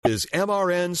is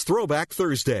MRN's Throwback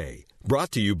Thursday,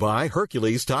 brought to you by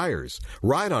Hercules Tires,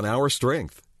 ride on our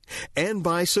strength, and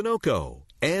by Sunoco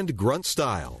and Grunt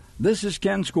Style. This is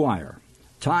Ken Squire.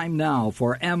 Time now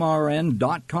for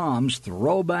MRN.com's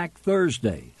Throwback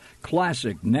Thursday.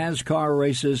 Classic NASCAR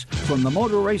races from the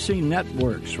Motor Racing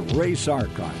Network's Race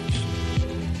Archives.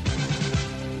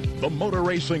 The Motor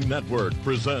Racing Network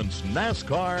presents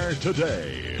NASCAR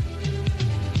Today.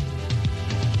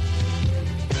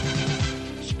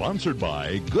 Sponsored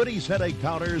by Goody's Headache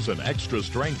Powders and Extra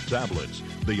Strength Tablets,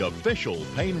 the official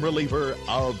pain reliever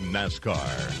of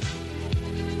NASCAR.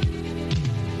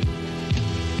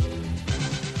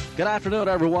 Good afternoon,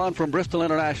 everyone, from Bristol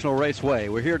International Raceway.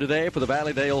 We're here today for the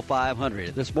Valleydale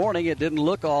 500. This morning, it didn't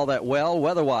look all that well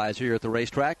weather-wise here at the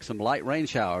racetrack. Some light rain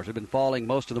showers have been falling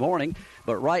most of the morning,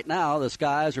 but right now the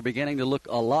skies are beginning to look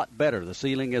a lot better. The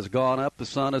ceiling has gone up, the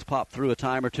sun has popped through a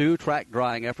time or two. Track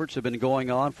drying efforts have been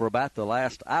going on for about the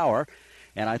last hour,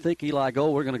 and I think, Eli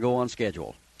Gold, we're going to go on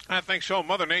schedule. I think so.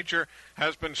 Mother Nature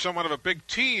has been somewhat of a big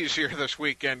tease here this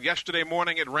weekend. Yesterday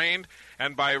morning it rained,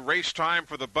 and by race time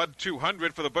for the Bud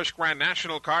 200 for the Busch Grand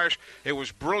National cars, it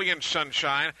was brilliant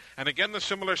sunshine. And again, the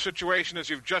similar situation as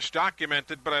you've just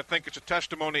documented, but I think it's a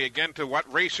testimony again to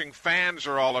what racing fans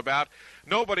are all about.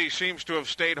 Nobody seems to have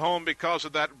stayed home because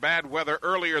of that bad weather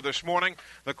earlier this morning.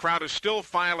 The crowd is still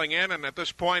filing in, and at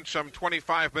this point, some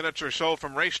 25 minutes or so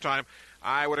from race time,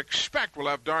 I would expect we'll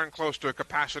have darn close to a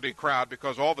capacity crowd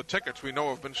because all the tickets we know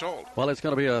have been sold. Well, it's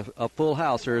going to be a full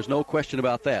house. There is no question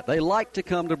about that. They like to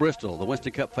come to Bristol. The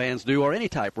Winston Cup fans do, or any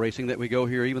type racing that we go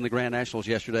here, even the Grand Nationals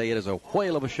yesterday. It is a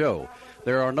whale of a show.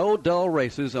 There are no dull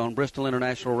races on Bristol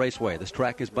International Raceway. This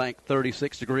track is banked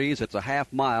 36 degrees. It's a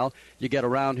half mile. You get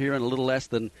around here in a little less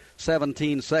than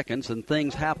 17 seconds, and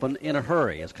things happen in a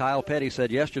hurry. As Kyle Petty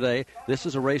said yesterday, this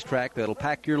is a racetrack that'll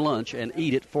pack your lunch and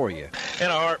eat it for you.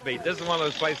 In a heartbeat. This is one of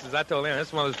those places, I told him, this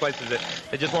is one of those places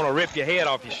that just want to rip your head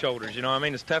off your shoulders. You know what I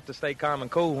mean? It's tough to stay calm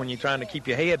and cool when you're trying to keep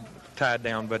your head tied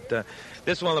down, but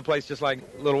this is one of the places just like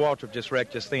Little Walter just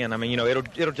wrecked just then. I mean, you know,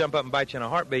 it'll jump up and bite you in a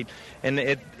heartbeat,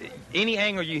 and any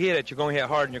angle you hit it, you're going to hit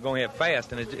hard and you're going to hit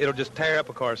fast, and it'll just tear up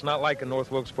a car. It's not like a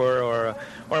North Wilkesboro or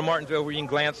a Martinsville where you can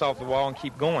glance off the wall and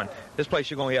keep going. This place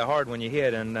you're going to hit hard when you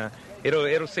hit, and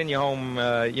it'll send you home,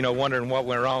 wondering what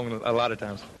went wrong a lot of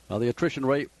times. Well, the attrition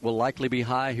rate will likely be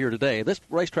high here today. This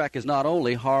racetrack is not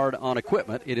only hard on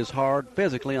equipment, it is hard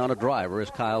physically on a driver, as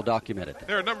Kyle documented.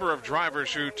 There are a number of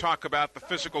drivers who talk about the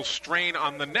physical strain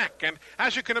on the neck, and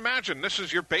as you can imagine, this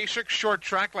is your basic short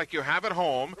track like you have at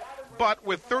home, but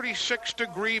with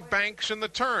 36-degree banks in the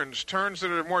turns that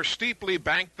are more steeply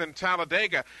banked than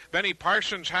Talladega. Benny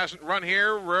Parsons hasn't run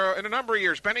here in a number of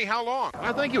years. Benny, how long?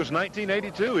 I think it was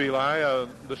 1982, Eli,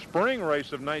 the spring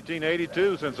race of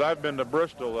 1982 since I've been to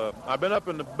Bristol. I've been up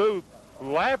in the booth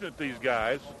laughing at these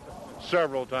guys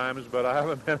several times, but I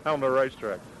haven't been on the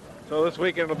racetrack. So this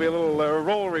weekend will be a little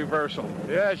role reversal.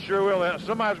 Yeah, it sure will.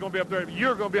 Somebody's going to be up there.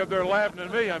 You're going to be up there laughing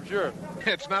at me, I'm sure.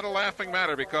 It's not a laughing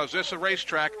matter because this is a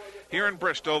racetrack here in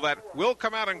Bristol that will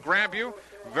come out and grab you.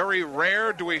 Very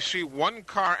rare do we see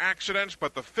one-car accidents,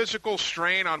 but the physical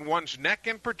strain on one's neck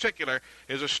in particular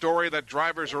is a story that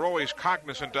drivers are always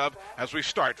cognizant of as we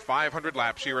start 500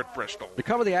 laps here at Bristol. To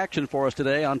cover the action for us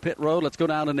today on pit road, let's go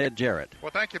down to Ned Jarrett.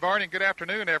 Well, thank you, Barney, and good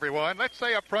afternoon, everyone. Let's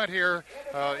say up front here,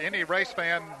 any race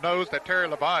fan knows that Terry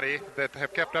Labonte, that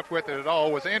have kept up with it at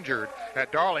all, was injured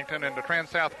at Darlington in the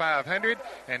Trans-South 500,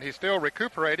 and he's still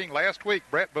recuperating. Last week,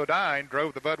 Brett Bodine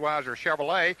drove the Budweiser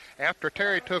Chevrolet after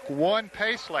Terry took one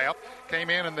pace lap, came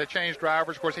in and they changed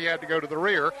drivers. Of course, he had to go to the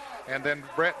rear, and then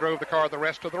Brett drove the car the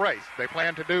rest of the race. They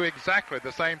plan to do exactly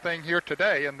the same thing here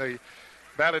today in the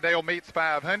Valleydale Meets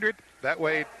 500. That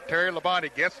way, Terry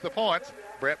Labonte gets the points.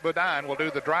 Brett Bodine will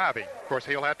do the driving. Of course,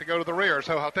 he'll have to go to the rear.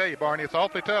 So I'll tell you, Barney, it's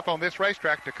awfully tough on this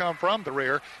racetrack to come from the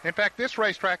rear. In fact, this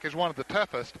racetrack is one of the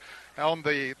toughest on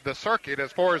the circuit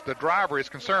as far as the driver is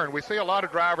concerned. We see a lot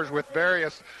of drivers with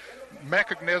various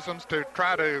mechanisms to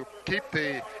try to keep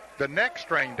the neck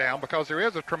strain down because there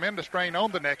is a tremendous strain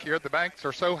on the neck here. The banks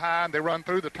are so high and they run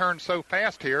through the turns so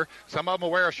fast here. Some of them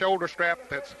will wear a shoulder strap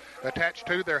that's attached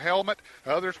to their helmet.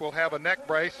 Others will have a neck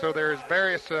brace. So there's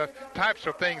various types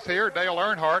of things here. Dale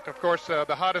Earnhardt, of course, the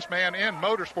hottest man in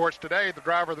motorsports today, the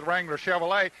driver of the Wrangler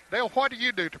Chevrolet. Dale, what do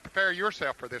you do to prepare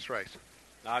yourself for this race?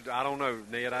 I don't know,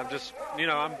 Ned. I'm just,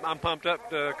 I'm pumped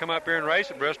up to come up here and race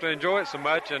at Bristol, enjoy it so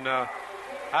much, and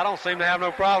I don't seem to have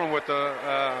no problem with the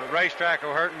racetrack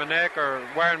or hurting my neck or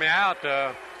wearing me out.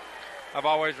 I've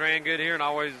always ran good here and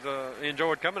always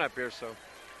enjoyed coming up here. So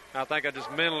I think I just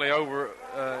mentally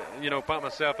pump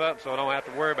myself up so I don't have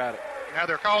to worry about it. Now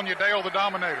they're calling you Dale the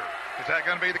Dominator. Is that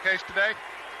going to be the case today?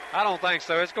 I don't think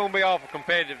so. It's going to be awful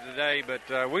competitive today, but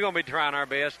we're going to be trying our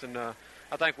best, and I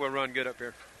think we'll run good up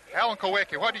here. Alan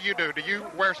Kowicki, what do? Do you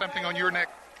wear something on your neck?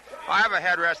 I have a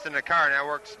headrest in the car, and that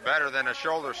works better than a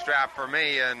shoulder strap for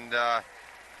me. And,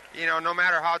 no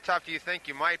matter how tough you think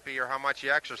you might be or how much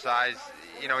you exercise,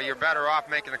 you're better off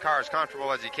making the car as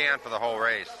comfortable as you can for the whole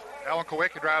race. Alan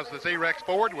Kowicki drives the Z-Rex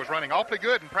Ford, was running awfully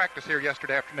good in practice here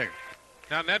yesterday afternoon.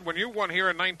 Now, Ned, when you won here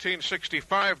in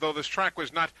 1965, though, this track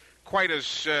was not quite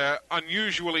as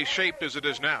unusually shaped as it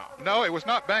is now. No, it was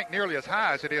not banked nearly as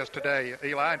high as it is today,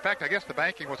 Eli. In fact, I guess the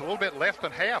banking was a little bit less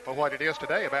than half of what it is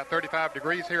today, about 35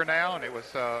 degrees here now, and it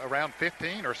was around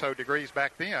 15 or so degrees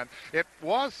back then. It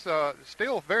was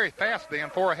still very fast then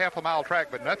for a half-a-mile track,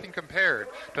 but nothing compared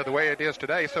to the way it is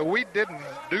today. So we didn't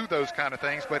do those kind of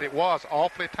things, but it was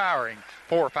awfully tiring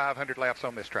 400 or 500 laps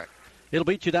on this track. It'll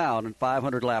beat you down in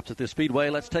 500 laps at this speedway.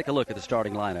 Let's take a look at the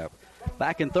starting lineup.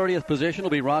 Back in 30th position will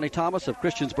be Ronnie Thomas of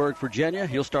Christiansburg, Virginia.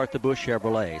 He'll start the Busch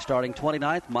Chevrolet. Starting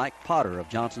 29th, Mike Potter of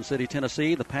Johnson City,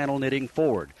 Tennessee, the panel knitting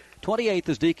Ford. 28th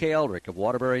is D.K. Eldrick of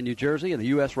Waterbury, New Jersey, and the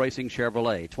U.S. Racing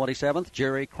Chevrolet. 27th,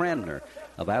 Jerry Cranmer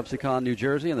of Absecon, New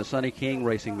Jersey, and the Sonny King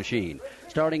Racing Machine.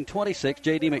 Starting 26th,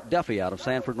 J.D. McDuffie out of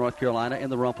Sanford, North Carolina, in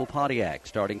the Rumpel Pontiac.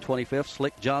 Starting 25th,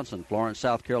 Slick Johnson, Florence,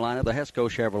 South Carolina, the Hesco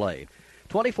Chevrolet.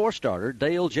 24th starter,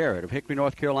 Dale Jarrett of Hickory,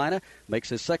 North Carolina, makes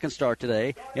his second start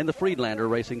today in the Friedlander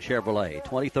Racing Chevrolet.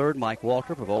 23rd, Mike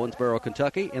Waltrip of Owensboro,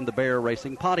 Kentucky, in the Bear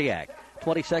Racing Pontiac.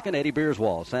 22nd, Eddie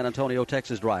Beerswall, San Antonio,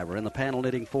 Texas driver, in the panel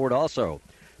knitting Ford also.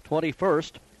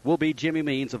 21st will be Jimmy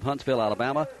Means of Huntsville,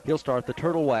 Alabama. He'll start the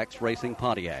Turtle Wax Racing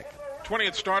Pontiac.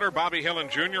 20th starter, Bobby Hillen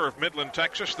Jr. of Midland,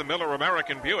 Texas, the Miller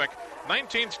American Buick.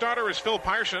 19th starter is Phil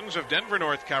Parsons of Denver,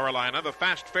 North Carolina, the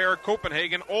Fast Fair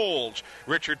Copenhagen Olds.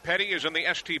 Richard Petty is in the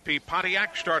STP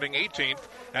Pontiac, starting 18th.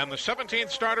 And the 17th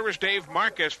starter is Dave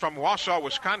Marcus from Wausau,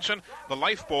 Wisconsin, the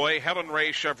Lifeboy Helen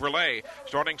Ray Chevrolet.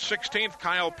 Starting 16th,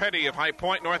 Kyle Petty of High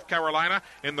Point, North Carolina,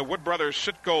 in the Wood Brothers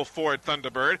Citgo Ford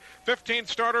Thunderbird. 15th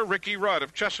starter, Ricky Rudd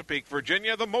of Chesapeake,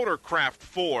 Virginia, the Motorcraft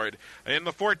Ford. In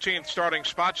the 14th starting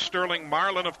spot, Sterling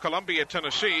Marlin of Columbia,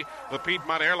 Tennessee, the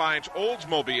Piedmont Airlines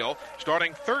Oldsmobile.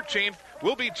 Starting 13th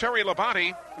will be Terry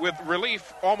Labonte, with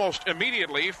relief almost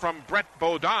immediately from Brett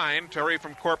Bodine. Terry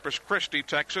from Corpus Christi,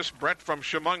 Texas. Brett from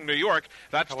Chemung, New York.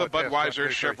 That's the Budweiser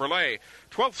Chevrolet.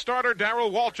 12th starter,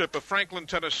 Darrell Waltrip of Franklin,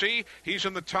 Tennessee. He's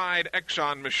in the Tide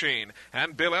Exxon machine.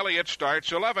 And Bill Elliott starts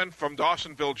 11th from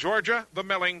Dawsonville, Georgia, the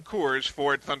Melling Coors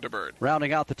Ford Thunderbird.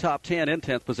 Rounding out the top 10 in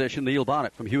 10th position, Neil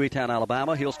Bonnet from Hueytown,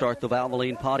 Alabama. He'll start the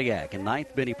Valvoline Pontiac. In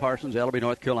 9th, Benny Parsons, Ellerby,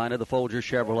 North Carolina, the Folger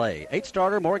Chevrolet. 8th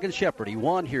starter, Morgan Shepherd. He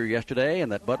won here yesterday in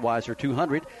that Budweiser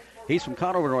 200. He's from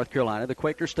Conover, North Carolina, the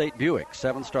Quaker State Buick.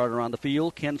 7th starter on the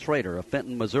field, Ken Schrader of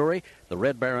Fenton, Missouri, the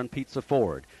Red Baron Pizza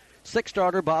Ford. 6th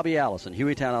starter, Bobby Allison,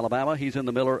 Hueytown, Alabama. He's in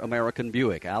the Miller American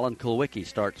Buick. Alan Kulwicki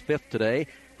starts 5th today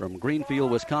from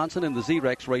Greenfield, Wisconsin, in the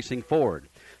Z-Rex Racing Ford.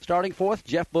 Starting 4th,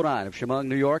 Jeff Bodine of Chemung,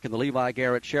 New York, in the Levi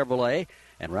Garrett Chevrolet.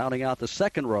 And rounding out the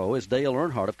second row is Dale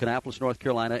Earnhardt of Kannapolis, North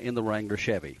Carolina, in the Wrangler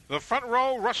Chevy. The front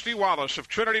row, Rusty Wallace of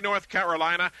Trinity, North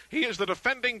Carolina. He is the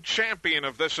defending champion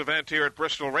of this event here at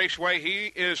Bristol Raceway.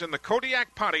 He is in the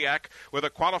Kodiak Pontiac with a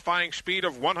qualifying speed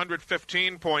of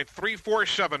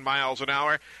 115.347 miles an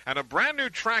hour and a brand new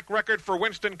track record for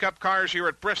Winston Cup cars here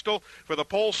at Bristol for the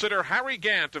pole sitter Harry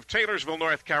Gant of Taylorsville,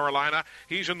 North Carolina.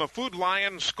 He's in the Food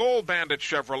Lion Skull Bandit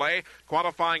Chevrolet,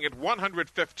 qualifying at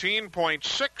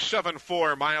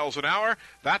 115.674 miles an hour.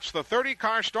 That's the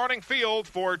 30-car starting field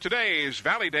for today's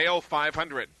Valleydale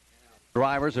 500.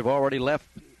 Drivers have already left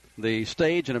the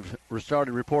stage and have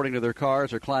started reporting to their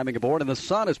cars or climbing aboard, and the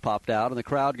sun has popped out, and the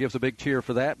crowd gives a big cheer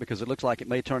for that because it looks like it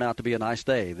may turn out to be a nice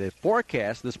day. The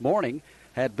forecast this morning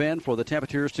had been for the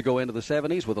temperatures to go into the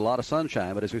 70s with a lot of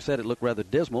sunshine, but as we said, it looked rather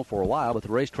dismal for a while, but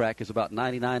the racetrack is about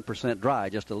 99% dry,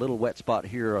 just a little wet spot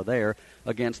here or there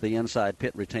against the inside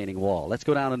pit retaining wall. Let's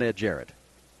go down to Ned Jarrett.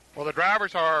 Well, the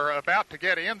drivers are about to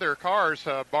get in their cars,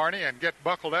 Barney, and get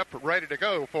buckled up, ready to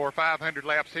go for 500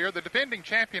 laps here. The defending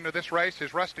champion of this race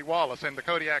is Rusty Wallace in the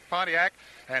Kodiak Pontiac,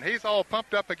 and he's all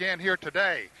pumped up again here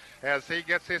today as he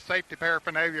gets his safety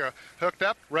paraphernalia hooked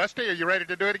up. Rusty, are you ready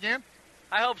to do it again?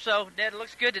 I hope so. Dad, it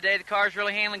looks good today. The car's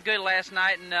really handling good last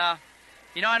night, and, I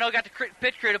know I got the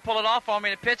pit crew to pull it off for me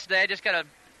in the pits today. I just got to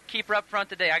keep her up front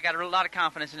today. I got a lot of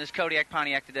confidence in this Kodiak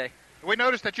Pontiac today. We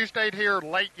noticed that you stayed here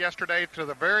late yesterday to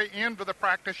the very end of the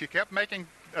practice. You kept making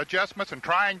adjustments and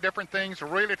trying different things,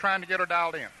 really trying to get her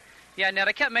dialed in. Yeah, now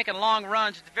I kept making long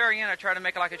runs. At the very end, I tried to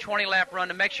make like a 20-lap run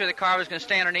to make sure the car was going to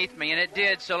stay underneath me, and it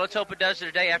did, so let's hope it does it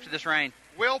today after this rain.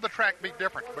 Will the track be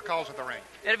different because of the rain?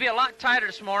 It'll be a lot tighter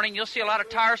this morning. You'll see a lot of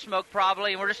tire smoke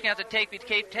probably, and we're just going to have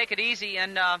to take it easy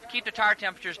and keep the tire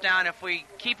temperatures down. If we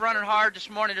keep running hard this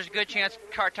morning, there's a good chance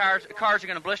cars are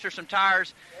going to blister some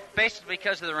tires, basically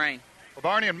because of the rain. Well,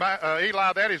 Barney and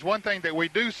Eli, that is one thing that we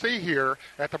do see here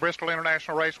at the Bristol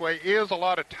International Raceway is a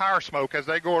lot of tire smoke as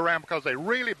they go around because they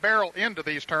really barrel into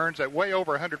these turns at way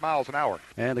over 100 miles an hour.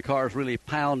 And the cars really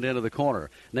pound into the corner.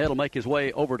 Ned will make his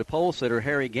way over to pole sitter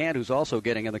Harry Gant, who's also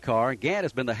getting in the car. Gant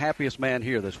has been the happiest man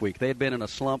here this week. They had been in a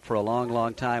slump for a long,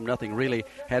 long time. Nothing really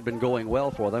had been going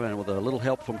well for them, and with a little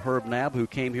help from Herb Knapp, who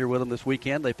came here with them this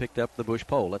weekend, they picked up the Busch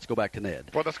pole. Let's go back to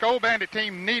Ned. Well, the Skull Bandit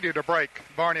team needed a break,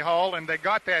 Barney Hall, and they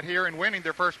got that here in winning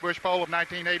their first Busch pole of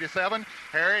 1987.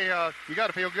 Harry, you got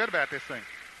to feel good about this thing.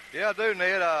 Yeah, I do,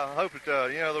 Ned. I hope that,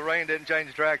 the rain didn't change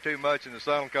the track too much and the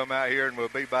sun will come out here and we'll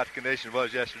be about the condition it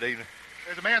was yesterday evening.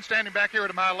 There's a man standing back here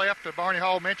to my left. Barney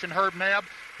Hall mentioned Herb Knapp,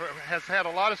 has had a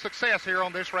lot of success here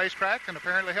on this racetrack and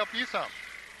apparently helped you some.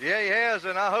 Yeah, he has,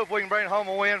 and I hope we can bring home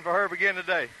a win for Herb again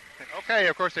today. Okay,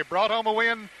 of course, they brought home a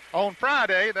win on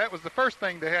Friday. That was the first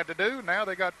thing they had to do. Now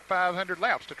they got 500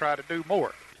 laps to try to do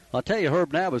more. I'll tell you,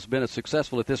 Herb Knapp has been as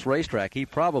successful at this racetrack. He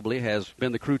probably has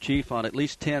been the crew chief on at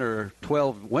least 10 or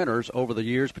 12 winners over the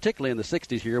years, particularly in the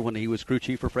 60s here when he was crew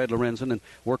chief for Fred Lorenzen and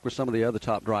worked with some of the other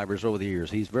top drivers over the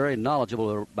years. He's very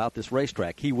knowledgeable about this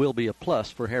racetrack. He will be a plus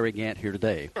for Harry Gant here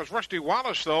today. Rusty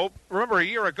Wallace, though, remember a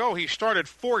year ago he started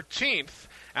 14th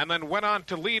and then went on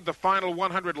to lead the final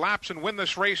 100 laps and win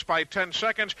this race by 10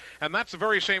 seconds. And that's the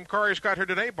very same car he's got here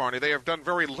today, Barney. They have done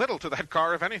very little to that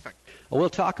car, if anything. Well, we'll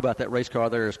talk about that race car.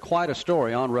 There's quite a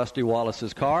story on Rusty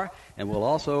Wallace's car, and we'll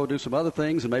also do some other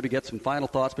things and maybe get some final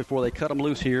thoughts before they cut them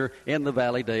loose here in the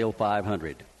Valleydale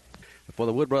 500. For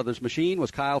the Wood Brothers machine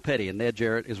was Kyle Petty, and Ned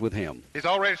Jarrett is with him. He's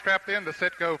already strapped in to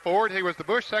Citgo Ford. He was the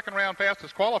Busch second-round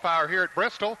fastest qualifier here at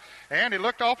Bristol, and he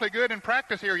looked awfully good in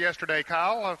practice here yesterday.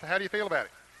 Kyle, how do you feel about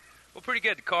it? Well, pretty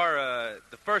good. The car,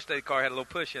 the first day the car had a little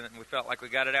push in it, and we felt like we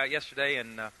got it out yesterday,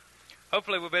 and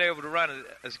hopefully we'll be able to run it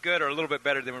as good or a little bit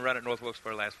better than we ran at North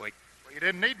Wilkesboro last week. Well, you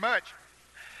didn't need much.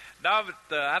 No,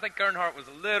 but I think Earnhardt was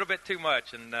a little bit too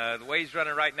much, and the way he's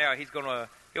running right now,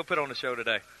 he'll put on the show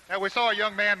today. Now, we saw a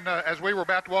young man, as we were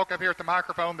about to walk up here at the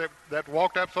microphone, that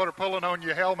walked up sort of pulling on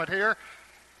your helmet here.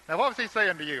 Now, what was he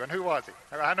saying to you, and who was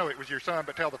he? I know it was your son,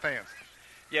 but tell the fans.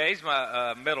 Yeah, he's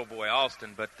my middle boy,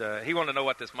 Austin, but he wanted to know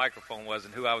what this microphone was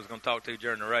and who I was going to talk to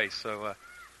during the race, so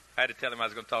I had to tell him I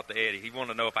was going to talk to Eddie. He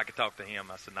wanted to know if I could talk to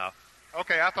him. I said, no.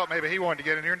 Okay, I thought maybe he wanted to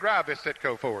get in here and drive this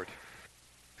Citgo Ford.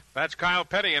 That's Kyle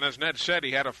Petty, and as Ned said,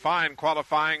 he had a fine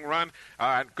qualifying run,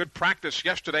 good practice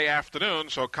yesterday afternoon,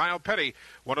 so Kyle Petty,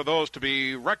 one of those to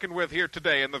be reckoned with here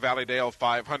today in the Valleydale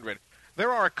 500. There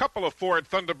are a couple of Ford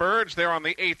Thunderbirds. They're on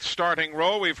the 8th starting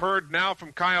row. We've heard now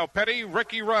from Kyle Petty,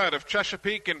 Ricky Rudd of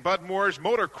Chesapeake and Bud Moore's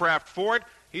Motorcraft Ford.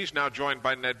 He's now joined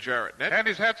by Ned Jarrett. Ned? And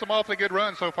he's had some awfully good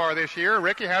runs so far this year.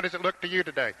 Ricky, how does it look to you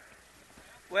today?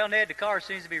 Well, Ned, the car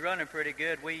seems to be running pretty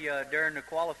good. We, during the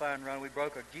qualifying run, we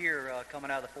broke a gear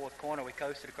coming out of the fourth corner. We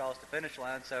coasted across the finish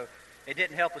line, so it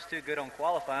didn't help us too good on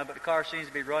qualifying, but the car seems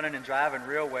to be running and driving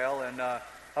real well, and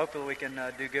hopefully we can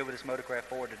do good with this Motorcraft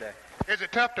Ford today. Is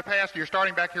it tough to pass? You're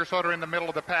starting back here sort of in the middle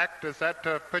of the pack. Does that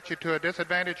put you to a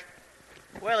disadvantage?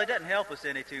 Well, it doesn't help us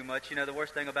any too much. You know, the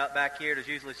worst thing about back here, there's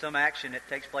usually some action that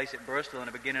takes place at Bristol in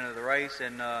the beginning of the race,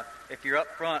 and if you're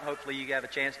up front, hopefully you have a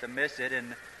chance to miss it,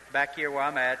 and back here where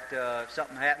I'm at, if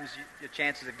something happens, the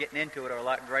chances of getting into it are a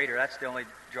lot greater. That's the only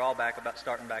drawback about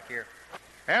starting back here.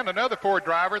 And another Ford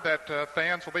driver that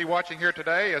fans will be watching here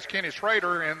today is Kenny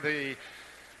Schrader in the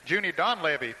Junie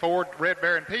Donlevy Ford Red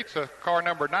Baron Pizza car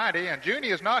number 90, and Junie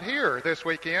is not here this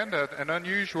weekend, an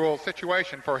unusual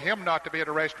situation for him not to be at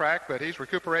a racetrack, but he's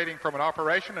recuperating from an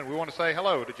operation, and we want to say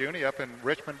hello to Junie up in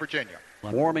Richmond, Virginia.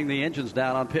 Warming the engines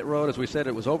down on pit road. As we said,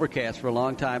 it was overcast for a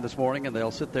long time this morning, and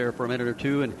they'll sit there for a minute or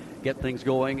two and get things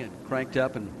going and cranked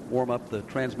up and warm up the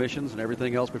transmissions and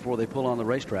everything else before they pull on the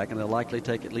racetrack, and they'll likely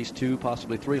take at least 2,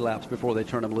 possibly 3 laps before they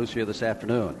turn them loose here this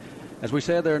afternoon. As we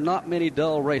said, there are not many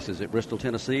dull races at Bristol,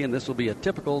 Tennessee, and this will be a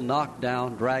typical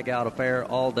knockdown, drag-out affair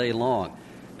all day long.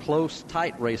 Close,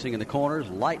 tight racing in the corners,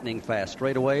 lightning-fast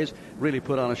straightaways, really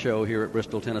put on a show here at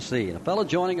Bristol, Tennessee. And a fellow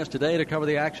joining us today to cover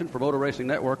the action for Motor Racing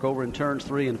Network over in turns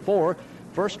 3 and 4.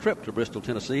 First trip to Bristol,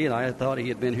 Tennessee, and I thought he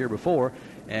had been here before.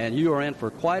 And you are in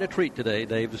for quite a treat today,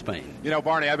 Dave Despain. You know,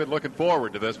 Barney, I've been looking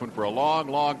forward to this one for a long,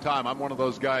 long time. I'm one of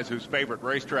those guys whose favorite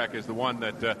racetrack is the one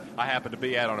that I happen to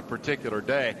be at on a particular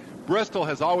day. Bristol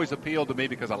has always appealed to me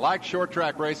because I like short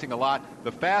track racing a lot.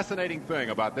 The fascinating thing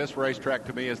about this racetrack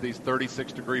to me is these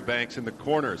 36-degree banks in the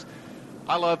corners.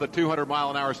 I love the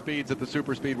 200-mile-an-hour speeds at the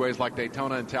super speedways like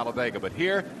Daytona and Talladega. But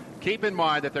here, keep in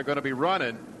mind that they're going to be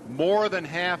running more than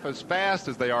half as fast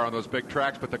as they are on those big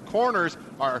tracks, but the corners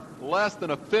are less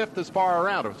than a fifth as far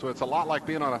around. So it's a lot like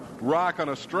being on a rock on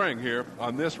a string here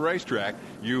on this racetrack.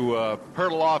 You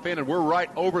hurtle off in, and we're right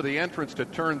over the entrance to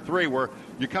turn 3, where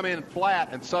you come in flat,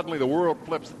 and suddenly the world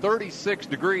flips 36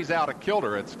 degrees out of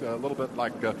kilter. It's a little bit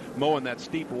like mowing that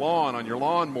steep lawn on your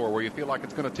lawnmower where you feel like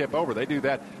it's going to tip over. They do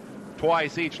that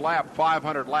twice each lap,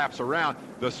 500 laps around.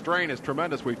 The strain is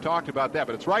tremendous. We've talked about that,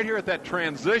 but it's right here at that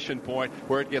transition point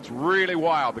where it gets really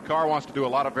wild. The car wants to do a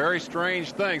lot of very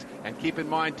strange things, and keep in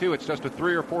mind, too, it's just a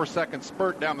 3 or 4 second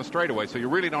spurt down the straightaway, so you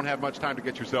really don't have much time to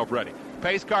get yourself ready.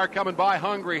 Pace car coming by,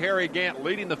 hungry Harry Gant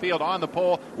leading the field on the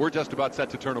pole. We're just about set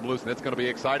to turn him loose, and it's going to be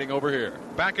exciting over here.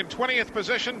 Back in 20th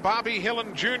position, Bobby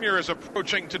Hillen Jr. is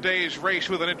approaching today's race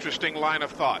with an interesting line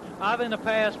of thought. I've in the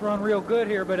past run real good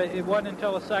here, but it wasn't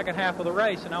until the second half of the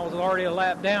race, and I was already a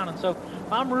lap down, and so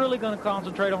I'm really going to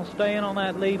concentrate on staying on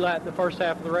that lead lap the first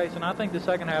half of the race, and I think the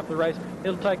second half of the race,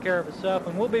 it'll take care of itself,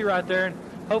 and we'll be right there, and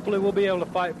hopefully we'll be able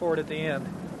to fight for it at the end.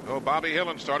 Oh, Bobby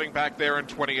Hillen starting back there in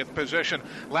 20th position.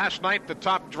 Last night, the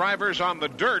top drivers on the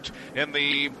dirt in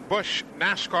the Busch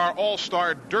NASCAR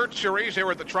All-Star Dirt Series. They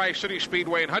were at the Tri-City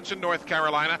Speedway in Hudson, North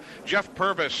Carolina. Jeff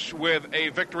Purvis with a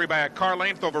victory by a car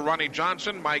length over Ronnie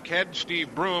Johnson, Mike Head,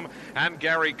 Steve Broom, and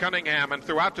Gary Cunningham. And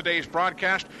throughout today's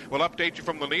broadcast, we'll update you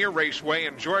from Lanier Raceway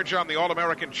in Georgia on the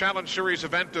All-American Challenge Series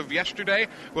event of yesterday.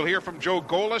 We'll hear from Joe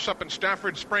Golis up in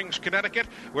Stafford Springs, Connecticut,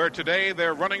 where today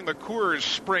they're running the Coors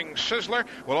Spring Sizzler.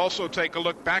 We'll also take a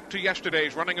look back to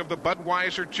yesterday's running of the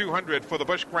Budweiser 200 for the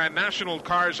Busch Grand National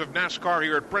Cars of NASCAR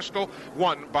here at Bristol,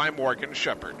 won by Morgan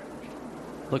Shepherd.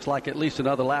 Looks like at least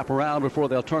another lap around before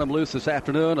they'll turn them loose this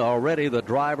afternoon. Already the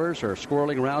drivers are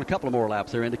swirling around. A couple of more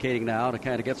laps they're indicating now to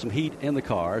kind of get some heat in the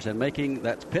cars and making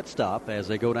that pit stop as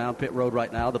they go down pit road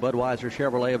right now. The Budweiser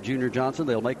Chevrolet of Junior Johnson.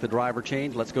 They'll make the driver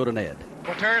change. Let's go to Ned.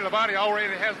 Well, Terry Labonte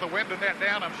already has the window net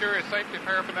down. I'm sure his safety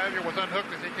paraphernalia was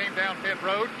unhooked as he came down pit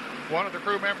road. One of the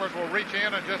crew members will reach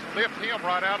in and just lift him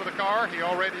right out of the car. He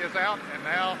already is out, and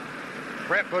now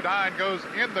Brett Bodine goes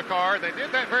in the car. They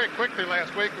did that very quickly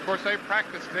last week. Of course, they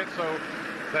practiced it, so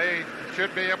they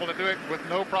should be able to do it with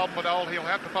no problem at all. He'll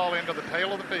have to fall into the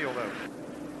tail of the field, though.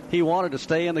 He wanted to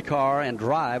stay in the car and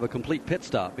drive a complete pit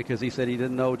stop because he said he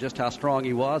didn't know just how strong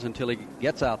he was until he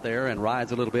gets out there and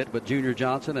rides a little bit. But Junior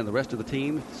Johnson and the rest of the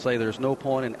team say there's no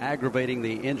point in aggravating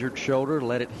the injured shoulder.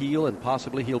 Let it heal, and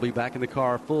possibly he'll be back in the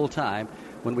car full time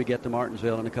when we get to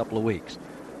Martinsville in a couple of weeks.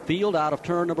 Field out of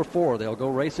turn number 4. They'll go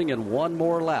racing in one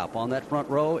more lap. On that front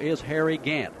row is Harry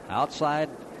Gant. Outside,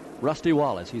 Rusty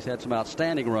Wallace. He's had some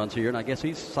outstanding runs here, and I guess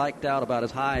he's psyched out about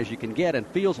as high as you can get and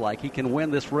feels like he can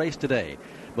win this race today.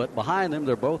 But behind them,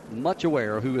 they're both much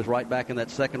aware of who is right back in that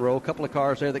second row. A couple of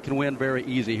cars there that can win very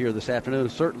easy here this afternoon.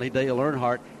 Certainly Dale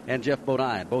Earnhardt and Jeff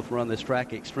Bodine both run this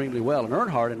track extremely well. And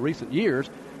Earnhardt in recent years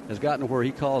has gotten to where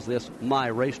he calls this my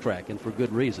racetrack, and for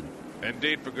good reason.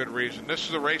 Indeed, for good reason. This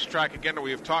is a racetrack, again, that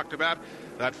we have talked about,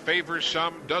 that favors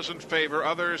some, doesn't favor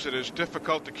others. It is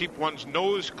difficult to keep one's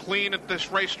nose clean at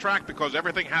this racetrack because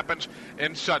everything happens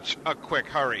in such a quick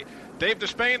hurry. Dave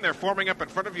Despain, they're forming up in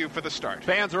front of you for the start.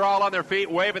 Fans are all on their feet,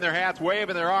 waving their hats,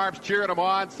 waving their arms, cheering them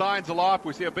on, signs aloft.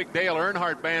 We see a big Dale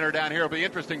Earnhardt banner down here. It'll be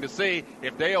interesting to see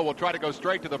if Dale will try to go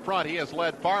straight to the front. He has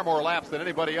led far more laps than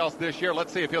anybody else this year.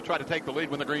 Let's see if he'll try to take the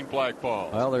lead when the green flag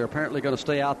falls. Well, they're apparently going to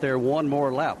stay out there one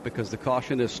more lap because the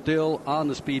caution is still on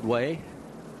the speedway.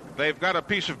 They've got a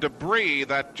piece of debris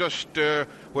that just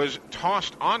was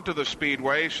tossed onto the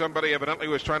speedway. Somebody evidently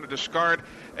was trying to discard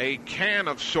a can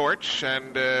of sorts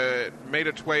and made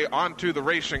its way onto the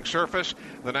racing surface.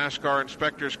 The NASCAR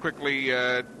inspectors quickly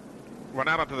run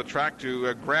out onto the track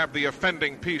to grab the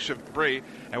offending piece of debris,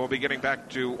 and we'll be getting back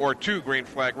to green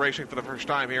flag racing for the first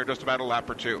time here in just about a lap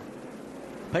or two.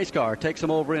 Pace car takes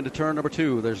them over into turn number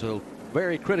 2. There's a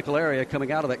very critical area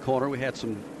coming out of that corner. We had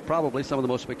probably some of the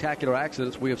most spectacular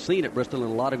accidents we have seen at Bristol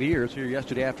in a lot of years here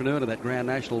yesterday afternoon in that Grand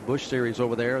National Busch Series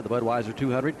over there, the Budweiser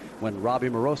 200, when Robbie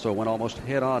Moroso went almost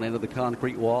head-on into the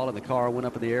concrete wall, and the car went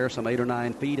up in the air some 8 or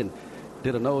 9 feet and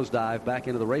did a nosedive back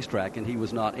into the racetrack, and he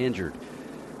was not injured.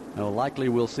 Now, likely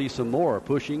we'll see some more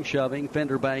pushing, shoving,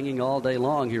 fender banging all day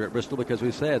long here at Bristol because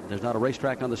we said there's not a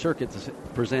racetrack on the circuit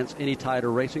that presents any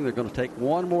tighter racing. They're going to take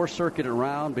one more circuit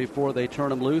around before they turn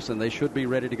them loose, and they should be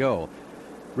ready to go.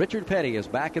 Richard Petty is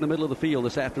back in the middle of the field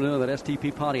this afternoon at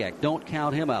STP Pontiac. Don't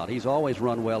count him out. He's always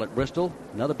run well at Bristol.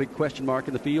 Another big question mark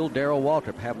in the field, Darrell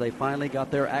Waltrip. Have they finally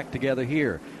got their act together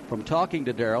here? From talking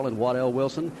to Darrell and Waddell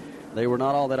Wilson, They were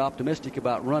not all that optimistic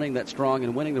about running that strong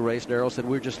and winning the race. Darrell said,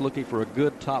 we're just looking for a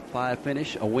good top 5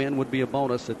 finish. A win would be a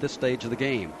bonus at this stage of the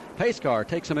game. Pace car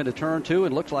takes them into turn 2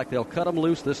 and looks like they'll cut them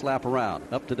loose this lap around.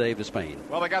 Up to Dave Despain.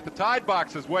 Well, they got the tide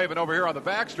boxes waving over here on the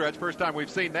backstretch. First time we've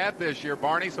seen that this year,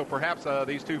 Barney. So perhaps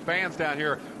these two fans down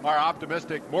here are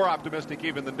optimistic, more optimistic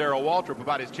even than Darrell Waltrip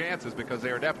about his chances, because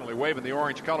they are definitely waving the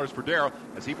orange colors for Darrell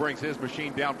as he brings his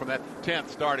machine down from that 10th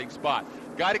starting spot.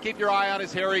 Guy to keep your eye on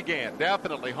is Harry Gant.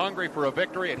 Definitely hungry for a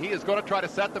victory, and he is going to try to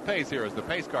set the pace here as the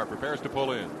pace car prepares to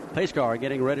pull in. Pace car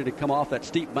getting ready to come off that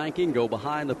steep banking, go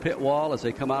behind the pit wall as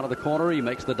they come out of the corner. He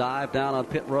makes the dive down on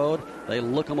pit road. They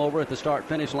look him over at the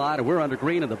start-finish line, and we're under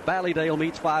green, and the Valleydale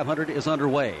Meets 500 is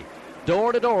underway.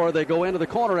 Door to door, they go into the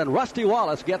corner, and Rusty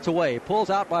Wallace gets away, pulls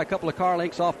out by a couple of car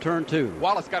lengths off turn 2.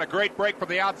 Wallace got a great break from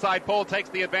the outside pole, takes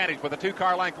the advantage with a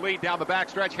 2-car length lead down the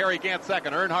backstretch. Harry Gant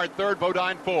second, Earnhardt third,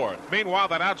 Bodine fourth. Meanwhile,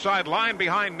 that outside line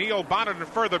behind Neil Bonnet and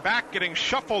further back getting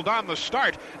shuffled on the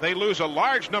start. They lose a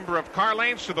large number of car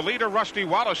lanes to the leader, Rusty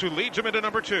Wallace, who leads him into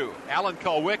number 2. Alan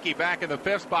Kulwicki back in the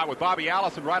 5th spot with Bobby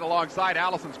Allison right alongside.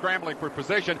 Allison scrambling for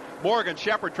position. Morgan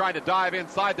Shepherd trying to dive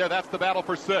inside there. That's the battle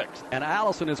for 6th. And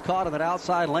Allison is caught in that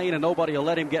outside lane, and nobody will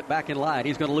let him get back in line.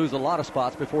 He's going to lose a lot of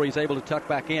spots before he's able to tuck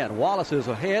back in. Wallace is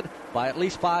ahead by at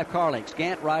least 5 car lengths.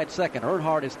 Gant rides second.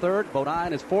 Earnhardt is third.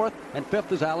 Bodine is fourth. And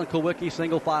fifth is Alan Kulwicki,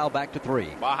 single file back to 3.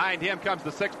 Behind him comes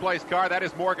the 6th place car. That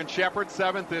is Morgan Shepherd.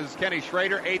 7th is Kenny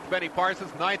Schrader. 8th, Benny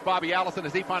Parsons. 9th, Bobby Allison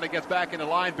as he finally gets back into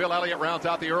line. Bill Elliott rounds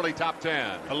out the early top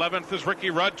 10. 11th is Ricky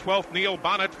Rudd. 12th, Neil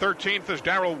Bonnet. 13th is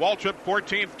Darrell Waltrip.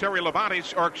 14th, Terry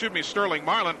Labonte, Sterling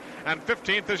Marlin. And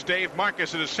 15th is Dave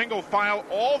Marcus. It is single file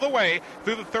all the way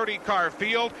through the 30-car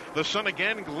field. The sun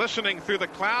again glistening through the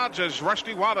clouds as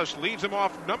Rusty Wallace leads him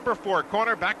off number 4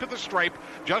 corner back to the stripe,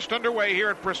 just underway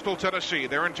here at Bristol, Tennessee.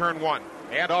 They're in turn 1.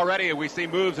 And already we see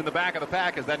moves in the back of the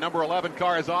pack as that number 11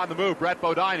 car is on the move. Brett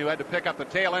Bodine, who had to pick up the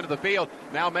tail end of the field,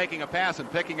 now making a pass and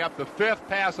picking up the 5th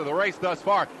pass of the race thus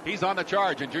far. He's on the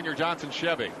charge in Junior Johnson's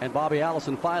Chevy. And Bobby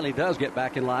Allison finally does get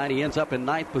back in line. He ends up in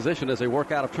 9th position as they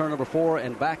work out of turn number 4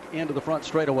 and back into the front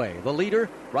straightaway. The leader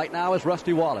right now is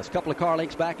Rusty Wallace. A couple of car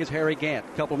lengths back is Harry Gant.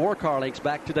 A couple more car lengths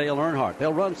back to Dale Earnhardt.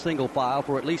 They'll run single file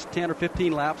for at least 10 or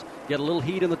 15 laps, get a little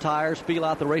heat in the tires, feel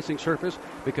out the racing surface,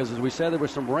 because as we said, there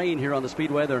was some rain here on the speedway.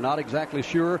 They're not exactly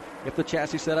sure if the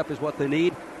chassis setup is what they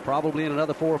need. Probably in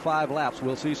another 4 or 5 laps,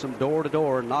 we'll see some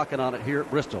door-to-door knocking on it here at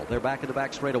Bristol. They're back in the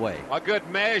back straight away. A good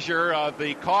measure of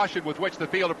the caution with which the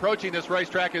field approaching this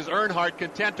racetrack is Earnhardt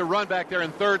content to run back there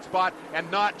in 3rd spot and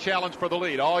not challenge for the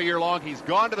lead. All year long, he's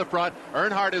gone to the front.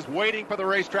 Earnhardt is waiting for the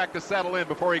racetrack to settle in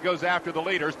before he goes after the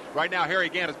leaders. Right now, Harry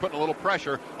Gant is putting a little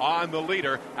pressure on the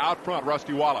leader out front,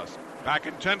 Rusty Wallace. Back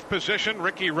in 10th position,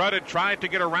 Ricky Rudd had tried to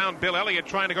get around Bill Elliott,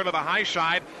 trying to go to the high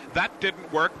side. That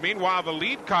didn't work. Meanwhile, the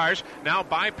lead cars now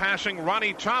bypassing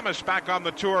Ronnie Thomas back on the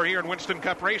tour here in Winston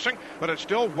Cup Racing, but it's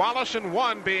still Wallace in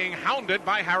 1 being hounded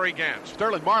by Harry Gant.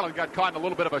 Sterling Marlin got caught in a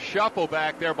little bit of a shuffle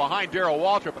back there behind Darrell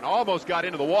Waltrip and almost got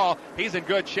into the wall. He's in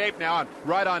good shape now, and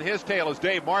right on his tail is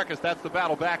Dave Marcus. That's the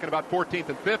battle back in about 14th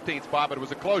and 15th spot, but it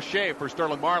was a close shave for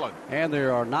Sterling Marlin. And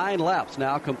there are 9 laps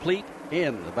now complete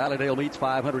in the Valleydale Meets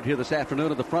 500 here this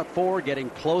afternoon. Of the front 4 getting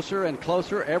closer and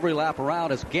closer every lap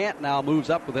around as Gant now moves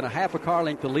up within a half a car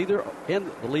length the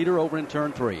leader over in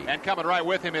turn 3. And coming right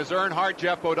with him is Earnhardt.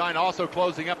 Jeff Bodine also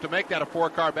closing up to make that a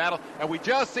 4-car battle. And we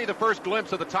just see the first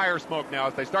glimpse of the tire smoke now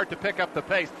as they start to pick up the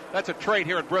pace. That's a trait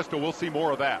here at Bristol. We'll see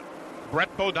more of that.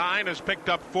 Brett Bodine has picked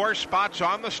up 4 spots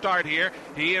on the start here.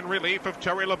 He, in relief of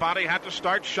Terry Labonte, had to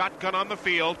start shotgun on the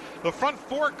field. The front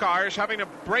 4 cars having a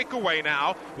breakaway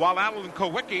now, while Alan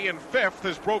Kulwicki in 5th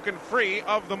has broken free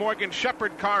of the Morgan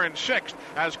Shepherd car in 6th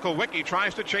as Kulwicki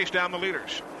tries to chase down the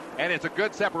leaders. And it's a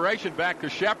good separation back to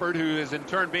Shepherd, who is in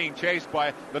turn being chased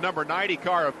by the number 90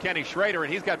 car of Kenny Schrader,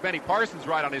 and he's got Benny Parsons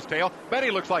right on his tail.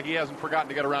 Benny looks like he hasn't forgotten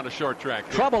to get around a short track.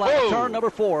 Trouble at turn number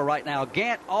 4 right now.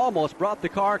 Gant almost brought the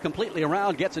car completely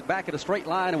around, gets it back in a straight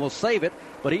line and will save it,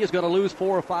 but he is going to lose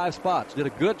 4 or 5 spots. Did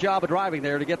a good job of driving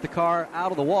there to get the car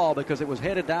out of the wall because it was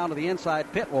headed down to the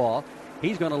inside pit wall.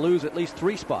 He's going to lose at least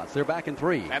 3 spots. They're back in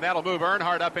 3. And that'll move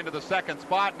Earnhardt up into the 2nd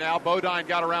spot now. Bodine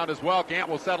got around as well. Gant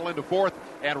will settle into 4th.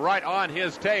 And right on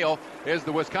his tail is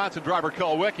the Wisconsin driver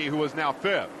Kulwicki, who is now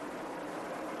 5th.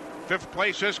 5th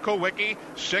place is Kulwicki.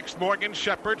 6th, Morgan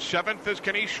Shepherd. 7th is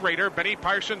Kenny Schrader. Benny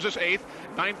Parsons is 8th.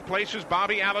 9th place is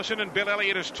Bobby Allison, and Bill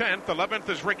Elliott is 10th. 11th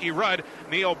is Ricky Rudd.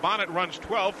 Neil Bonnet runs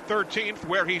 12th. 13th,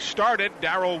 where he started,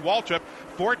 Darrell Waltrip.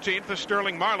 14th is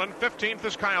Sterling Marlin. 15th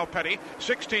is Kyle Petty.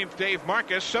 16th, Dave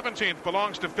Marcus. 17th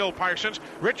belongs to Phil Parsons.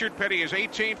 Richard Petty is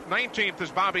 18th. 19th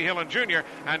is Bobby Hillen Jr.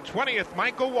 And 20th,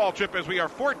 Michael Waltrip, as we are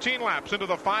 14 laps into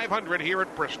the 500 here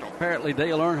at Bristol. Apparently,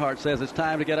 Dale Earnhardt says it's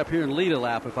time to get up here and lead a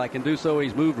lap. If I can do so,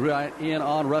 he's moved right in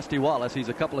on Rusty Wallace. He's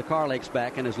a couple of car lengths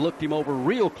back and has looked him over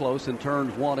real close in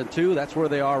turns 1 and 2. That's where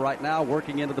they are right now,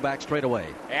 working into the back straightaway.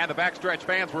 And the backstretch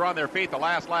fans were on their feet the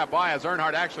last lap by as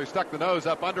Earnhardt actually stuck the nose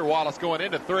up under Wallace going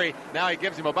into 3. Now he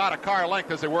gives him about a car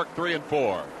length as they work 3 and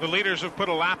 4. The leaders have put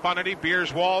a lap on Eddie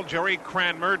Beerswald, Jerry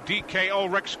Cranmer, DK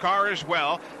Ulrich's car as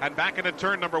well. And back into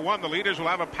turn number 1, the leaders will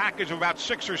have a package of about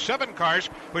 6 or 7 cars,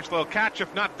 which they'll catch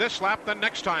if not this lap, then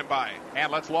next time by.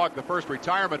 And let's log the first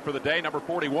retirement for the day. Number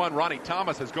 41, Ronnie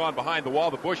Thomas, has gone behind the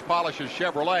wall. The Busch Polishes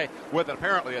Chevrolet with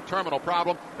apparently a terminal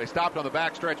problem. They stopped on the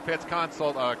backstretch pits,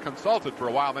 consulted for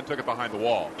a while, then took it behind the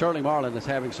wall. Sterling Marlin is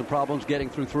having some problems getting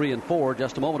through 3 and 4.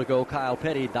 Just a moment ago, Kyle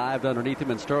Petty dived underneath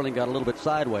him, and Sterling got a little bit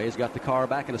sideways, got the car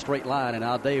back in a straight line, and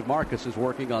now Dave Marcus is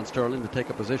working on Sterling to take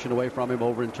a position away from him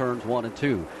over in turns 1 and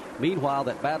 2. Meanwhile,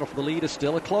 that battle for the lead is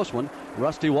still a close one.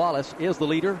 Rusty Wallace is the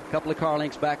leader. A couple of car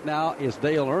lengths back now is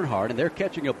Dale Earnhardt, and they're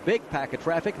catching a big pack of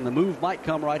traffic, and the move might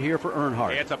come right here for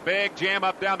Earnhardt. It's a big jam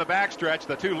up down the backstretch.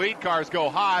 The 2 lead cars go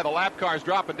high. The lap cars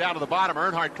dropping down to the bottom.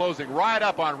 Earnhardt closing right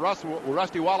up on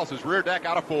Rusty Wallace's rear deck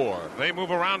out of 4. They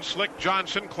move around Slick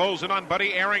Johnson, closing on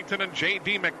Buddy Arrington and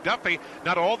J.D. McDuffie.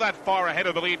 Not all that far ahead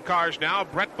of the lead cars now.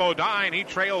 Brett Bodine, he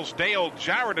trails Dale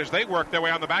Jarrett as they work their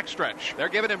way on the backstretch. They're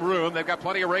giving him room. They've got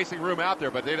plenty of racing room out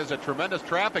there, but it is a tremendous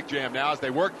traffic jam now as they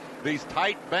work these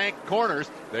tight bank corners.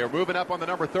 They are moving up on the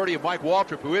number 30 of Mike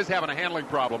Waltrip, who is having a handling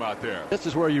problem out there. This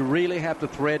is where you really have to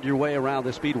thread your way around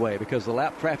the speedway because the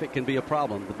lap traffic can be a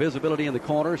problem. The visibility in the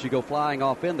corners, you go flying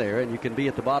off in there, and you can be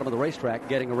at the bottom of the racetrack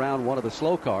getting around one of the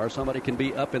slow cars. Somebody can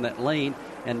be up in that lane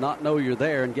and not know you're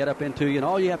there and get up into you, and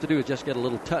all you have to do is just get a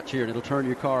little touch here, and it'll turn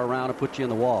your car around and put you in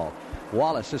the wall.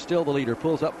 Wallace is still the leader,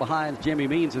 pulls up behind Jimmy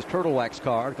Means' Turtle Wax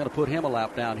car. Going to put him a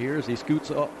lap down here as he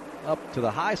scoots up to the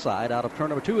high side out of turn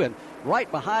number 2, and right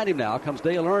behind him now comes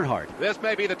Dale Earnhardt. This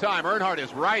may be the time. Earnhardt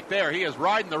is right there. He is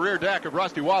riding the rear deck of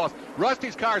Rusty Wallace.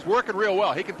 Rusty's car is working real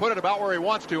well. He can put it about where he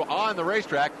wants to on the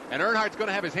racetrack, and Earnhardt's going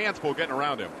to have his hands full getting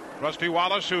around him. Rusty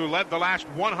Wallace, who led the last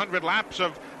 100 laps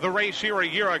of the race here a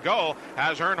year ago,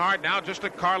 has Earnhardt now just a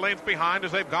car length behind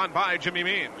as they've gone by Jimmy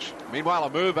Means. Meanwhile, a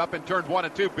move up in turns 1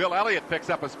 and 2. Bill Elliott picks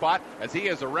up a spot as he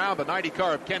is around the 90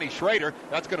 car of Kenny Schrader.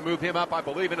 That's going to move him up, I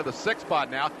believe, into the 6th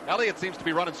spot now. Elliott seems to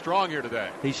be running strong here today.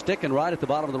 He's sticking right at the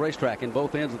bottom of the racetrack in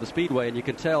both ends of the speedway, and you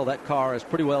can tell that car is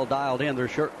pretty well dialed in. Their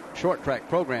short track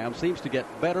program seems to get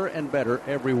better and better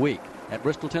every week. At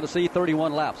Bristol, Tennessee,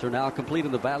 31 laps are now complete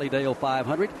in the Valleydale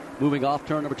 500. Moving off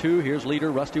turn number 2, here's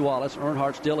leader Rusty Wallace.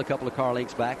 Earnhardt still a couple of car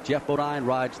lengths back. Jeff Bodine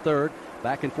rides 3rd.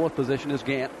 Back in 4th position is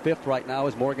Gant. 5th right now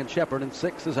is Morgan Shepherd, and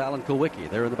 6th is Alan Kulwicki.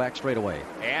 They're in the back straightaway.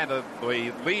 And the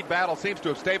lead battle seems to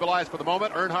have stabilized for the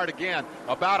moment. Earnhardt again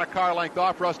about a car length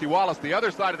off Rusty Wallace. The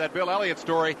other side of that Bill Elliott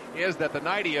story is that the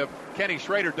 90 of Kenny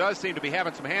Schrader does seem to be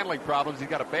having some handling problems. He's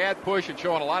got a bad push and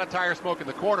showing a lot of tire smoke in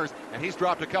the corners, and he's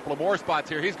dropped a couple of more spots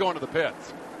here. He's going to the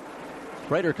pits.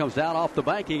 Schrader comes down off the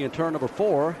banking in turn number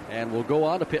 4 and will go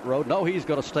on to pit road. No, he's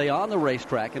going to stay on the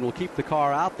racetrack and will keep the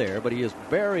car out there, but he is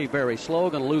very, very slow.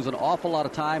 Going to lose an awful lot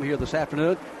of time here this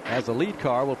afternoon as the lead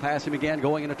car will pass him again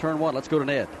going into turn 1. Let's go to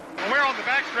Ned. Well, we're on the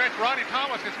backstretch. Ronnie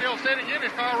Thomas is still sitting in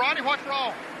his car. Ronnie, what's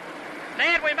wrong?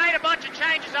 Ned, we made a bunch of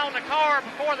changes on the car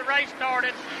before the race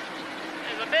started.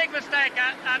 It was a big mistake.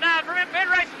 I know I've been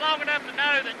racing long enough to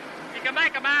know that you can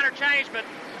make a minor change, but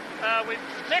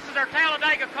this is our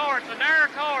Talladega car. It's a narrow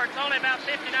car. It's only about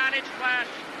 59 inches wide.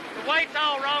 The weight's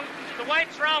all wrong. The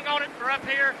weight's wrong on it for up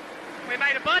here. We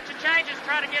made a bunch of changes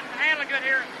trying to get the handling good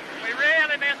here. We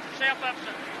really messed ourselves up. So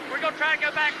we're going to try to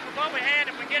go back to what we had.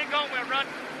 If we get it going, we'll run.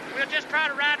 We'll just try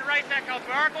to ride the race out because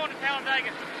we are going to Talladega.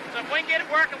 So if we can get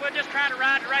it working, we'll just try to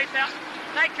ride the race out.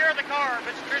 Take care of the car,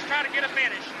 but just try to get a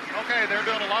finish. Okay, they're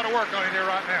doing a lot of work on it here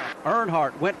right now.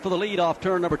 Earnhardt went for the lead off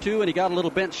turn number 2, and he got a little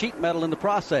bent sheet metal in the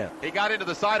process. He got into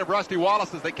the side of Rusty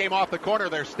Wallace as they came off the corner.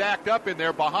 They're stacked up in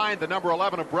there behind the number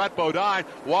 11 of Brett Bodine.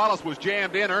 Wallace was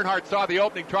jammed in. Earnhardt saw the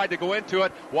opening, tried to go into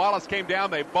it. Wallace came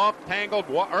down. They bumped, tangled.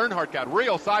 Earnhardt got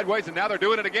real sideways, and now they're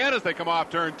doing it again as they come off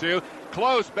turn 2.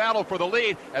 close battle for the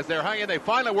lead as they're hanging. They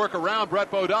finally work around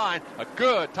Brett Bodine. A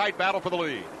good, tight battle for the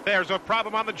lead. There's a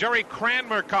problem on the Jerry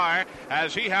Cranmer car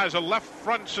as he has a left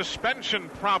front suspension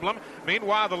problem.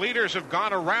 Meanwhile, the leaders have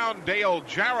gone around Dale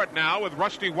Jarrett now, with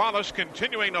Rusty Wallace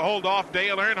continuing to hold off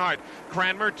Dale Earnhardt.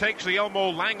 Cranmer takes the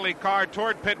Elmo Langley car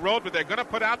toward pit road, but they're going to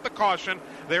put out the caution.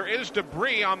 There is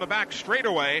debris on the back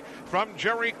straightaway from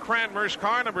Jerry Cranmer's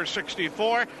car, number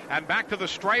 64, and back to the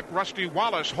stripe. Rusty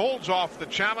Wallace holds off the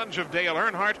challenge of Dale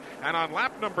Earnhardt, and on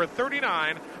lap number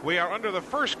 39, we are under the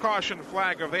first caution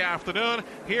flag of the afternoon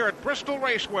here at Bristol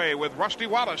Raceway, with Rusty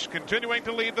Wallace continuing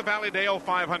to lead the Valleydale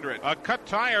 500. A cut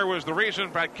tire was the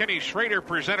reason that Kenny Schrader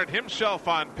presented himself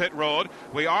on pit road.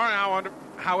 We are now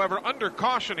however, under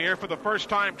caution here for the first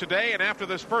time today, and after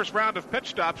this first round of pit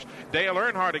stops, Dale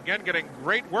Earnhardt again getting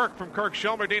great work from Kirk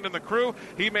Shelmerdine and the crew.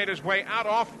 He made his way out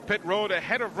off pit road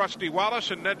ahead of Rusty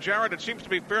Wallace and Ned Jarrett. It seems to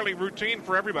be fairly routine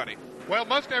for everybody. Well,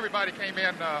 most everybody came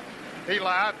in.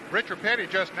 Eli, Richard Petty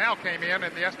just now came in the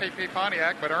STP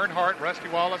Pontiac, but Earnhardt, Rusty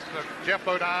Wallace, Jeff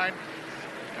Bodine,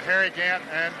 Harry Gant,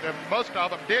 and most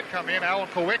of them did come in. Alan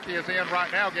Kowicki is in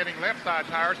right now getting left side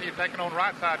tires. He had taken on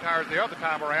right side tires the other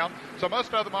time around. So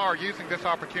most of them are using this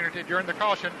opportunity during the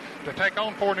caution to take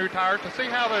on 4 new tires, to see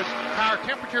how the tire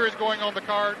temperature is going on the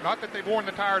car. Not that they've worn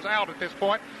the tires out at this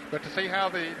point, but to see how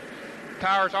the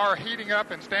tires are heating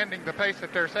up and standing the pace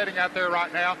that they're setting out there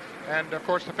right now, and of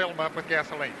course to fill them up with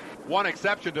gasoline. One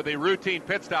exception to the routine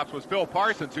pit stops was Phil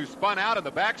Parsons, who spun out in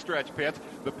the backstretch pits.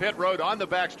 The pit road on the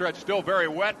backstretch still very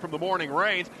wet from the morning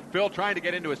rains. Phil, trying to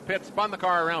get into his pit, spun the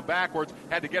car around backwards,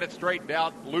 had to get it straightened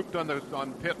out, looped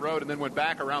on pit road, and then went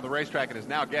back around the racetrack and is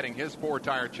now getting his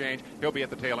 4-tire change. He'll be at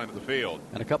the tail end of the field.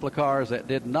 And a couple of cars that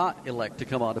did not elect to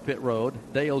come onto pit road.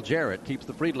 Dale Jarrett keeps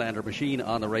the Friedlander machine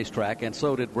on the racetrack, and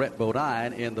so did Brett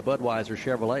Bodine in the Budweiser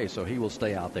Chevrolet, so he will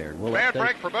stay out there. Bad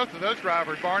break for both of those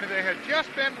drivers, Barney. They had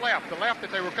just been left. The left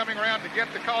that they were coming around to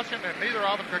get the caution, and neither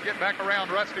of them could get back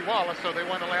around Rusty Wallace, so they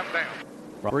went a lap down.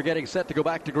 We're getting set to go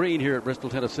back to green here at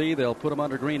Bristol, Tennessee. They'll put them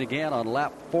under green again on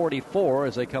lap 44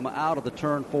 as they come out of the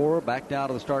turn 4, back down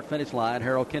to the start-finish line.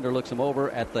 Harold Kinder looks them over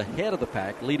at the head of the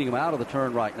pack. Leading them out of the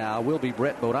turn right now will be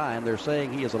Brett Bodine. They're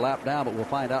saying he is a lap down, but we'll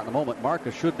find out in a moment.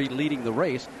 Marcus should be leading the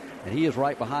race, and he is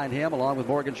right behind him, along with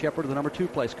Morgan Shepherd, the number 2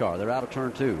 place car. They're out of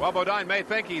turn 2. Well, Bodine may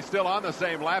think he's still on the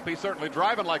same lap. He's certainly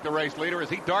driving like the race leader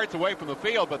as he darts away from the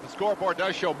field, but the scoreboard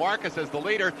does show Marcus as the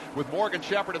leader, with Morgan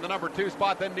Shepherd in the number 2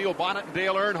 spot, then Neil Bonnet and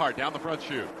Dale Earnhardt down the front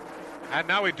chute. And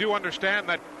now we do understand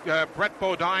that Brett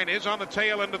Bodine is on the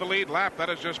tail end of the lead lap. That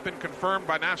has just been confirmed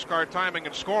by NASCAR timing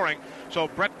and scoring. So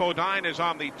Brett Bodine is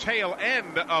on the tail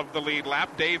end of the lead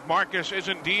lap. Dave Marcus is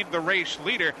indeed the race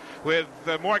leader, with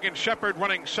Morgan Shepherd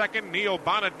running second, Neil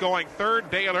Bonnet going third,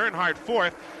 Dale Earnhardt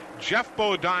fourth. Jeff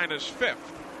Bodine is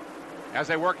fifth. As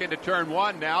they work into turn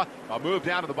 1 now, a move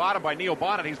down to the bottom by Neil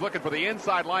Bonnet. He's looking for the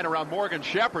inside line around Morgan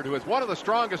Shepherd, who is one of the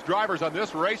strongest drivers on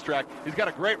this racetrack. He's got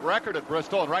a great record at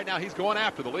Bristol, and right now he's going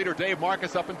after the leader, Dave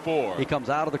Marcus, up in 4. He comes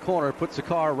out of the corner, puts the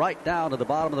car right down to the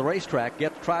bottom of the racetrack,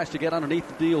 tries to get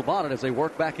underneath Neil Bonnet as they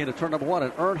work back into turn number 1,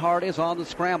 and Earnhardt is on the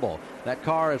scramble. That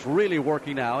car is really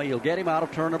working now. He'll get him out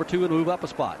of turn number 2 and move up a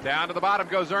spot. Down to the bottom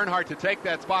goes Earnhardt to take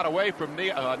that spot away from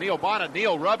Neil Bonnet.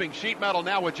 Neil rubbing sheet metal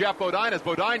now with Jeff Bodine as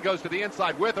Bodine goes to the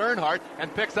inside with Earnhardt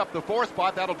and picks up the 4th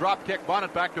spot. That'll drop kick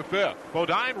Bonnet back to 5th.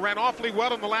 Bodine ran awfully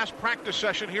well in the last practice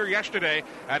session here yesterday,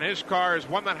 and his car is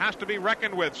one that has to be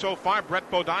reckoned with. So far, Brett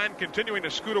Bodine continuing to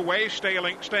scoot away,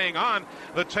 staying on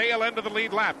the tail end of the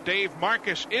lead lap. Dave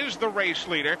Marcus is the race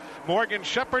leader. Morgan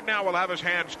Shepherd now will have his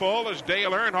hands full as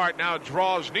Dale Earnhardt now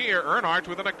draws near. Earnhardt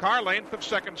within a car length of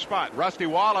 2nd spot. Rusty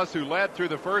Wallace, who led through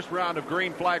the first round of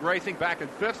green flag racing, back in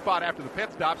 5th spot after the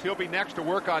pit stops. He'll be next to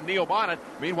work on Neil Bonnet.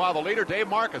 Meanwhile, the leader, Dave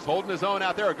Marcus, holding his own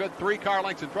out there, a good 3 car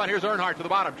lengths in front. Here's Earnhardt to the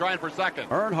bottom, trying for 2nd.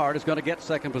 Earnhardt is going to get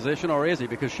 2nd position, or is he?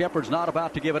 Because Shepherd's not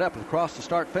about to give it up. Across the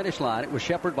start-finish line, it was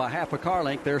Shepherd by half a car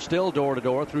length. They're still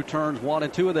door-to-door through turns 1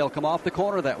 and 2, and they'll come off the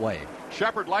corner that way.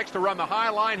 Shepherd likes to run the high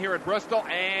line here at Bristol,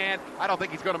 and I don't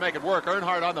think he's going to make it work.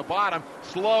 Earnhardt on the bottom,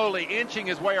 slowly inching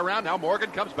his way around. Now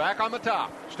Morgan comes back on the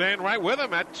top. Staying right with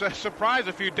him. That's a surprise.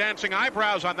 A few dancing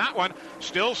eyebrows on that one.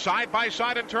 Still side by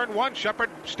side in turn 1. Shepherd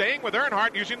staying with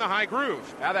Earnhardt using the high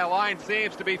groove. Now that line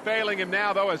seems to be failing him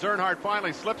now, though, as Earnhardt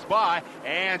finally slips by,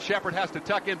 and Shepherd has to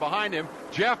tuck in behind him.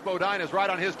 Jeff Bodine is right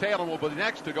on his tail and will be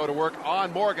next to go to work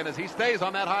on Morgan as he stays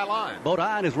on that high line.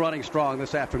 Bodine is running strong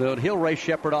this afternoon. He'll race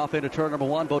Shepard off into turn number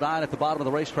 1. Bodine at the bottom of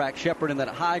the racetrack. Shepard in that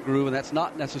high groove, and that's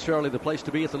not necessarily the place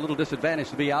to be. It's a little disadvantage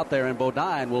to be out there, and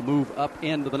Bodine will move up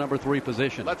into the number 3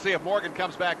 position. Let's see if Morgan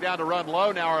comes back down to run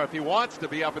low now, or if he wants to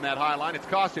be up in that high line. It's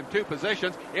cost him 2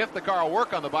 positions. If the car will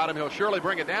work on the bottom, he'll surely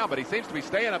bring it down, but he seems to be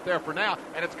staying up there for now,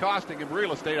 and it's costing him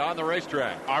real estate on the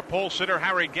racetrack. Our pole sitter,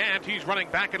 Harry Gant, he's running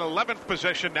back in 11th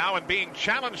position now and being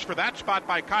challenged for that spot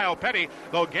by Kyle Petty,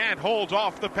 though Gant holds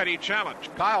off the Petty challenge.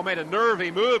 Kyle made a nervy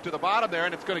move to the bottom there,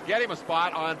 and it's going to get him a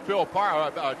spot on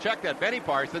check that Benny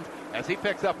Parsons as he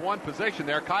picks up 1 position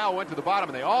there. Kyle went to the bottom,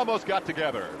 and they almost got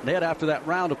together. Ned, after that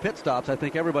round of pit stops, I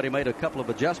think everybody made a couple of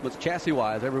adjustments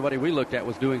chassis-wise. Everybody we looked at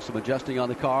was doing some adjusting on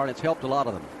the car, and it's helped a lot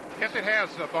of them. Yes, it has,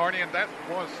 Barney, and that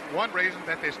was one reason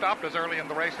that they stopped as early in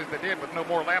the race as they did with no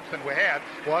more laps than we had,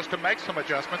 was to make some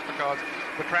adjustments because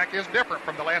the track is different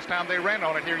from the last time they ran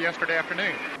on it here yesterday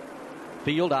afternoon.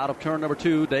 Field out of turn number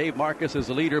 2. Dave Marcus is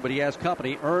the leader, but he has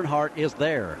company. Earnhardt is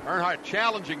there. Earnhardt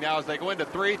challenging now as they go into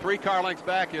 3. 3 car lengths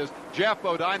back is Jeff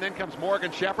Bodine. Then comes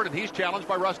Morgan Shepard, and he's challenged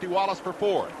by Rusty Wallace for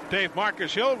 4. Dave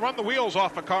Marcus, he'll run the wheels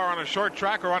off a car on a short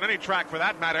track or on any track for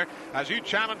that matter as you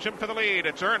challenge him for the lead.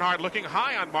 It's Earnhardt looking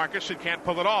high on Marcus and can't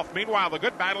pull it off. Meanwhile, the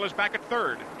good battle is back at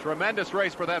 3rd. Tremendous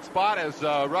race for that spot as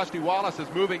Rusty Wallace is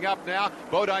moving up now.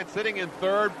 Bodine sitting in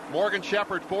 3rd. Morgan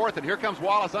Shepard 4th, and here comes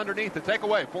Wallace underneath to take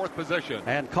away 4th position.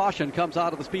 And caution comes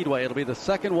out of the speedway. It'll be the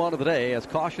second one of the day as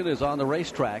caution is on the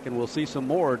racetrack, and we'll see some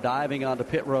more diving onto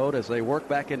pit road as they work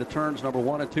back into turns number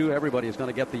 1 and 2. Everybody is going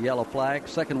to get the yellow flag.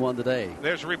 Second one today.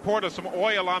 There's a report of some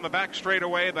oil on the back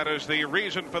straightaway. That is the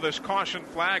reason for this caution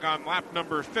flag on lap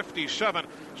number 57.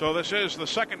 So this is the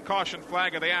second caution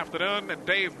flag of the afternoon, and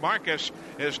Dave Marcus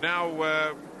is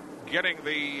now getting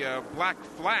the black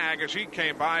flag as he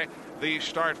came by the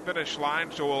start-finish line,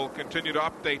 so we'll continue to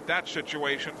update that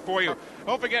situation for you.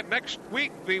 Don't forget, next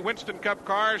week, the Winston Cup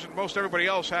cars and most everybody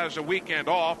else has a weekend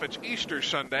off. It's Easter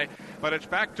Sunday, but it's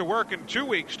back to work in 2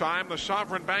 weeks' time. The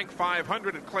Sovereign Bank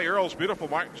 500 at Clay Earl's beautiful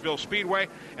Martinsville Speedway.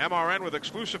 MRN with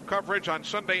exclusive coverage on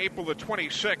Sunday, April the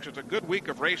 26th. It's a good week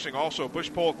of racing. Also,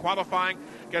 Bush Pole qualifying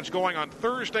gets going on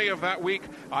Thursday of that week.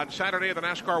 On Saturday, the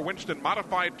NASCAR Winston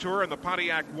Modified Tour and the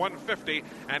Pontiac 150.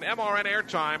 And MRN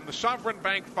airtime, the Sovereign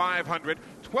Bank 500.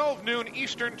 12 noon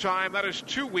Eastern time. That is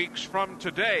 2 weeks from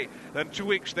today. Then 2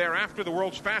 weeks thereafter, the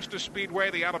world's fastest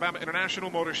speedway, the Alabama International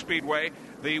Motor Speedway.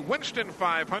 The Winston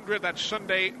 500, that's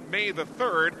Sunday, May the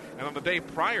 3rd. And on the day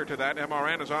prior to that,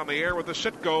 MRN is on the air with the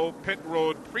Citgo Pit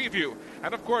Road Preview.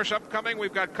 And, of course, upcoming,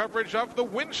 we've got coverage of the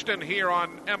Winston here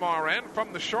on MRN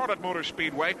from the Charlotte Motor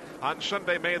Speedway on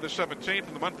Sunday, May the 17th.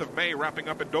 In the month of May, wrapping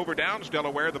up at Dover Downs,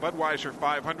 Delaware, the Budweiser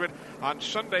 500. On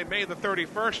Sunday, May the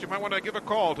 31st, you might want to give a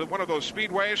call to one of those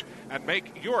speedways and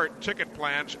make your ticket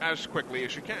plans as quickly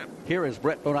as you can. Here is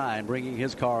Brett Bodine bringing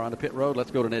his car onto pit road. Let's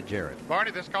go to Ned Jarrett.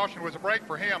 Barney, this caution was a break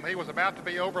for him. He was about to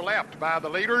be overlapped by the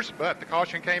leaders, but the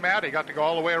caution came out. He got to go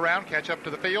all the way around, catch up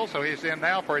to the field, so he's in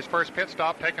now for his first pit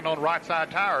stop, taking on right side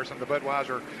tires in the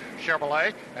Budweiser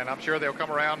Chevrolet, and I'm sure they'll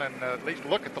come around and at least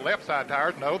look at the left side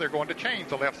tires. No, they're going to change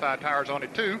the left side tires on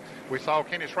it too. We saw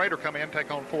Kenny Schrader come in,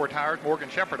 take on 4 tires. Morgan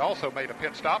Shepard also made a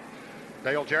pit stop.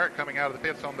 Dale Jarrett coming out of the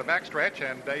pits on the backstretch,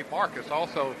 and Dave Marcus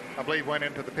also, I believe, went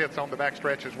into the pits on the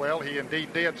backstretch as well. He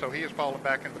indeed did, so he is falling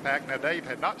back in the pack. Now, Dave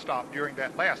had not stopped during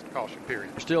that last caution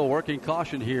period. We're still working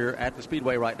caution here at the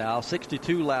Speedway right now.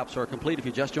 62 laps are complete. If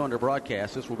you just joined our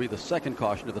broadcast, this will be the second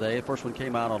caution of the day. The first one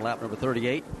came out on lap number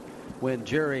 38 when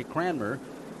Jerry Cranmer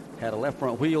had a left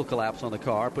front wheel collapse on the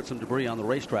car, put some debris on the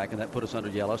racetrack, and that put us under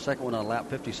yellow. Second one on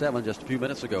lap 57 just a few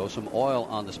minutes ago, some oil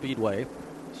on the Speedway.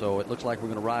 So it looks like we're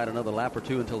going to ride another lap or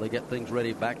two until they get things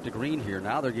ready back to green here.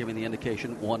 Now they're giving the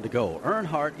indication 1 to go.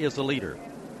 Earnhardt is the leader.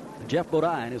 Jeff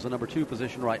Bodine is the number 2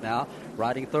 position right now.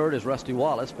 Riding 3rd is Rusty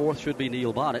Wallace. 4th should be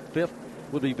Neil Bonnet. 5th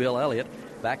would be Bill Elliott.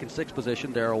 Back in 6th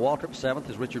position, Darrell Waltrip. 7th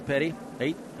is Richard Petty.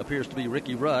 8th appears to be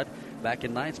Ricky Rudd. Back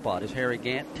in 9th spot is Harry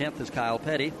Gant. 10th is Kyle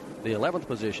Petty. The 11th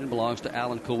position belongs to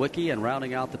Alan Kulwicki, and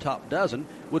rounding out the top dozen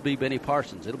would be Benny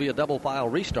Parsons. It'll be a double file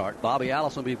restart. Bobby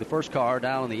Allison will be the first car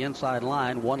down on the inside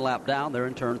line. 1 lap down. They're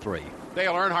in turn 3.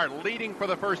 Dale Earnhardt leading for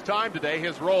the first time today.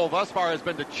 His role thus far has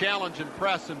been to challenge and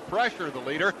press and pressure the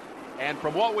leader. And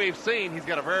from what we've seen, he's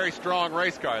got a very strong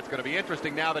race car. It's going to be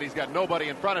interesting now that he's got nobody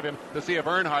in front of him to see if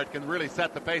Earnhardt can really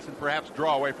set the pace and perhaps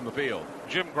draw away from the field.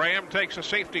 Jim Graham takes a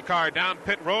safety car down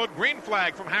pit road. Green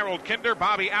flag from Harold Kinder.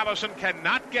 Bobby Allison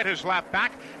cannot get his lap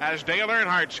back as Dale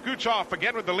Earnhardt scoots off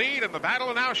again with the lead, and the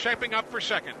battle now shaping up for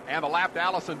second. And the lapped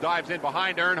Allison dives in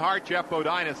behind Earnhardt. Jeff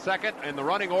Bodine is second. In the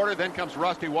running order, then comes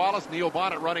Rusty Wallace. Neil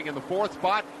Bonnet running in the fourth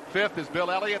spot. Fifth is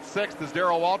Bill Elliott. Sixth is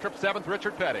Darrell Waltrip. Seventh,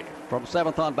 Richard Petty. From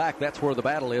seventh on back, that's where the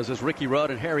battle is, as Ricky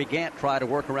Rudd and Harry Gant try to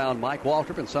work around Mike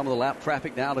Waltrip and some of the lap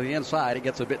traffic down to the inside. It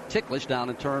gets a bit ticklish down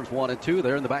in turns 1 and 2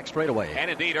 there in the back straightaway. And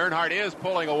indeed, Earnhardt is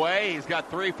pulling away. He's got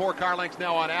 3-4 car lengths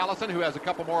now on Allison, who has a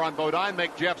couple more on Bodine.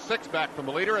 Make Jeff 6 back from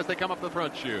the leader as they come up the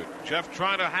front chute. Jeff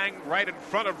trying to hang right in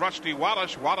front of Rusty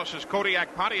Wallace. Wallace's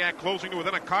Kodiak Pontiac closing to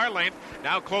within a car length,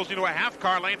 now closing to a half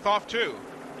car length off 2.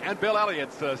 And Bill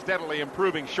Elliott's steadily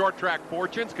improving short track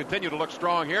fortunes continue to look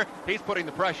strong here. He's putting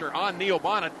the pressure on Neil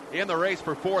Bonnet in the race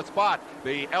for fourth spot.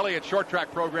 The Elliott short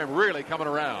track program really coming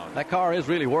around. That car is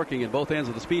really working in both ends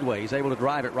of the speedway. He's able to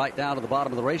drive it right down to the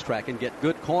bottom of the racetrack and get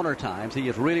good corner times. He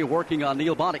is really working on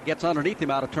Neil Bonnet. Gets underneath him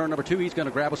out of turn number 2. He's going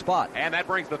to grab a spot. And that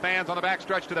brings the fans on the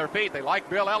backstretch to their feet. They like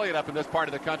Bill Elliott up in this part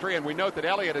of the country, and we note that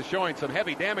Elliott is showing some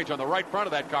heavy damage on the right front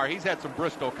of that car. He's had some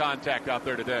Bristol contact out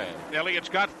there today. Elliott's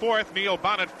got 4th, Neil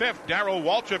Bonnet 5th, Darrell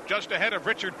Waltrip just ahead of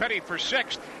Richard Petty for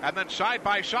 6th, and then side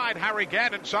by side Harry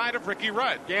Gant inside of Ricky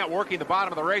Rudd. Gant working the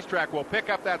bottom of the racetrack will pick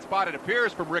up that spot, it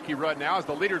appears, from Ricky Rudd now as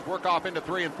the leaders work off into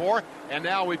 3 and 4. And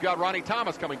now we've got Ronnie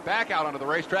Thomas coming back out onto the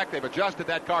racetrack. They've adjusted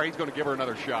that car. He's going to give her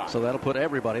another shot. So that'll put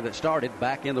everybody that started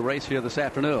back in the race here this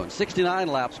afternoon. 69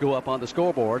 laps go up on the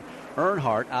scoreboard.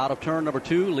 Earnhardt out of turn number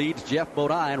 2 leads Jeff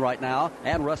Bodine right now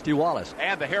and Rusty Wallace.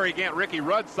 And the Harry Gant-Ricky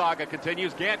Rudd saga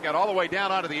continues. Gant got all the way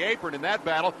down onto the apron in that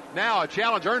battle. Now a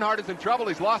challenge. Earnhardt is in trouble.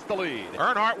 He's lost the lead.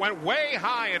 Earnhardt went way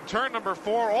high in turn number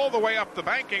 4 all the way up the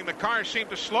banking. The car seemed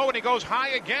to slow, and he goes high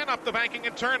again up the banking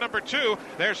in turn number 2.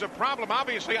 There's a problem,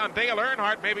 obviously, on Dale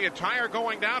Earnhardt. Maybe a tire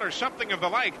going down or something of the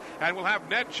like. And we'll have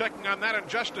Ned checking on that in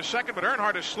just a second. But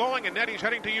Earnhardt is slowing, and Ned, he's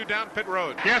heading to you down pit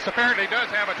road. Yes, apparently he does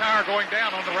have a tire going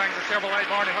down on the Wrangler Chevrolet.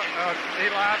 Barney,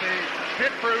 Eli, the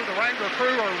pit crew, the Wrangler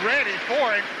crew are ready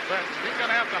for him, but he's going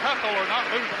to have to hustle or not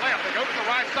lose a lap. They go to the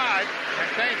right side and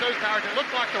change those tires. It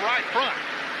looks like the right front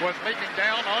was leaking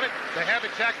down on it. They have it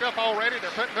jacked up already.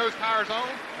 They're putting those tires on,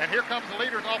 and here comes the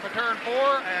leaders off of turn 4,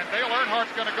 and Dale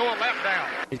Earnhardt's going to go a lap down.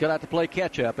 He's going to have to play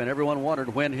catch-up, and everyone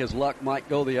wondered when his luck might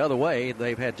go the other way.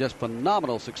 They've had just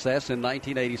phenomenal success in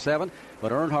 1987,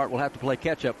 but Earnhardt will have to play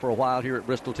catch-up for a while here at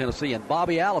Bristol, Tennessee. And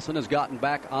Bobby Allison has gotten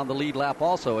back on the lead lap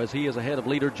also, as he is ahead of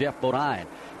leader Jeff Bodine.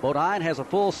 Bodine has a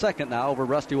full second now over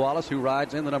Rusty Wallace, who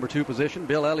rides in the number 2 position.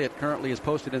 Bill Elliott currently is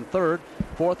posted in 3rd.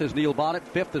 4th is Neil Bonnet.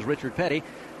 5th is Richard Petty.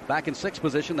 Back in 6th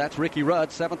position, that's Ricky Rudd.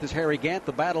 7th is Harry Gant.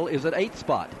 The battle is at 8th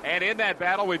spot. And in that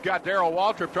battle, we've got Darrell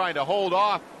Waltrip trying to hold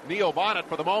off Neil Bonnet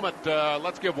for the moment.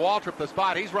 Let's give Waltrip the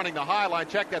spot. He's running the high line.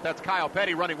 Check that. That's Kyle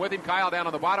Petty running with him. Kyle down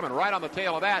on the bottom, and right on the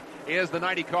tail of that is the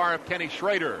 90 car of Kenny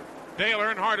Schrader. Dale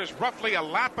Earnhardt is roughly a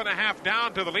lap and a half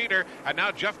down to the leader, and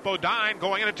now Jeff Bodine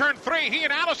going into turn 3. He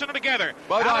and Allison are together.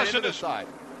 Bodine Allison into the side.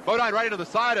 Bodine right into the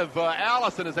side of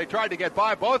Allison as they tried to get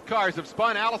by. Both cars have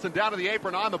spun. Allison down to the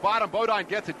apron on the bottom. Bodine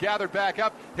gets it gathered back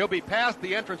up. He'll be past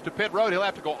the entrance to pit road. He'll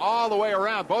have to go all the way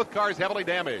around. Both cars heavily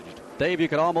damaged. Dave, you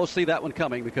could almost see that one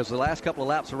coming because the last couple of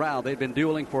laps around, they've been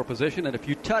dueling for position, and if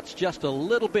you touch just a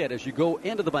little bit as you go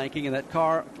into the banking and that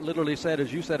car literally said,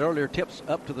 as you said earlier, tips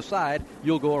up to the side,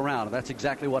 you'll go around, and that's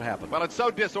exactly what happened. Well, it's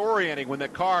so disorienting when the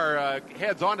car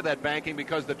heads onto that banking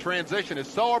because the transition is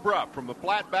so abrupt from the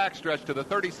flat backstretch to the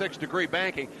 36-degree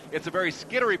banking. It's a very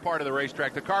skittery part of the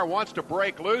racetrack. The car wants to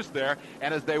break loose there,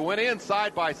 and as they went in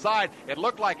side by side, it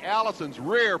looked like Allison's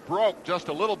rear broke just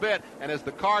a little bit, and as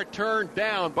the car turned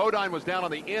down, Bodine was down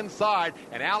on the inside,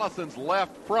 and Allison's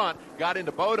left front got into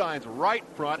Bodine's right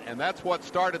front, and that's what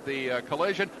started the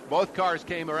collision. Both cars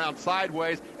came around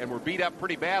sideways and were beat up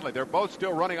pretty badly. They're both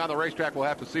still running on the racetrack. We'll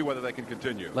have to see whether they can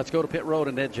continue. Let's go to pit road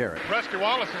and Ned Jarrett. Rusty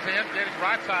Wallace is in, getting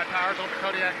right side tires on the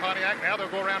Kodiak Pontiac. Now they'll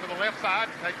go around to the left side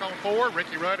and take on Ford.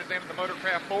 Ricky Rudd is in the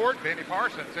Motorcraft Ford. Benny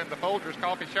Parsons in the Folgers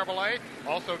Coffee Chevrolet,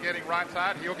 also getting right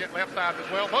side. He'll get left side as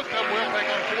well. Most of them will take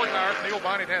on Ford tires. Neil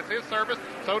Bonnet has his service.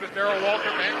 So does Darrell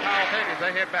Waltrip and Kyle Petty as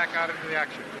they head back out into the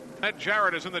action. Ned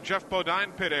Jarrett is in the Jeff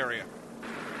Bodine pit area.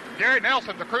 Gary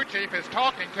Nelson, the crew chief, is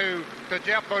talking to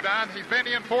Jeff Bodine. He's been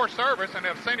in for service and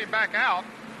have sent him back out.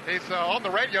 He's on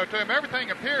the radio to him. Everything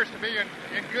appears to be in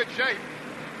good shape.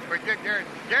 We get Gary.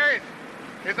 Gary,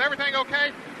 is everything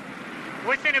okay?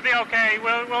 We seem to be okay.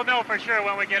 We'll know for sure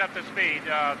when we get up to speed.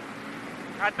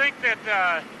 I think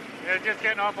that it's just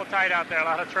getting awful tight out there, a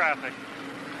lot of traffic.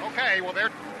 Okay, well,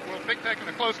 we'll be taking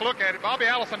a close look at it. Bobby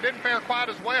Allison didn't fare quite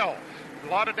as well A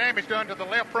lot of damage done to the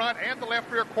left front and the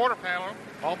left rear quarter panel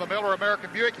on the Miller American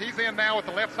Buick. He's in now with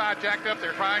the left side jacked up.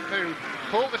 They're trying to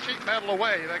pull the sheet metal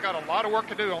away. They got a lot of work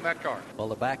to do on that car. Well,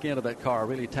 the back end of that car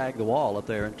really tagged the wall up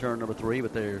there in turn number 3,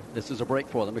 but this is a break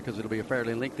for them because it'll be a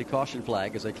fairly lengthy caution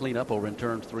flag as they clean up over in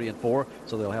turns 3 and 4,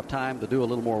 so they'll have time to do a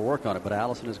little more work on it. But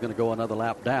Allison is going to go another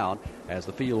lap down as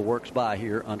the field works by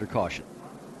here under caution.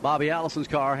 Bobby Allison's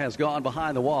car has gone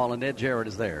behind the wall, and Ed Jarrett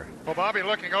is there. Well, Bobby,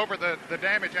 looking over the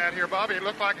damage out here, Bobby, it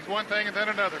looked like it's one thing and then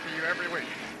another for you every week.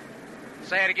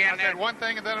 Say it again, I said one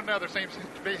thing and then another seems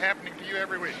to be happening to you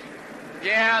every week.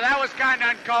 Yeah, that was kind of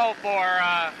uncalled for.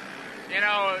 I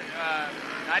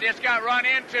just got run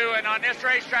into, and on this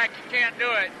racetrack, you can't do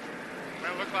it.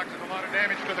 Well, it looks like there's a lot of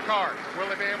damage to the car. Will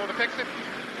they be able to fix it?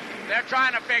 They're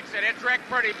trying to fix it. It's wrecked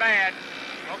pretty bad.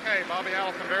 Okay, Bobby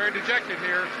Allison very dejected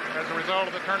here as a result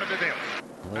of the turn of events.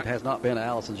 Well, it has not been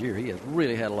Allison's year. He has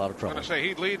really had a lot of trouble. I'm going to say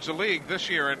he leads the league this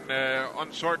year in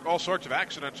all sorts of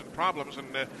accidents and problems,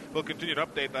 and we'll continue to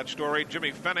update that story.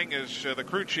 Jimmy Fenning is the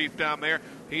crew chief down there.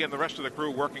 He and the rest of the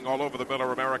crew working all over the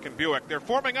Miller American Buick. They're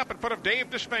forming up in front of Dave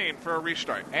Despain for a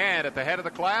restart. And at the head of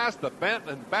the class, the bent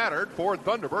and battered Ford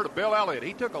Thunderbird of Bill Elliott.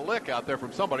 He took a lick out there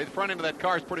from somebody. The front end of that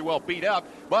car is pretty well beat up,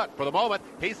 but for the moment,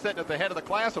 he's sitting at the head of the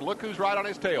class, and look who's right on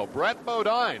his tail. Brett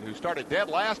Bodine, who started dead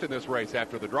last in this race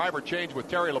after the driver changed with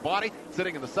Terry Labonte.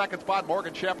 Sitting in the second spot,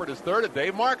 Morgan Shepherd is third, and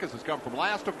Dave Marcus has come from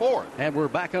last to fourth. And we're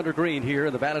back under green here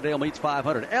in the Valleydale Meets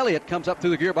 500. Elliott comes up through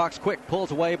the gearbox quick,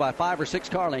 pulls away by 5 or 6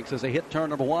 car lengths as they hit turn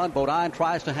number 1. Bodine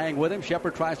tries to hang with him.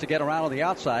 Shepherd tries to get around on the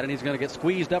outside, and he's going to get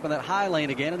squeezed up in that high lane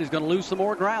again, and he's going to lose some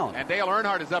more ground. And Dale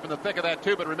Earnhardt is up in the thick of that,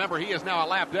 too, but remember, he is now a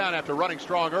lap down after running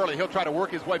strong early. He'll try to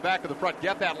work his way back to the front,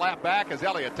 get that lap back as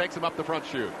Elliott takes him up the front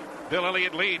chute. Bill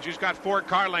Elliott leads. He's got 4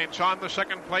 car lengths on the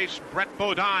second place. Brett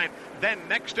Bodine. Then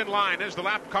next in line is the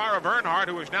lap car of Earnhardt,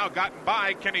 who has now gotten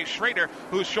by Kenny Schrader,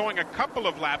 who's showing a couple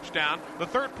of laps down. The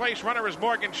third place runner is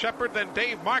Morgan Shepherd. Then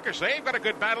Dave Marcus. They've got a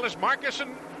good battle as Marcus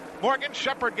and Morgan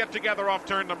Shepherd get together off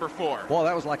turn number 4. Boy,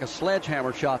 that was like a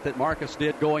sledgehammer shot that Marcus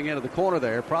did going into the corner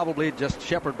there. Probably just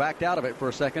Shepherd backed out of it for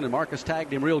a second, and Marcus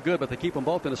tagged him real good, but they keep them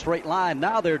both in a straight line.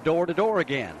 Now they're door to door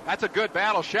again. That's a good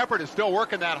battle. Shepherd is still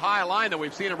working that high line that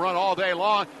we've seen him run all day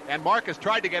long, and Marcus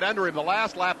tried to get under him the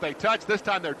last lap they touched. This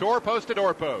time they're door post to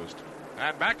door post.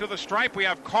 And back to the stripe, we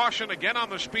have caution again on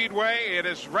the speedway. It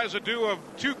is residue of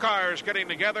 2 cars getting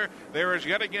together. There is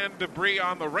yet again debris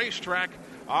on the racetrack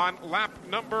on lap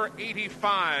number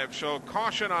 85. So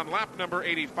caution on lap number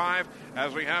 85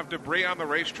 as we have debris on the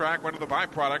racetrack, one of the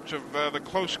byproducts of the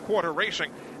close quarter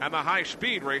racing and the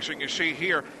high-speed racing you see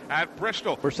here at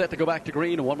Bristol. We're set to go back to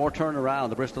green and one more turn around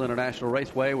the Bristol International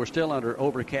Raceway. We're still under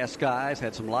overcast skies.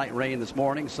 Had some light rain this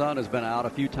morning. Sun has been out a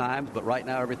few times, but right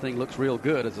now everything looks real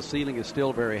good as the ceiling is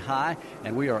still very high,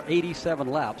 and we are 87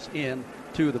 laps in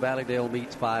to the Valleydale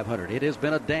Meets 500. It has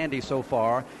been a dandy so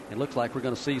far. It looks like we're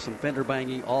going to see some fender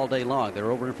banging all day long.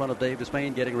 They're over in front of Dave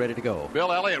Despain getting ready to go.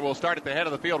 Bill Elliott will start at the head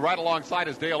of the field right alongside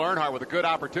his Dale Earnhardt with a good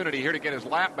opportunity here to get his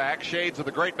lap back. Shades of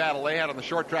the great battle they had on the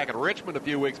short track at Richmond a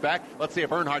few weeks back. Let's see if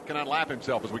Earnhardt can unlap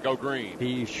himself as we go green.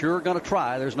 He's sure going to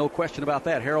try. There's no question about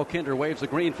that. Harold Kinder waves the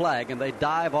green flag, and they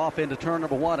dive off into turn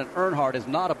number 1, and Earnhardt is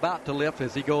not about to lift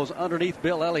as he goes underneath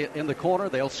Bill Elliott in the corner.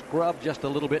 They'll scrub just a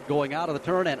little bit going out of the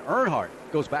turn, and Earnhardt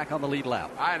goes back on the lead lap.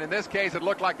 And in this case, it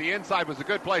looked like the inside was a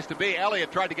good place to be.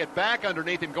 Elliott tried to get back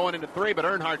underneath him going into 3, but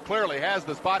Earnhardt clearly has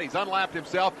the spot. He's unlapped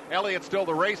himself. Elliott's still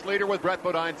the race leader with Brett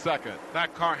Bodine second.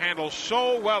 That car handles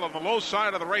so well on the low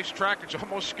side of the racetrack, it's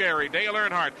almost scary. Dale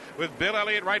Earnhardt with Bill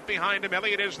Elliott right behind him.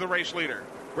 Elliott is the race leader.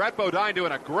 Brett Bodine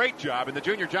doing a great job in the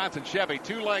Junior Johnson Chevy,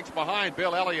 2 lengths behind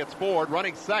Bill Elliott's Ford,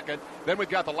 running second. Then we've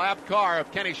got the lapped car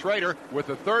of Kenny Schrader, with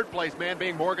the third place man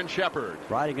being Morgan Shepherd.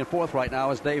 Riding in 4th right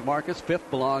now is Dave Marcus. 5th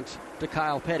belongs to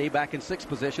Kyle Petty. Back in 6th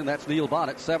position, that's Neil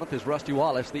Bonnet. 7th is Rusty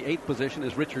Wallace. The 8th position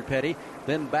is Richard Petty.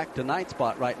 Then back to 9th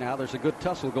spot right now. There's a good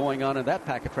tussle going on in that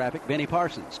pack of traffic. Benny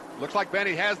Parsons. Looks like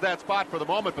Benny has that spot for the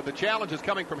moment, but the challenge is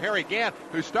coming from Harry Gant,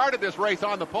 who started this race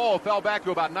on the pole, fell back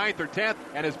to about 9th or 10th,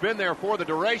 and has been there for the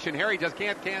duration. Harry just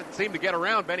can't seem to get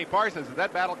around Benny Parsons as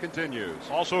that battle continues.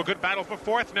 Also a good battle for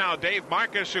 4th now. Dave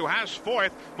Marcus, who has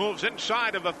 4th, moves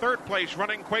inside of the 3rd place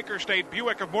running Quaker State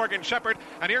Buick of Morgan Shepherd.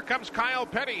 And here comes Kyle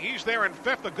Petty. He's there in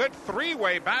 5th. A good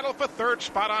 3-way battle for 3rd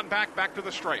spot on back to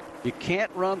the stripe. You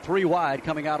can't run 3 wide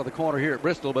coming out of the corner here at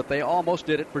Bristol, but they almost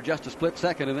did it for just a split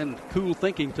second, and then cool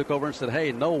thinking took over and said,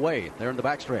 hey, no way. They're in the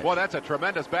backstretch. Well, that's a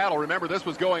tremendous battle. Remember, this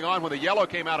was going on when the yellow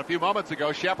came out a few moments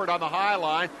ago. Shepherd on the high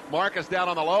line, Marcus down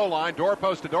on the low line,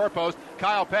 doorpost to doorpost.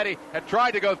 Kyle Petty had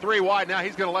tried to go 3 wide. Now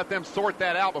he's going to let them sort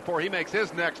that out before he makes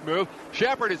his next move.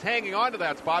 Shepard is hanging on to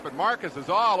that spot, but Marcus is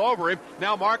all over him.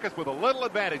 Now Marcus with a little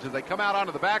advantage as they come out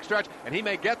onto the backstretch, and he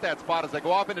may get that spot as they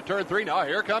go off into turn 3. Now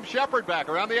here comes Shepard back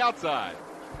around the outside.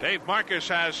 Dave Marcus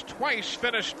has twice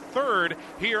finished third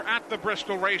here at the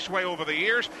Bristol Raceway over the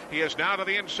years. He is now to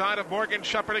the inside of Morgan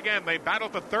Shepard again. They battle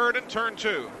for third in turn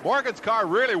 2. Morgan's car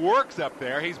really works up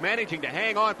there. He's managing to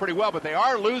hang on pretty well, but they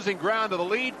are losing ground to the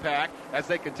lead pack as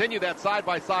they continue that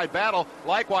side-by-side battle.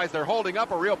 Likewise, they're holding up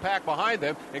a real pack behind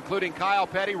them, including Kyle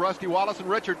Petty, Rusty Wallace, and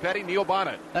Richard Petty, Neil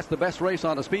Bonnet. That's the best race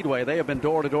on the Speedway. They have been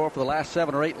door-to-door for the last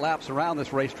 7 or 8 laps around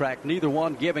this racetrack, neither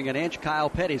one giving an inch. Kyle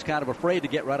Petty's kind of afraid to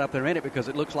get right up there in it because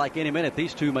it looks like any minute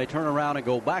these two may turn around and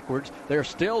go backwards. They're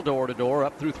still door-to-door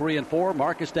up through 3 and 4.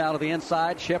 Marcus down to the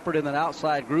inside, Shepard in an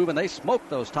outside groove, and they smoked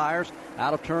those tires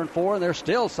out of turn 4, and they're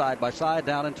still side-by-side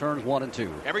down in turns 1 and 2.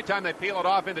 Every time they peel it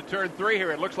off into turn 3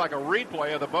 here, it looks like a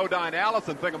replay of the Bodine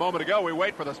Allison thing a moment ago. We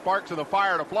wait for the sparks of the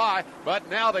fire to fly, but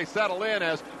now they settle in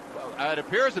as it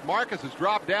appears that Marcus has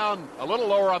dropped down a little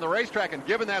lower on the racetrack and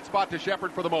given that spot to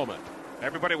Shepard for the moment.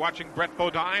 Everybody watching Brett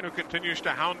Bodine, who continues to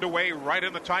hound away right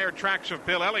in the tire tracks of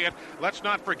Bill Elliott. Let's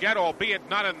not forget, albeit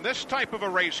not in this type of a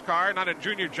race car, not in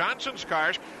Junior Johnson's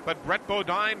cars, but Brett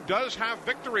Bodine does have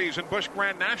victories in Busch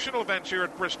Grand National events here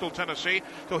at Bristol, Tennessee,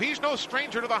 so he's no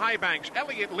stranger to the high banks.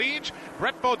 Elliott leads.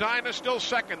 Brett Bodine is still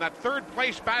second. That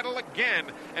third-place battle again,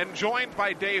 and joined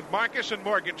by Dave Marcus and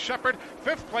Morgan Shepard.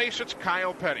 Fifth place, it's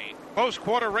Kyle Petty.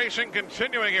 Post-quarter racing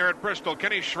continuing here at Bristol.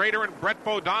 Kenny Schrader and Brett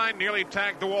Bodine nearly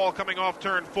tagged the wall coming off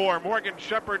turn 4. Morgan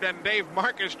Shepard and Dave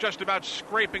Marcus just about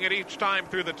scraping it each time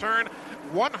through the turn.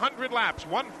 100 laps,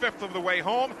 1/5 of the way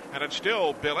home, and it's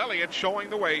still Bill Elliott showing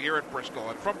the way here at Bristol.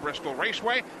 And from Bristol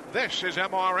Raceway, this is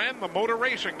MRN, the Motor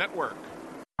Racing Network.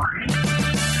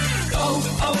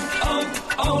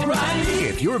 O'Reilly.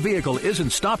 If your vehicle isn't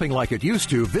stopping like it used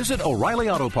to, visit O'Reilly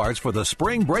Auto Parts for the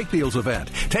Spring Brake Deals event.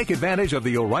 Take advantage of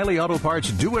the O'Reilly Auto Parts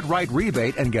Do It Right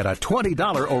rebate and get a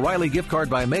 $20 O'Reilly gift card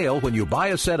by mail when you buy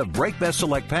a set of Brake Best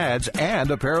Select pads and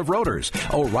a pair of rotors.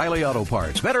 O'Reilly Auto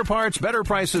Parts. Better parts, better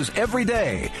prices every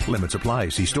day. Limits apply.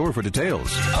 See store for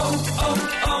details.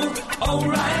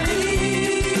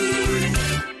 O'Reilly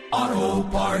Auto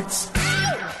Parts.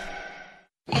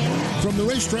 From the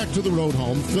racetrack to the road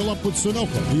home, fill up with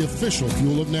Sunoco, the official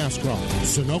fuel of NASCAR.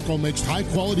 Sunoco makes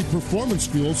high-quality performance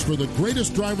fuels for the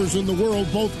greatest drivers in the world,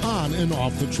 both on and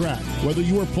off the track. Whether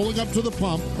you are pulling up to the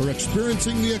pump or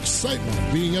experiencing the excitement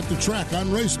of being at the track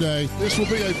on race day, this will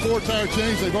be a 4-tire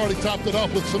change. They've already topped it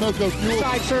off with Sunoco fuel.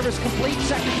 Side service complete,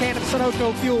 second can of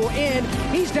Sunoco fuel in.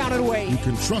 He's down and away. You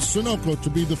can trust Sunoco to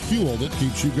be the fuel that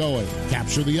keeps you going.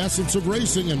 Capture the essence of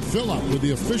racing and fill up with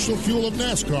the official fuel of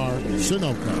NASCAR,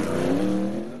 Sunoco.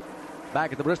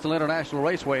 Back at the Bristol International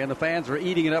Raceway, and the fans are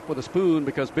eating it up with a spoon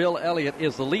because Bill Elliott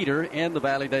is the leader in the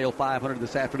Valleydale 500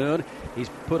 this afternoon. He's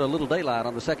put a little daylight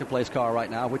on the second-place car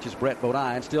right now, which is Brett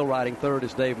Bodine. Still riding third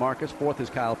is Dave Marcus, fourth is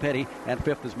Kyle Petty, and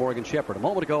fifth is Morgan Shepard. A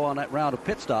moment ago on that round of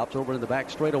pit stops over in the back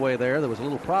straightaway there was a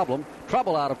little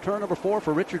trouble out of turn number 4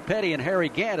 for Richard Petty and Harry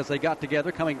Gant as they got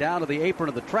together coming down to the apron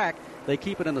of the track. They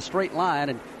keep it in the straight line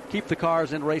and keep the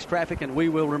cars in race traffic, and we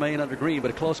will remain under green,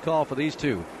 but a close call for these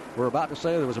two. We're about to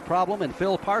say there was a problem in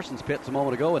Phil Parsons' pits a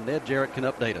moment ago, and Ned Jarrett can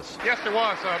update us. Yes, there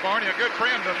was, Barney. A good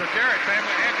friend of the Jarrett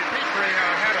family, Andy Petrie,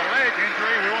 had a leg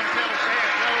injury. We want to tell his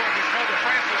dad, Joe, and his mother,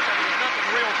 Francis, that it was nothing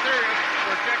real serious.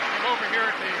 We're checking him over here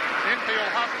at the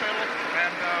infield hospital,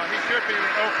 and he should be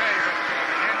okay, but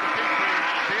Andy Petrie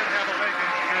did have a leg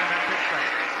injury in that pit stop.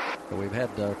 So we've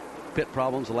had pit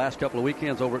problems the last couple of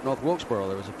weekends over at North Wilkesboro.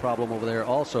 There was a problem over there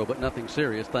also, but nothing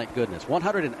serious, thank goodness.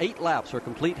 108 laps are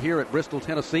complete here at Bristol,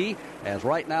 Tennessee, as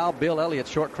right now Bill Elliott's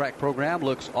short track program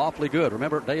looks awfully good.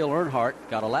 Remember, Dale Earnhardt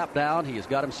got a lap down. He has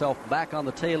got himself back on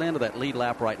the tail end of that lead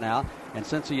lap right now, and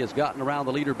since he has gotten around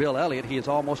the leader, Bill Elliott, he is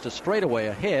almost a straightaway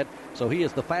ahead, so he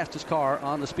is the fastest car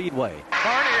on the speedway.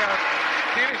 Barney,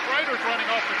 Kenny Schrader's running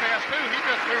off the pass too. He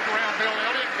just moved around Bill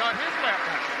Elliott and got his lap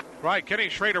down. Right, Kenny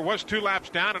Schrader was 2 laps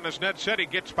down, and as Ned said, he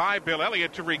gets by Bill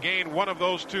Elliott to regain one of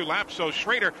those 2 laps. So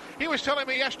Schrader, he was telling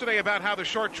me yesterday about how the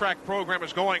short track program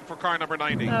is going for car number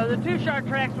 90. The 2 short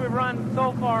tracks we've run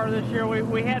so far this year,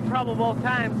 we had trouble both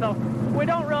times, so we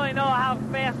don't really know how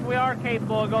fast we are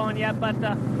capable of going yet, but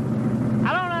I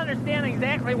don't understand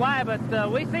exactly why,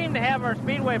 but we seem to have our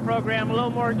speedway program a little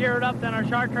more geared up than our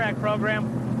short track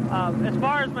program. As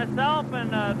far as myself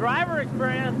and driver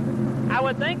experience, I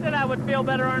would think that I would feel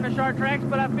better on the short tracks,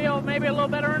 but I feel maybe a little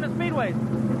better on the speedways.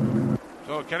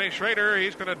 So Kenny Schrader,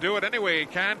 he's going to do it any way he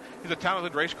can. He's a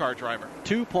talented race car driver.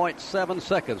 2.7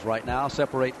 seconds right now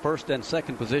separate first and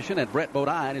second position, and Brett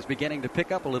Bodine is beginning to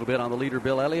pick up a little bit on the leader,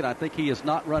 Bill Elliott. I think he is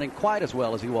not running quite as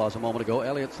well as he was a moment ago.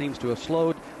 Elliott seems to have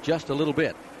slowed just a little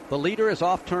bit. The leader is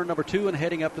off turn number 2 and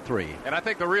heading up to 3. And I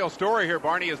think the real story here,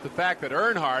 Barney, is the fact that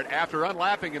Earnhardt, after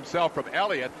unlapping himself from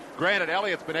Elliott, granted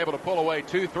Elliott's been able to pull away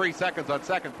 2-3 seconds on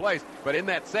second place, but in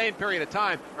that same period of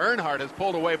time, Earnhardt has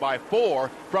pulled away by 4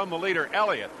 from the leader,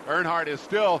 Elliott. Earnhardt is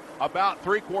still about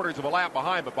 3/4 of a lap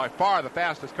behind, but by far the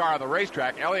fastest car on the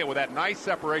racetrack. Elliott with that nice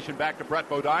separation back to Brett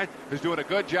Bodine, who's doing a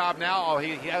good job now.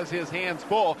 He has his hands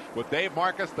full with Dave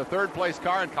Marcus, the third-place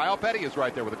car, and Kyle Petty is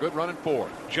right there with a good run in 4th.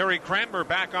 Jerry Cranmer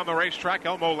back on the racetrack.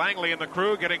 Elmo Langley in the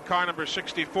crew getting car number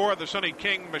 64, the Sonny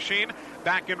King machine,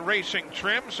 back in racing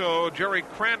trim. So Jerry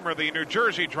Cranmer, the New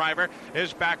Jersey driver,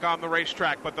 is back on the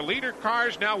racetrack. But the leader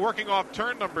cars now working off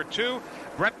turn number 2.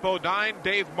 Brett Bodine,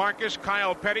 Dave Marcus,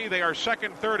 Kyle Petty, they are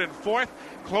second, third, and fourth.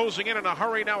 Closing in a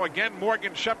hurry now again,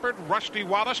 Morgan Shepherd, Rusty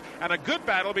Wallace, and a good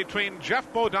battle between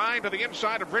Jeff Bodine to the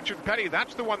inside of Richard Petty.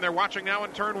 That's the one they're watching now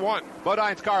in turn 1.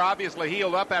 Bodine's car obviously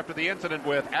healed up after the incident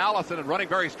with Allison and running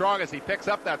very strong as he picks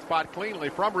up that spot cleanly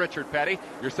from Richard Petty.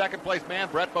 Your second place man,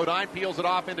 Brett Bodine, peels it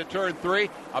off into turn 3.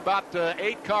 About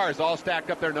 8 cars all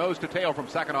stacked up their nose to tail from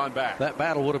second on back. That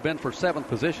battle would have been for 7th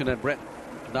position, and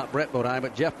not Brett Bodine,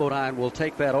 but Jeff Bodine will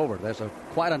take that over. There's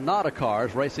quite a knot of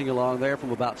cars racing along there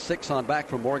from about 6 on back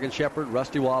from Morgan Shepherd,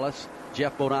 Rusty Wallace,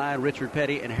 Jeff Bodine, Richard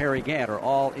Petty, and Harry Gant are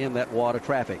all in that wad of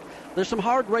traffic. There's some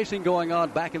hard racing going on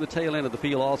back in the tail end of the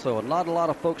field also, and not a lot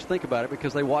of folks think about it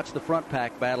because they watch the front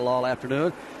pack battle all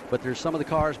afternoon. But there's some of the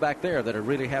cars back there that are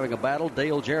really having a battle.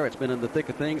 Dale Jarrett's been in the thick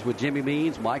of things with Jimmy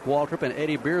Means, Mike Waltrip, and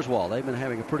Eddie Beerswall. They've been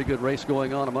having a pretty good race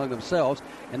going on among themselves.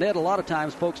 And Ed, a lot of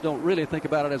times folks don't really think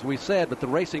about it as we said, but the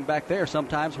racing back there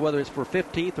sometimes, whether it's for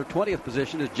 15th or 20th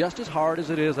position, is just as hard as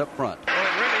it is up front. Well,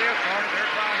 it really is hard.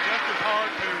 They're trying just as hard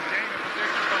to gain a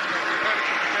position from the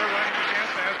competitors that they're running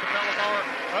against as the fellows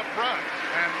are up front.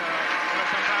 And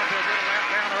sometimes they'll get a lap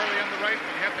down early in the race,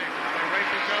 but you have to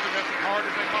race each other just as hard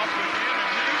as they possibly can.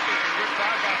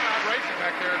 Side-by-side racing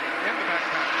back there in the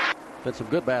backpack. Been some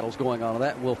good battles going on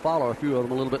that. We'll follow a few of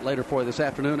them a little bit later for you this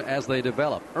afternoon as they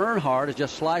develop. Earnhardt is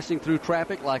just slicing through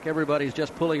traffic like everybody's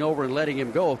just pulling over and letting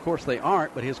him go. Of course they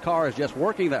aren't, but his car is just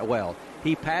working that well.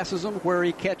 He passes them where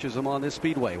he catches them on this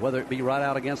speedway, whether it be right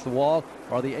out against the wall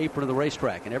or the apron of the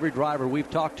racetrack. And every driver we've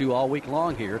talked to all week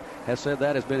long here has said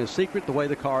that has been his secret, the way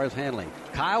the car is handling.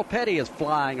 Kyle Petty is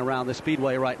flying around the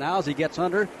speedway right now as he gets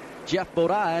under Jeff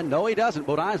Bodine. No, he doesn't.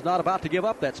 Bodine's not about to give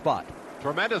up that spot.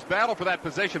 Tremendous battle for that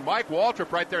position. Mike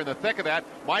Waltrip right there in the thick of that.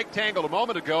 Mike tangled a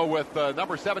moment ago with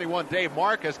number 71, Dave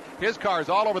Marcus. His car is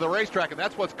all over the racetrack, and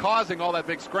that's what's causing all that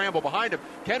big scramble behind him.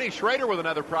 Kenny Schrader with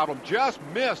another problem. Just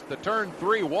missed the turn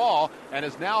 3 wall and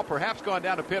has now perhaps gone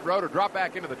down to pit road or dropped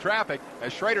back into the traffic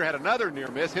as Schrader had another near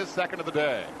miss, his second of the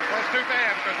day. Well, it's too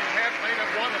bad because he has made up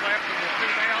one of the laps and was 2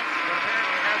 down, but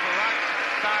apparently has the right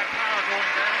side tire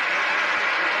going down.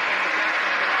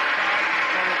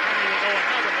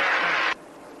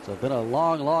 So it's been a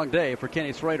long, long day for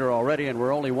Kenny Schrader already, and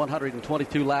we're only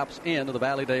 122 laps into the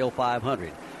Valleydale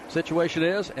 500. Situation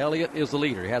is, Elliott is the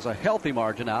leader. He has a healthy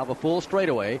margin now of a full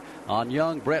straightaway on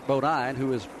young Brett Bodine,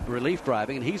 who is relief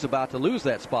driving, and he's about to lose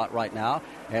that spot right now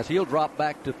as he'll drop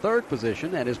back to 3rd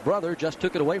position, and his brother just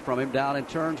took it away from him down in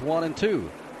turns 1 and 2.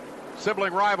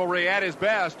 Sibling rivalry at his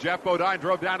best. Jeff Bodine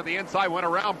drove down to the inside, went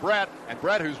around Brett, and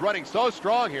Brett, who's running so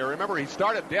strong here, remember he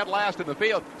started dead last in the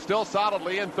field, still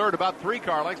solidly in 3rd, about 3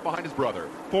 car lengths behind his brother.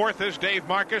 4th is Dave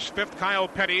Marcus, 5th Kyle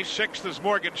Petty, 6th is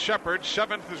Morgan Shepherd,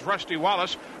 7th is Rusty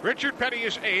Wallace, Richard Petty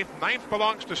is 8th, 9th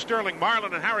belongs to Sterling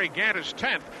Marlin, and Harry Gant is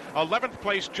 10th. 11th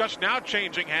place just now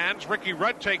changing hands. Ricky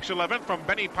Rudd takes 11th from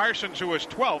Benny Parsons, who is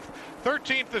 12th.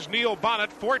 13th is Neil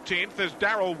Bonnet, 14th is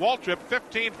Darrell Waltrip,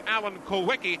 15th Alan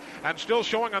Kulwicki, and still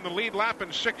showing on the lead lap in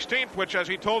 16th, which, as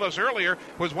he told us earlier,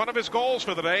 was one of his goals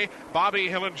for the day, Bobby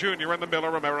Hillen Jr. in the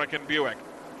Miller American Buick.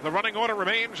 The running order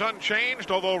remains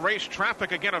unchanged, although race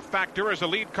traffic again a factor as the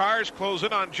lead cars close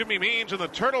in on Jimmy Means in the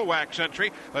Turtle Wax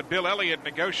entry, but Bill Elliott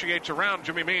negotiates around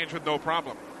Jimmy Means with no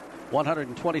problem.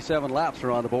 127 laps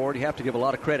are on the board. You have to give a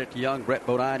lot of credit to young Brett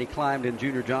Bodine. He climbed in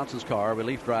Junior Johnson's car,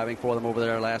 relief driving for them over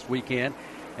there last weekend.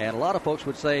 And a lot of folks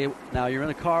would say, now you're in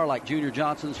a car like Junior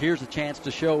Johnson's, here's a chance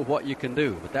to show what you can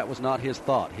do. But that was not his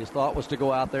thought. His thought was to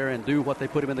go out there and do what they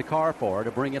put him in the car for,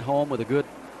 to bring it home with a good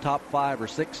top 5 or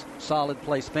 6 solid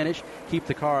place finish, keep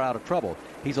the car out of trouble.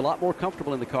 He's a lot more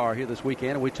comfortable in the car here this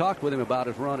weekend, and we talked with him about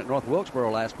his run at North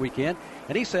Wilkesboro last weekend,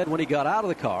 and he said when he got out of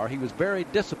the car, he was very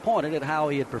disappointed at how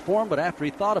he had performed, but after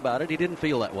he thought about it, he didn't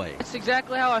feel that way. It's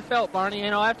exactly how I felt, Barney.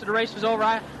 You know, after the race was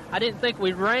over, I didn't think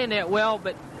we ran that well,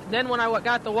 but then when I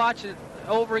got to watch it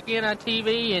over again on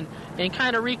TV and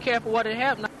kind of recap what had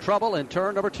happened. Trouble in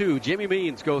turn number 2. Jimmy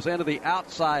Means goes into the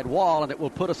outside wall, and it will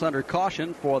put us under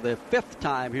caution for the 5th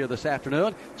time here this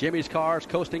afternoon. Jimmy's car is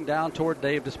coasting down toward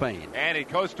Dave Despain. And he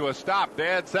coasts to a stop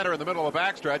dead center in the middle of the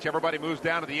backstretch. Everybody moves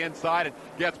down to the inside and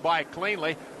gets by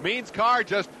cleanly. Means' car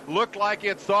just looked like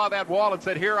it saw that wall and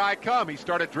said, here I come. He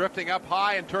started drifting up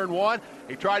high in turn 1.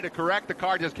 He tried to correct. The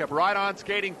car just kept right on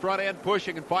skating, front end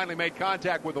pushing, and finally made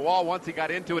contact with the wall. Once he got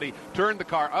into it, he turned the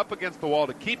car up against the wall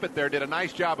to keep it there. Did a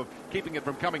nice job of keeping it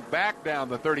from coming back down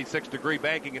the 36-degree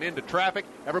banking and into traffic.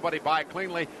 Everybody by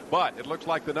cleanly, but it looks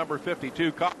like the number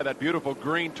 52 car, that beautiful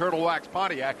green turtle wax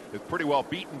Pontiac, is pretty well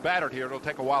beaten, battered here. It'll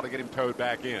take a while to get him towed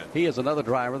back in. He is another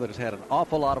driver that has had an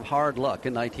awful lot of hard luck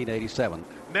in 1987.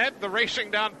 Ned, the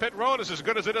racing down pit road is as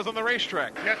good as it is on the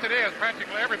racetrack. Yes, it is.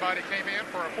 Practically everybody came in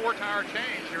for a 4-tire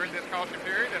change during this caution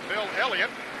period, and Bill Elliott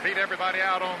beat everybody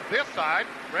out on this side.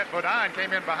 Brett Bodine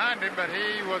came in behind him, but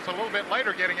he was a little bit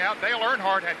later getting out. Dale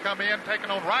Earnhardt had come in,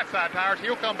 taking on right side tires.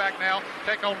 He'll come back now,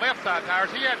 taking on left side tires.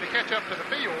 He had to catch up to the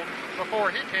field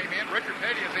before he came in. Richard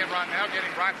Petty is in right now getting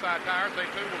right side tires. They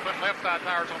too will put left side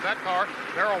tires on that car.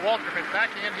 Darrell Waltrip is back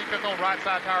in. He took on right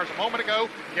side tires a moment ago,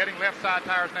 getting left side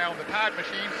tires now on the Tide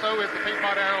machine. So is the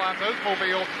Piedmont Airlines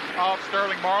Oldsmobile of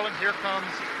Sterling Marlin. Here comes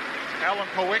Alan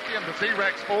Kowicki and the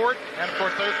Z-Rex Ford. And, of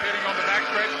course, those pitting on the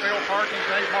backstretch, Phil Parkins,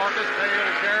 Dave Marcus,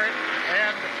 Dale Jarrett,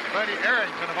 and Buddy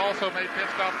Arrington have also made pit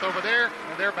stops over there,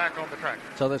 and they're back on the track.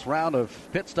 So this round of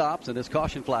pit stops and this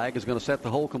caution flag is going to set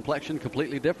the whole complexion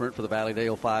completely different for the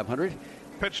Valleydale 500.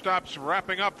 Pit stops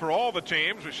wrapping up for all the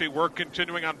teams. We see work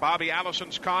continuing on Bobby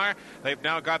Allison's car. They've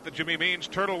now got the Jimmy Means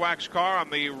Turtle Wax car on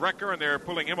the wrecker, and they're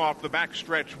pulling him off the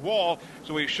backstretch wall,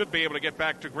 so he should be able to get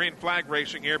back to green flag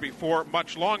racing here before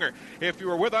much longer. If you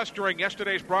were with us during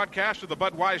yesterday's broadcast of the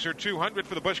Budweiser 200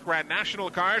 for the Busch Grand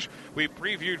National cars, we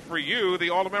previewed for you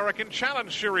the All-American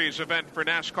Challenge Series event for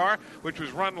NASCAR, which was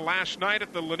run last night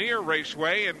at the Lanier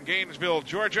Raceway in Gainesville,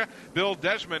 Georgia. Bill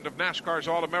Desmond of NASCAR's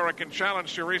All-American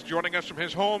Challenge Series joining us from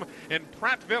his home in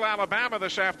Prattville, Alabama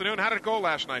this afternoon. How did it go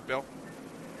last night, Bill?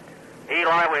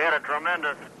 Eli, we had a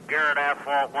tremendous Garrett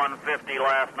Asphalt 150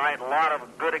 last night. A lot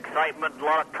of good excitement, a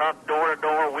lot of tough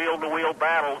door-to-door, wheel-to-wheel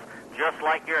battles, just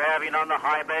like you're having on the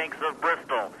high banks of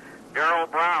Bristol. Darrell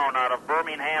Brown out of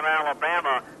Birmingham,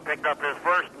 Alabama, picked up his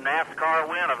first NASCAR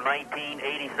win of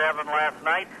 1987 last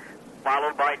night,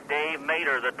 followed by Dave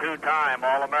Mater, the two-time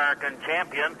All-American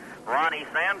champion. Ronnie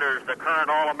Sanders, the current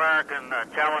All-American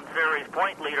Challenge Series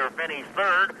point leader, finished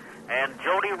third, and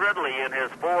Jody Ridley in his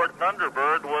Ford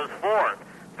Thunderbird was fourth.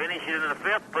 Finishing in the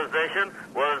fifth position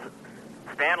was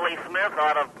Stanley Smith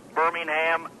out of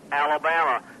Birmingham,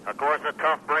 Alabama. Of course, a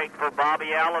tough break for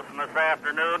Bobby Allison this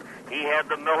afternoon. He had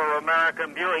the Miller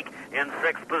American Buick in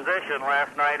sixth position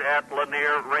last night at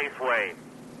Lanier Raceway.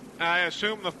 I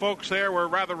assume the folks there were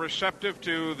rather receptive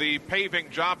to the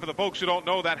paving job. For the folks who don't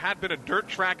know, that had been a dirt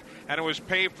track, and it was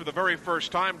paved for the very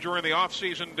first time during the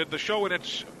off-season. Did the show in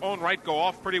its own right go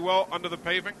off pretty well under the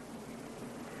paving?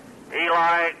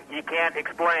 Eli, you can't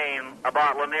explain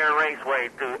about Lanier Raceway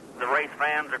to the race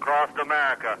fans across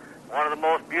America. One of the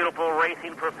most beautiful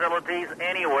racing facilities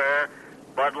anywhere.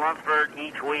 Bud Lunsford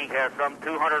each week has some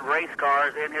 200 race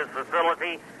cars in his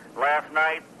facility. Last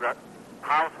night, the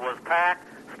house was packed.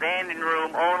 Standing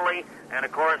room only, and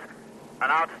of course,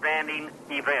 an outstanding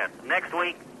event. Next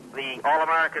week, the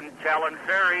All-American Challenge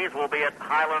Series will be at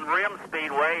Highland Rim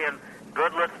Speedway in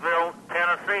Goodlettsville,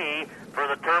 Tennessee for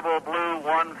the Turbo Blue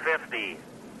 150.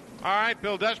 All right,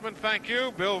 Bill Desmond, thank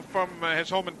you. Bill from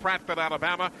his home in Prattville,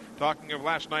 Alabama, talking of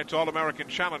last night's All-American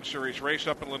Challenge Series race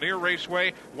up in Lanier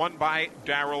Raceway, won by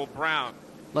Darrell Brown.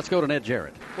 Let's go to Ned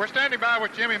Jarrett. We're standing by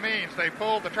with Jimmy Means. They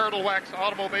pulled the Turtle Wax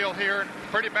automobile here,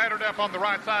 pretty battered up on the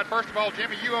right side. First of all,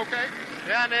 Jimmy, you okay?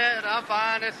 Yeah, Ned, I'm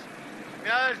fine. It's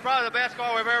probably the best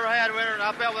car we've ever had.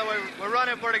 I felt that we're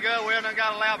running pretty good. We haven't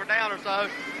got a lap or down or so,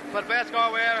 but the best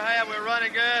car we ever had. We're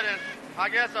running good, and I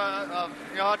guess a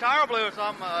tire blew or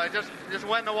something. Just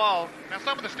went in the wall. Now,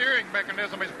 some of the steering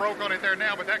mechanism is broke on it there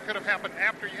now, but that could have happened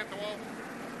after you hit the wall.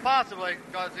 Possibly,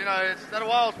 because, that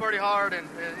wall's pretty hard, and,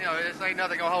 this ain't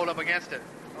nothing going to hold up against it.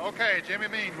 Okay, Jimmy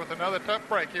Means with another tough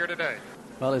break here today.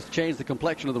 Well, it's changed the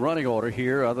complexion of the running order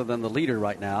here other than the leader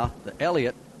right now. The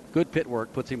Elliott, good pit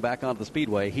work, puts him back onto the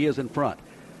speedway. He is in front.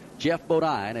 Jeff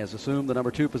Bodine has assumed the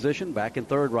number 2 position, back in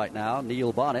third right now.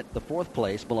 Neil Bonnet, the 4th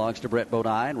place, belongs to Brett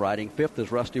Bodine. Riding 5th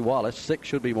is Rusty Wallace. 6th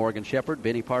should be Morgan Shepherd.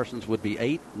 Benny Parsons would be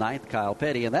 8th. 9th, Kyle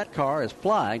Petty. And that car is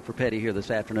flying for Petty here this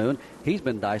afternoon. He's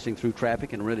been dicing through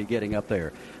traffic and really getting up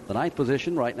there. The 9th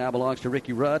position right now belongs to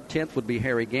Ricky Rudd. 10th would be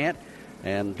Harry Gant.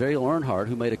 And Dale Earnhardt,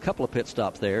 who made a couple of pit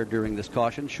stops there during this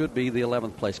caution, should be the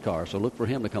 11th place car. So look for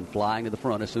him to come flying to the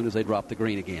front as soon as they drop the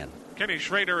green again. Kenny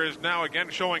Schrader is now again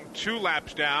showing 2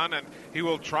 laps down, and he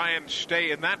will try and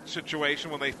stay in that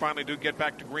situation when they finally do get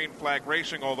back to green flag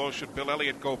racing, although should Bill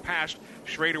Elliott go past,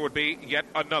 Schrader would be yet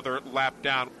another lap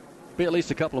down. Be at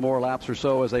least a couple of more laps or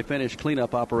so as they finish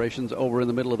cleanup operations over in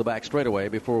the middle of the back straightaway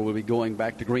before we'll be going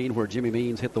back to green where Jimmy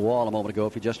Means hit the wall a moment ago.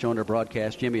 If you just joined our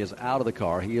broadcast, Jimmy is out of the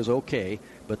car. He is okay,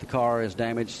 but the car is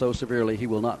damaged so severely he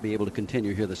will not be able to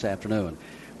continue here this afternoon.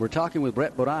 We're talking with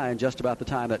Brett Bodine just about the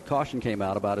time that caution came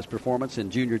out about his performance in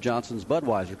Junior Johnson's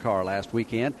Budweiser car last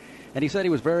weekend. And he said he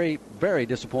was very, very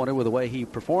disappointed with the way he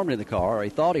performed in the car, or he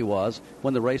thought he was,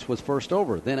 when the race was first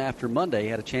over. Then after Monday, he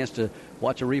had a chance to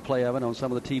watch a replay of it on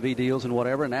some of the TV deals and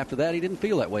whatever, and after that, he didn't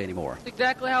feel that way anymore. That's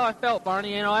exactly how I felt,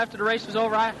 Barney. You know, after the race was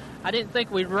over, I didn't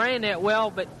think we ran that well,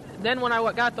 but then when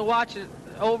I got to watch it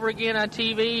over again on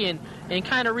TV and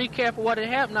kind of recap what had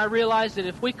happened, I realized that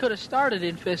if we could have started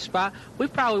in 5th spot, we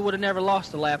probably would have never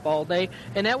lost a lap all day,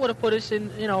 and that would have put us in,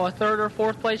 a 3rd or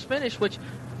 4th place finish, which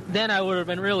then I would have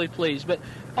been really pleased. But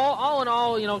all in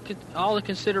all, all the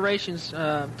considerations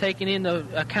taken into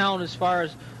account as far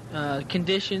as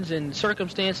conditions and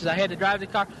circumstances I had to drive the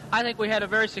car, I think we had a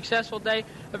very successful day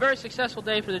for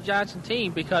the Johnson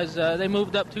team because they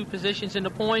moved up 2 positions in the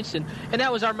points, and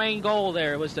that was our main goal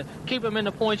there, was to keep them in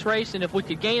the points race, and if we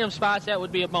could gain them spots, that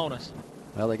would be a bonus.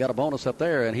 Well, they got a bonus up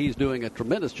there, and he's doing a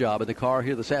tremendous job in the car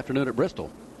here this afternoon at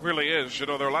Bristol. Really is. There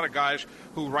are a lot of guys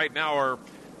who right now are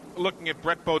looking at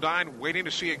Brett Bodine, waiting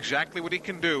to see exactly what he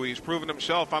can do. He's proven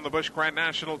himself on the Busch Grand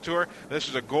National Tour. This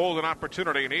is a golden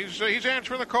opportunity, and he's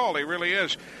answering the call. He really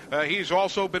is. He's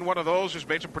also been one of those who's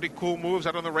made some pretty cool moves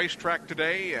out on the racetrack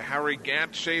today. Harry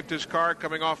Gant saved his car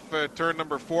coming off turn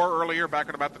number 4 earlier, back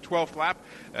at about the 12th lap.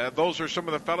 Those are some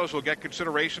of the fellows who will get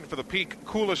consideration for the Peak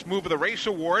Coolest Move of the Race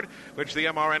Award, which the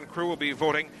MRN crew will be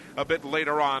voting a bit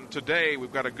later on today.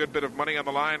 We've got a good bit of money on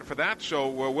the line for that, so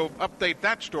we'll update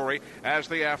that story as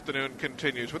the afternoon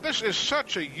continues. But this is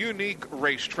such a unique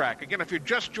racetrack. Again, if you're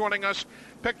just joining us,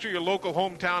 picture your local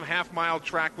hometown half-mile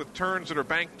track with turns that are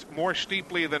banked more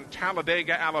steeply than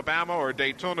Talladega, Alabama, or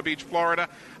Daytona Beach, Florida.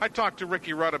 I talked to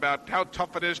Ricky Rudd about how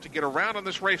tough it is to get around on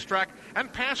this racetrack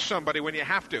and pass somebody when you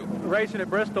have to. Racing at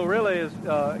Bristol really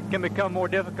can become more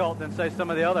difficult than, say,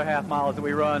 some of the other half miles that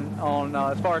we run on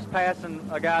as far as passing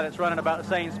a guy that's running about the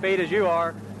same speed as you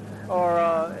are.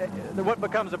 Or what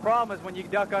becomes a problem is when you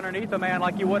duck underneath a man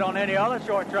like you would on any other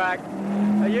short track.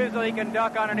 Usually you can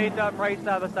duck underneath them, race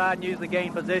side by side, and usually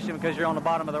gain position because you're on the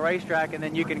bottom of the racetrack, and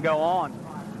then you can go on.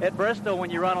 At Bristol, when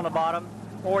you run on the bottom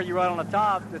or you run on the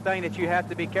top, the thing that you have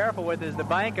to be careful with is the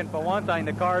banking. For one thing,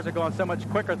 the cars are going so much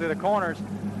quicker through the corners,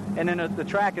 and then the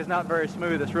track is not very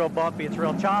smooth. It's real bumpy. It's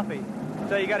real choppy.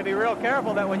 So you got to be real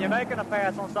careful that when you're making a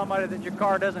pass on somebody that your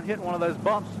car doesn't hit one of those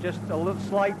bumps just a little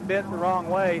slight bit the wrong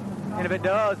way. And if it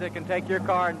does, it can take your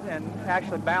car and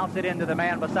actually bounce it into the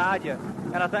man beside you.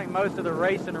 And I think most of the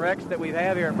racing wrecks that we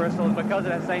have here in Bristol is because of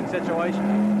that same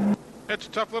situation. It's a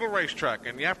tough little racetrack,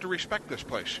 and you have to respect this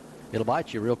place. It'll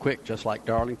bite you real quick, just like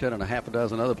Darlington and a half a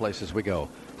dozen other places we go.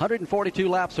 142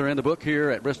 laps are in the book here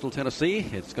at Bristol, Tennessee.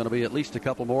 It's going to be at least a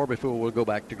couple more before we'll go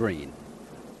back to green.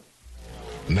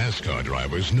 NASCAR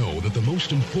drivers know that the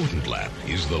most important lap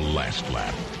is the last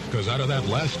lap, because out of that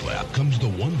last lap comes the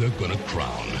one they're going to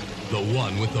crown, the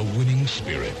one with the winning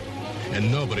spirit. And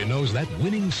nobody knows that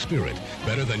winning spirit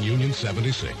better than Union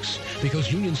 76,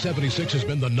 because Union 76 has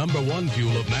been the #1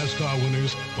 fuel of NASCAR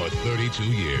winners for 32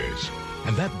 years.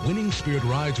 And that winning spirit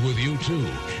rides with you, too,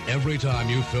 every time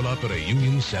you fill up at a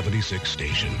Union 76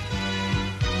 station.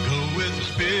 Go with the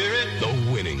spirit,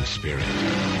 the winning spirit.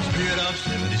 Spirit of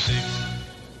 76.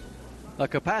 A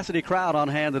capacity crowd on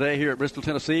hand today here at Bristol,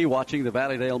 Tennessee, watching the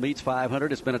Valleydale Meets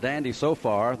 500. It's been a dandy so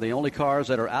far. The only cars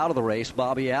that are out of the race,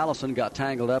 Bobby Allison got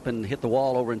tangled up and hit the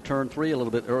wall over in turn 3 a little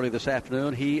bit early this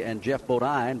afternoon. He and Jeff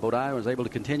Bodine. Bodine was able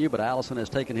to continue, but Allison has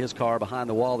taken his car behind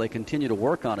the wall. They continue to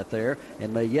work on it there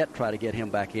and may yet try to get him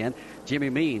back in.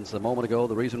 Jimmy Means, a moment ago,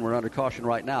 the reason we're under caution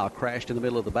right now, crashed in the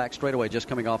middle of the back straightaway just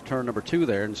coming off turn number 2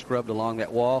 there and scrubbed along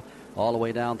that wall all the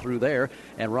way down through there.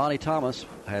 And Ronnie Thomas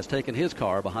has taken his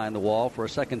car behind the wall for a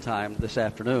second time this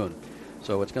afternoon.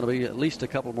 So it's going to be at least a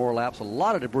couple more laps. A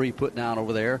lot of debris put down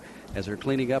over there as they're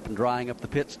cleaning up and drying up the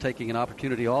pits, taking an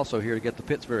opportunity also here to get the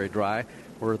pits very dry,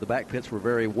 where the back pits were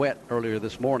very wet earlier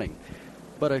this morning.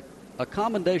 But a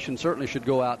commendation certainly should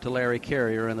go out to Larry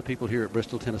Carrier and the people here at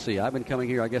Bristol, Tennessee. I've been coming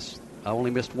here, I guess I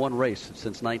only missed one race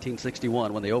since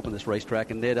 1961 when they opened this racetrack.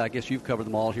 And Ned, I guess you've covered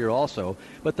them all here also.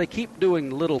 But they keep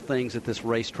doing little things at this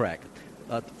racetrack,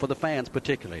 for the fans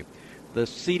particularly. The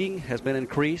seating has been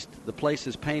increased. The place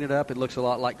is painted up. It looks a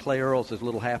lot like Clay Earls'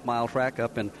 little half-mile track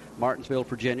up in Martinsville,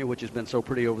 Virginia, which has been so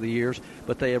pretty over the years.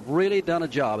 But they have really done a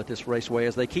job at this raceway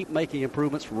as they keep making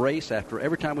improvements race after.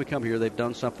 Every time we come here, they've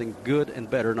done something good and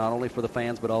better, not only for the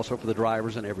fans but also for the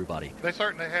drivers and everybody. They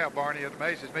certainly have, Barney. It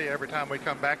amazes me every time we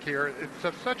come back here.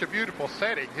 It's such a beautiful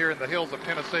setting here in the hills of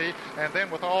Tennessee, and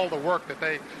then with all the work that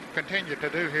they continue to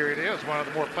do here, it is one of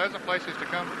the more pleasant places to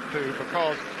come to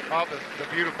because of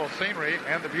the beautiful scenery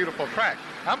and the beautiful track.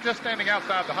 I'm just standing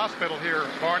outside the hospital here,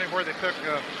 Barney, where they took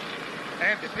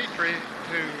Andy Petrie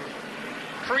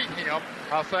to treat him,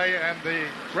 I'll say, and the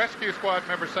rescue squad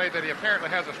members say that he apparently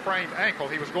has a sprained ankle.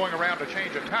 He was going around to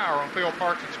change a tire on Phil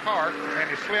Parsons' car, and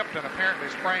he slipped and apparently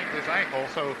sprained his ankle,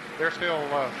 so they're still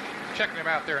checking him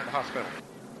out there in the hospital.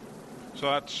 So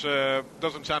that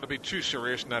doesn't sound to be too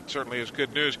serious, and that certainly is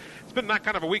good news. It's been that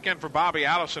kind of a weekend for Bobby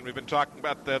Allison. We've been talking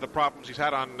about the problems he's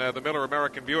had on the Miller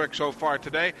American Buick so far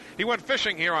today. He went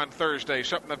fishing here on Thursday,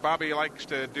 something that Bobby likes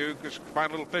to do, just find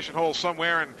a little fishing hole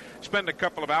somewhere and spend a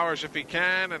couple of hours if he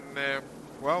can. And,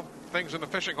 well, things in the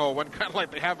fishing hole went kind of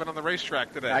like they have been on the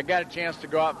racetrack today. I got a chance to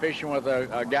go out fishing with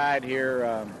a guide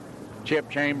here, Chip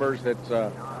Chambers,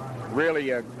 that's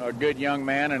really a good young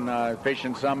man and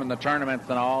fishing some in the tournaments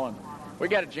and all. And we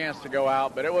got a chance to go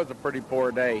out, but it was a pretty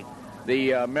poor day.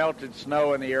 The melted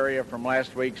snow in the area from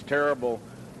last week's terrible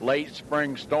late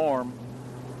spring storm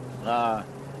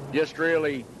just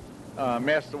really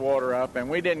messed the water up, and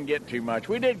we didn't get too much.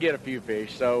 We did get a few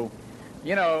fish, so,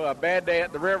 you know, a bad day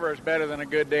at the river is better than a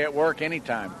good day at work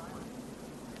anytime.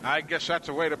 I guess that's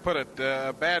a way to put it.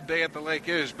 A bad day at the lake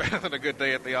is better than a good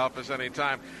day at the office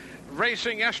anytime.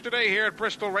 Racing yesterday here at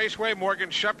Bristol Raceway, Morgan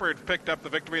Shepherd picked up the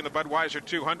victory in the Budweiser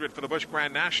 200 for the Busch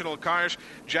Grand National cars.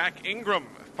 Jack Ingram,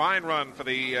 fine run for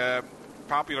the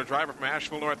popular driver from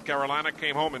Asheville, North Carolina,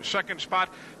 came home in second spot.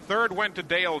 Third went to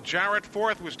Dale Jarrett.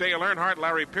 Fourth was Dale Earnhardt.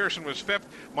 Larry Pearson was fifth.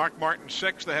 Mark Martin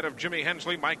sixth, ahead of Jimmy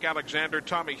Hensley, Mike Alexander,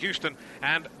 Tommy Houston,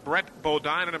 and Brett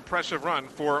Bodine. An impressive run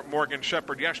for Morgan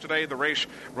Shepherd yesterday. The race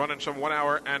running some 1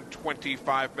 hour and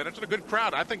 25 minutes. And a good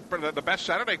crowd. I think the best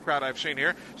Saturday crowd I've seen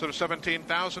here. Sort of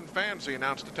 17,000 fans, the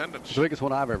announced attendance. It's the biggest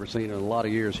one I've ever seen in a lot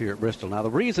of years here at Bristol. Now, the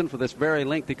reason for this very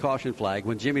lengthy caution flag,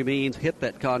 when Jimmy Means hit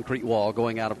that concrete wall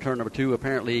going out of turn number 2,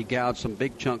 apparently he gouged some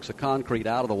big chunks of concrete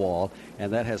out of the wall,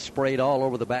 and that has sprayed all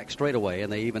over the back straightaway,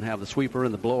 and they even have the sweeper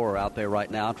and the blower out there right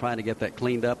now trying to get that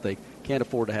cleaned up. They can't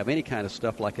afford to have any kind of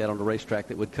stuff like that on the racetrack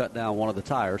that would cut down one of the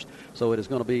tires, so it is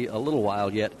going to be a little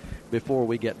while yet before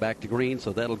we get back to green,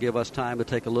 so that'll give us time to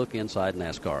take a look inside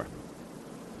NASCAR.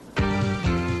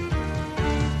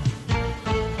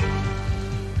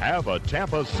 Ava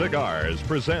Tampa Cigars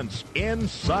presents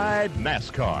Inside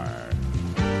NASCAR.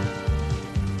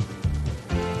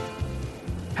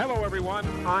 Hello, everyone.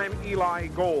 I'm Eli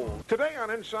Gold. Today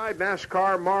on Inside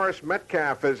NASCAR, Morris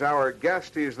Metcalf is our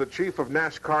guest. He's the chief of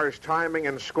NASCAR's timing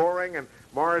and scoring. And,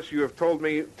 Morris, you have told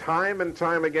me time and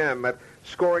time again that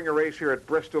scoring a race here at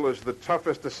Bristol is the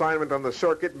toughest assignment on the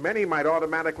circuit. Many might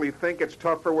automatically think it's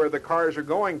tougher where the cars are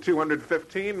going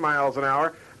 215 miles an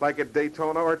hour, like at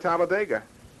Daytona or Talladega.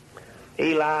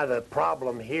 Eli, the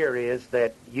problem here is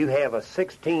that you have a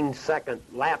 16-second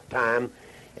lap time,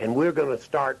 and we're going to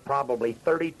start probably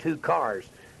 32 cars.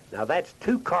 Now, that's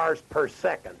 2 cars per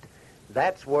second.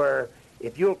 That's where,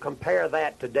 if you'll compare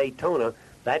that to Daytona,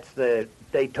 that's the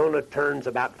Daytona turns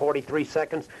about 43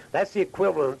 seconds. That's the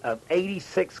equivalent of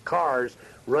 86 cars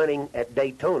running at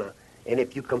Daytona. And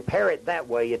if you compare it that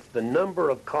way, it's the number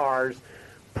of cars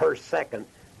per second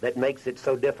that makes it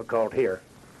so difficult here.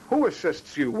 Who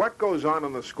assists you? What goes on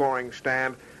in the scoring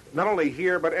stand, not only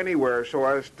here but anywhere, so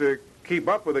as to keep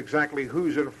up with exactly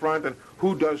who's in front and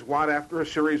who does what after a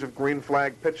series of green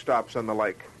flag pit stops and the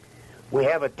like? We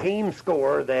have a team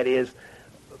score that is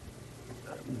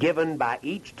given by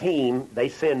each team. They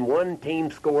send one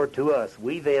team score to us.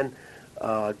 We then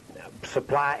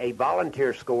supply a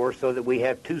volunteer score so that we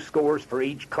have 2 scores for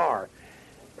each car.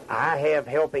 I have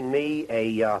helping me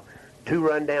a 2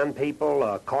 rundown people,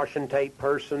 a caution tape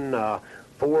person,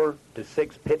 4 to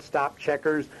 6 pit stop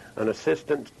checkers, an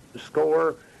assistant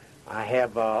scorer. I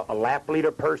have a lap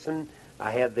leader person.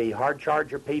 I have the hard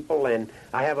charger people, and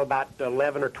I have about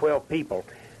 11 or 12 people.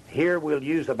 Here we'll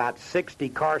use about 60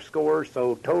 car scores,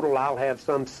 so total I'll have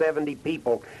some 70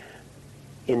 people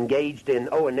engaged in.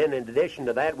 Oh, and then in addition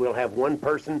to that, we'll have one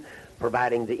person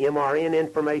providing the MRN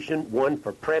information, one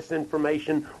for press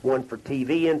information, one for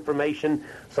TV information.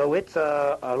 So it's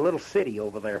a little city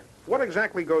over there. What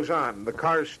exactly goes on? The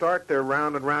cars start, they're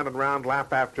round and round and round,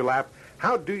 lap after lap.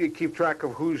 How do you keep track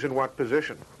of who's in what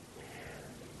position?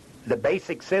 The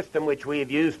basic system, which we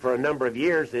have used for a number of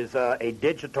years, is a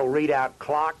digital readout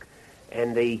clock,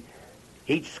 and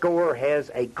each scorer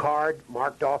has a card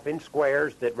marked off in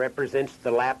squares that represents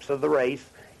the laps of the race.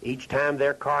 Each time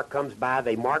their car comes by,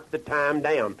 they mark the time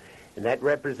down, and that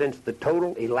represents the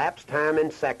total elapsed time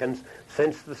in seconds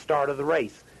since the start of the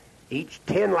race. Each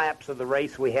 10 laps of the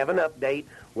race, we have an update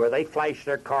where they flash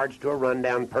their cards to a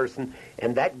rundown person,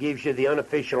 and that gives you the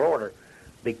unofficial order.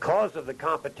 Because of the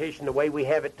competition, the way we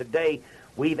have it today,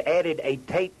 we've added a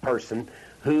tape person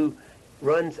who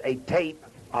runs a tape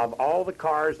of all the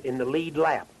cars in the lead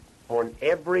lap on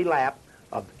every lap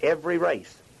of every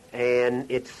race. And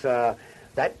it's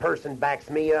that person backs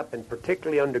me up, and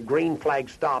particularly under green flag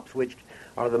stops, which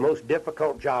are the most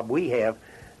difficult job we have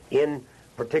in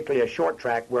particularly a short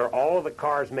track where all of the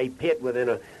cars may pit within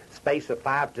a space of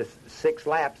 5 to 6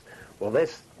 laps. Well,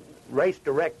 this race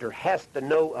director has to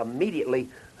know immediately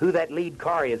who that lead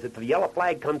car is. If the yellow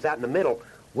flag comes out in the middle,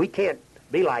 we can't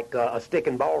be like a stick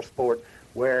and ball sport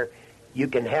where you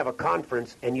can have a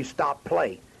conference and you stop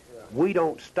play. We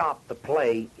don't stop the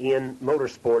play in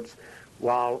motorsports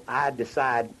while I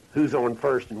decide who's on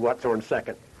first and what's on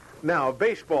second. Now, a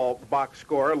baseball box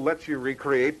score lets you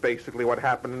recreate basically what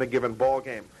happened in a given ball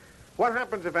game. What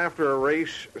happens if after a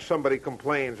race somebody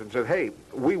complains and says, hey,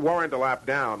 we weren't a lap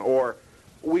down, or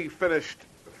we finished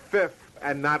 5th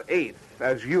and not 8th,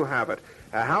 as you have it?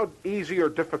 How easy or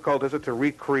difficult is it to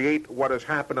recreate what has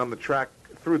happened on the track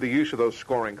through the use of those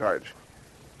scoring cards?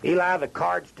 Eli, the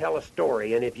cards tell a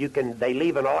story, and if you can, they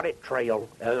leave an audit trail,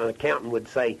 an accountant would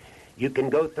say. You can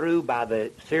go through by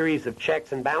the series of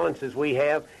checks and balances we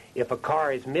have. If a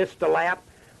car has missed a lap,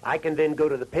 I can then go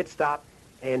to the pit stop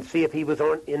and see if he was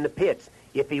in the pits.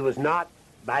 If he was not,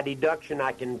 by deduction,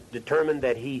 I can determine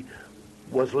that he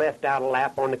was left out a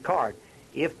lap on the card.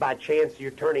 If by chance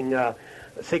you're turning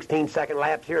 16-second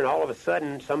laps here and all of a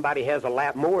sudden somebody has a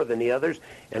lap more than the others,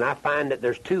 and I find that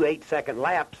there's 2 8-second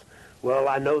laps, well,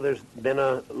 I know there's been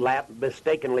a lap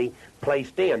mistakenly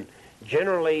placed in.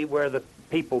 Generally, where the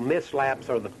people miss laps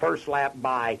are the first lap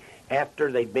by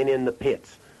after they've been in the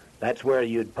pits. That's where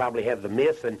you'd probably have the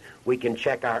miss, and we can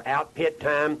check our out pit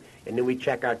time, and then we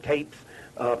check our tapes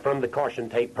from the caution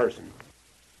tape person.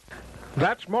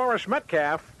 That's Morris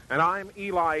Metcalf, and I'm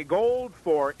Eli Gold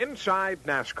for Inside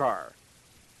NASCAR.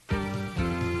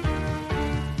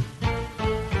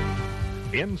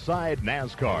 Inside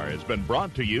NASCAR has been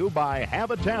brought to you by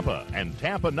Have a Tampa and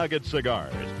Tampa Nugget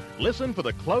Cigars. Listen for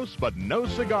the Close But No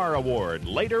Cigar Award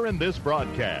later in this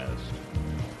broadcast.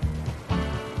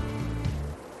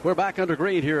 We're back under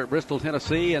green here at Bristol,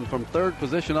 Tennessee, and from third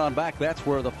position on back, that's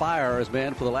where the fire has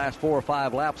been for the last 4 or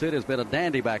 5 laps. It has been a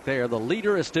dandy back there. The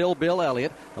leader is still Bill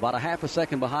Elliott. About a half a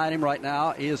second behind him right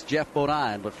now is Jeff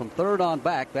Bodine. But from third on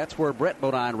back, that's where Brett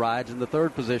Bodine rides in the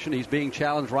third position. He's being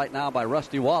challenged right now by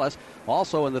Rusty Wallace.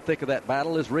 Also in the thick of that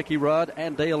battle is Ricky Rudd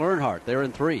and Dale Earnhardt. They're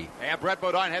in 3. And Brett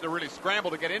Bodine had to really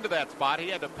scramble to get into that spot. He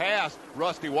had to pass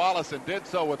Rusty Wallace and did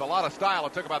so with a lot of style.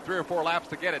 It took about 3 or 4 laps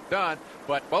to get it done.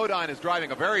 But Bodine is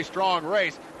driving a very strong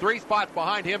race. 3 spots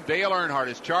behind him, Dale Earnhardt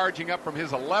is charging up from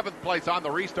his 11th place on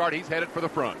the restart. He's headed for the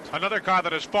front. Another car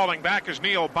that is falling back is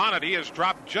Neil Bonnet. He has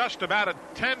dropped just about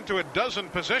 10 to a dozen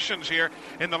positions here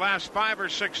in the last 5 or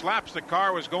 6 laps. The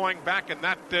car was going back in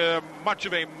that much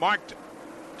of a marked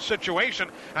situation,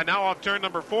 and now off turn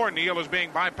number 4, Neil is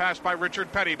being bypassed by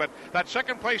Richard Petty, but that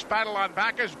second place battle on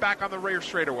back is back on the rear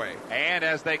straightaway. And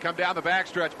as they come down the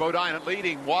backstretch, Bodine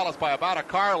leading Wallace by about a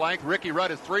car length. Ricky Rudd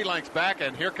is 3 lengths back,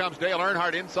 and here comes Dale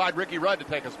Earnhardt inside Ricky Rudd to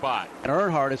take a spot. And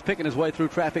Earnhardt is picking his way through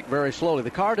traffic very slowly. The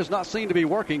car does not seem to be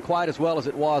working quite as well as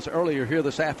it was earlier here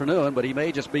this afternoon, but he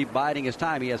may just be biding his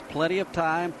time. He has plenty of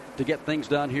time to get things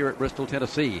done here at Bristol,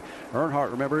 Tennessee.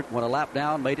 Earnhardt, remember, went a lap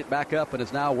down, made it back up, and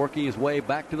is now working his way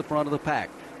back to the front of the pack.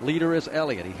 Leader is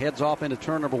Elliott. He heads off into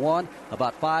turn number 1,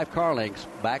 about 5 car lengths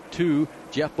back to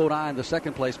Jeff Bodine, the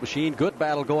second place machine. Good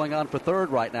battle going on for third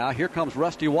right now. Here comes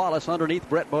Rusty Wallace underneath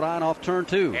Brett Bodine off turn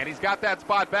 2. And he's got that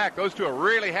spot back. Those two are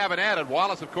really having at it.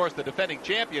 Wallace, of course, the defending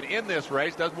champion in this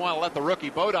race, doesn't want to let the rookie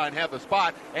Bodine have the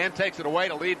spot and takes it away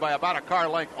to lead by about a car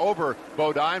length over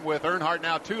Bodine, with Earnhardt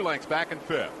now 2 lengths back in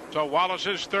 5th. So Wallace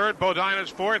is 3rd, Bodine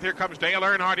is 4th. Here comes Dale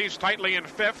Earnhardt. He's tightly in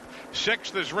 5th.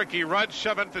 6th is Ricky Rudd.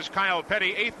 7th is Kyle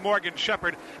Petty. 8th, Morgan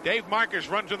Shepherd. Dave Marcus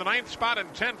runs in the 9th spot,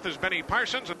 and 10th is Benny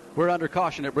Parsons. We're under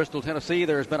caution at Bristol, Tennessee.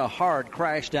 There's been a hard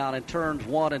crash down in turns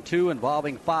 1 and 2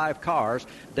 involving 5 cars.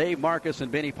 Dave Marcus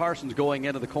and Benny Parsons going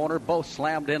into the corner, both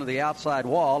slammed into the outside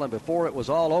wall, and before it was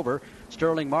all over,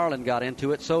 Sterling Marlin got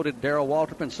into it. So did Darrell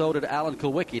Waltrip, and so did Alan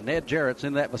Kulwicki. Ned Jarrett's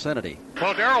in that vicinity.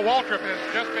 Well, Darrell Waltrip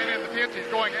has just been in the pits. He's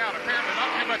going out. Apparently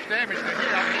not too much damage to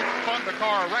him. He spun the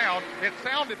car around. It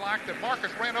sounded like that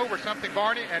Marcus ran over something,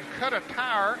 Barney, and cut a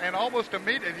tire, and almost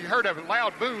immediately he heard a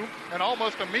loud boom, and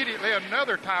almost immediately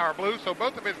another tire blew. So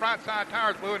both of his right side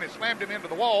tires blew, and it slammed him into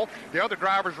the wall. The other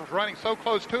drivers was running so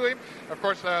close to him. Of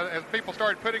course, as people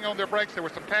started putting on their brakes, there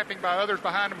was some tapping by others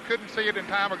behind them. Couldn't see it in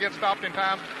time or get stopped in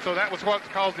time. So that was what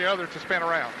caused the others to spin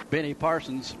around. Benny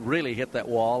Parsons really hit that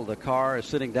wall. The car is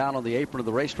sitting down on the apron of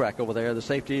the racetrack over there. The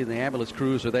safety and the ambulance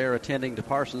crews are there attending to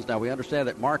Parsons. Now, we understand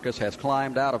that Marcus has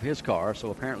climbed out of his car, so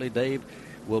apparently Dave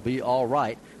will be all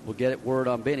right. We'll get word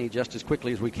on Benny just as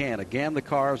quickly as we can. Again, the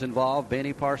cars involved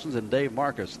Benny Parsons and Dave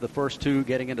Marcus, the first two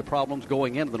getting into problems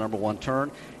going into the number one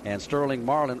turn, and Sterling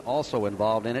Marlin also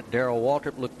involved in it. Darrell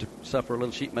Waltrip looked to suffer a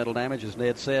little sheet metal damage, as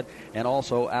Ned said, and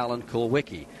also Alan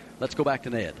Kulwicki. Let's go back to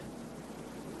Ned.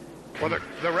 Well,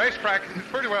 the racetrack is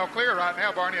pretty well clear right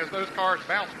now, Barney, as those cars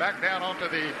bounce back down onto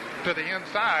the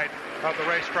inside of the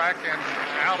racetrack and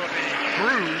out of the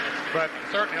groove, but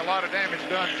certainly a lot of damage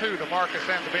done to the Marcus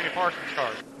and the Benny Parsons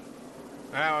cars.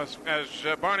 Now,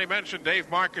 as Barney mentioned, Dave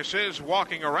Marcus is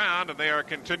walking around, and they are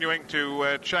continuing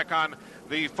to check on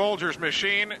the Folgers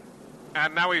machine.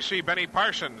 And now we see Benny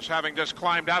Parsons having just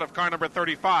climbed out of car number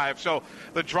 35. So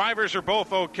the drivers are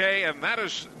both okay, and that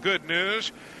is good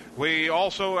news. We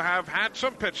also have had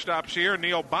some pit stops here.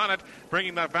 Neil Bonnet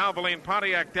bringing the Valvoline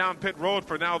Pontiac down pit road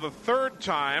for now the third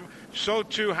time. So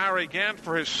too Harry Gant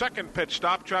for his second pit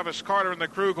stop. Travis Carter and the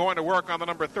crew going to work on the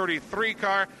number 33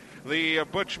 car. The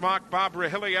Butch Mock, Bob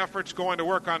Rahilly efforts going to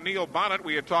work on Neil Bonnet.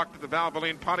 We had talked that the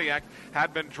Valvoline Pontiac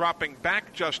had been dropping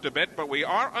back just a bit, but we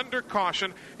are under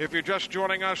caution. If you're just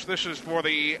joining us, this is for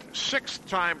the sixth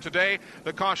time today.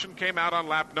 The caution came out on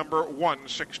lap number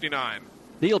 169.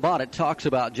 Neil Bonnet talks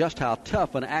about just how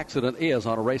tough an accident is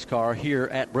on a race car here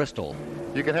at Bristol.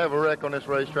 You can have a wreck on this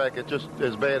racetrack. It's just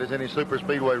as bad as any super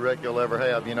speedway wreck you'll ever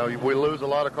have. You know, we lose a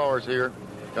lot of cars here.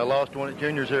 I lost one at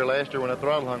Juniors here last year when the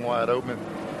throttle hung wide open.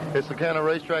 It's the kind of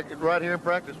racetrack right here in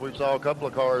practice. We saw a couple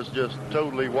of cars just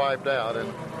totally wiped out.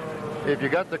 And if you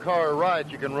got the car right,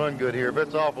 you can run good here. If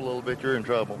it's off a little bit, you're in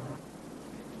trouble.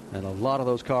 And a lot of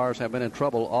those cars have been in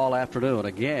trouble all afternoon.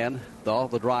 Again, all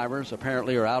the drivers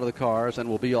apparently are out of the cars and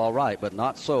will be all right, but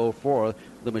not so for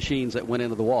the machines that went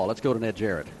into the wall. Let's go to Ned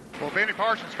Jarrett. Well, Benny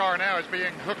Parsons' car now is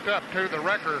being hooked up to the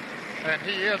wrecker, and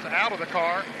he is out of the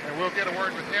car, and we'll get a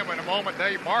word with him in a moment.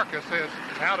 Dave Marcus is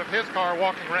out of his car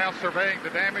walking around surveying the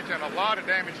damage, and a lot of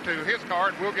damage to his car,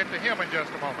 and we'll get to him in just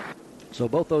a moment. So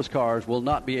both those cars will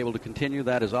not be able to continue.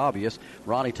 That is obvious.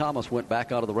 Ronnie Thomas went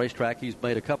back out of the racetrack. He's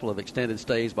made a couple of extended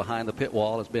stays behind the pit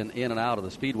wall. Has been in and out of the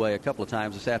speedway a couple of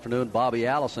times this afternoon. Bobby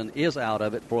Allison is out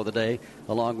of it for the day,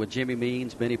 along with Jimmy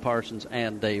Means, Benny Parsons,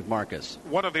 and Dave Marcus.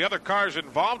 One of the other cars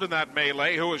involved in that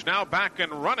melee, who is now back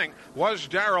and running, was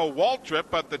Darrell Waltrip,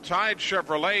 but the Tide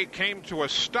Chevrolet came to a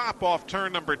stop off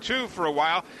turn number 2 for a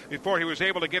while before he was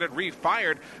able to get it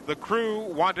refired. The crew,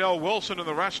 Waddell Wilson and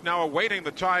the rest, now awaiting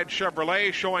the Tide Chevrolet,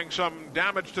 showing some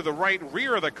damage to the right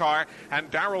rear of the car, and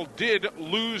Darrell did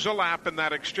lose a lap in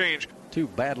that exchange. Two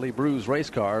badly bruised race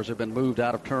cars have been moved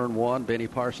out of turn 1, Benny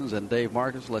Parsons and Dave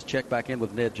Marcus. Let's check back in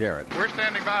with Ned Jarrett. We're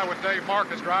standing by with Dave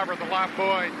Marcus, driver of the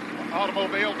Lifebuoy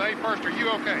automobile. Dave, first, are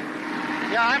you okay?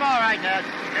 Yeah, I'm all right, Ned.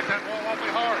 Hit that wall awfully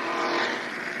hard.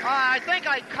 I think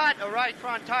I cut a right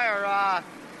front tire.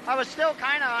 I was still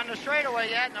kind of on the straightaway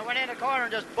yet, and I went in the corner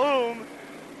and just boom.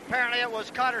 Apparently it was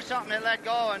cut or something. It let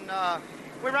go, and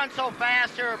we run so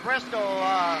fast here at Bristol.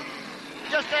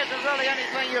 Just isn't really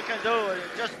anything you can do.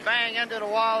 Just bang into the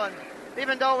wall, and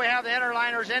even though we have the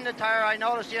interliners in the tire, I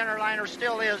noticed the interliner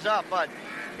still is up. But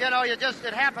you know, it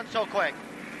happened so quick.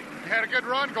 You had a good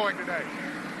run going today.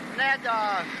 Ned,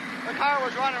 the car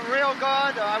was running real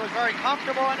good. I was very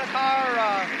comfortable in the car.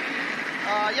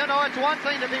 You know, it's one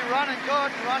thing to be running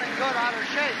good out of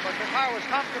shape, but the car was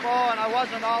comfortable, and I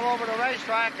wasn't all over the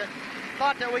racetrack, and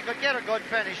thought that we could get a good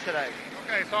finish today.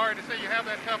 Okay, sorry to see you have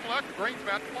that tough luck. The green's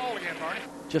about to fall again, Barney.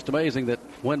 Just amazing that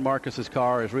when Marcus's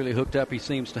car is really hooked up, he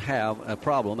seems to have a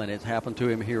problem, and it's happened to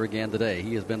him here again today.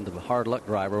 He has been the hard luck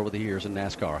driver over the years in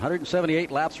NASCAR.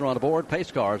 178 laps are on the board. Pace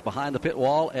cars behind the pit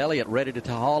wall. Elliott ready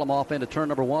to haul him off into turn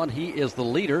number 1. He is the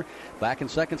leader. Back in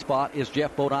second spot is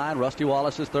Jeff Bodine. Rusty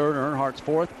Wallace is third, and Earnhardt's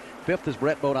fourth. Fifth is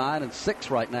Brett Bodine, and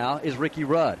sixth right now is Ricky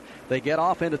Rudd. They get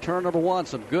off into turn number 1.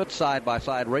 Some good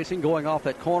side-by-side racing going off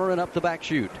that corner and up the back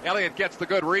chute. Elliott gets the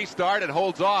good restart and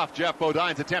holds off Jeff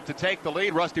Bodine's attempt to take the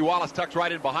lead. Rusty Wallace tucks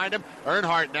right in behind him.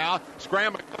 Earnhardt now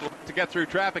scrambling to get through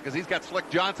traffic as he's got Slick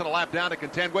Johnson a lap down to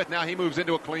contend with. Now he moves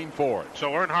into a clean fourth.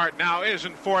 So Earnhardt now is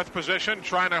in fourth position,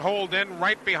 trying to hold in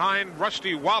right behind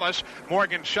Rusty Wallace.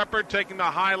 Morgan Shepherd taking the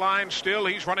high line still.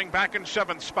 He's running back in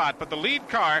seventh spot. But the lead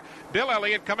car, Bill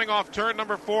Elliott, coming off turn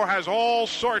number 4, has all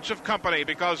sorts of company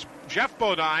because Jeff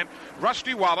Bodine,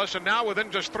 Rusty Wallace, and now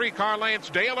within just 3 car lengths,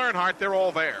 Dale Earnhardt, they're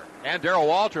all there. And Darrell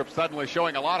Waltrip suddenly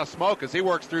showing a lot of smoke as he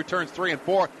works through turns 3 and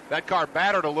 4. That car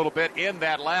battered a little bit in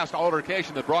that last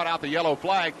altercation that brought out the yellow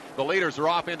flag. The leaders are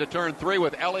off into turn 3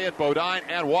 with Elliott, Bodine,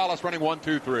 and Wallace running 1,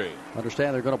 2, 3.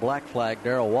 Understand they're going to black flag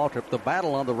Darrell Waltrip. The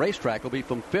battle on the racetrack will be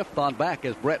from 5th on back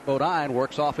as Brett Bodine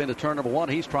works off into turn number 1.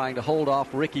 He's trying to hold off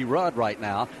Ricky Rudd right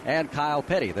now and Kyle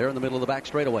Petty. They're in the middle of the back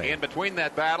straightaway. In between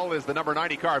that battle is the number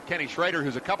 90 car of Kenny Schrader,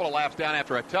 who's a couple of laps down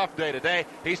after a tough day today.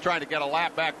 He's trying to get a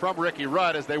lap back from Ricky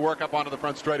Rudd as they work up onto the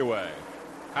front straightaway.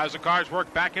 As the cars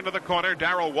work back into the corner,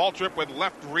 Darrell Waltrip with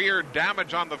left rear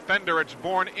damage on the fender. It's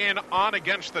borne in on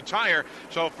against the tire.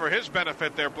 So for his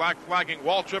benefit, they're black flagging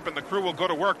Waltrip, and the crew will go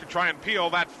to work to try and peel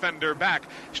that fender back.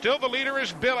 Still the leader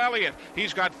is Bill Elliott.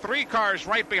 He's got 3 cars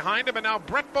right behind him, and now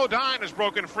Brett Bodine has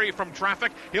broken free from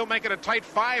traffic. He'll make it a tight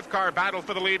 5-car battle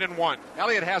for the lead in 1.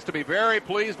 Elliott has to be very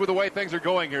pleased with the way things are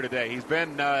going here today. He's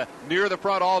been near the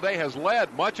front all day, has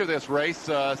led much of this race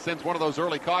since one of those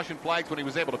early caution flags when he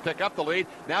was able to pick up the lead.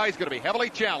 Now he's going to be heavily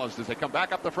challenged as they come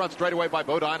back up the front straightaway by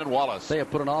Bodine and Wallace. They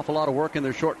have put an awful lot of work in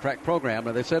their short track program.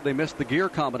 Now, they said they missed the gear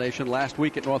combination last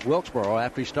week at North Wilkesboro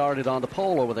after he started on the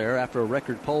pole over there after a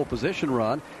record pole position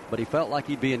run, but he felt like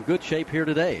he'd be in good shape here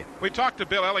today. We talked to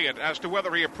Bill Elliott as to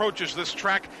whether he approaches this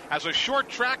track as a short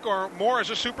track or more as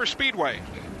a super speedway.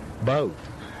 Both.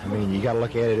 I mean, you got to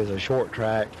look at it as a short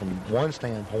track from one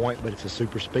standpoint, but it's a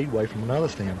super speedway from another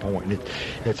standpoint. And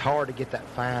it's hard to get that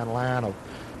fine line of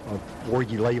where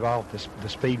you leave off the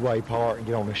speedway part and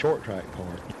get on the short track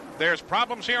part. There's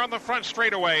problems here on the front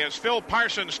straightaway as Phil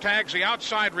Parsons tags the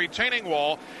outside retaining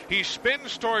wall. He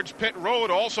spins towards pit road,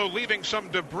 also leaving some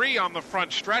debris on the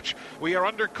front stretch. We are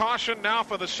under caution now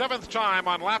for the 7th time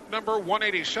on lap number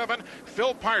 187.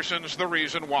 Phil Parsons, the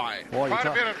reason why. Boy, quite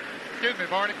a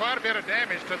bit of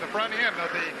damage to the front end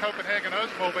of the Copenhagen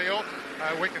Oldsmobile.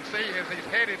 We can see as he's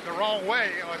headed the wrong way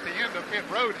at the end of pit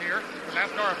road here. The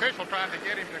NASCAR official trying to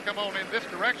get him to come on in this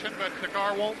direction, but the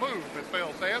car won't move, as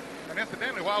Phil says. And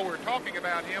incidentally, while we're talking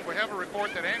about him, we have a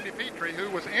report that Andy Petrie, who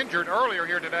was injured earlier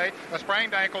here today, a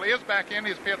sprained ankle, is back in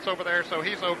his pits over there, so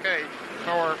he's okay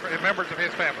for members of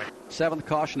his family. 7th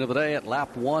caution of the day at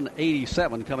lap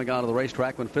 187 coming onto the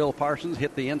racetrack when Phil Parsons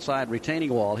hit the inside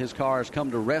retaining wall. His car has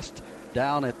come to rest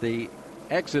down at the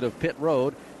exit of pit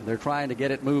road, and they're trying to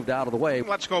get it moved out of the way.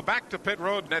 Let's go back to pit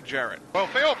road, Ned Jarrett. Well,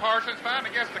 Phil Parsons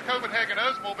finally gets the Copenhagen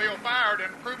Oldsmobile fired,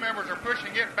 and crew members are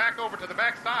pushing it back over to the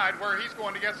backside where he's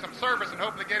going to get some service and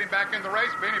hopefully get him back in the race.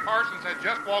 Benny Parsons had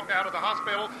just walked out of the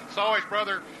hospital, saw his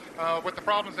brother with the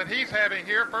problems that he's having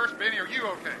here. First, Benny, are you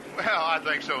okay? Well, I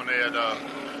think so, Ned.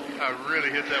 I really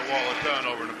hit that wall a ton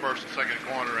over in the first and second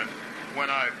corner, and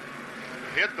when I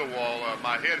hit the wall,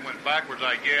 my head went backwards,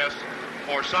 I guess,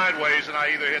 or sideways, and I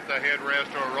either hit the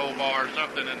headrest or a roll bar or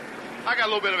something, and I got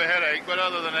a little bit of a headache, but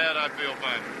other than that, I feel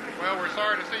fine. Well, we're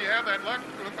sorry to see you have that luck.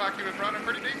 It looked like you was running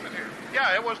pretty decent here.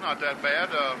 Yeah, it was not that bad.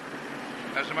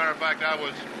 As a matter of fact,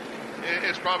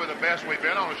 it's probably the best we've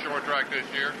been on a short track this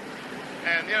year.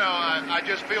 And, you know, I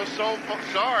just feel so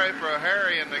sorry for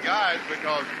Harry and the guys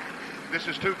because this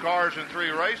is 2 cars in 3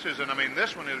 races, and, I mean,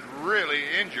 this one is really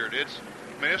injured.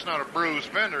 It's not a bruised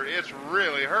fender. It's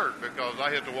really hurt because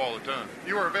I hit the wall a ton.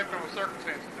 You were a victim of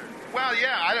circumstances there. Well,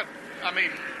 yeah. I mean,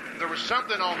 there was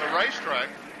something on the racetrack.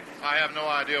 I have no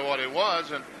idea what it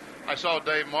was, and I saw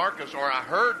Dave Marcus, or I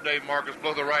heard Dave Marcus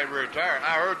blow the right rear tire.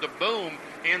 I heard the boom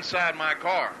inside my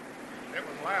car. It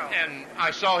was loud. And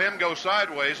I saw him go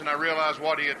sideways, and I realized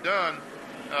what he had done.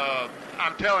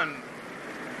 I'm telling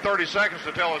 30 seconds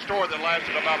to tell a story that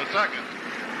lasted about a second.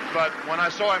 But when I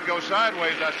saw him go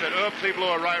sideways, I said, oops, he blew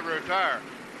a right rear tire.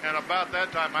 And about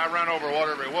that time, I ran over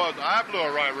whatever it was. I blew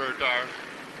a right rear tire.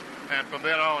 And from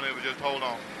then on, it was just hold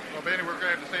on. Well, Benny, we're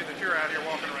glad to see that you're out here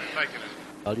walking around making it.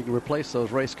 Well, you can replace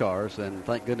those race cars, and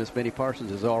thank goodness Benny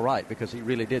Parsons is all right because he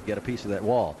really did get a piece of that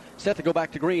wall. Set to go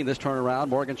back to green this turnaround.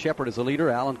 Morgan Shepherd is the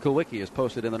leader. Alan Kulwicki is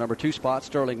posted in the number 2 spot.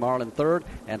 Sterling Marlin 3rd,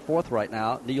 and 4th right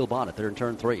now, Neil Bonnet. They're in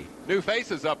turn 3. new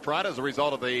faces up front as a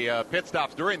result of the pit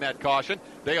stops during that caution.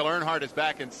 Dale Earnhardt is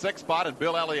back in 6th spot, and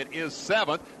Bill Elliott is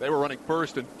 7th. They were running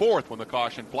 1st and 4th when the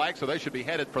caution flagged, so they should be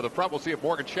headed for the front. We'll see if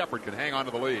Morgan Shepherd can hang on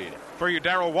to the lead. For you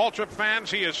Darrell Waltrip fans,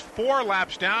 he is 4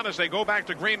 laps down as they go back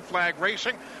to green flag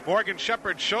racing. Morgan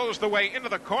Shepherd shows the way into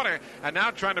the corner, and now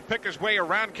trying to pick his way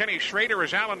around Kenny Schrader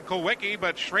is Alan Kulwicki,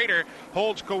 but Schrader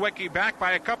holds Kulwicki back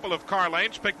by a couple of car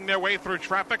lanes, picking their way through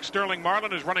traffic. Sterling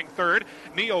Marlin is running 3rd.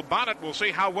 Neil Bonnet, will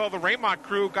see how well the Raymont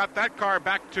crew got that car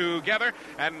back together,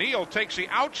 and Neil takes the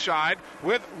outside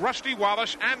with Rusty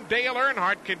Wallace and Dale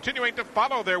Earnhardt continuing to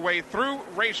follow their way through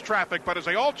race traffic. But as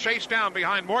they all chase down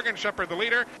behind Morgan Shepherd, the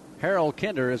leader, Harold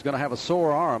Kinder is going to have a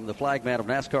sore arm, the flagman of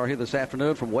NASCAR here this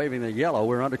afternoon, from waving the yellow.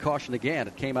 We're under caution again.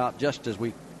 It came out just as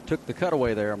we took the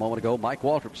cutaway there a moment ago. Mike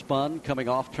Waltrip spun coming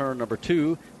off turn number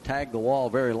 2, tagged the wall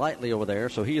very lightly over there,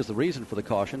 so he is the reason for the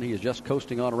caution. He is just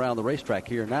coasting on around the racetrack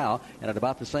here now, and at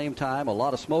about the same time, a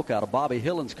lot of smoke out of Bobby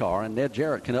Hillen's car, and Ned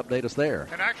Jarrett can update us there.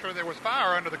 And actually, there was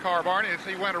fire under the car, Barney, as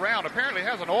he went around. Apparently,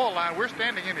 has an oil line. We're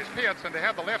standing in his pits, and they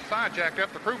have the left side jacked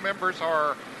up. The crew members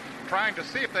are trying to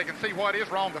see if they can see what is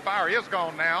wrong. The fire is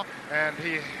gone now, and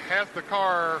he has the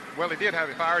car, well, he did have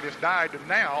it fired, it's died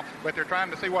now, but they're trying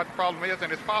to see what the problem is,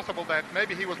 and it's possible that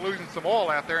maybe he was losing some oil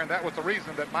out there, and that was the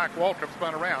reason that Mike Waltrip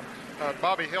spun around.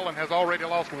 Bobby Hillen has already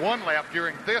lost 1 lap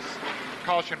during this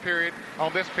caution period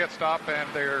on this pit stop, and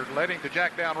they're letting the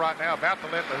jack down right now, about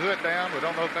to let the hood down. We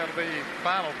don't know if that'll be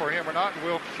final for him or not.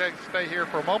 We'll stay here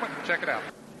for a moment and check it out.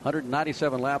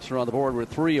 197 laps are on the board. We're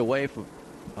 3 away from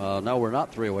no, we're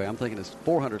not 3 away. I'm thinking it's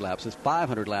 400 laps. It's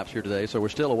 500 laps here today, so we're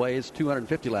still a ways.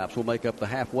 250 laps will make up the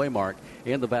halfway mark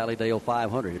in the Valleydale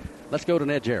 500. Let's go to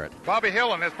Ned Jarrett. Bobby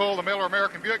Hillen has pulled the Miller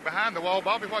American Buick behind the wall.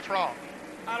 Bobby, what's wrong?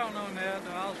 I don't know, Ned.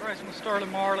 I was racing with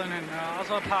Sterling Marlin, and I was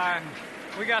up high,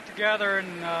 and we got together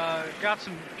and got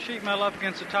some sheet metal up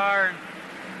against the tire,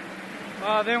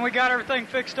 and then we got everything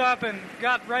fixed up and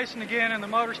got racing again, and the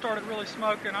motor started really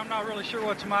smoking. I'm not really sure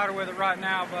what's the matter with it right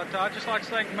now, but I'd just like to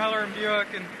thank Miller and Buick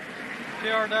and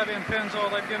PRW and Pennzoil.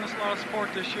 They've given us a lot of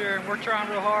support this year, and we're trying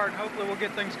real hard, and hopefully we'll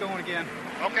get things going again.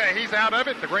 Okay, he's out of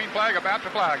it. The green flag about to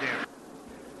fly again.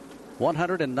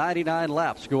 199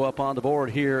 laps go up on the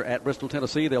board here at Bristol,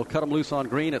 Tennessee. They'll cut them loose on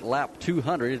green at lap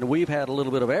 200, and we've had a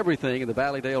little bit of everything in the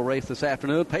Valleydale race this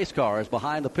afternoon. Pace car is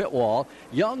behind the pit wall.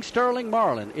 Young Sterling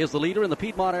Marlin is the leader in the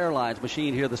Piedmont Airlines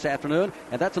machine here this afternoon,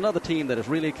 and that's another team that has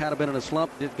really kind of been in a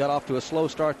slump. It got off to a slow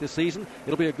start this season.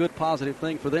 It'll be a good positive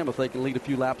thing for them if they can lead a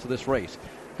few laps of this race.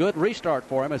 Good restart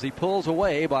for him as he pulls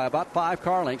away by about 5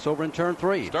 car lengths over in turn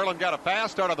 3. Sterling got a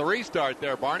fast start on the restart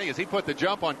there, Barney, as he put the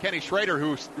jump on Kenny Schrader,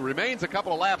 who remains a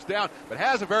couple of laps down, but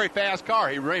has a very fast car.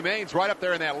 He remains right up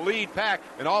there in that lead pack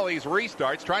in all these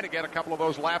restarts, trying to get a couple of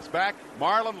those laps back.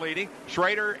 Marlin leading.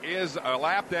 Schrader is a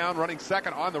lap down, running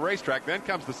second on the racetrack. Then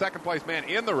comes the second-place man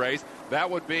in the race. That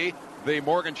would be the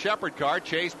Morgan Shepherd car,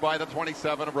 chased by the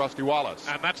 27 of Rusty Wallace.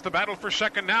 And that's the battle for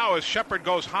second now as Shepherd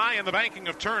goes high in the banking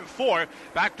of turn 4.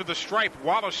 Back to the stripe.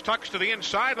 Wallace tucks to the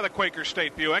inside of the Quaker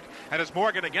State Buick. And as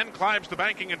Morgan again climbs the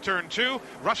banking in turn 2,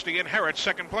 Rusty inherits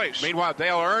second place. Meanwhile,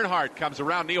 Dale Earnhardt comes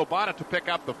around Neil Bonnet to pick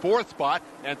up the 4th spot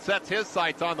and sets his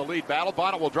sights on the lead battle.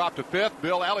 Bonnet will drop to 5th.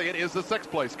 Bill Elliott is the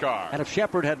 6th place car. And if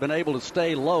Shepherd had been able to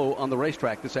stay low on the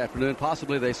racetrack this afternoon,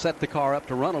 possibly they set the car up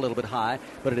to run a little bit high,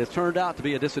 but it has turned out to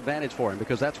be a disadvantage for him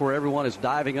because that's where everyone is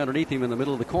diving underneath him in the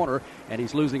middle of the corner, and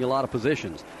he's losing a lot of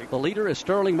positions. The leader is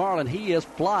Sterling Marlin. He is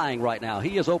flying right now.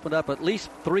 He has opened up at least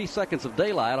 3 seconds of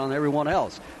daylight on everyone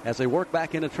else. As they work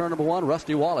back into turn number 1,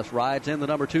 Rusty Wallace rides in the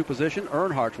number 2 position.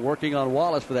 Earnhardt's working on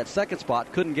Wallace for that second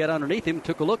spot. Couldn't get underneath him.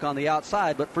 Took a look on the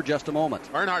outside, but for just a moment.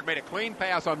 Earnhardt made a clean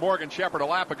pass on Morgan Shepherd a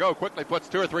lap ago. Quickly puts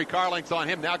 2 or 3 car lengths on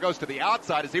him. Now goes to the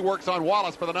outside as he works on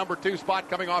Wallace for the number 2 spot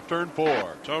coming off turn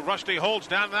 4. So Rusty holds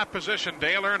down that position.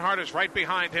 Dale Earnhardt is right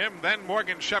behind him. Then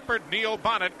Morgan Shepherd, Neil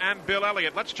Bonnet, and Bill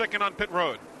Elliott. Let's check in on pit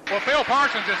road. Well, Phil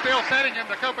Parsons is still sitting in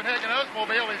the Copenhagen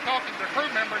Oldsmobile. He's talking to crew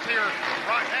members here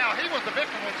right now. He was the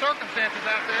victim of circumstances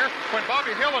out there when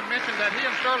Bobby Hillen mentioned that he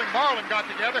and Sterling Marlin got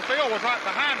together. Phil was right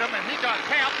behind him, and he got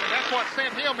tapped, and that's what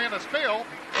sent him in a spin.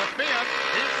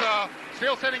 He's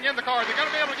still sitting in the car. Is he going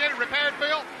to be able to get it repaired,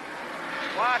 Phil?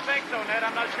 Well, I think so, Ned.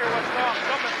 I'm not sure what's wrong.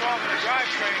 Something's wrong with the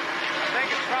drivetrain. I think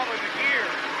it's probably the gear.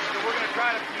 So we're going to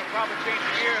try to probably change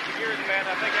the gear. If the gear is bad,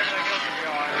 I think everything else will be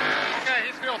all right. Okay,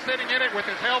 he's still sitting in it with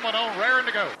his helmet on, raring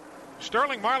to go.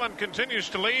 Sterling Marlin continues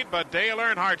to lead, but Dale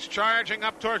Earnhardt's charging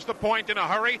up towards the point in a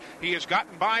hurry. He has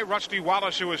gotten by Rusty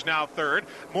Wallace, who is now third.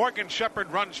 Morgan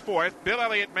Shepherd runs fourth. Bill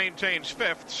Elliott maintains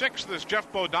fifth. Sixth is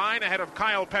Jeff Bodine ahead of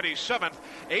Kyle Petty, seventh.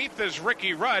 Eighth is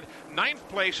Ricky Rudd. Ninth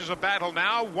place is a battle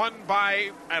now won by,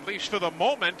 at least for the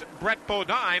moment, Brett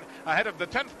Bodine ahead of the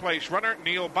 10th place runner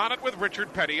Neil Bonnet with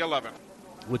Richard Petty 11th.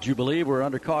 Would you believe we're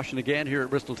under caution again here at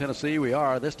Bristol, Tennessee? We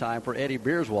are this time for Eddie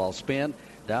Beerswall's spin.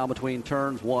 Down between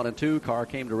turns 1 and 2. Car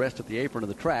came to rest at the apron of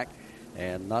the track,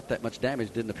 and not that much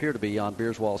damage didn't appear to be on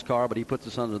Beerswall's car, but he puts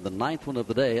us under the 9th one of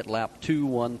the day at lap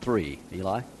 213.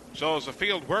 Eli? So as the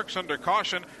field works under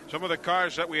caution, some of the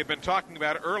cars that we had been talking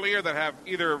about earlier that have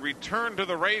either returned to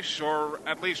the race or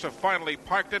at least have finally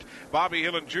parked it. Bobby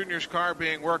Hillin Jr.'s car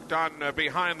being worked on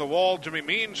behind the wall. Jimmy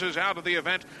Means is out of the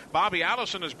event. Bobby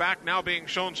Allison is back now, being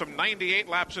shown some 98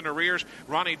 laps in arrears.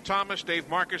 Ronnie Thomas, Dave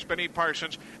Marcus, Benny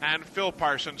Parsons, and Phil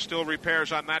Parsons still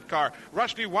repairs on that car.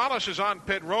 Rusty Wallace is on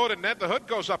pit road, and Ned the Hood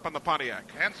goes up on the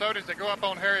Pontiac. And so does it go up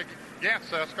on Harry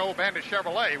Gant's Skull Bandit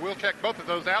Chevrolet. We'll check both of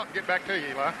those out and get back to you,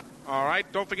 Eli. All right,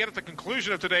 don't forget at the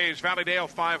conclusion of today's Valleydale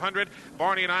 500,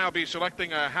 Barney and I will be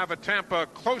selecting a Have a Tampa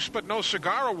Close But No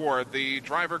Cigar Award. The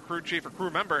driver, crew chief, or crew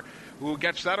member who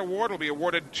gets that award will be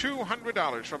awarded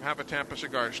 $200 from Have a Tampa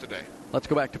Cigars today. Let's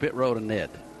go back to pit road and Ned.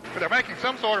 They're making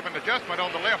some sort of an adjustment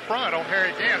on the left front on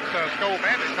Harry Gant's Skull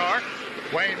Bandit car.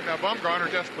 Wayne Bumgarner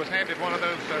just was handed one of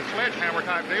those sledgehammer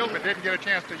type deals, but didn't get a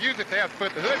chance to use it. They have to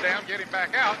put the hood down, get him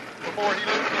back out before he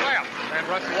loses the lap. And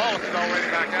Rusty Wallace is already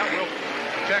back out. We'll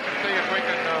check and see if we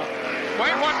can.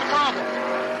 Wayne, what's the problem?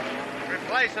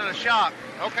 Replacing a shock.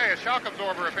 Okay, a shock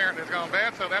absorber apparently has gone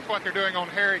bad, so that's what they're doing on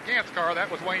Harry Gant's car. That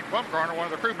was Wayne Bumgarner, one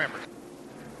of the crew members.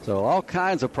 So all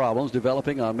kinds of problems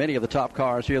developing on many of the top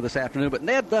cars here this afternoon. But,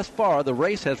 Ned, thus far, the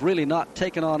race has really not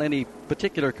taken on any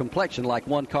particular complexion, like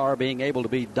one car being able to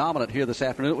be dominant here this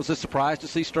afternoon. It was a surprise to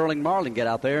see Sterling Marlin get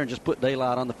out there and just put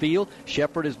daylight on the field.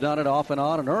 Shepherd has done it off and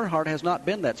on, and Earnhardt has not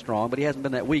been that strong, but he hasn't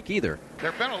been that weak either. There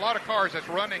have been a lot of cars that's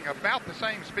running about the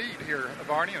same speed here,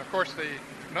 Barney. And, of course, the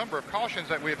number of cautions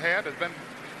that we've had has been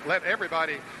let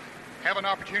everybody have an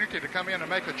opportunity to come in and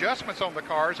make adjustments on the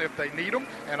cars if they need them,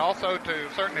 and also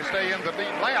to certainly stay in the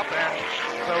lead lap.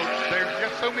 And so there's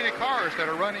just so many cars that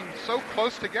are running so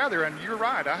close together, and you're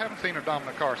right, I haven't seen a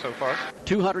dominant car so far.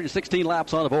 216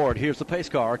 laps on the board. Here's the pace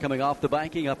car coming off the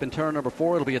banking up in turn number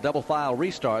 4. It'll be a double file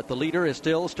restart. The leader is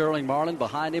still Sterling Marlin.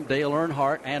 Behind him, Dale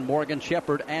Earnhardt and Morgan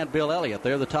Shepherd and Bill Elliott.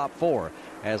 They're the top 4.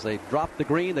 As they drop the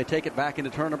green, they take it back into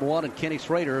turn number 1, and Kenny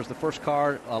Schrader is the first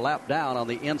car a lap down on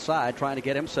the inside, trying to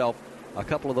get himself a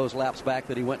couple of those laps back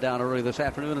that he went down earlier this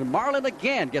afternoon. And Marlin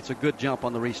again gets a good jump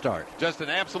on the restart. Just an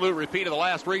absolute repeat of the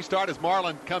last restart as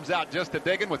Marlin comes out just to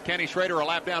digging with Kenny Schrader a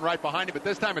lap down right behind him. But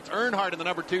this time it's Earnhardt in the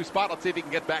number 2 spot. Let's see if he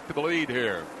can get back to the lead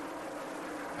here.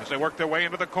 As they work their way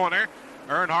into the corner,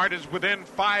 Earnhardt is within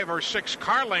 5 or 6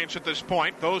 car lengths at this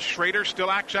point. Those Schrader still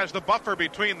acts as the buffer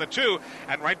between the two.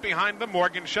 And right behind them,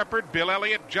 Morgan Shepherd, Bill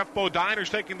Elliott, Jeff Bodine,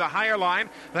 who's taking the higher line.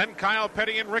 Then Kyle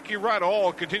Petty and Ricky Rudd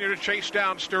all continue to chase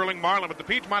down Sterling Marlin. But the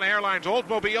Piedmont Airlines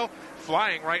Oldsmobile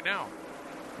flying right now.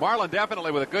 Marlin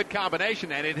definitely with a good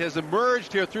combination, and it has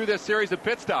emerged here through this series of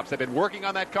pit stops. They've been working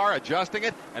on that car, adjusting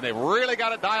it, and they've really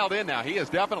got it dialed in now. He is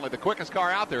definitely the quickest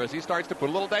car out there as he starts to put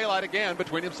a little daylight again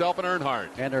between himself and Earnhardt.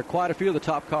 And there are quite a few of the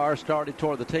top cars started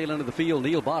toward the tail end of the field.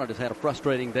 Neil Bonnet has had a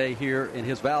frustrating day here in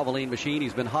his Valvoline machine.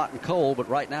 He's been hot and cold, but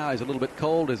right now he's a little bit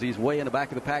cold as he's way in the back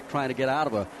of the pack trying to get out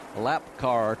of a lap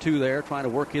car or two there, trying to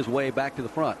work his way back to the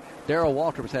front. Darrell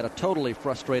Waltrip's had a totally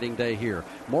frustrating day here.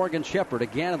 Morgan Shepherd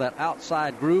again in that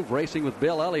outside groove, racing with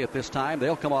Bill Elliott this time.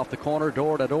 They'll come off the corner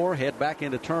door to door, head back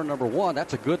into turn number 1.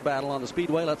 That's a good battle on the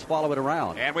speedway. Let's follow it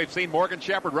around. And we've seen Morgan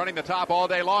Shepherd running the top all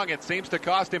day long. It seems to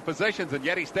cost him positions, and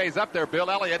yet he stays up there. Bill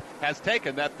Elliott has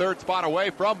taken that 3rd spot away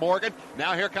from Morgan.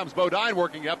 Now here comes Bodine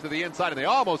working up to the inside, and they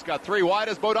almost got 3 wide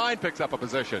as Bodine picks up a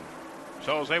position.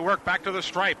 So as they work back to the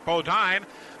stripe, Bodine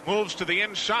moves to the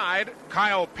inside.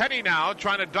 Kyle Petty now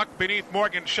trying to duck beneath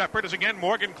Morgan Shepherd as again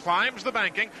Morgan climbs the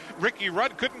banking. Ricky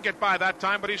Rudd couldn't get by that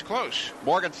time, but he's close.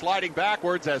 Morgan sliding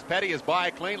backwards as Petty is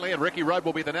by cleanly, and Ricky Rudd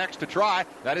will be the next to try.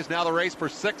 That is now the race for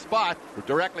 6th spot.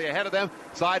 Directly ahead of them,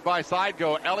 side by side,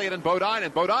 go Elliott and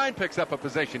Bodine picks up a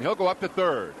position. He'll go up to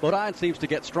 3rd. Bodine seems to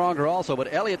get stronger also,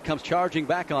 but Elliott comes charging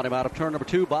back on him out of turn number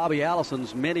 2. Bobby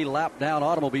Allison's mini lap down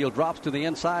automobile drops to the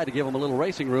inside to give him a little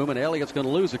racing room, and Elliott's going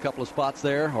to lose a couple of spots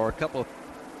there, or a couple of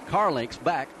car lengths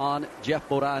back on Jeff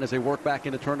Bodine as they work back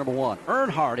into turn number 1.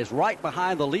 Earnhardt is right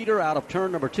behind the leader out of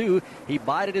turn number 2. He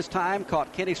bided his time,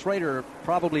 caught Kenny Schrader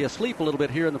probably asleep a little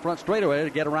bit here in the front straightaway to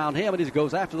get around him, and he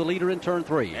goes after the leader in turn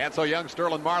 3. And so young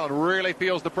Sterling Marlin really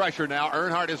feels the pressure now.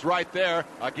 Earnhardt is right there.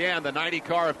 Again, the 90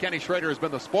 car of Kenny Schrader has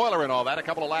been the spoiler and all that. A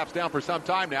couple of laps down for some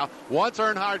time now. Once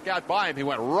Earnhardt got by him, he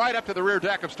went right up to the rear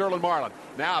deck of Sterling Marlin.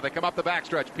 Now they come up the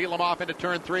backstretch, peel him off into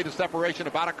turn 3. The separation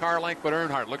about a car length, but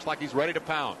Earnhardt looks like he's ready to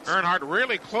pounce. Earnhardt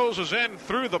really closes in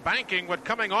through the banking, but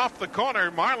coming off the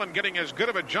corner, Marlin getting as good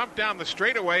of a jump down the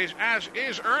straightaways as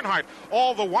is Earnhardt.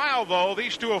 All the while, though,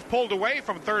 these two have pulled away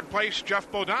from third place Jeff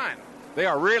Bodine. They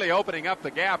are really opening up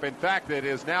the gap. In fact, it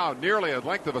is now nearly a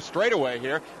length of a straightaway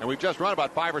here, and we've just run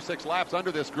about 5 or 6 laps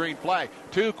under this green flag.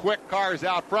 2 quick cars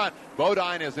out front.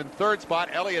 Bodine is in third spot.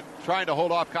 Elliott trying to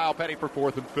hold off Kyle Petty for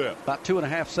 4th and 5th. About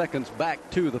 2.5 seconds back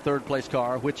to the third place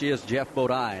car, which is Jeff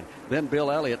Bodine. Then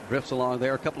Bill Elliott drifts along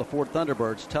there. A couple of Ford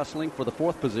Thunderbirds tussling for the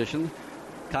 4th position.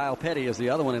 Kyle Petty is the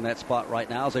other one in that spot right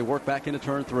now as they work back into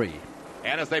turn 3.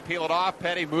 And as they peel it off,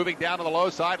 Petty moving down to the low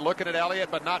side, looking at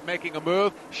Elliott but not making a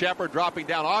move. Shepard dropping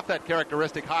down off that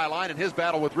characteristic high line in his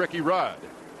battle with Ricky Rudd.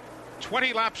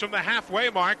 20 laps from the halfway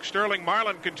mark. Sterling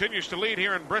Marlin continues to lead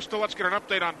here in Bristol. Let's get an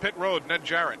update on pit road. Ned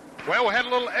Jarrett. Well, we had a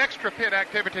little extra pit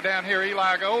activity down here,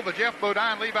 Eli Gold. The Jeff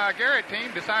Bodine Levi Garrett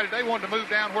team decided they wanted to move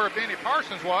down where Benny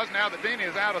Parsons was. Now that Benny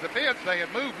is out of the pits, they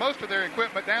had moved most of their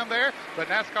equipment down there, but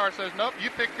NASCAR says, nope, you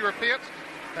pick your pits.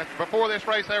 Before this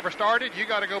race ever started, you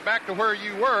got to go back to where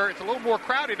you were. It's a little more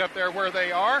crowded up there where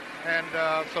they are, and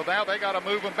so now they got to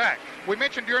move them back. We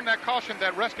mentioned during that caution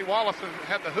that Rusty Wallace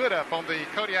had the hood up on the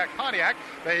Kodiak Pontiac.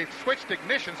 They switched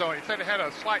ignitions on it. He said it had a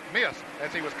slight miss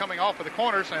as he was coming off of the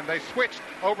corners, and they switched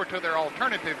over to their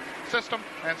alternative system,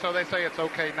 and so they say it's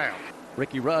okay now.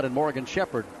 Ricky Rudd and Morgan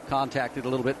Shepard contacted a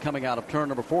little bit coming out of turn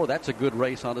number 4. That's a good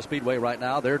race on the speedway right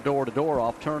now. They're door-to-door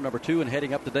off turn number 2 and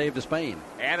heading up to Dave Despain.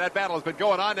 And that battle has been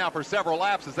going on now for several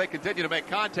laps as they continue to make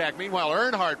contact. Meanwhile,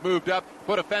 Earnhardt moved up,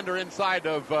 put a fender inside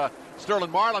of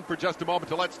Sterling Marlin for just a moment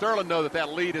to let Sterling know that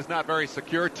that lead is not very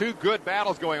secure. 2 good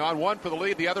battles going on, one for the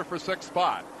lead, the other for 6th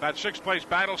spot. That 6th place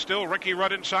battle still Ricky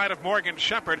Rudd inside of Morgan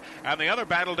Shepard, and the other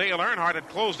battle, Dale Earnhardt had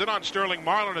closed in on Sterling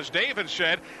Marlin, as Dave had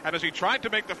said, and as he tried to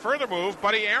make the further move,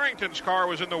 Buddy Arrington's car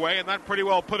was in the way, and that pretty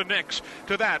well put a nix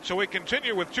to that. So we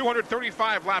continue with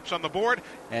 235 laps on the board.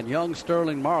 And young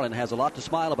Sterling Marlin has a lot to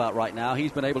smile about right now.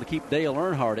 He's been able to keep Dale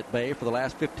Earnhardt at bay for the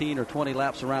last 15 or 20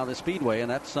 laps around the speedway,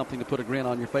 and that's something to put a grin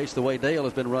on your face the way Dale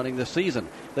has been running this season.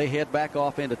 They head back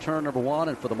off into turn number 1,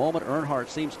 and for the moment, Earnhardt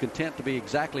seems content to be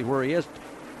exactly where he is.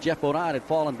 Jeff Bodine had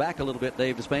fallen back a little bit,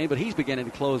 Dave Despain, but he's beginning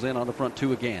to close in on the front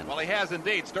 2 again. Well, he has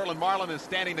indeed. Sterling Marlin is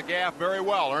standing the gaff very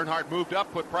well. Earnhardt moved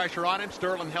up, put pressure on him.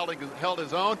 Sterling held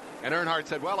his own, and Earnhardt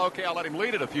said, well, okay, I'll let him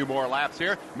lead it a few more laps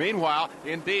here. Meanwhile,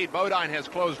 indeed, Bodine has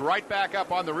closed right back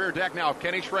up on the rear deck now of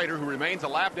Kenny Schrader, who remains a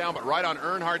lap down, but right on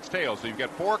Earnhardt's tail. So you've got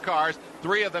 4 cars,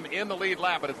 3 of them in the lead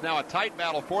lap, but it's now a tight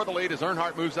battle for the lead as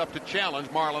Earnhardt moves up to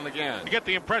challenge Marlin again. You get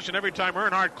the impression every time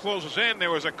Earnhardt closes in, there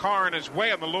was a car in his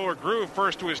way on the lower groove.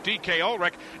 First to his DK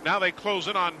Ulrich. Now they close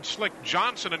in on Slick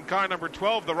Johnson in car number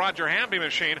 12, the Roger Hamby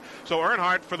machine. So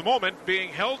Earnhardt, for the moment, being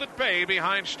held at bay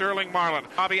behind Sterling Marlin.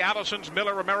 Bobby Allison's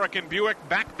Miller American Buick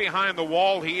back behind the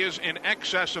wall. He is in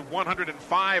excess of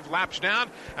 105 laps down.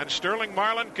 And Sterling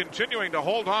Marlin continuing to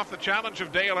hold off the challenge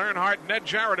of Dale Earnhardt. Ned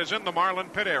Jarrett is in the Marlin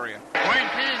pit area. Wayne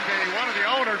King, one of the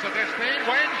owners of this team.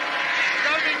 Wayne, you've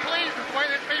got to be pleased with the way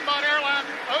this Piedmont Airlines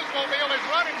Oldsmobile is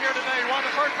running here today. One of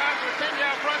the first times we've seen you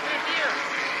out front this year.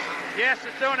 Yes,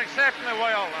 it's doing exceptionally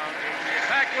well. In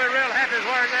fact, we're real happy with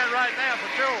where it's at right now,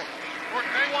 for sure.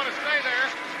 They want to stay there.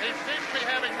 He seems to be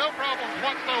having no problems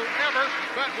whatsoever,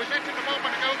 but we mentioned a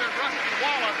moment ago that Rusty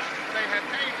Wallace, they had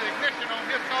changed the ignition on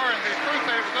his car, and the crew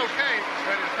said it was okay,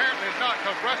 but apparently it's not,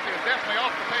 because Rusty is definitely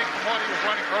off the pace from what he was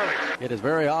running earlier. It is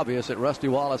very obvious that Rusty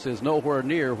Wallace is nowhere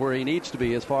near where he needs to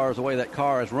be as far as the way that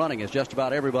car is running, as just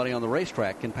about everybody on the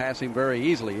racetrack can pass him very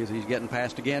easily as he's getting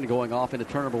passed again, going off into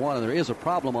turn number 1, and there is a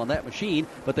problem on that machine,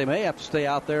 but they may have to stay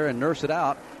out there and nurse it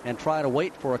out and try to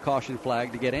wait for a caution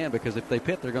flag to get in, because if they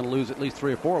pit, they're going to lose at least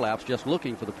 3 or 4 laps just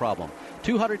looking for the problem.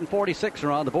 246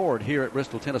 are on the board here at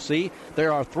Bristol, Tennessee.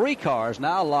 There are 3 cars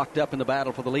now locked up in the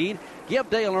battle for the lead. Give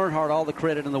Dale Earnhardt all the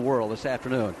credit in the world this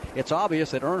afternoon. It's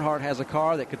obvious that Earnhardt has a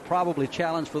car that could probably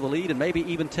challenge for the lead and maybe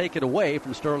even take it away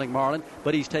from Sterling Marlin,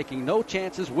 but he's taking no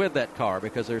chances with that car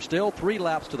because there's still 3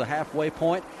 laps to the halfway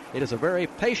point. It is a very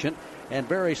patient and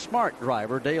very smart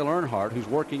driver, Dale Earnhardt, who's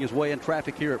working his way in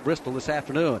traffic here at Bristol this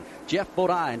afternoon. Jeff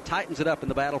Bodine tightens it up in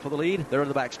the battle for the lead. They're in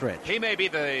the backstretch. He may be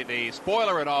the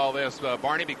spoiler in all this,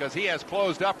 Barney, because he has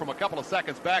closed up from a couple of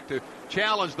seconds back to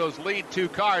challenge those lead 2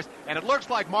 cars, and it looks looks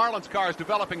like Marlin's car is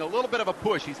developing a little bit of a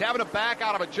push. He's having to back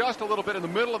out of it just a little bit in the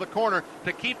middle of the corner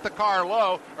to keep the car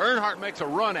low. Earnhardt makes a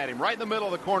run at him right in the middle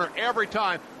of the corner every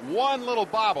time. One little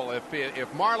bobble.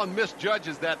 If Marlin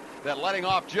misjudges that letting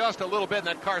off just a little bit and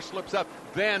that car slips up,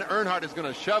 then Earnhardt is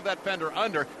going to shove that fender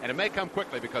under, and it may come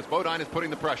quickly because Bodine is putting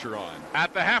the pressure on.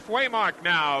 At the halfway mark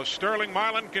now, Sterling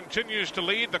Marlin continues to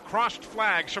lead. The crossed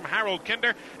flags from Harold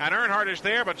Kinder, and Earnhardt is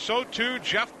there, but so too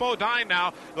Jeff Bodine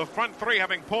now. The front three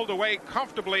having pulled away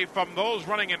comfortably from those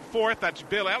running in fourth. That's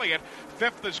Bill Elliott.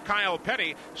 Fifth is Kyle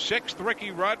Petty. Sixth,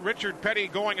 Ricky Rudd. Richard Petty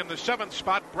going in the seventh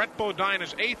spot. Brett Bodine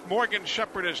is eighth. Morgan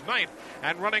Shepherd is ninth.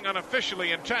 And running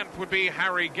unofficially in 10th would be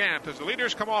Harry Gant as the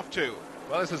leaders come off too.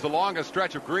 Well, this is the longest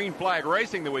stretch of green flag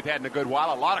racing that we've had in a good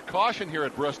while. A lot of caution here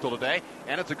at Bristol today,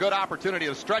 and it's a good opportunity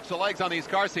to stretch the legs on these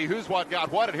cars, see who's what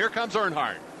got what, and here comes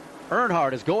Earnhardt.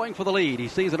 Earnhardt is going for the lead. He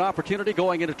sees an opportunity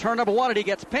going into turn number one, and he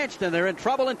gets pinched, and they're in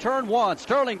trouble in turn one.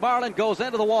 Sterling Marlin goes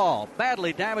into the wall,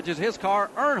 badly damages his car.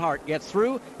 Earnhardt gets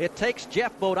through. It takes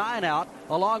Jeff Bodine out,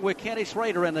 along with Kenny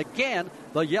Schrader, and again,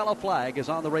 the yellow flag is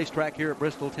on the racetrack here at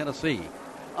Bristol, Tennessee.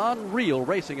 Unreal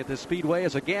racing at this speedway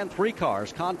as again 3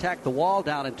 cars contact the wall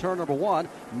down in turn number one.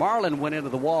 Marlin went into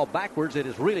the wall backwards. It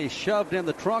is really shoved in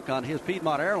the trunk on his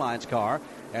Piedmont Airlines car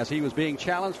as he was being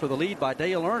challenged for the lead by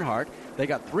Dale Earnhardt. They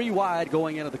got 3 wide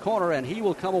going into the corner, and he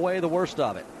will come away the worst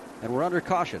of it. And we're under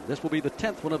caution. This will be the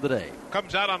 10th one of the day.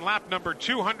 Comes out on lap number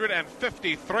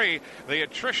 253. The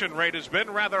attrition rate has been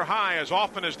rather high, as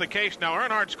often is the case. Now,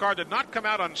 Earnhardt's car did not come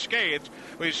out unscathed.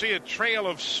 We see a trail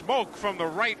of smoke from the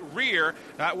right rear.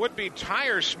 That would be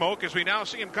tire smoke, as we now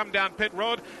see him come down pit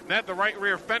road. Ned, the right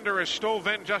rear fender is stove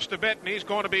in just a bit, and he's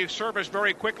going to be serviced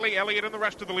very quickly. Elliott and the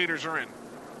rest of the leaders are in.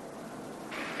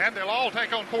 And they'll all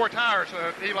take on 4 tires,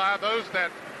 Eli. Those that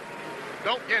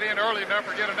don't get in early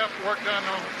enough or get enough work done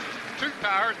on 2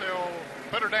 tires, they'll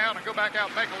put her down and go back out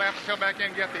and make a lap and come back in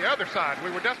and get the other side.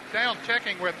 We were just down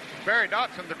checking with Barry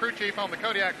Dotson, the crew chief on the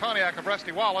Kodiak Pontiac of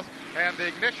Rusty Wallace, and the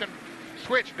ignition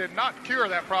switch did not cure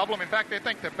that problem. In fact, they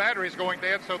think the battery is going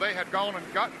dead, so they had gone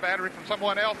and gotten battery from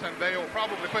someone else, and they'll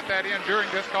probably put that in during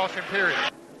this caution period.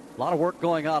 A lot of work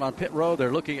going on pit road.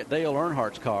 They're looking at Dale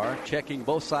Earnhardt's car, checking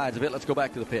both sides of it. Let's go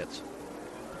back to the pits.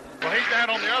 Well, he's down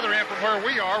on the other end from where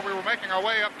we are. We were making our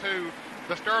way up to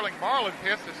the Sterling Marlin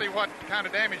pits to see what kind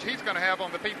of damage he's going to have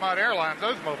on the Piedmont Airlines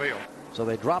Oldsmobile. So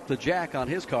they dropped the jack on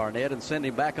his car, Ned, and send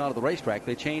him back onto the racetrack.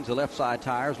 They changed the left side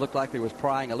tires. Looked like they was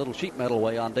prying a little sheet metal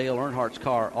away on Dale Earnhardt's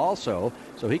car also.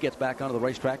 So he gets back onto the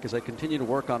racetrack as they continue to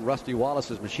work on Rusty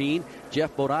Wallace's machine.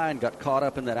 Jeff Bodine got caught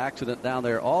up in that accident down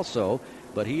there also,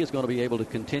 but he is going to be able to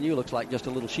continue. Looks like just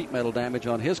a little sheet metal damage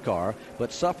on his car,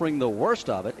 but suffering the worst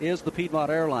of it is the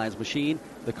Piedmont Airlines machine,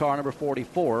 the car number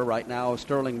 44 right now,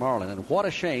 Sterling Marlin. And what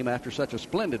a shame after such a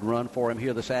splendid run for him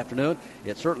here this afternoon.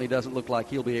 It certainly doesn't look like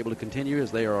he'll be able to continue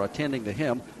as they are attending to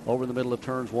him over in the middle of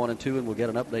turns 1 and 2, and we'll get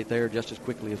an update there just as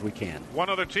quickly as we can. One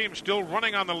other team still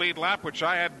running on the lead lap, which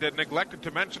I had neglected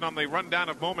to mention on the rundown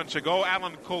of moments ago.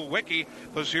 Alan Kulwicki,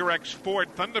 the Xerox Ford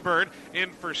Thunderbird, in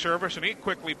for service, and he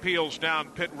quickly peels down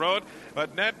pit road.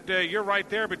 But Ned, you're right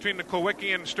there between the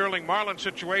Kulwicki and Sterling Marlin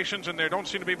situations, and there don't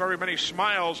seem to be very many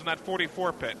smiles in that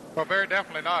 44 pit. Well, very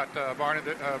definitely not, Barney.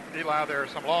 Eli, there are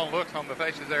some long looks on the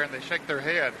faces there, and they shake their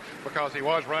head because he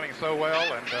was running so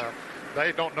well, and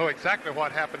they don't know exactly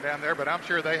what happened down there, but I'm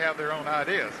sure they have their own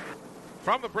ideas.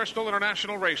 From the Bristol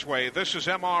International Raceway, this is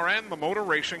MRN, the Motor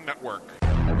Racing Network.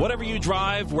 Whatever you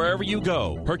drive, wherever you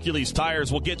go, Hercules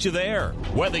Tires will get you there,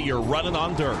 whether you're running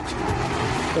on dirt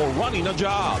or running a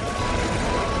job.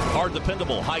 Our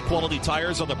dependable, high-quality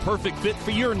tires are the perfect fit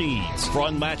for your needs. For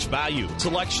unmatched value,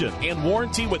 selection, and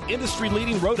warranty with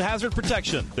industry-leading road hazard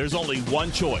protection, there's only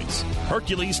one choice,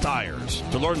 Hercules Tires.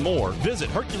 To learn more, visit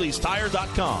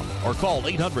HerculesTire.com or call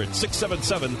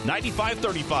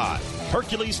 800-677-9535.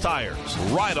 Hercules Tires,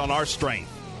 ride on our strength.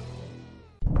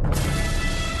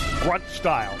 Grunt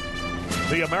style.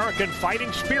 The American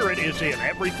fighting spirit is in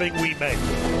everything we make.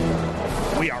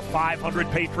 We are 500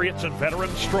 patriots and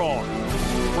veterans strong,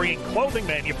 bringing clothing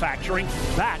manufacturing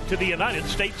back to the United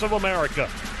States of America.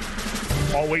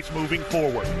 Always moving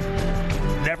forward,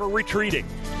 never retreating,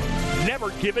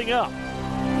 never giving up.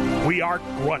 We are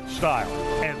Grunt Style,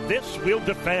 and this we'll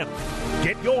defend.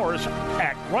 Get yours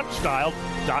at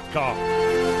gruntstyle.com.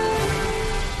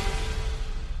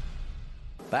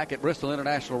 Back at Bristol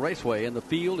International Raceway, and the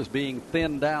field is being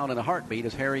thinned down in a heartbeat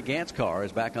as Harry Gant's car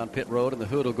is back on pit road, and the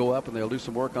hood will go up, and they'll do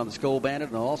some work on the Skull Bandit,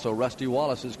 and also Rusty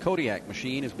Wallace's Kodiak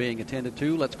machine is being attended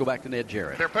to. Let's go back to Ned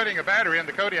Jarrett. They're putting a battery in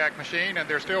the Kodiak machine, and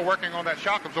they're still working on that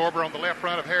shock absorber on the left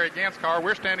front of Harry Gant's car.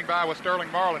 We're standing by with Sterling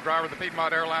Marlin, driver of the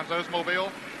Piedmont Airlines Oldsmobile.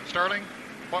 Sterling,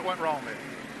 what went wrong there?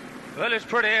 Well, it's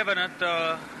pretty evident.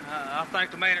 I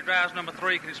think the man that drives number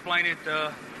 3 can explain it.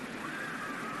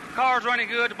 Car's running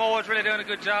good. The boys really doing a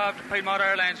good job. The Piedmont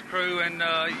Airlines crew, and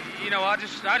I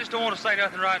just don't want to say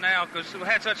nothing right now because we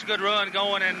had such a good run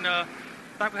going, and I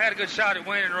think we had a good shot at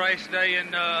winning the race today.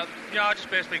 And I just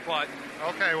best be quiet.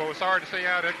 Okay. Well, we're sorry to see you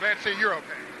out. Glad to see you're okay.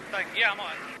 Thank you. Yeah, I'm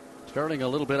on. Sterling a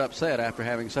little bit upset after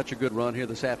having such a good run here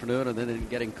this afternoon and then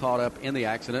getting caught up in the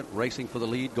accident, racing for the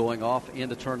lead, going off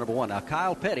into turn number 1. Now,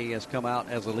 Kyle Petty has come out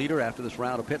as a leader after this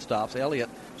round of pit stops. Elliott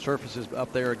surfaces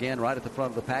up there again right at the front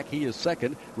of the pack. He is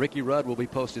second. Ricky Rudd will be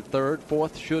posted third.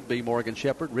 Fourth should be Morgan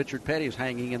Shepherd. Richard Petty is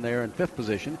hanging in there in fifth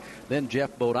position. Then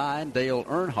Jeff Bodine, Dale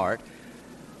Earnhardt,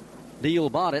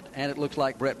 Neil Bonnet, and it looks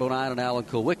like Brett Bodine and Alan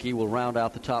Kulwicki will round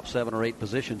out the top 7 or 8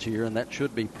 positions here, and that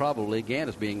should be probably, again,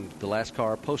 as being the last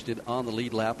car posted on the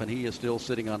lead lap, and he is still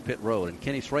sitting on pit road. And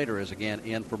Kenny Schrader is again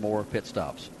in for more pit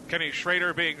stops. Kenny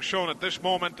Schrader being shown at this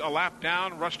moment a lap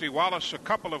down, Rusty Wallace a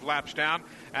couple of laps down,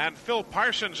 and Phil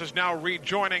Parsons is now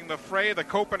rejoining the fray, the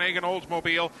Copenhagen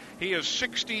Oldsmobile. He is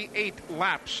 68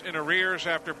 laps in arrears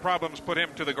after problems put him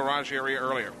to the garage area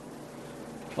earlier.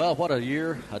 Well, what a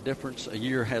difference a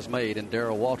year has made in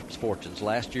Darrell Waltrip's fortunes.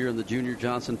 Last year in the Junior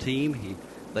Johnson team,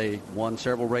 they won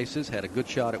several races, had a good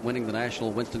shot at winning the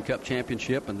National Winston Cup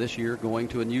Championship, and this year going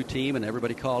to a new team, and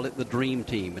everybody called it the Dream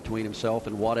Team. Between himself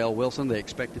and Waddell Wilson, they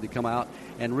expected to come out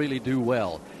and really do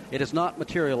well. It has not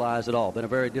materialized at all. Been a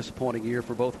very disappointing year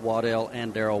for both Waddell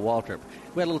and Darrell Waltrip.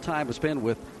 We had a little time to spend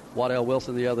with Waddell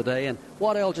Wilson the other day, and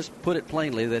Waddell just put it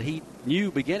plainly that he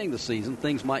knew beginning the season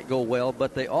things might go well,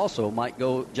 but they also might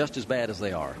go just as bad as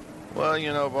they are.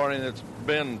 Well, Barney, it's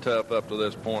been tough up to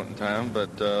this point in time,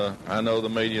 but I know the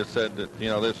media said that,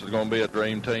 this was going to be a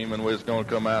dream team and we was going to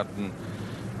come out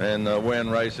and win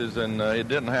races, and it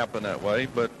didn't happen that way,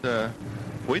 but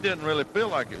we didn't really feel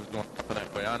like it was going to happen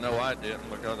that way. I know I didn't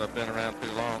because I've been around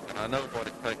too long, and I know what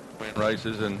it takes to win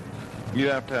races, and you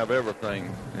have to have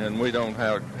everything, and we don't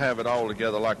have it all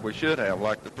together like we should have,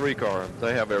 like the 3 car.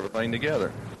 They have everything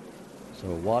together. So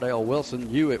Waddell Wilson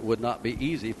knew it would not be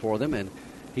easy for them, and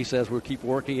he says we'll keep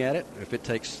working at it. If it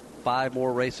takes 5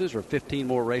 more races or 15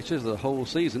 more races the whole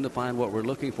season to find what we're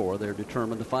looking for, they're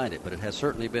determined to find it. But it has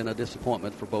certainly been a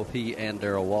disappointment for both he and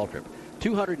Darrell Waltrip.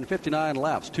 259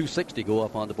 laps, 260 go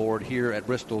up on the board here at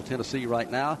Bristol, Tennessee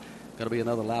right now. Going to be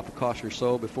another lap of caution or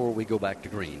so before we go back to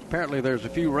green. Apparently there's a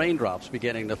few raindrops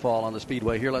beginning to fall on the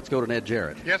speedway here. Let's go to Ned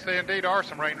Jarrett. Yes, there indeed are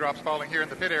some raindrops falling here in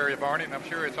the pit area, Barney, and I'm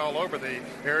sure it's all over the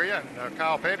area. And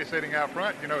Kyle Petty sitting out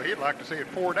front, he'd like to see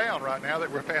it pour down right now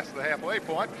that we're past the halfway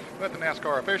point. But the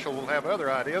NASCAR official will have other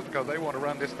ideas because they want to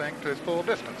run this thing to its full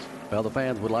distance. Well, the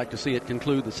fans would like to see it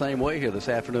conclude the same way here this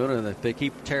afternoon, and if they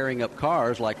keep tearing up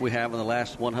cars like we have in the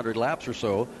last 100 laps or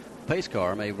so, pace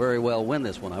car may very well win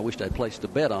this one. I wished I'd placed a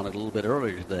bet on it a little bit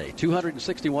earlier today.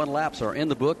 261 laps are in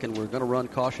the book, and we're going to run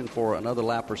caution for another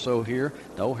lap or so here.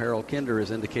 No, Harold Kinder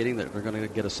is indicating that we're going to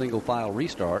get a single file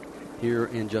restart here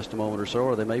in just a moment or so,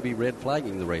 or they may be red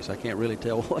flagging the race. I can't really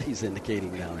tell what he's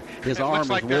indicating down there. His arm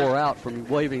is wore out from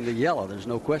waving the yellow. There's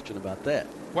no question about that.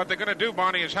 What they're going to do,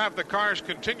 Bonnie, is have the cars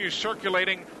continue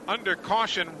circulating under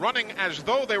caution, running as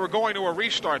though they were going to a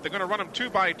restart. They're going to run them 2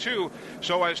 by 2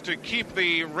 so as to keep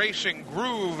the racing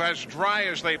groove as dry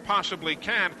as they possibly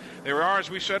can. There are, as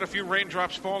we said, a few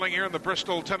raindrops falling here in the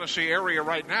Bristol, Tennessee area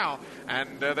right now, and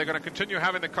they're going to continue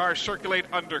having the cars circulate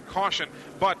under caution,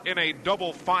 but in a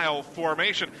double file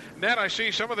formation. Ned, I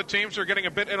see some of the teams are getting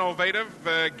a bit innovative.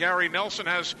 Gary Nelson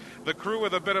has the crew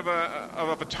with a bit of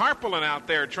a tarpaulin out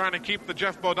there trying to keep the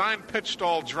Jeff Bodine pit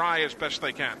stall dry as best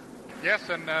they can. Yes,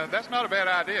 and that's not a bad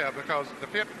idea because the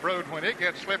pit road, when it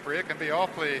gets slippery, it can be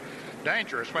awfully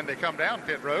dangerous when they come down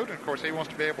pit road. And, of course, he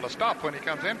wants to be able to stop when he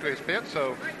comes into his pit,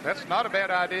 so that's not a bad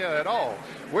idea at all.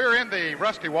 We're in the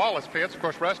Rusty Wallace pits. Of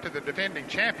course, Rusty, the defending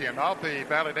champion of the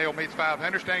Valleydale Meets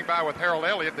 500, standing by with Harold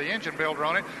Elliott, the engine builder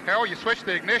on it. Harold, you switched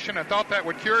the ignition and thought that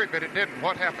would cure it, but it didn't.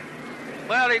 What happened?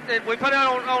 Well, we put it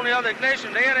on the other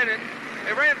ignition then, and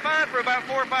it ran fine for about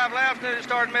 4 or 5 laps, and then it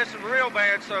started messing real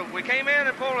bad. So we came in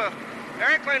and pulled the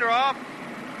air cleaner off,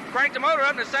 cranked the motor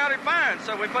up, and it sounded fine.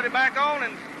 So we put it back on,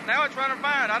 and now it's running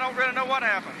fine. I don't really know what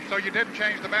happened. So you didn't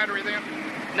change the battery then?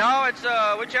 No, it's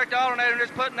we checked the alternator, and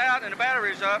it's putting out, and the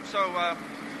battery's up. So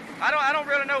I don't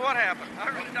really know what happened. I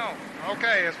really don't.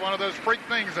 Okay, it's one of those freak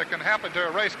things that can happen to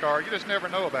a race car. You just never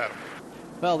know about them.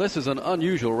 Well, this is an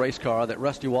unusual race car that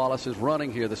Rusty Wallace is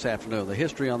running here this afternoon. The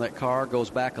history on that car goes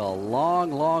back a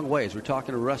long, long ways. We were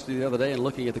talking to Rusty the other day and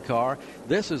looking at the car.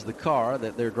 This is the car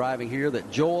that they're driving here that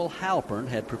Joel Halpern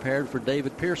had prepared for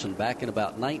David Pearson back in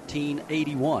about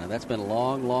 1981. And that's been a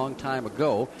long, long time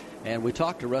ago. And we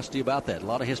talked to Rusty about that. A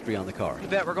lot of history on the car. You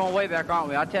bet. We're going way back, aren't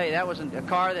we? I'll tell you, that was a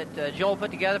car that Joel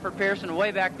put together for Pearson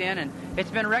way back then, and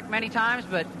it's been wrecked many times,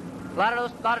 but a lot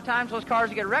of times those cars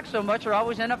that get wrecked so much are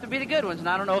always end up to be the good ones, and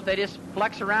I don't know if they just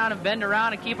flex around and bend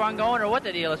around and keep on going or what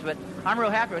the deal is, but I'm real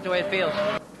happy with the way it feels.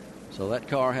 So that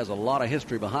car has a lot of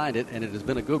history behind it, and it has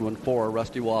been a good one for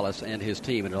Rusty Wallace and his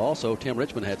team. And also, Tim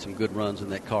Richmond had some good runs in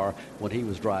that car when he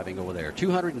was driving over there.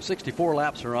 264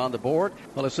 laps are on the board.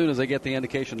 Well, as soon as they get the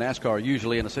indication, NASCAR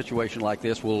usually in a situation like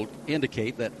this will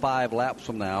indicate that 5 laps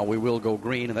from now we will go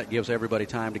green, and that gives everybody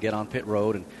time to get on pit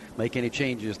road and make any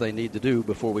changes they need to do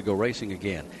before we go racing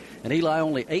again. And Eli,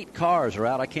 only 8 cars are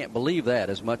out. I can't believe that.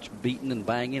 As much beating and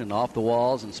banging and off the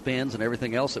walls and spins and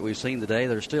everything else that we've seen today,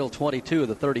 there's still 22 of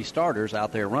the 30 starters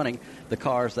out there running. The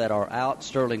cars that are out: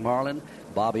 Sterling Marlin,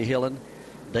 Bobby Hillen,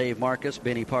 Dave Marcus,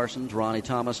 Benny Parsons, Ronnie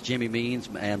Thomas, Jimmy Means,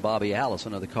 and Bobby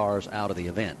Allison are the cars out of the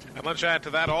event. And let's add to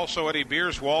that also Eddie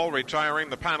Beerswall retiring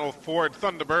the panel Ford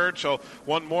Thunderbird, so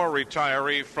one more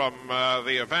retiree from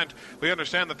the event. We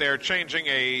understand that they are changing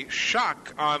a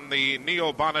shock on the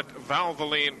Neil Bonnet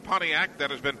Valvoline Pontiac. That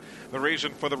has been the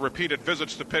reason for the repeated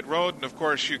visits to pit road. And, of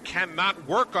course, you cannot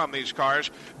work on these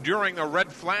cars during a red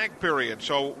flag period.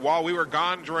 So while we were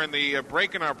gone during the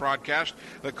break in our broadcast,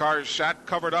 the cars sat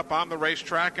covered up on the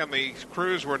racetrack, and the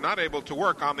crews were not able to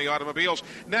work on the automobiles.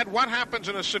 Ned, what happens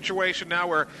in a situation now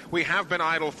where we have been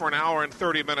idle for an hour and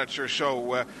 30 minutes or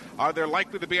so? Are there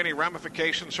likely to be any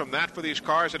ramifications from that for these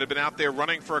cars that have been out there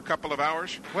running for a couple of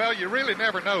hours? Well, you really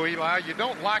never know, Eli. You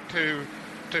don't like to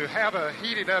have a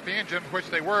heated up engine, which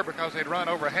they were because they'd run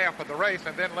over half of the race,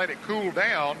 and then let it cool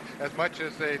down as much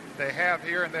as they have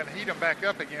here and then heat them back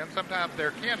up again. Sometimes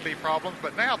there can be problems,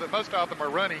 but now that most of them are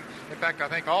running, in fact, I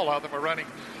think all of them are running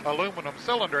aluminum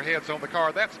cylinder heads on the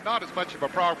car, that's not as much of a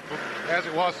problem as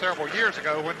it was several years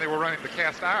ago when they were running the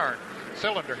cast iron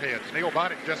cylinder heads. Neil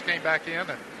Bonnet just came back in,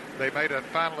 and they made a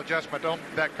final adjustment on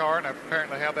that car and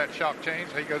apparently have that shock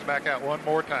changed. He goes back out one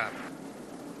more time.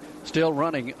 Still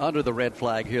running under the red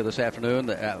flag here this afternoon,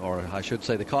 or I should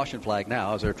say the caution flag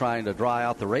now, as they're trying to dry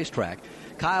out the racetrack.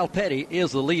 Kyle Petty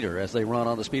is the leader as they run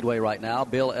on the speedway right now.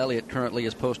 Bill Elliott currently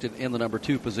is posted in the number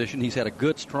 2 position. He's had a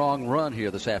good, strong run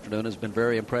here this afternoon. Has been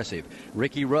very impressive.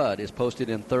 Ricky Rudd is posted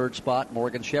in 3rd spot.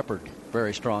 Morgan Shepherd,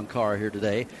 very strong car here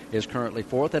today, is currently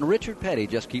 4th. And Richard Petty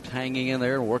just keeps hanging in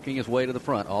there and working his way to the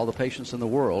front. All the patience in the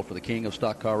world for the king of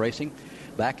stock car racing.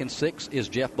 Back in 6th is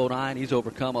Jeff Bodine. He's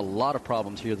overcome a lot of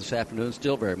problems here this afternoon,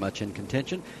 still very much in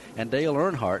contention. And Dale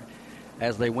Earnhardt,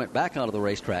 as they went back onto the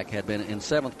racetrack, had been in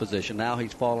 7th position. Now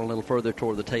he's fallen a little further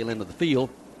toward the tail end of the field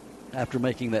after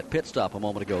making that pit stop a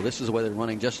moment ago. This is the way they're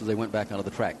running just as they went back onto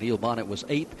the track. Neil Bonnet was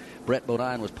 8th, Brett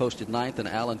Bodine was posted 9th, and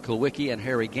Alan Kulwicki and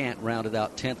Harry Gant rounded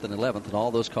out 10th and 11th, and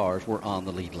all those cars were on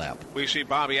the lead lap. We see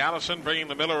Bobby Allison bringing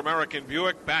the Miller American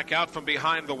Buick back out from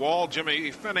behind the wall. Jimmy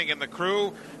Finning and the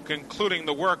crew concluding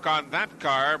the work on that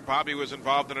car. Bobby was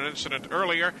involved in an incident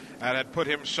earlier that had put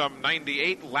him some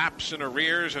 98 laps in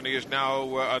arrears, and he is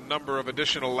now a number of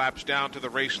additional laps down to the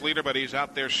race leader, but he's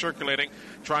out there circulating,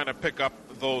 trying to pick up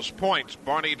those points.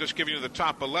 Barney just giving you the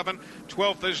top 11.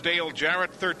 12th is Dale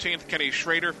Jarrett. 13th, Kenny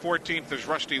Schrader. 14th is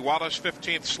Rusty Wallace.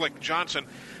 15th, Slick Johnson.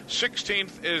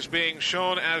 16th is being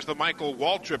shown as the Michael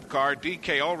Waltrip car.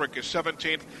 D.K. Ulrich is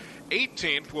 17th.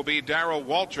 18th will be Darrell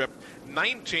Waltrip.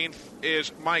 19th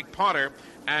is Mike Potter.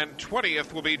 And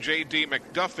 20th will be J.D.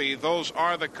 McDuffie. Those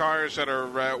are the cars that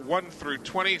are 1 through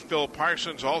 20. Phil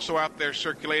Parsons also out there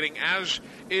circulating, as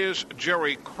is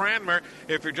Jerry Cranmer.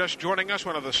 If you're just joining us,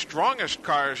 one of the strongest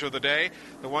cars of the day,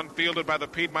 the one fielded by the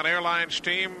Piedmont Airlines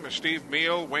team, Steve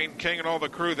Meal, Wayne King, and all the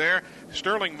crew there.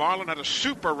 Sterling Marlin had a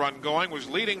super run going, was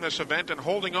leading this event and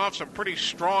holding off some pretty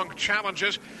strong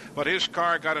challenges, but his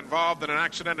car got involved in an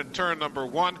accident in turn number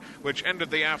 1, which ended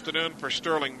the afternoon for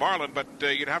Sterling Marlin, but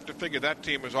you'd have to figure that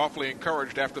team was awfully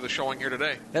encouraged after the showing here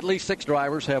today. At least 6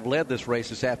 drivers have led this race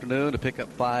this afternoon to pick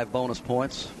up 5 bonus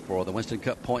points for the Winston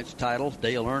Cup points title.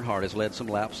 Dale Earnhardt has led some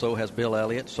laps, so has Bill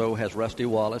Elliott, so has Rusty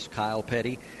Wallace, Kyle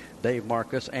Petty, Dave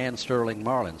Marcus, and Sterling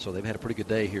Marlin. So they've had a pretty good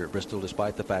day here at Bristol,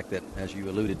 despite the fact that, as you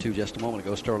alluded to just a moment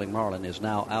ago, Sterling Marlin is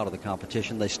now out of the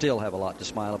competition. They still have a lot to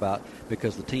smile about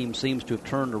because the team seems to have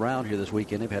turned around here this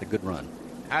weekend. They've had a good run.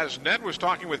 As Ned was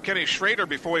talking with Kenny Schrader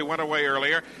before he went away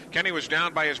earlier, Kenny was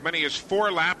down by as many as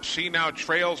 4 laps. He now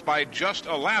trails by just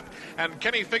a lap. And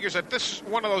Kenny figures that this is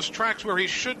one of those tracks where he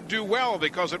should do well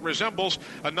because it resembles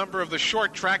a number of the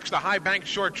short tracks, the high bank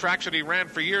short tracks that he ran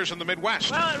for years in the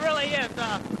Midwest. Well, it really is.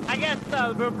 I guess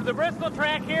the Bristol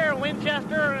track here,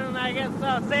 Winchester, and I guess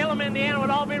Salem, Indiana would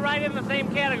all be right in the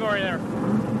same category there.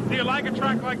 Do you like a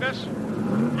track like this?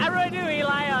 I really do,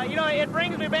 Eli. It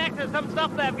brings me back to some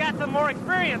stuff that I've got some more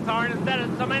experience on instead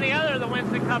of so many other of the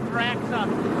Winston Cup tracks.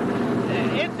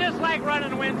 It's just like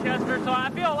running Winchester, so I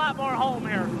feel a lot more home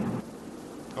here.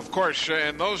 Of course,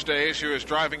 in those days, he was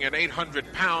driving an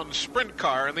 800-pound sprint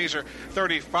car, and these are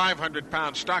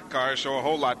 3,500-pound stock cars, so a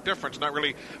whole lot different. Not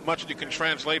really much that you can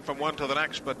translate from one to the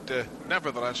next, but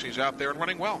nevertheless, he's out there and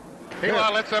running well. Eli,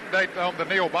 let's update on the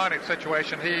Neil Bonnet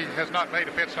situation. He has not made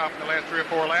a pit stop in the last 3 or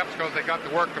 4 laps because they got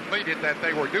the work completed that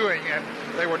they were doing, and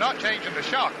they were not changing the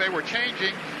shock. They were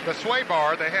changing the sway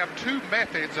bar. They have 2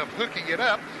 methods of hooking it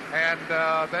up, and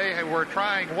they were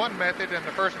trying one method in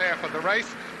the first half of the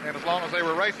race, and as long as they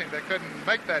were racing, they couldn't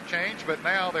make that change, but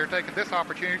now they're taking this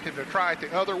opportunity to try it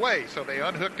the other way. So they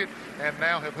unhooked it and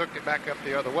now have hooked it back up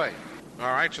the other way. All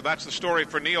right, so that's the story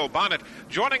for Neil Bonnet.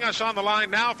 Joining us on the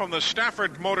line now from the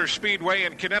Stafford Motor Speedway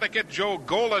in Connecticut, Joe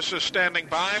Golis is standing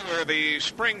by where the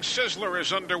Spring Sizzler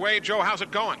is underway. Joe, how's it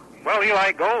going? Well,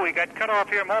 Eli, we got cut off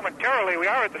here momentarily. We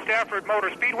are at the Stafford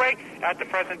Motor Speedway. At the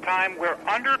present time, we're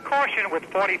under caution with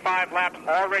 45 laps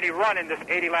already run in this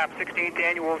 80-lap 16th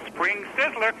annual Spring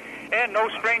Sizzler. And no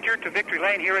stranger to victory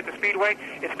lane here at the Speedway.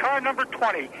 It's car number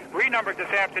 20, renumbered this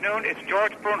afternoon. It's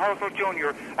George Brunhosel Jr.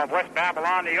 of West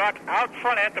Babylon, New York. Out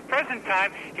front at the present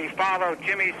time, he followed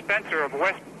Jimmy Spencer of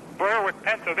West Berwick,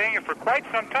 Pennsylvania for quite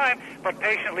some time, but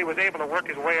patiently was able to work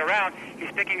his way around.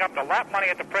 He's picking up the lap money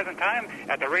at the present time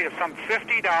at the rate of some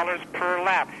 $50 per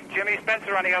lap. Jimmy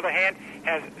Spencer, on the other hand,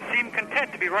 has seemed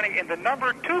content to be running in the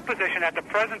number 2 position at the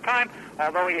present time,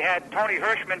 although he had Tony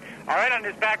Hirschman right on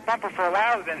his back bumper for a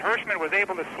while, then Hirschman was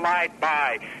able to slide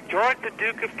by. George the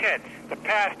Duke of Kent, the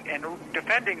past and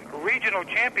defending regional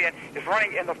champion, is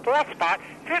running in the 4th spot.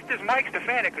 5th is Mike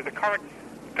Stefanik, who's the current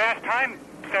fast time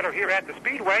setter here at the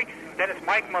Speedway. Then it's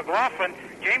Mike McLaughlin.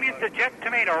 Jamie's the Jet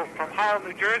Tomato from Howell,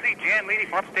 New Jersey. Jan Leedy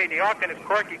from upstate New York. Then it's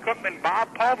Corky Cookman,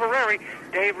 Bob Pulvereri,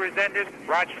 Dave Resendez,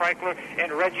 Rod Streichler,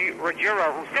 and Reggie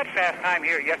Ruggiero, who set fast time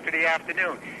here yesterday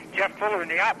afternoon. Jeff Fuller in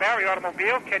the Barry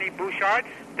Automobile, Kenny Bouchard.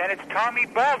 Then it's Tommy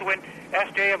Baldwin,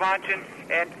 S.J. Avanchin,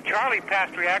 and Charlie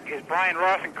Pastriak is Brian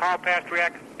Ross and Carl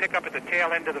Pastriak pick up at the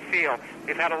tail end of the field.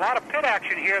 We've had a lot of pit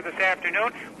action here this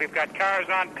afternoon. We've got cars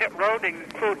on pit road. They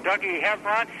include Dougie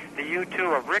Hevron, the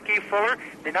U2 of Ricky Fuller,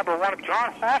 the number 1 of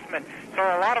John Hoffman. So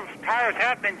a lot of tires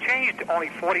have been changed. Only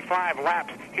 45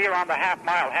 laps here on the half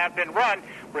mile have been run.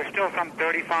 We're still some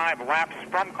 35 laps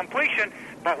from completion,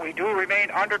 but we do remain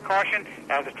under caution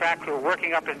as the track crew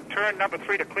working up in turn number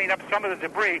 3 to clean up some of the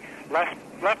debris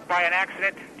left by an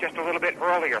accident just a little bit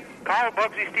earlier. Carl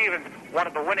Bugsy Stevens, one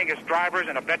of the winningest drivers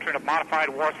and a veteran of modified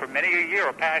wars for many a year,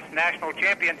 a past national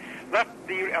champion, left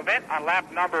the event on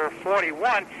lap number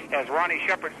 41 as Ronnie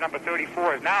Shepard's number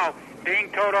 34 is now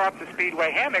being towed off the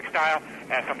Speedway hammock style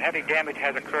as some heavy damage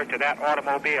has occurred to that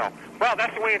automobile. Well,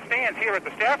 that's the way it stands here at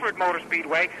the Stafford Motor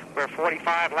Speedway. We're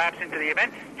 45 laps into the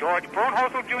event. George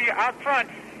Brunhosel Jr. out front,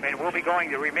 and we'll be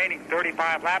going the remaining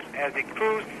 35 laps as the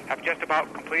crews have just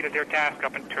about completed their task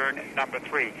up in turn number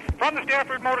 3. From the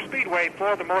Stafford Motor Speedway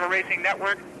for the Motor Racing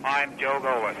Network, I'm Joe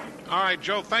Golis. All right,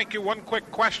 Joe, thank you. One quick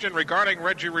question regarding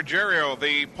Reggie Ruggiero.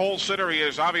 The pole sitter, he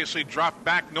has obviously dropped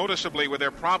back noticeably. Were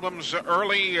there problems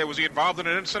early? Was he involved in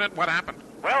an incident? What happened?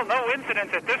 Well, no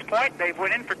incidents at this point. They've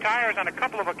went in for tires on a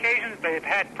couple of occasions. They've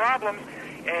had problems.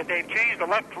 They've changed the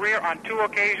left rear on 2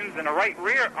 occasions and the right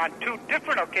rear on 2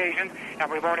 different occasions,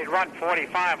 and we've only run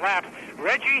 45 laps.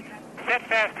 Reggie set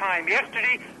fast time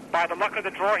yesterday. By the luck of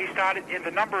the draw, he started in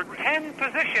the number 10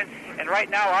 position, and right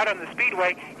now out on the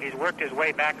Speedway, he's worked his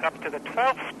way back up to the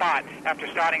 12th spot after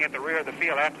starting at the rear of the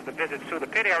field after the visits through the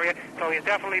pit area, so he's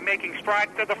definitely making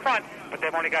strides to the front, but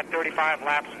they've only got 35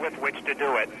 laps with which to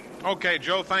do it. Okay,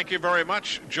 Joe, thank you very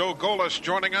much. Joe Golis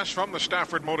joining us from the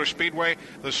Stafford Motor Speedway,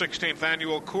 the 16th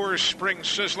annual Coors Spring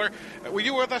Sizzler. Were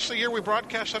you with us the year we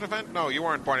broadcast that event? No, you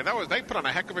weren't, Barney. They put on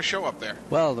a heck of a show up there.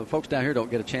 Well, the folks down here don't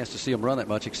get a chance to see them run that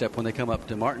much except when they come up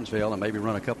to Martinsville and maybe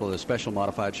run a couple of the special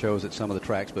modified shows at some of the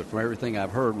tracks. But from everything I've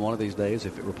heard, one of these days,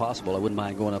 if it were possible, I wouldn't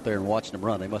mind going up there and watching them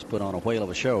run. They must put on a whale of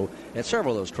a show at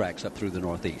several of those tracks up through the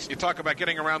Northeast. You talk about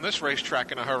getting around this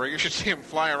racetrack in a hurry. You should see them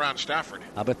fly around Stafford.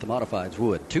 I bet the modifieds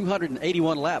would.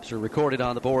 281 laps are recorded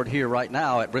on the board here right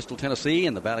now at Bristol, Tennessee,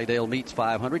 and the Valleydale Meets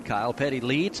 500. Kyle Petty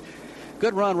leads.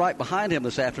 Good run right behind him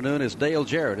this afternoon is Dale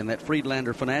Jarrett in that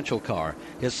Friedlander Financial car.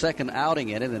 His second outing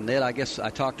in it, and Ned, I guess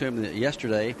I talked to him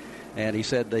yesterday, and he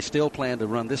said they still plan to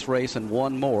run this race and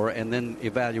one more and then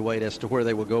evaluate as to where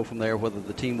they will go from there, whether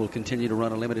the team will continue to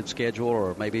run a limited schedule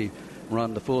or maybe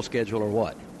run the full schedule or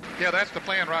what. Yeah, that's the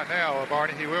plan right now,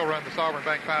 Barney. He will run the Sovereign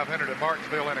Bank 500 at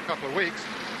Martinsville in a couple of weeks.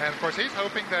 And, of course, he's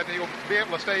hoping that he'll be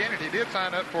able to stay in it. He did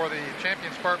sign up for the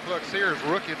Champion Spark Plug Sears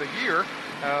Rookie of the Year.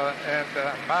 And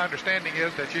my understanding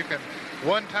is that you can,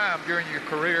 one time during your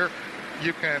career,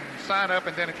 you can sign up,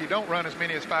 and then if you don't run as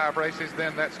many as 5 races,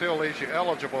 then that still leaves you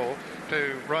eligible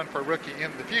to run for rookie in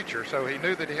the future. So he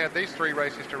knew that he had these 3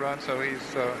 races to run, so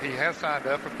he has signed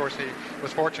up. Of course, he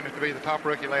was fortunate to be the top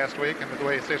rookie last week, and the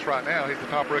way it sits right now, he's the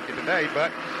top rookie today.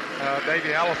 But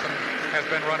Davey Allison has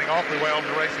been running awfully well in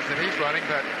the races that he's running,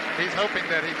 but he's hoping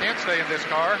that he can stay in this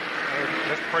car.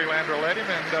 Mr. Freelander will let him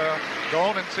and go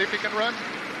on and see if he can run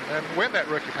and win that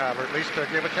rookie title, or at least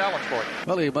give a challenge for it.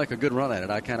 Well, he'll make a good run at it.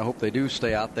 I kind of hope they do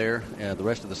stay out there the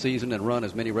rest of the season and run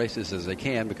as many races as they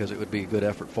can, because it would be a good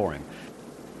effort for him.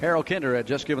 Harold Kinder had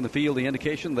just given the field the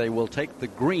indication they will take the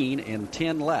green in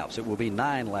 10 laps. It will be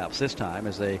 9 laps this time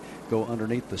as they go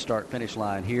underneath the start-finish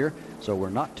line here. So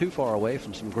we're not too far away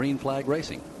from some green flag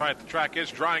racing. All right, the track is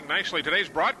drying nicely. Today's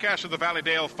broadcast of the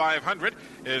Valleydale 500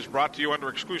 is brought to you under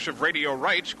exclusive radio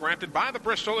rights granted by the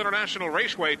Bristol International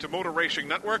Raceway to Motor Racing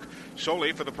Network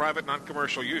solely for the private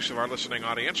non-commercial use of our listening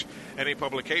audience. Any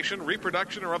publication,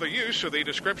 reproduction, or other use of the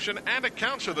description and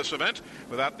accounts of this event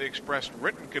without the expressed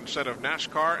written consent of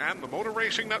NASCAR and the Motor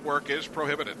Racing Network is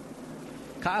prohibited.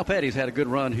 Kyle Petty's had a good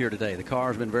run here today. The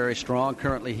car's been very strong.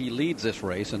 Currently, he leads this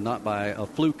race, and not by a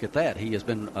fluke at that. He has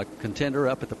been a contender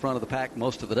up at the front of the pack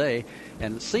most of the day,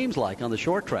 and it seems like on the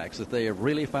short tracks that they have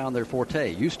really found their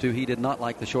forte. Used to, he did not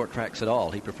like the short tracks at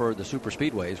all. He preferred the super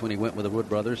speedways when he went with the Wood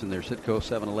Brothers in their Citgo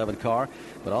 711 car,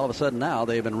 but all of a sudden now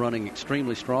they've been running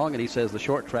extremely strong, and he says the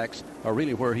short tracks are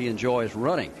really where he enjoys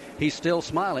running. He's still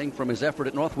smiling from his effort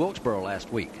at North Wilkesboro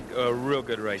last week. A real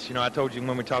good race. You know, I told you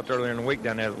when we talked earlier in the week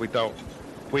down there that we thought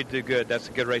we'd do good. That's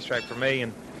a good racetrack for me,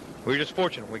 and we were just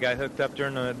fortunate. We got hooked up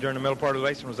during the middle part of the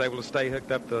race and was able to stay hooked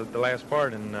up the last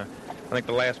part, and I think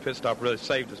the last pit stop really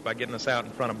saved us by getting us out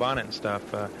in front of Bonnet and stuff.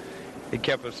 It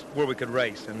kept us where we could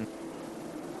race. And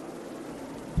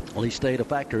well, he stayed a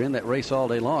factor in that race all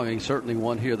day long, and he certainly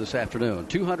won here this afternoon.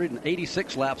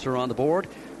 286 laps are on the board.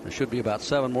 There should be about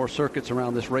 7 more circuits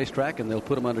around this racetrack, and they'll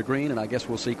put them under green, and I guess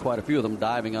we'll see quite a few of them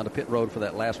diving onto pit road for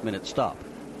that last-minute stop.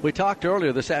 We talked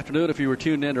earlier this afternoon, if you were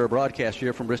tuned into our broadcast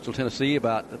here from Bristol, Tennessee,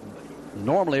 about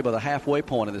normally by the halfway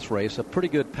point of this race, a pretty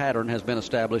good pattern has been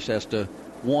established as to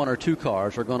 1 or 2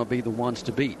 cars are going to be the ones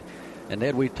to beat. And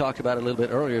Ed, we talked about it a little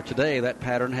bit earlier today. That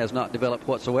pattern has not developed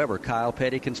whatsoever. Kyle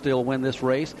Petty can still win this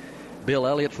race. Bill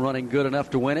Elliott's running good enough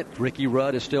to win it. Ricky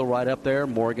Rudd is still right up there.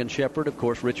 Morgan Shepherd, of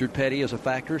course, Richard Petty is a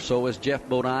factor. So is Jeff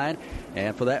Bodine.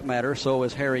 And for that matter, so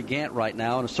is Harry Gant right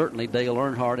now, and certainly Dale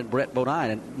Earnhardt and Brett Bodine.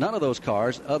 And none of those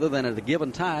cars, other than at a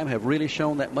given time, have really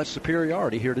shown that much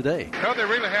superiority here today. No, they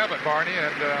really haven't, Barney,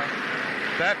 and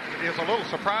that is a little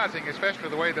surprising, especially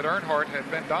the way that Earnhardt has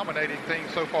been dominating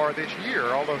things so far this year,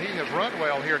 although he has run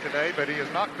well here today, but he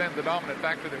has not been the dominant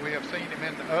factor that we have seen him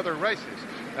in other races.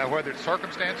 Now, whether it's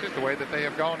circumstances, the way that they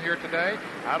have gone here today,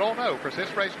 I don't know, because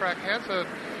this racetrack has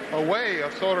a way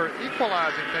of sort of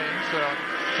equalizing things.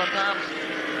 Sometimes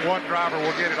one driver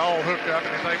will get it all hooked up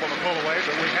and is able to pull away,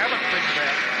 but we haven't seen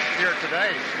that here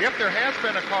today. If there has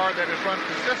been a car that has run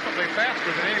consistently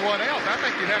faster than anyone else, I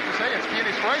think you'd have to say it's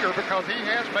Kenny Schrader, because he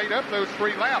has made up those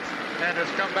 3 laps and has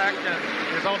come back and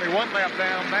is only 1 lap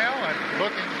down now, and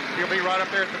he'll be right up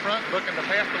there at the front looking to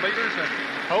pass the leaders and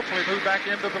hopefully move back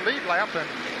into the lead lap and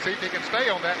see if he can stay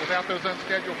on that without those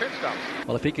unscheduled pit stops.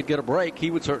 Well, if he could get a break, he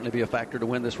would certainly be a factor to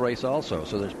win this race also.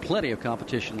 So there's plenty of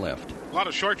competition left. A lot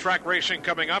of short track racing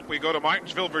coming up. We go to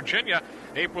Martinsville, Virginia,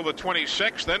 April the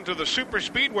 26th, then to the Super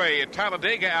Speedway in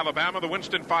Talladega, Alabama, the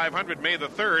Winston 500, May the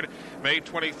 3rd. May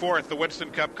 24th, the Winston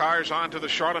Cup cars on to the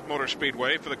Charlotte Motor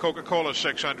Speedway for the Coca-Cola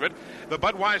 600. The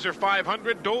Budweiser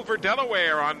 500, Dover,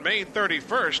 Delaware on May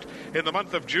 31st. In the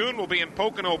month of June, we'll be in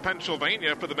Pocono,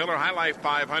 Pennsylvania for the Miller High Life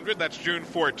 500. That's June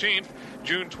 14th.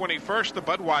 June 21st, the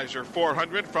Budweiser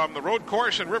 400 from the road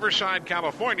course in Riverside,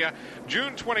 California.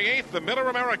 June 28th, the Miller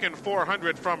American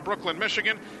 400 from Brooklyn,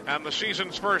 Michigan. And the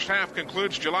season's first half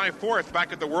concludes July 4th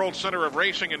back at the World Center of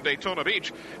Racing in Daytona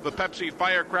Beach. The Pepsi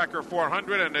Firecracker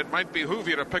 400, and it might behoove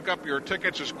you to pick up your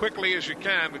tickets as quickly as you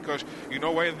can, because you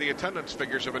know way the attendance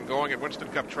figures have been going at Winston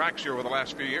Cup tracks here over the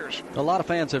last few years. A lot of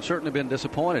fans have certainly been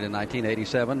disappointed in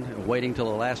 1987, waiting till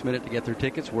the last minute to get their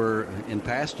tickets, where in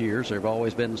past years there have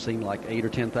always been seemed like 8,000 or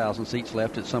 10,000 seats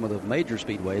left at some of the major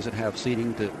speedways that have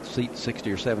seating to seat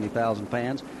 60,000 or 70,000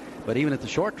 fans. But even at the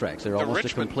short tracks, they're almost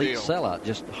Richmond a complete sellout.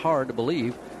 Just hard to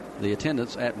believe the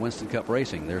attendance at Winston Cup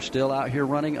racing. They're still out here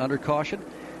running under caution.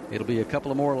 It'll be a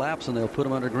couple of more laps, and they'll put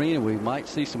them under green, and we might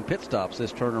see some pit stops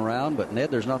this turnaround. But, Ned,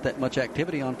 there's not that much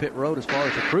activity on pit road as far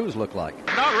as the crews look like.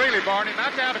 Not really, Barney.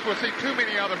 I doubt if we'll see too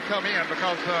many of them come in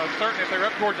because certainly if they're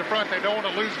up towards the front, they don't want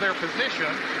to lose their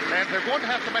position. And they're going to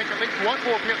have to make at least one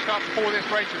more pit stop before this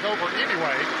race is over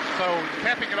anyway. So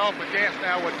capping it off with gas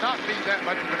now would not be that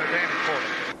much of an advantage for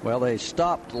them. Well, they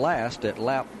stopped last at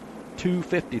lap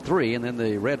 253, and then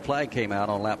the red flag came out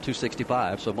on lap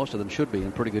 265, so most of them should be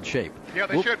in pretty good shape. Yeah,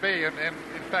 they should be, and in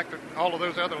fact, all of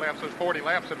those other laps, those 40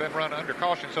 laps, have been run under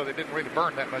caution, so they didn't really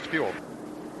burn that much fuel.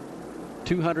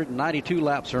 292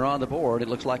 laps are on the board. It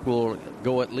looks like we'll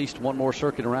go at least one more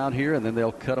circuit around here, and then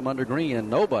they'll cut them under green, and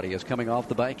nobody is coming off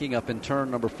the banking up in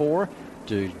turn number 4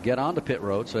 to get onto pit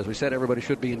road. So as we said, everybody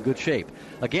should be in good shape.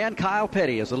 Again, Kyle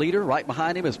Petty is the leader. Right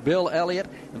behind him is Bill Elliott.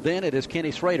 Then it is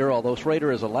Kenny Schrader, although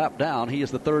Schrader is a lap down. He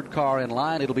is the third car in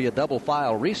line. It'll be a double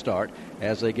file restart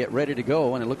as they get ready to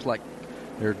go, and it looks like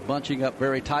they're bunching up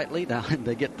very tightly. Now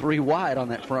they get 3 wide on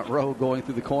that front row going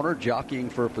through the corner, jockeying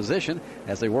for position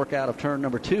as they work out of turn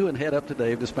number 2 and head up to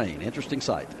Dave Despain. Interesting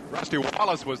sight. Rusty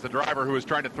Wallace was the driver who was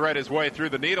trying to thread his way through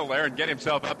the needle there and get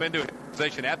himself up into a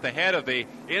position at the head of the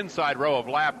inside row of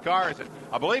lap cars.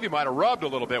 I believe he might have rubbed a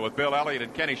little bit with Bill Elliott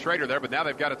and Kenny Schrader there, but now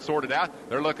they've got it sorted out.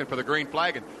 They're looking for the green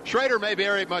flag, and Schrader may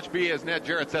very much be, as Ned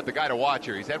Jarrett said, the guy to watch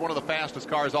here. He's had one of the fastest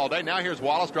cars all day. Now here's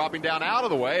Wallace dropping down out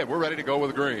of the way, and we're ready to go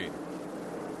with green.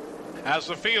 As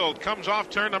the field comes off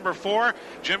turn number 4,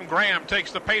 Jim Graham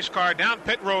takes the pace car down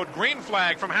pit road. Green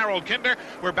flag from Harold Kinder.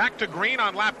 We're back to green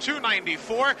on lap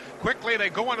 294. Quickly they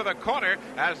go into the corner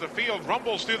as the field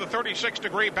rumbles through the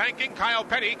 36-degree banking. Kyle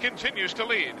Petty continues to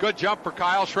lead. Good jump for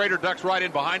Kyle. Schrader ducks right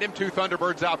in behind him. 2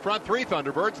 Thunderbirds out front, 3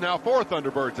 Thunderbirds, now 4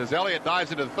 Thunderbirds as Elliott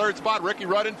dives into the 3rd spot. Ricky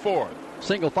Rudd in 4th.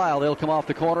 Single file, they'll come off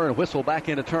the corner and whistle back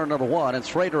into turn number 1. And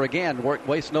Schrader again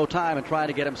wastes no time in trying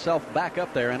to get himself back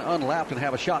up there and unlapped and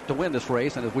have a shot to win this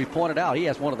race. And as we pointed out, he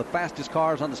has one of the fastest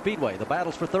cars on the speedway. The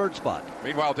battle's for 3rd spot.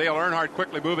 Meanwhile, Dale Earnhardt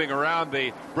quickly moving around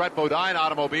the Brett Bodine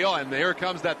automobile. And here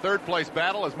comes that 3rd place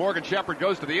battle as Morgan Shepherd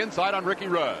goes to the inside on Ricky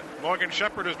Rudd. Morgan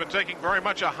Shepherd has been taking very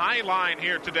much a high line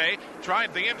here today.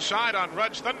 Tried the inside on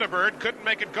Rudd's Thunderbird, couldn't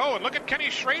make it go. And look at Kenny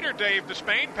Schrader, Dave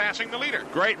Despain, passing the leader.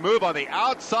 Great move on the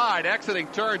outside, exiting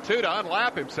turn 2 to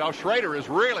unlap himself. Schrader is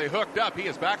really hooked up. He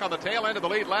is back on the tail end of the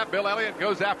lead lap. Bill Elliott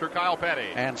goes after Kyle Petty.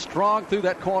 And strong through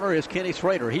that corner is Kenny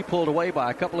Schrader. He pulled away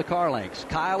by a couple of car lengths.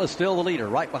 Kyle is still the leader.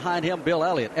 Right behind him, Bill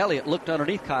Elliott. Elliott looked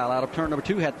underneath Kyle out of turn number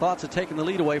 2, had thoughts of taking the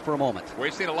lead away for a moment.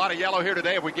 We've seen a lot of yellow here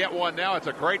today. If we get one now, it's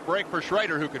a great break for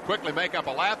Schrader, who could quickly make up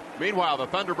a lap. Meanwhile, the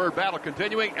Thunderbird battle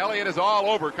continuing. Elliott is all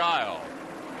over Kyle.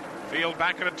 Field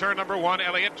back into turn number 1.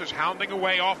 Elliott just hounding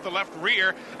away off the left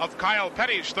rear of Kyle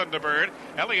Petty's Thunderbird.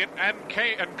 Elliott and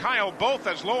Kyle both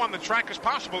as low on the track as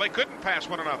possible. They couldn't pass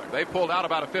one another. They pulled out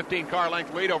about a 15-car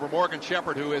length lead over Morgan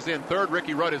Shepherd, who is in 3rd.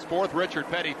 Ricky Rudd is 4th. Richard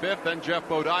Petty 5th. Then Jeff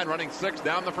Bodine running 6th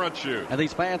down the front chute. And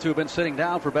these fans who have been sitting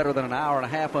down for better than an hour and a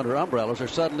half under umbrellas are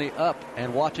suddenly up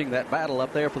and watching that battle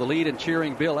up there for the lead and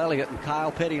cheering Bill Elliott and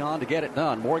Kyle Petty on to get it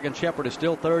done. Morgan Shepherd is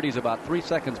still 3rd. He's about 3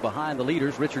 seconds behind the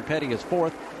leaders. Richard Petty is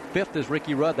 4th. 5th is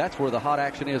Ricky Rudd. That's where the hot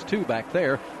action is, too, back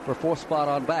there for 4th spot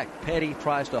on back. Petty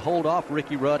tries to hold off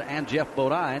Ricky Rudd and Jeff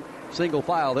Bodine. Single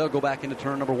file, they'll go back into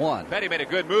turn number 1. Petty made a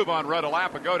good move on Rudd a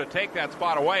lap ago to take that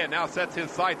spot away and now sets his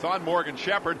sights on Morgan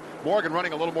Shepherd. Morgan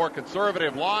running a little more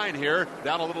conservative line here,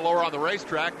 down a little lower on the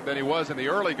racetrack than he was in the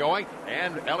early going,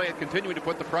 and Elliott continuing to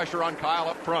put the pressure on Kyle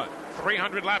up front.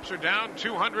 300 laps are down,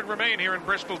 200 remain here in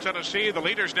Bristol, Tennessee. The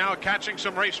leaders now catching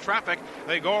some race traffic.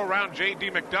 They go around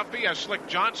J.D. McDuffie as Slick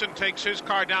Johnson takes his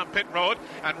car down pit road,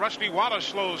 and Rusty Wallace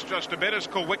slows just a bit as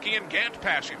Kowicki and Gant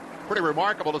pass him. Pretty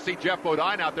remarkable to see Jeff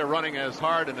Bodine out there running as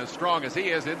hard and as strong as he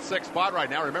is in 6th spot right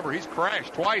now. Remember, he's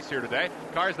crashed twice here today.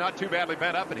 Car's not too badly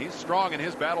bent up, and he's strong in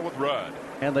his battle with Rudd.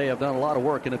 And they have done a lot of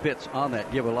work in the pits on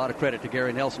that. Give a lot of credit to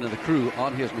Gary Nelson and the crew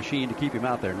on his machine to keep him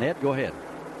out there. Ned, go ahead.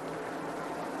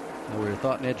 We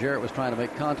thought Ned Jarrett was trying to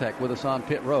make contact with us on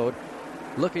pit road.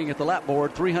 Looking at the lap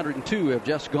board, 302 have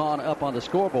just gone up on the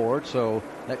scoreboard, so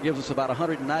that gives us about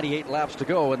 198 laps to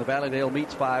go, and the Valleydale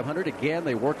meets 500. Again,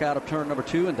 they work out of turn number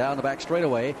 2 and down the back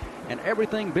straightaway, and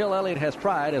everything Bill Elliott has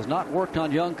tried has not worked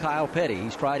on young Kyle Petty.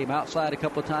 He's tried him outside a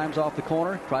couple of times off the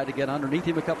corner, tried to get underneath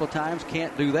him a couple of times,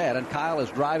 can't do that, and Kyle is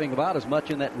driving about as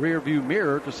much in that rear view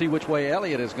mirror to see which way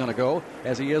Elliott is going to go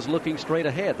as he is looking straight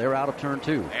ahead. They're out of turn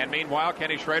 2. And meanwhile,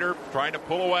 Kenny Schrader trying to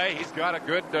pull away. He's got a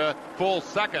good full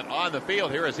second on the field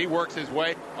here as he works his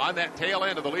way on that tail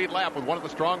end of the lead lap with one of the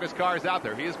strongest cars out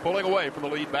there. He is pulling away from the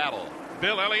lead battle.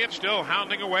 Bill Elliott still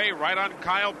hounding away right on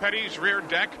Kyle Petty's rear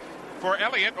deck. for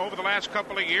Elliott over the last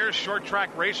couple of years, short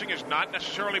track racing has not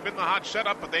necessarily been the hot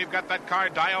setup, but they've got that car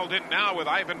dialed in now with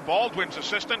Ivan Baldwin's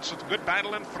assistance. It's a good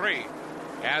battle in 3.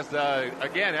 As,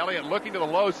 again, Elliott looking to the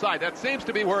low side. That seems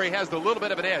to be where he has the little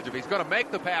bit of an edge. If he's going to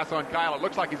make the pass on Kyle, it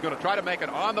looks like he's going to try to make it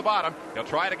on the bottom. He'll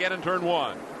try it again in turn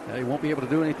 1. He won't be able to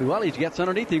do anything. Well, he gets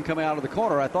underneath him coming out of the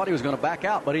corner. I thought he was going to back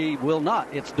out, but he will not.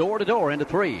 It's door to door into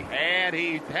 3. And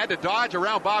he had to dodge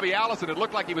around Bobby Allison. It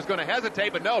looked like he was going to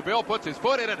hesitate, but no, Bill puts his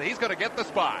foot in it, and he's going to get the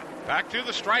spot. Back to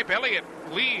the stripe. Elliott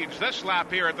leads this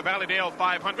lap here at the Valleydale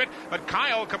 500, but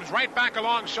Kyle comes right back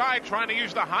alongside, trying to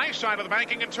use the high side of the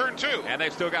banking in turn 2. And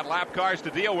they've still got lap cars to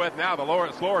deal with now.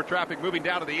 The slower traffic moving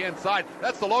down to the inside.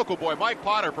 That's the local boy, Mike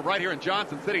Potter, from right here in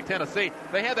Johnson City, Tennessee.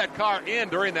 They had that car in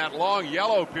during that long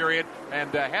yellow period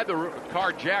and had the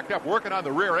car jacked up, working on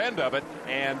the rear end of it.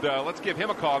 And let's give him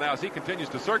a call now as he continues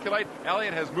to circulate.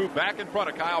 Elliott has moved back in front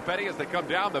of Kyle Petty as they come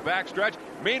down the backstretch.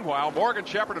 Meanwhile, Morgan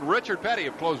Shepherd and Richard Petty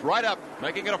have closed right up,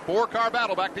 making it a 4-car battle.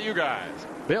 Back to you guys.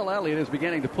 Bill Elliott is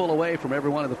beginning to pull away from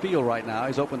everyone in the field right now.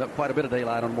 He's opened up quite a bit of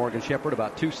daylight on Morgan Shepherd,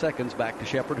 about 2 seconds back to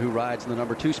Shepherd, who rides in the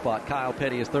number 2 spot. Kyle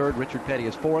Petty is 3rd. Richard Petty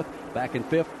is 4th. Back in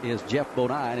 5th is Jeff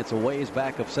Bodine. It's a ways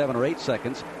back of 7 or 8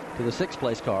 seconds to the 6th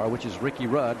place car, which is Ricky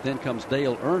Rudd. Then comes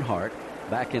Dale Earnhardt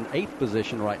back in 8th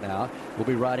position right now. We'll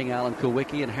be riding Alan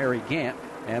Kulwicki and Harry Gant.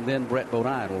 And then Brett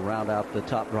Bodine will round out the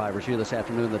top drivers here this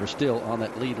afternoon that are still on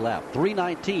that lead lap.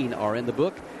 3:19 are in the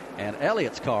book, and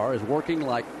Elliott's car is working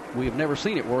like we've never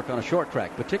seen it work on a short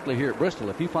track, particularly here at Bristol.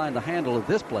 If you find the handle of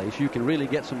this place, you can really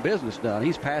get some business done.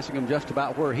 He's passing them just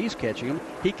about where he's catching them.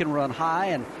 He can run high,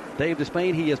 and Dave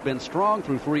Despain, he has been strong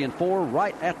through 3 and 4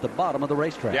 right at the bottom of the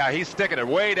racetrack. Yeah, he's sticking it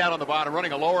way down on the bottom,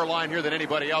 running a lower line here than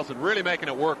anybody else and really making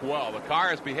it work well. The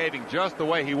car is behaving just the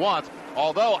way he wants,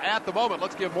 although at the moment,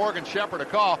 let's give Morgan Shepherd a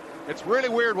call. It's really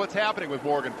weird what's happening with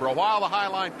Morgan. For a while, the high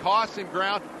line costs him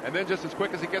ground, and then just as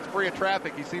quick as he gets free of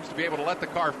traffic, he seems to be able to let the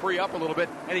car free up a little bit,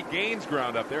 and he gains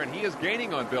ground up there, and he is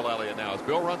gaining on Bill Elliott now as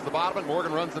Bill runs the bottom and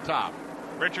Morgan runs the top.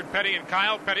 Richard Petty and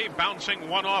Kyle Petty bouncing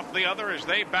one off the other as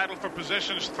they battle for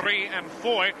positions 3 and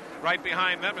 4. Right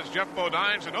behind them is Jeff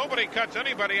Bodine, so nobody cuts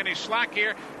anybody any slack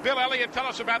here. Bill Elliott, tell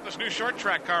us about this new short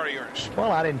track car of yours.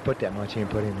 Well, I didn't put that much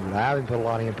input into it. I haven't put a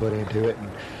lot of input into it, and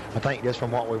I think just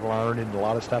from what we've learned and a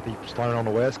lot of stuff he's learned on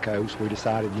the West Coast, we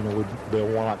decided, we'd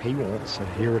build one like he wants, and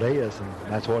here it is, and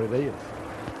that's what it is.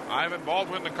 Ivan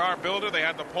Baldwin, the car builder. They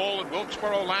had the pole at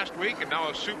Wilkesboro last week, and now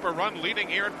a super run leading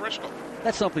here at Bristol.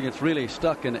 That's something that's really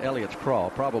stuck in Elliott's craw,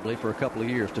 probably for a couple of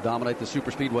years, to dominate the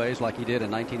super speedways like he did in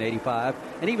 1985.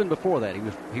 And even before that,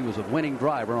 he was a winning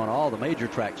driver on all the major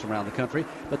tracks around the country,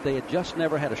 but they had just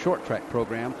never had a short track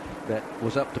program that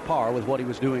was up to par with what he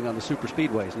was doing on the super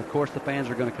speedways. And of course, the fans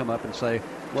are going to come up and say,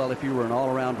 well, if you were an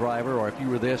all-around driver, or if you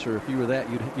were this, or if you were that,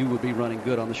 you would be running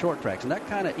good on the short tracks. And that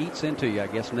kind of eats into you, I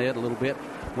guess, Ned, a little bit,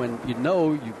 when you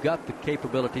know you've got the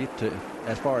capability to,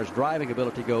 as far as driving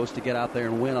ability goes, to get out there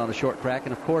and win on a short track.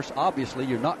 And of course, obviously,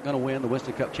 you're not going to win the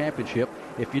Winston Cup Championship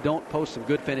if you don't post some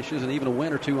good finishes and even a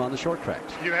win or two on the short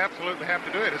tracks. You absolutely have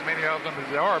to do it, as many of them as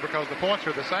there are, because the points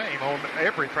are the same on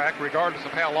every track, regardless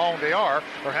of how long they are,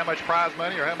 or how much prize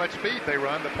money, or how much speed they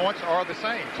run. The points are the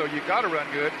same, so you've got to run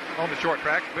good on the short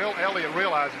tracks. Bill Elliott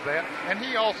realizes that, and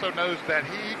he also knows that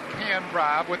he can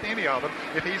drive with any of them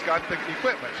if he's got the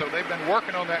equipment. So they've been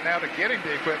working on that now to get him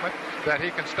the equipment that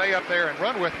he can stay up there and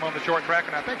run with them on the short track,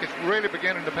 and I think it's really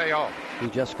beginning to pay off.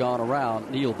 He's just gone around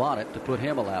Neil Bonnet to put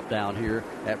him a lap down here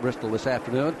at Bristol this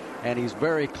afternoon, and he's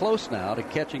very close now to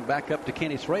catching back up to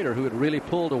Kenny Schrader, who had really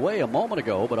pulled away a moment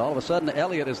ago, but all of a sudden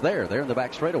Elliott is there in the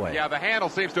back straightaway. Yeah, the handle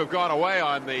seems to have gone away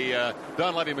on the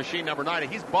Dunleavy machine number 9.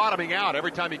 He's bottoming out.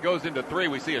 Every time he goes into 3,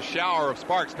 we see a shower of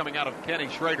sparks coming out of Kenny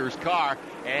Schrader's car,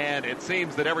 and it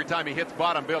seems that every time he hits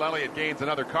bottom, Bill Elliott gains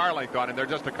another car length on him. They're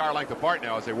just a car length apart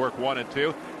now as they work 1 and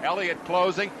 2. Elliott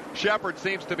closing. Shepherd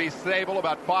seems to be stable,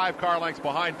 about 5 car lengths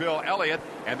behind Bill Elliott,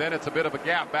 and then it's a bit of a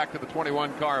gap back to the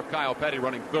 21 car of Kyle Petty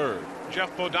running 3rd.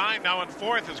 Jeff Bodine now in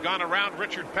 4th has gone around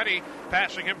Richard Petty,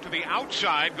 passing him to the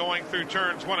outside going through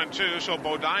turns 1 and 2. So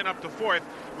Bodine up to 4th.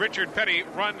 Richard Petty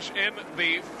runs in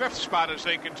the 5th spot as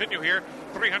they continue here.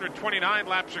 329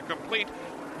 laps are complete.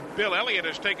 Bill Elliott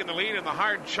has taken the lead in the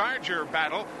hard charger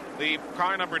battle. The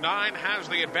car number 9 has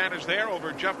the advantage there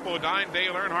over Jeff Bodine,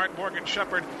 Dale Earnhardt, Morgan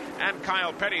Shepherd, and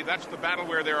Kyle Petty. That's the battle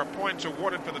where there are points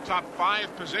awarded for the top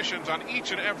 5 positions on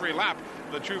each and every lap.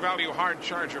 The True Value hard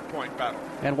charger point battle.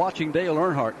 And watching Dale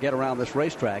Earnhardt get around this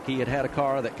racetrack, he had a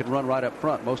car that could run right up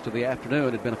front most of the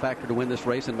afternoon. Had been a factor to win this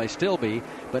race and may still be.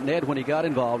 But Ned, when he got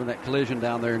involved in that collision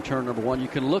down there in turn number 1, you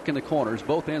can look in the corners,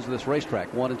 both ends of this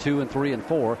racetrack, 1 and 2 and 3 and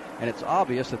 4, and it's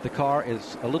obvious that the car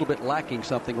is a little bit lacking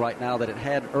something right now that it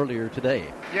had early Deere today.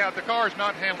 Yeah, the car's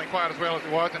not handling quite as well as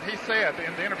it was, and he said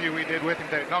in the interview we did with him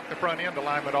that it knocked the front end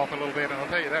alignment off a little bit, and I'll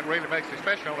tell you, that really makes it,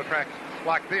 especially on a track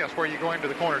like this, where you go into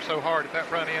the corner so hard, if that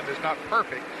front end is not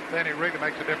perfect, then it really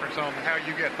makes a difference on how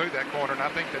you get through that corner, and I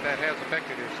think that has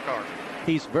affected his car.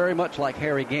 He's very much like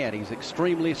Harry Gant. He's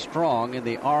extremely strong in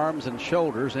the arms and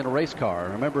shoulders in a race car.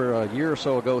 Remember a year or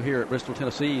so ago here at Bristol,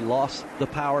 Tennessee, he lost the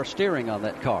power steering on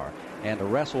that car. And to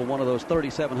wrestle one of those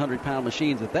 3,700-pound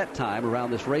machines at that time around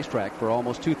this racetrack for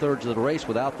almost two-thirds of the race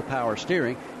without the power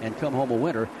steering and come home a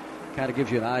winner kind of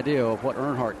gives you an idea of what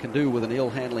Earnhardt can do with an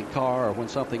ill-handling car or when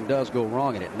something does go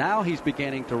wrong in it. Now he's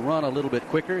beginning to run a little bit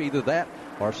quicker. Either that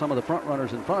or some of the front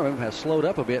runners in front of him has slowed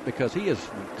up a bit because he is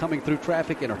coming through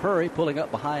traffic in a hurry, pulling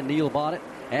up behind Neil Bonnet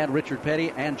and Richard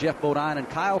Petty and Jeff Bodine and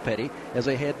Kyle Petty as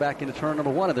they head back into turn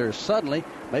number one. And there's suddenly,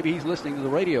 maybe he's listening to the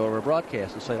radio or a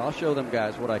broadcast and saying, I'll show them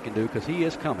guys what I can do, because he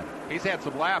is coming. He's had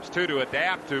some laps, too, to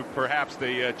adapt to perhaps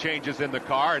the changes in the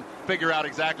car and figure out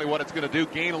exactly what it's going to do,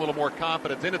 gain a little more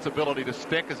confidence in its ability to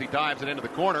stick as he dives it into the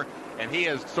corner. And he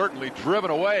has certainly driven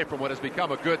away from what has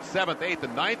become a good 7th, 8th,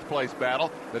 and 9th place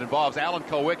battle that involves Alan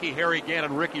Kulwicki, Harry Gant,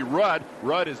 and Ricky Rudd.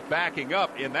 Rudd is backing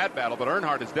up in that battle, but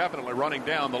Earnhardt is definitely running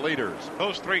down the leaders.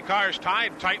 Those three cars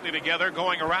tied tightly together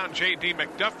going around J.D.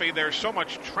 McDuffie. There's so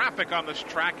much traffic on this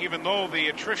track, even though the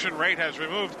attrition rate has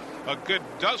removed a good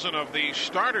dozen of the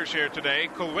starters here today.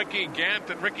 Kulwicki, Gant,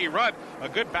 and Ricky Rudd, a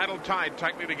good battle tied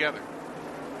tightly together.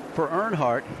 For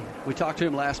Earnhardt, we talked to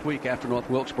him last week after North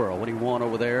Wilkesboro when he won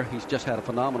over there. He's just had a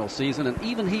phenomenal season, and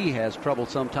even he has trouble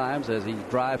sometimes as he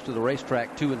drives to the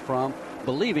racetrack to and from,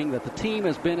 believing that the team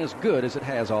has been as good as it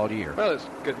has all year. Well, it's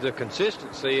the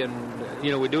consistency, and,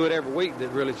 we do it every week that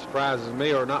really surprises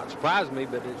me, or not surprises me,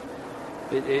 but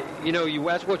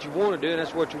that's what you want to do, and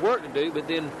that's what you work to do, but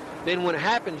then when it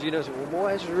happens, say, well,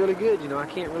 boy, this is really good, I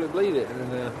can't really believe it,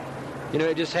 and,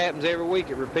 it just happens every week.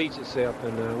 It repeats itself,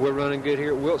 and we're running good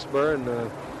here at Wilkesboro,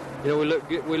 and we look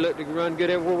good. We look to run good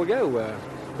everywhere we go.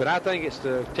 But I think it's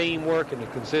the teamwork and the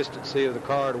consistency of the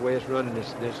car, the way it's running,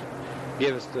 this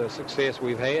give us the success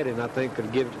we've had, and I think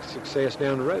could give it success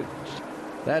down the road.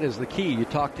 That is the key. You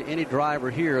talk to any driver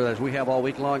here, as we have all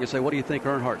week long, and say, what do you think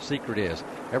Earnhardt's secret is?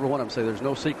 Every one of them say there's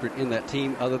no secret in that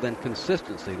team other than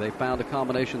consistency. They found a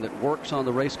combination that works on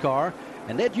the race car.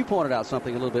 And, Ned, you pointed out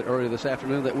something a little bit earlier this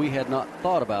afternoon that we had not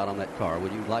thought about on that car.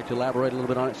 Would you like to elaborate a little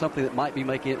bit on it, something that might be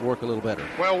making it work a little better?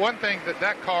 Well, one thing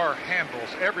that car handles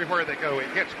everywhere they go,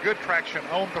 it gets good traction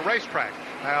on the racetrack.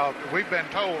 Now, we've been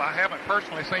told, I haven't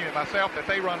personally seen it myself, that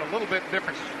they run a little bit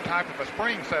different type of a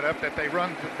spring setup, that they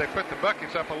put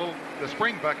the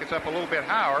spring buckets up a little bit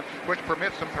higher, which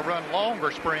permits them to run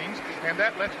longer springs, and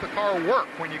that lets the car work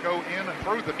when you go in and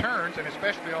through the turns, and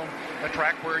especially on a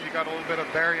track where you got a little bit of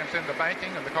variance in the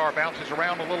banking and the car bounces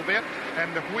around a little bit,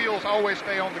 and the wheels always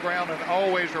stay on the ground and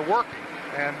always are working.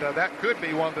 And that could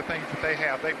be one of the things that they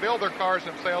have. They build their cars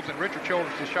themselves in Richard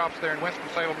Childress' shops there in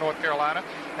Winston-Salem, North Carolina,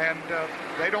 and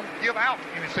they don't give out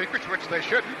any secrets, which they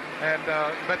shouldn't.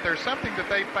 But there's something that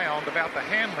they found about the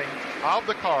handling of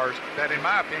the cars that, in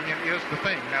my opinion, is the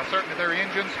thing. Now, certainly their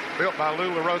engines, built by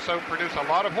Lou LaRosso, produce a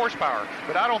lot of horsepower,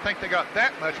 but I don't think they got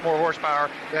that much more horsepower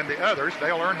than the others.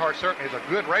 Dale Earnhardt certainly is a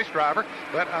good race driver,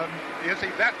 but is he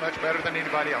that much better than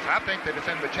anybody else? I think that it's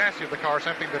in the chassis of the car,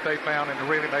 something that they found and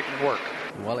really making it work.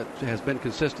 Well, it has been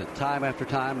consistent time after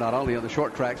time, not only on the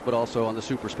short tracks, but also on the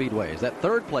super speedways. That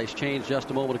third place change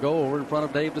just a moment ago over in front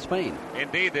of Dave Despain.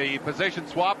 Indeed, the position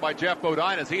swap by Jeff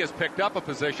Bodine as he has picked up a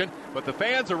position, but the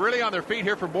fans are really on their feet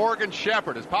here for Morgan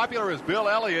Shepherd. As popular as Bill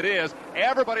Elliott is,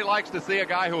 everybody likes to see a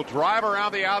guy who'll drive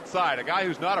around the outside, a guy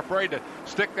who's not afraid to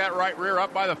stick that right rear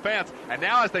up by the fence. And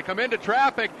now as they come into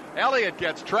traffic, Elliott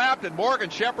gets trapped and Morgan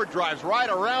Shepherd drives right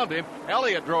around him.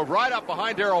 Elliott drove right up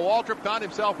behind Darrell Waltrip, found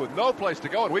himself with no place to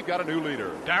go, and we've got a new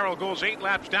leader. Darrell goes 8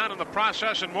 laps down in the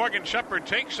process, and Morgan Shepherd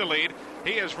takes the lead.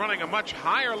 He is running a much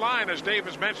higher line, as Dave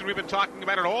has mentioned. We've been talking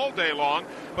about it all day long,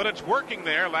 but it's working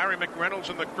there. Larry McReynolds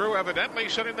and the crew evidently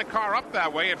setting the car up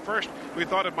that way. At first, we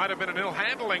thought it might have been an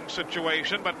ill-handling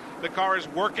situation, but the car is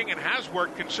working and has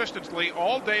worked consistently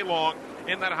all day long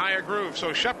in that higher groove.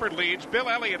 So Shepherd leads. Bill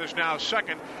Elliott is now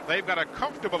second. They've got a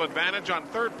comfortable advantage on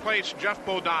third place, Jeff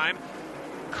Bodine.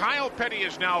 Kyle Petty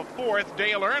is now fourth.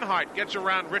 Dale Earnhardt gets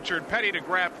around Richard Petty to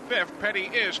grab fifth. Petty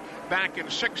is back in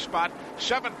sixth spot.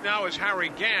 Seventh now is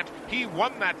Harry Gant. He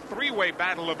won that three-way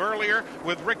battle of earlier,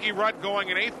 with Ricky Rudd going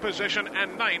in eighth position,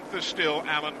 and ninth is still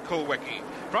Alan Kulwicki.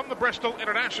 From the Bristol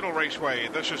International Raceway,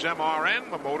 this is MRN,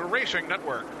 the Motor Racing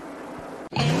Network.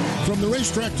 From the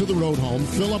racetrack to the road home,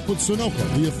 fill up with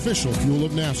Sunoco, the official fuel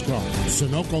of NASCAR.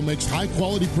 Sunoco makes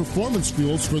high-quality performance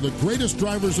fuels for the greatest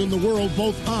drivers in the world,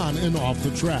 both on and off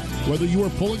the track. Whether you are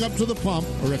pulling up to the pump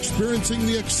or experiencing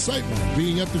the excitement of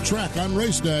being at the track on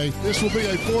race day, this will be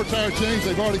a 4-tire change.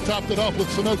 They've already topped it off with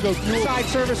Sunoco fuel. Side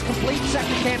service complete,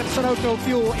 second can of Sunoco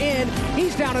fuel in.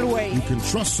 He's down and away. You can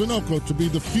trust Sunoco to be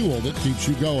the fuel that keeps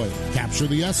you going. Capture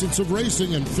the essence of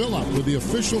racing and fill up with the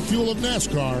official fuel of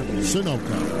NASCAR,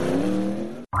 Sunoco.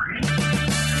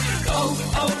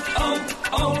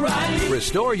 O'Reilly.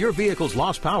 Restore your vehicle's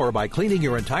lost power by cleaning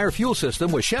your entire fuel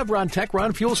system with Chevron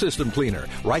Techron Fuel System Cleaner.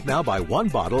 Right now, buy one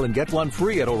bottle and get one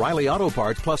free at O'Reilly Auto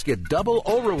Parts, plus get double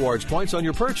O Rewards points on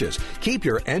your purchase. Keep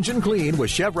your engine clean with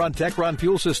Chevron Techron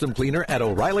Fuel System Cleaner at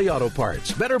O'Reilly Auto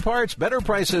Parts. Better parts, better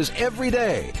prices every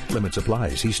day. Limits apply.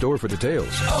 See store for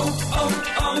details.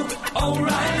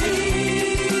 O'Reilly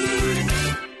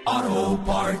Auto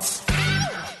Parts.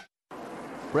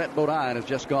 Brett Bodine has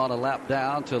just gone a lap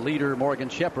down to leader Morgan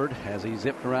Shepherd as he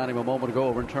zipped around him a moment ago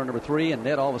over in turn number 3. And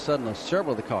Ned, all of a sudden,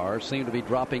 several of the cars seem to be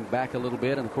dropping back a little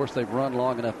bit. And, of course, they've run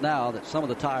long enough now that some of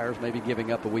the tires may be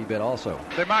giving up a wee bit also.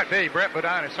 They might be. Brett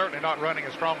Bodine is certainly not running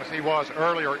as strong as he was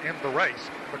earlier in the race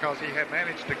because he had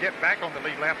managed to get back on the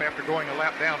lead lap after going a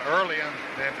lap down early and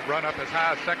then run up as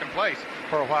high as second place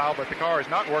for a while. But the car is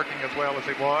not working as well as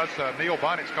it was. Neil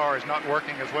Bonnett's car is not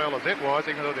working as well as it was,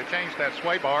 even though they changed that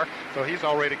sway bar. So he's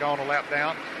already gone a lap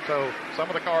down. So some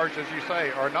of the cars, as you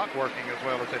say, are not working as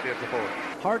well as they did before.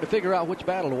 Hard to figure out which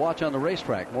battle to watch on the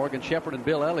racetrack. Morgan Shepherd and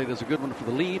Bill Elliott is a good one for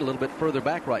the lead. A little bit further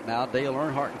back right now, Dale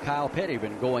Earnhardt and Kyle Petty have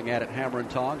been going at it hammer and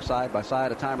tongs side by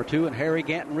side a time or two. And Harry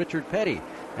Gant and Richard Petty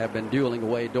have been dueling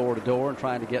away door to door and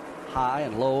trying to get high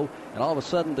and low. And all of a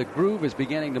sudden, the groove is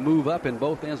beginning to move up in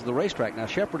both ends of the racetrack. Now,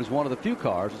 Shepherd is one of the few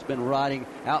cars that's been riding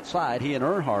outside, he and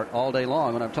Earnhardt, all day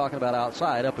long. When I'm talking about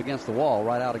outside, up against the wall,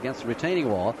 right out against the retaining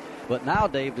wall. But now,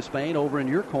 Dave Despain, over in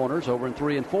your corners, over in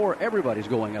 3 and 4, everybody's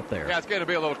going up there. Yeah, it's going to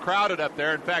be a little crowded up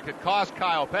there. In fact, it cost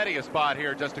Kyle Petty a spot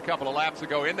here just a couple of laps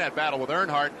ago in that battle with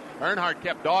Earnhardt. Earnhardt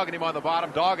kept dogging him on the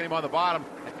bottom.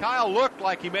 And Kyle looked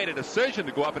like he made a decision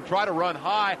to go up and try to run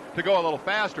high to go a little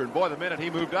faster. And boy, the minute he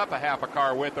moved up a half a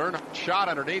car width, Earnhardt shot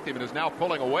underneath him and is now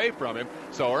pulling away from him.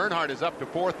 So Earnhardt is up to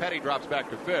 4th. Petty drops back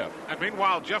to 5th. And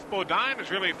meanwhile, Jeff Bodine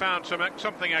has really found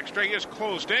something extra. He is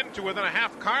closed in to within a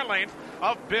half car length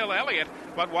of Bill Elliott.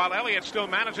 But while Elliott still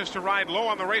manages to ride low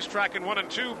on the racetrack in 1 and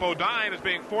 2, Bodine is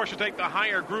being forced to take the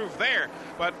higher groove there.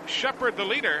 But Shepherd, the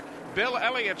leader, Bill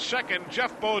Elliott second,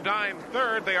 Jeff Bodine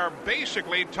third. They are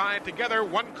basically tied together,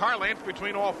 1 car length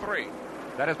between all 3.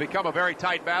 That has become a very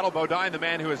tight battle. Bodine, the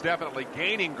man who is definitely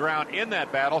gaining ground in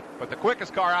that battle. But the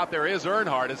quickest car out there is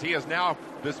Earnhardt, as he has now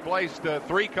displaced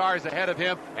 3 cars ahead of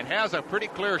him and has a pretty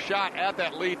clear shot at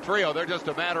that lead trio. They're just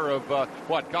a matter of,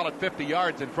 call it 50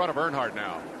 yards in front of Earnhardt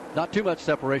now. Not too much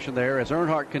separation there as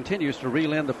Earnhardt continues to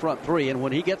reel in the front 3. And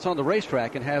when he gets on the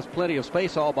racetrack and has plenty of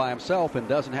space all by himself and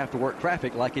doesn't have to work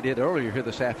traffic like he did earlier here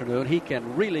this afternoon, he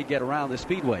can really get around the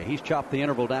speedway. He's chopped the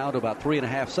interval down to about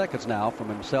 3.5 seconds now from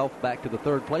himself back to the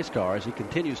 3rd place car as he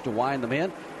continues to wind them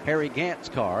in. Harry Gant's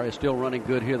car is still running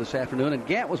good here this afternoon. And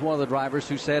Gant was one of the drivers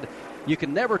who said you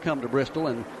can never come to Bristol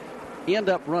and end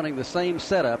up running the same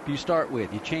setup you start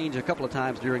with. You change a couple of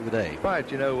times during the day. Right,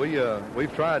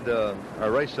 we've tried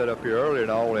our race setup here earlier and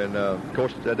all, and of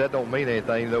course that don't mean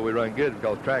anything though we run good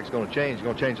because the track's going to change. It's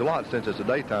going to change a lot since it's a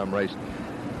daytime race.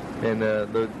 And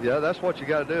that's what you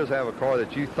got to do is have a car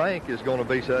that you think is going to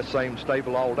be that same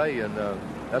stable all day, and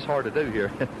that's hard to do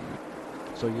here.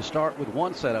 So you start with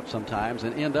one setup sometimes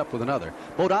and end up with another.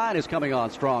 Bodine is coming on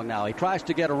strong now. He tries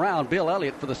to get around Bill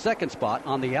Elliott for the 2nd spot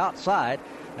on the outside.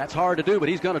 That's hard to do, but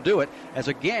he's going to do it. As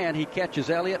again, he catches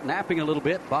Elliott napping a little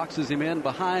bit, boxes him in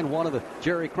behind one of the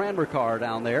Jerry Cranmer car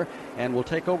down there, and will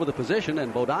take over the position,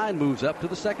 and Bodine moves up to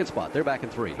the 2nd spot. They're back in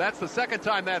 3. That's the 2nd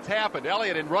time that's happened.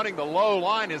 Elliott, in running the low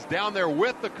line, is down there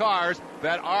with the cars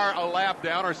that are a lap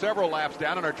down or several laps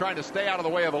down and are trying to stay out of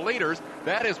the way of the leaders.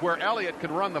 That is where Elliott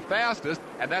can run the fastest,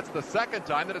 and that's the 2nd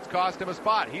time that it's cost him a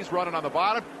spot. He's running on the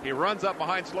bottom. He runs up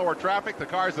behind slower traffic. The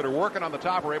cars that are working on the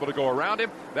top are able to go around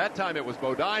him. That time it was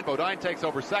Bodine. Bodine takes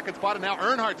over 2nd spot, and now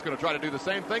Earnhardt's going to try to do the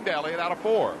same thing to Elliott out of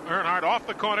 4. Earnhardt off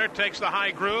the corner, takes the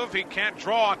high groove. He can't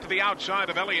draw to the outside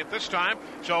of Elliott this time,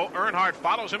 so Earnhardt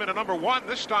follows him into number 1.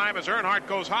 This time, as Earnhardt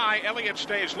goes high, Elliott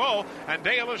stays low, and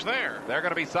Dale is there. They're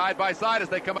going to be side by side as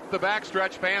they come up the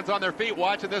backstretch. Fans on their feet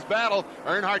watching this battle.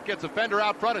 Earnhardt gets a fender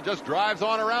out front and just drives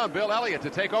on around Bill Elliott to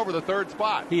take over the third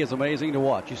spot. He is amazing to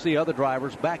watch. You see other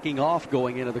drivers backing off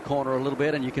going into the corner a little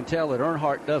bit, and you can tell that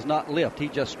Earnhardt does not lift. He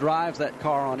just drives that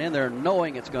car on in there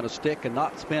knowing it's going to stick and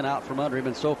not spin out from under him,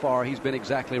 and so far he's been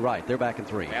exactly right. They're back in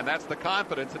 3. And that's the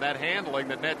confidence and that handling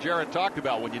that Ned Jarrett talked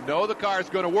about. When you know the car is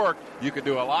going to work, you can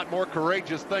do a lot more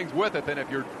courageous things with it than if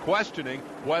you're questioning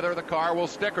whether the car will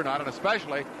stick or not, and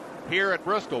especially here at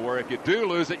Bristol, where if you do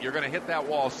lose it, you're going to hit that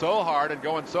wall so hard and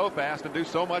going so fast and do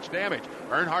so much damage.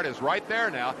 Earnhardt is right there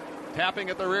now, tapping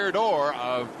at the rear door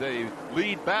of the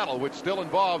lead battle, which still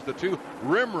involves the 2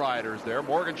 rim riders there,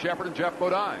 Morgan Shepherd and Jeff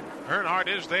Bodine. Earnhardt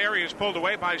is there. He is pulled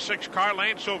away by 6 car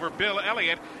lengths over Bill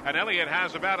Elliott, and Elliott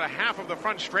has about a half of the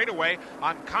front straightaway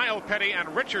on Kyle Petty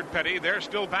and Richard Petty. They're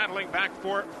still battling back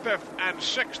for 5th and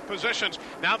 6th positions.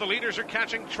 Now the leaders are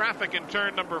catching traffic in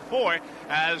turn number 4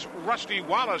 as Rusty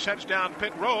Wallace heads down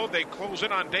pit road. They close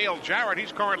in on Dale Jarrett.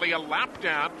 He's currently a lap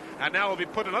down, and now will be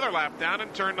put another lap down in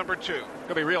turn number 2. It's going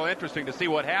to be real interesting to see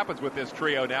what happens with this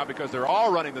trio now, because they're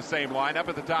all running the same line up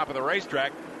at the top of the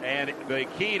racetrack, and the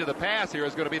key to the pass here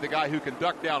is going to be the guy who can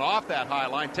duck down off that high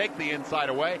line, take the inside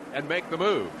away, and make the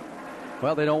move.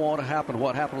 Well, they don't want to happen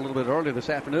what happened a little bit earlier this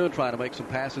afternoon, trying to make some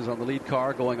passes on the lead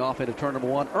car going off into turn number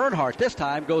 1. Earnhardt this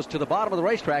time goes to the bottom of the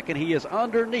racetrack, and he is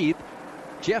underneath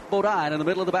Jeff Bodine in the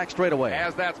middle of the back straightaway.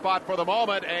 Has that spot for the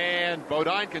moment, and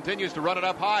Bodine continues to run it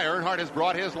up high. Earnhardt has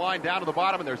brought his line down to the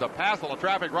bottom, and there's a passel of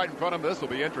traffic right in front of him. This will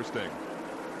be interesting.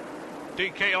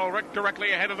 DK Ulrich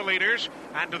directly ahead of the leaders,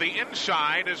 and to the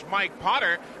inside is Mike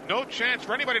Potter. No chance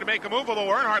for anybody to make a move, although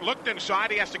Earnhardt looked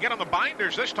inside. He has to get on the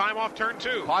binders this time off turn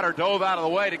 2. Potter dove out of the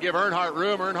way to give Earnhardt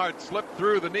room. Earnhardt slipped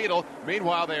through the needle.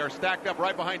 Meanwhile, they are stacked up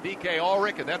right behind DK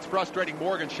Ulrich, and that's frustrating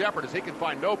Morgan Shepherd as he can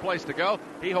find no place to go.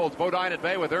 He holds Bodine at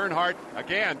bay with Earnhardt.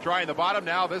 Again, trying the bottom.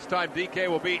 Now this time DK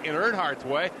will be in Earnhardt's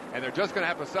way, and they're just going to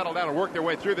have to settle down and work their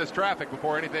way through this traffic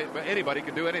before anybody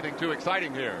can do anything too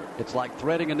exciting here. It's like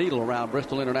threading a needle around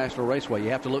Bristol International Raceway. You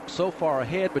have to look so far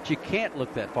ahead, but you can't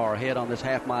look that far ahead on this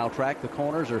half-mile track. The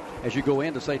corners, or as you go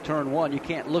into, say, turn 1, you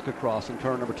can't look across in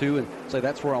turn number 2 and say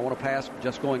that's where I want to pass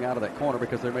just going out of that corner,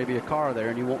 because there may be a car there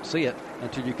and you won't see it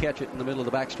until you catch it in the middle of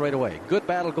the back straightaway. Good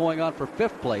battle going on for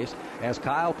 5th place as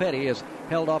Kyle Petty has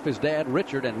held off his dad,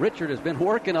 Richard, and Richard has been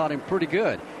working on him pretty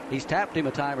good. He's tapped him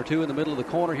a time or two in the middle of the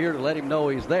corner here to let him know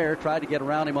he's there, tried to get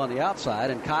around him on the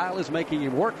outside, and Kyle is making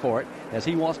him work for it as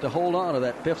he wants to hold on to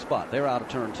that 5th spot. They're out of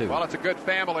turn 2. Well, it's a good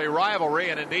family rivalry,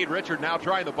 and indeed Richard now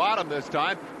trying the bottom this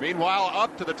time. Meanwhile,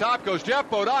 up to the top goes Jeff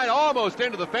Bodine, almost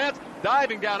into the fence.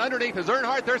 Diving down underneath is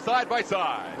Earnhardt. They're side by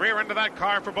side. Rear end of that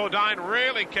car for Bodine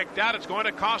really kicked out. It's going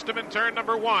to cost him in turn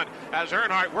number 1 as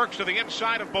Earnhardt works to the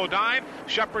inside of Bodine.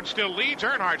 Shepherd still leads.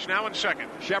 Earnhardt's now in 2nd.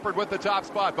 Shepherd with the top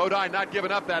spot. Bodine not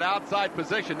giving up that outside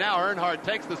position. Now Earnhardt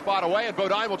takes the spot away, and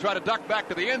Bodine will try to duck back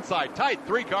to the inside. Tight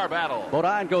 3-car battle.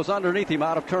 Bodine goes underneath him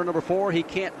out of turn number 4. He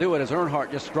can't do it as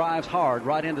Earnhardt just drives hard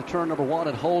right into turn number 1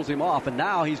 and holds him off. And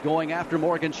now he's going after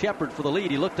Morgan Shepherd for the lead.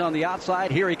 He looked on the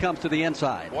outside. Here he comes to the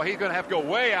inside. Well, he's going to have to go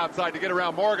way outside to get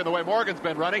around Morgan the way Morgan's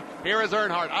been running. Here is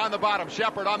Earnhardt on the bottom.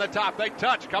 Shepherd on the top. They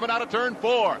touch coming out of turn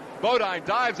 4. Bodine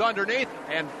dives underneath,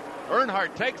 and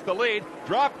Earnhardt takes the lead,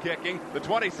 drop kicking the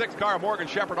 26 car Morgan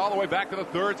Shepherd all the way back to the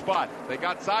 3rd spot. They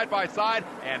got side by side,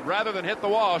 and rather than hit the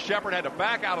wall, Shepherd had to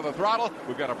back out of the throttle.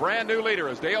 We've got a brand new leader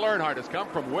as Dale Earnhardt has come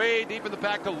from way deep in the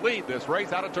pack to lead this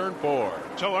race out of turn 4.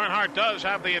 So Earnhardt does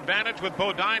have the advantage with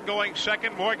Bodine going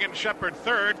 2nd, Morgan Shepherd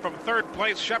 3rd. From 3rd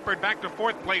place, Shepherd back to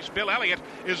 4th place. Bill Elliott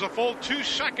is a full 2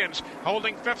 seconds,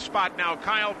 holding 5th spot now.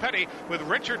 Kyle Petty with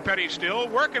Richard Petty still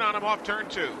working on him off turn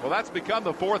 2. Well, that's become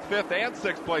the 4th, 5th, and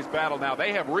 6th place battle now.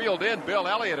 They have reeled in Bill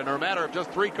Elliott and are a matter of just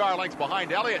 3 car lengths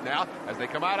behind Elliott now as they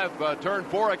come out of turn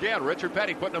 4 again. Richard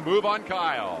Petty putting a move on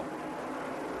Kyle.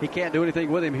 He can't do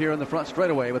anything with him here in the front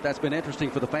straightaway, but that's been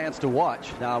interesting for the fans to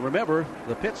watch. Now, remember,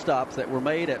 the pit stops that were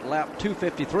made at lap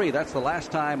 253, that's the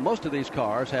last time most of these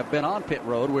cars have been on pit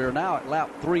road. We're now at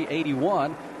lap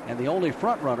 381. And the only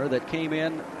front runner that came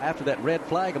in after that red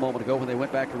flag a moment ago when they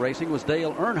went back to racing was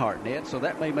Dale Earnhardt, Ned. So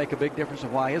that may make a big difference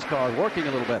of why his car is working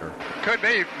a little better. Could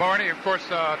be, Barney. Of course,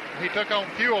 he took on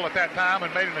fuel at that time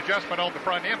and made an adjustment on the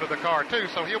front end of the car, too.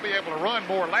 So he'll be able to run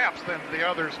more laps than the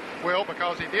others will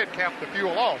because he did cap the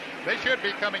fuel off. They should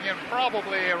be coming in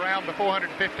probably around the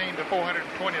 415 to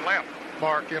 420 lap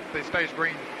mark if they stays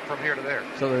green from here to there.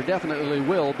 So there definitely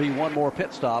will be one more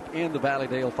pit stop in the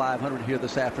Valleydale 500 here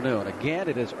this afternoon. Again,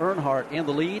 it is Earnhardt in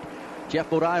the lead.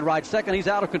 Jeff Bodine rides 2nd. He's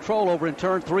out of control over in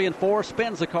turn 3 and 4.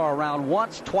 Spins the car around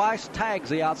once, twice, tags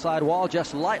the outside wall,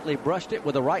 just lightly brushed it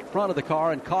with the right front of the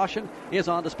car, and caution is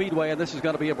on the speedway, and this is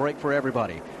going to be a break for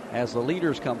everybody. As the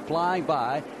leaders come flying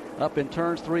by, up in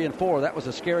turns 3 and 4. That was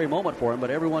a scary moment for him, but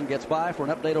everyone gets by. For an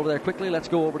update over there quickly, let's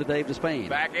go over to Dave Despain.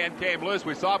 Back end came loose.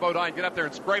 We saw Bodine get up there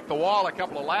and scrape the wall a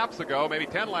couple of laps ago, maybe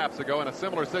 10 laps ago, in a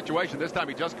similar situation. This time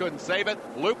he just couldn't save it,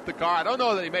 looped the car. I don't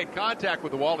know that he made contact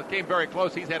with the wall. It came very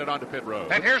close. He's headed onto pit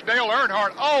road. And here's Dale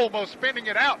Earnhardt almost spinning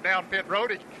it out down pit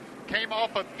road. He came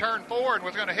off of turn 4 and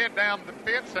was going to head down the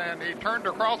pits, and he turned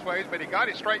her crossways, but he got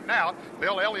it straightened out.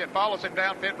 Bill Elliott follows him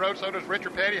down pit road. So does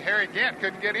Richard Petty. Harry Gant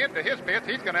couldn't get into his pits.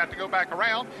 He's going to have to go back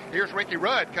around. Here's Ricky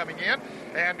Rudd coming in,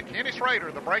 and Kenny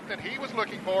Schrader, the break that he was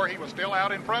looking for, he was still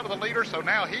out in front of the leader, so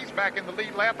now he's back in the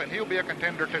lead lap, and he'll be a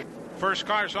contender too. First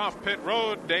cars off pit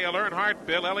road, Dale Earnhardt,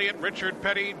 Bill Elliott, Richard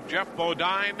Petty, Jeff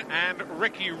Bodine, and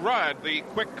Ricky Rudd. The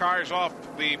quick cars off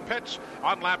the pits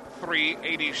on lap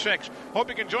 386. Hope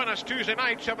you can join us Tuesday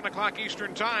night, 7 o'clock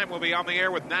Eastern Time. We'll be on the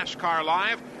air with NASCAR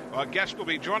Live. A guest will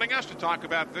be joining us to talk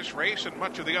about this race and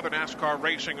much of the other NASCAR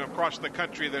racing across the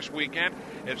country this weekend.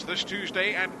 It's this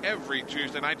Tuesday and every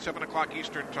Tuesday night, 7 o'clock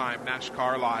Eastern Time,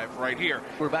 NASCAR Live right here.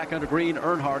 We're back under green.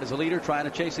 Earnhardt is a leader. Trying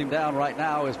to chase him down right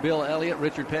now is Bill Elliott,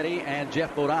 Richard Petty, and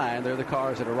Jeff Bodine. They're the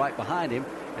cars that are right behind him,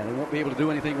 and they won't be able to do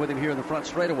anything with him here in the front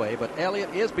straightaway. But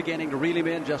Elliott is beginning to reel him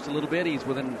in just a little bit. He's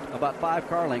within about 5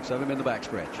 car lengths of him in the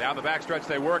backstretch. Down the backstretch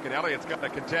they work, and Elliott's got to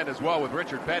contend as well with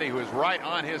Richard Petty, who is right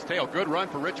on his tail. Good run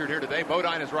for Richard here today.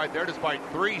 Bodine is right there despite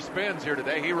 3 spins here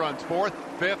today. He runs 4th.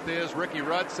 5th is Ricky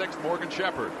Rudd. 6th, Morgan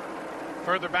Shepherd.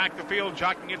 Further back the field,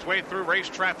 jockeying its way through race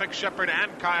traffic, Shepherd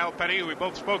and Kyle Petty, who we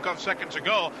both spoke of seconds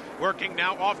ago, working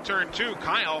now off turn 2.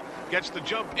 Kyle gets the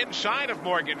jump inside of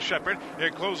Morgan Shepherd. They're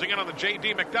closing in on the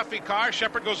J.D. McDuffie car.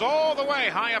 Shepherd goes all the way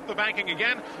high up the banking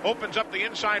again, opens up the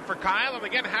inside for Kyle, and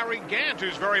again Harry Gant,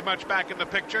 who's very much back in the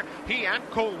picture. He and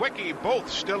Cole Wickey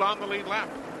both still on the lead lap.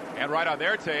 And right on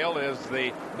their tail is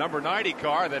the number 90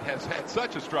 car that has had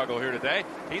such a struggle here today.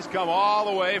 He's come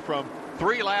all the way from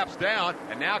 3 laps down,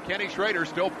 and now Kenny Schrader,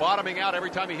 still bottoming out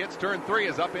every time he hits turn 3,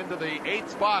 is up into the 8th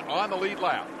spot on the lead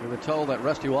lap. We were told that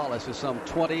Rusty Wallace is some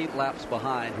 20 laps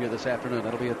behind here this afternoon.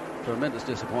 That'll be a tremendous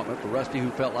disappointment for Rusty, who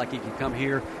felt like he could come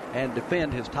here and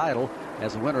defend his title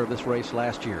as the winner of this race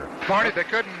last year. Barney, they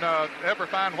couldn't ever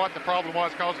find what the problem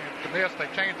was causing him to miss. They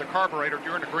changed the carburetor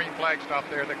during the green flag stop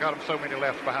there that got him so many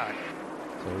laps behind.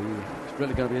 So it's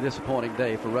really going to be a disappointing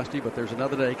day for Rusty, but there's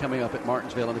another day coming up at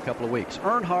Martinsville in a couple of weeks.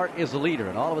 Earnhardt is the leader,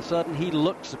 and all of a sudden he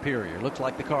looks superior. Looks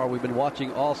like the car we've been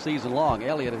watching all season long.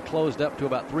 Elliott had closed up to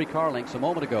about 3 car lengths a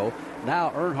moment ago. Now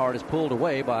Earnhardt is pulled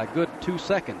away by a good 2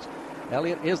 seconds.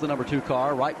 Elliott is the number 2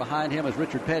 car. Right behind him is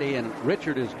Richard Petty, and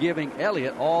Richard is giving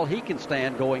Elliott all he can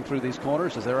stand going through these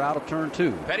corners as they're out of turn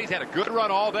 2. Petty's had a good run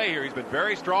all day here. He's been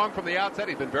very strong from the outset.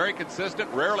 He's been very consistent,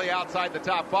 rarely outside the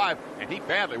top 5, and he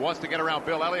badly wants to get around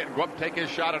Bill Elliott and go up and take his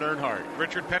shot at Earnhardt.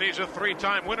 Richard Petty's a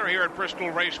 3-time winner here at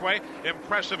Bristol Raceway.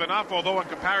 Impressive enough, although in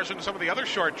comparison to some of the other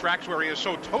short tracks where he has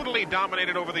so totally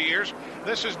dominated over the years,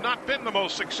 this has not been the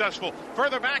most successful.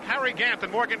 Further back, Harry Gant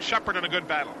and Morgan Shepherd in a good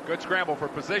battle. Good scramble for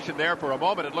position there for a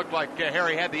moment. It looked like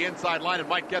Harry had the inside line and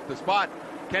might get the spot.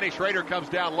 Kenny Schrader comes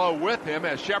down low with him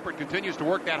as Shepherd continues to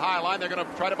work that high line. They're going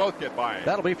to try to both get by him.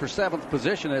 That'll be for 7th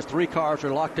position as 3 cars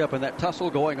are locked up in that tussle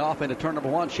going off into turn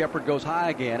number 1. Shepherd goes high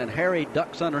again, and Harry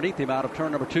ducks underneath him out of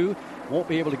turn number 2. Won't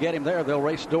be able to get him there. They'll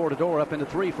race door to door up into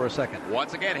 3 for a second.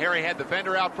 Once again, Harry had the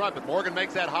fender out front, but Morgan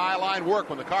makes that high line work.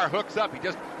 When the car hooks up, he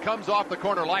just comes off the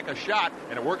corner like a shot,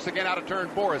 and it works again out of turn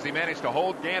 4 as he managed to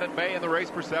hold Gant at bay in the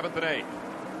race for 7th and 8th.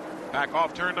 Back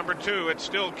off turn number 2, it's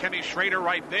still Kenny Schrader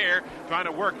right there, trying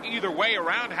to work either way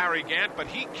around Harry Gant, but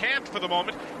he can't for the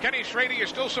moment. Kenny Schrader, you're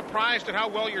still surprised at how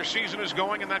well your season is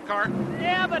going in that car?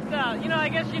 Yeah, but I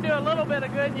guess you do a little bit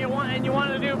of good, and you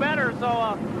want to do better.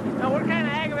 So we're kind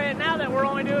of aggravated now that we're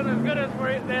only doing as good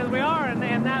as we are,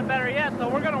 and not better yet. So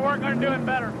we're going to work on doing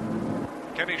better.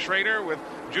 Kenny Schrader with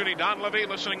Junie Donlevy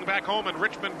listening back home in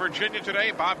Richmond, Virginia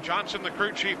today. Bob Johnson, the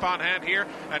crew chief, on hand here.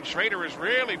 And Schrader is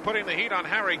really putting the heat on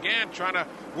Harry Gant, trying to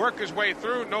work his way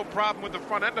through. No problem with the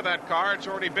front end of that car. It's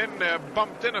already been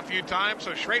bumped in a few times,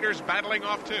 so Schrader's battling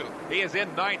off too. He is in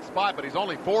 9th spot, but he's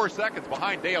only 4 seconds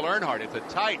behind Dale Earnhardt. It's a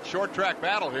tight short track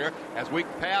battle here as we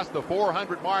pass the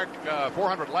 400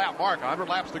 lap mark. 100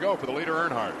 laps to go for the leader,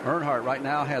 Earnhardt. Earnhardt right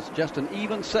now has just an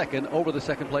even second over the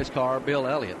second place car, Bill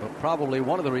Elliott. But probably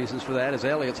one of the reasons for that is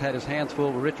Elliott's had his hands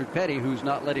full with Richard Petty, who's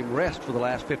not let him rest for the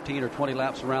last 15 or 20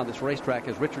 laps around this racetrack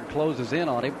as Richard closes in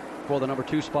on him for the number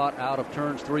 2 spot out of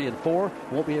turns 3 and 4.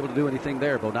 Won't be able to do anything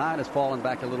there. Bodine has fallen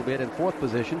back a little bit in 4th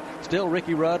position. Still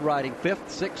Ricky Rudd riding 5th.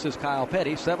 6th is Kyle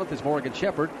Petty. 7th is Morgan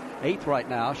Shepherd. 8th right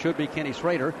now should be Kenny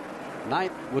Schrader.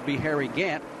 9th would be Harry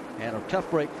Gant. And a tough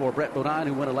break for Brett Bodine,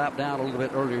 who went a lap down a little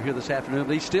bit earlier here this afternoon.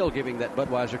 But he's still giving that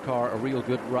Budweiser car a real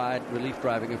good ride. Relief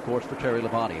driving, of course, for Terry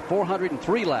Labonte.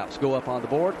 403 laps go up on the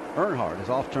board. Earnhardt is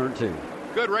off turn 2.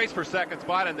 Good race for second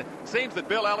spot, and it seems that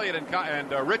Bill Elliott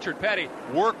and Richard Petty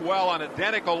work well on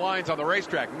identical lines on the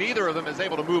racetrack. Neither of them is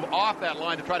able to move off that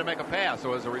line to try to make a pass.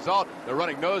 So as a result, they're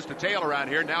running nose to tail around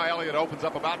here. Now Elliott opens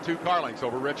up about 2 car lengths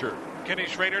over Richard. Kenny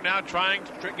Schrader now trying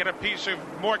to get a piece of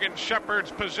Morgan Shepherd's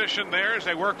position there as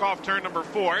they work off turn number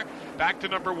 4. Back to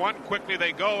number 1. Quickly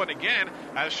they go, and again,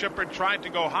 as Shepherd tried to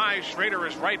go high, Schrader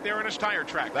is right there in his tire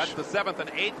tracks. That's the 7th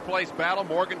and 8th place battle.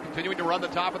 Morgan continuing to run the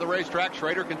top of the racetrack.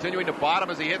 Schrader continuing to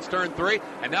bottom as he hits turn 3.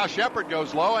 And now Shepherd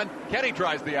goes low, and Kenny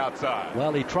tries the outside.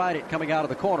 Well, he tried it coming out of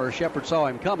the corner. Shepherd saw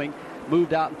him coming,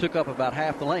 moved out and took up about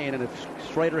half the lane. And if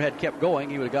Schrader had kept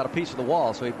going, he would have got a piece of the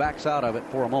wall. So he backs out of it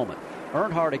for a moment.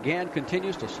 Earnhardt again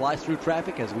continues to slice through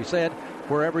traffic. As we said,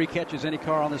 wherever he catches any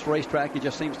car on this racetrack, he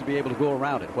just seems to be able to go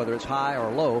around it, whether it's high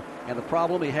or low. And the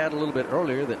problem he had a little bit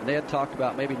earlier that Ned talked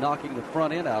about maybe knocking the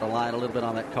front end out of line a little bit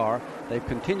on that car. They've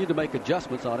continued to make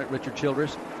adjustments on it, Richard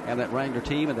Childress and that Wrangler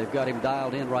team, and they've got him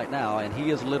dialed in right now, and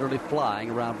he is literally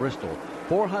flying around Bristol.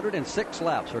 406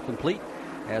 laps are complete.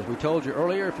 As we told you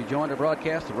earlier, if you joined our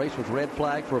broadcast, the race was red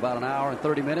flagged for about an hour and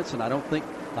 30 minutes, and I don't think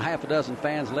a half a dozen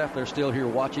fans left. They're still here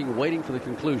watching, waiting for the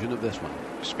conclusion of this one.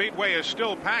 Speedway is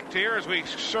still packed here as we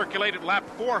circulated lap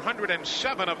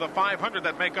 407 of the 500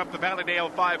 that make up the Valleydale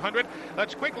 500.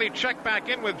 Let's quickly check back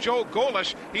in with Joe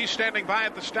Golis. He's standing by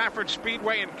at the Stafford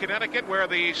Speedway in Connecticut, where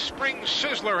the Spring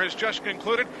Sizzler has just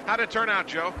concluded. How'd it turn out,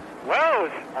 Joe? Well,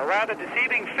 it was a rather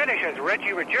deceiving finish as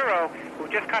Reggie Ruggiero, who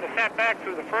just kind of sat back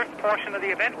through the first portion of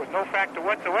the event with no factor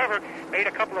whatsoever, made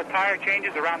a couple of tire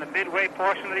changes around the midway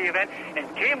portion of the event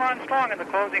and came on strong in the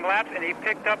closing laps, and he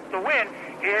picked up the win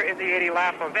here in the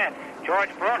 80-lap event. George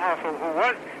Brunhusel, who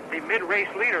was the mid-race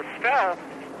leader, fell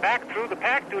back through the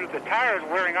pack due to the tires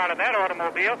wearing out of that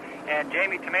automobile, and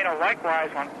Jamie Tomeno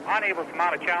likewise was unable to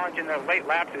mount a challenge in the late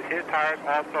laps as his tires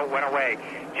also went away.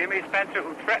 Jimmy Spencer,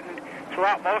 who threatened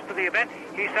throughout most of the event,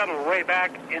 he settled way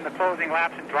back in the closing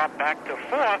laps and dropped back to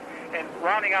 4th, and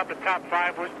rounding out the top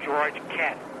 5 was George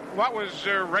Kent. What was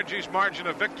Reggie's margin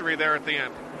of victory there at the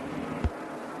end?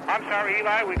 I'm sorry,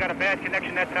 Eli, we got a bad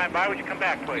connection that time by. Would you come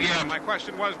back, please? Yeah, my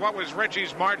question was, what was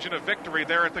Reggie's margin of victory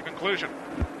there at the conclusion?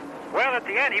 Well, at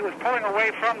the end, he was pulling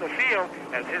away from the field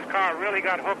as his car really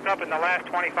got hooked up in the last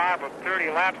 25 or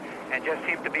 30 laps and just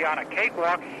seemed to be on a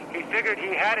cakewalk. He figured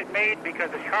he had it made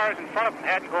because the cars in front of him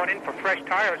hadn't gone in for fresh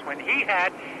tires when he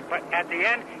had, but at the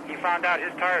end, he found out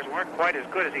his tires weren't quite as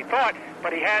good as he thought,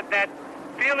 but he had that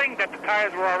feeling that the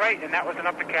tires were all right, and that was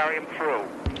enough to carry him through.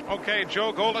 Okay,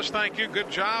 Joe Golis, thank you. Good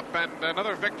job. And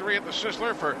another victory at the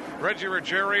Sizzler for Reggie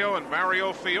Ruggiero and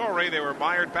Mario Fiore. They were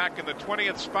mired back in the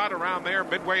 20th spot around there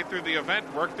midway through the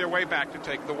event, worked their way back to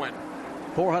take the win.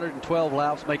 412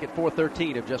 laps make it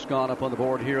 413 have just gone up on the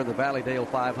board here in the Valleydale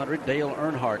 500. Dale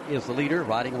Earnhardt is the leader.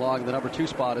 Riding along the number 2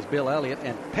 spot is Bill Elliott.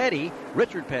 And Petty,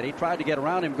 Richard Petty, tried to get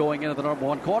around him going into the number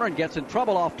 1 corner and gets in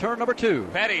trouble off turn number 2.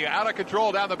 Petty out of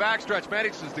control down the backstretch,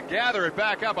 manages to gather it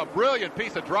back up. A brilliant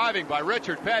piece of driving by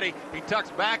Richard Petty. He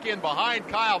tucks back in behind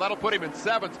Kyle. That'll put him in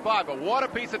 7th spot. But what a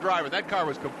piece of driving. That car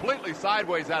was completely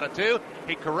sideways out of 2.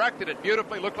 He corrected it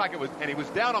beautifully. Looked like it was, and he was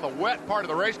down on the wet part of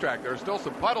the racetrack. There are still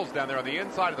some puddles down there on the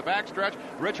inside of the backstretch.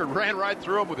 Richard ran right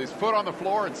through him with his foot on the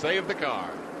floor and saved the car.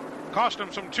 Cost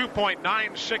him some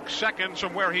 2.96 seconds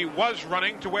from where he was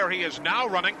running to where he is now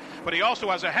running, but he also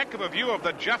has a heck of a view of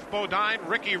the Jeff Bodine,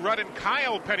 Ricky Rudd, and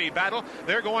Kyle Petty battle.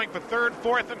 They're going for 3rd,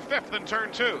 4th, and 5th in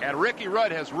turn 2. And Ricky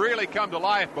Rudd has really come to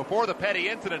life. Before the Petty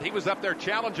incident, he was up there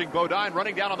challenging Bodine,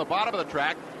 running down on the bottom of the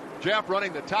track. Jeff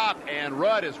running the top, and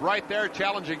Rudd is right there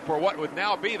challenging for what would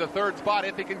now be the 3rd spot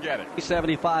if he can get it.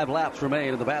 75 laps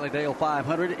remain in the Valleydale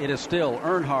 500. It is still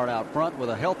Earnhardt out front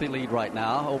with a healthy lead right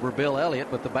now over Bill Elliott,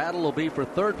 but the battle will be for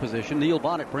 3rd position. Neil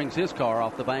Bonnet brings his car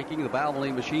off the banking. The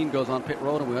Valvoline machine goes on pit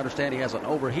road, and we understand he has an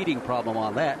overheating problem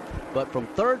on that. But from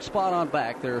 3rd spot on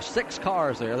back, there are 6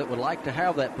 cars there that would like to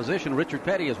have that position. Richard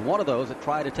Petty is one of those that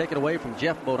tried to take it away from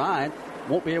Jeff Bodine.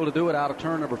 Won't be able to do it out of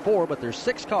turn number 4, but there's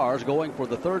 6 cars going for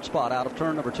the 3rd spot out of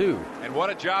turn number 2. And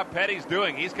what a job Petty's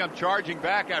doing. He's come charging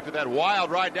back after that wild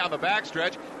ride down the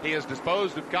backstretch. He has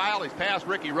disposed of Kyle. He's passed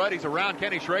Ricky Rudd. He's around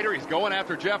Kenny Schrader. He's going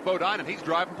after Jeff Bodine, and he's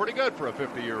driving pretty good for a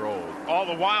 50-year-old. All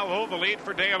the while, though, the lead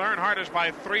for Dale Earnhardt is by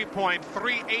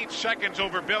 3.38 seconds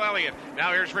over Bill Elliott.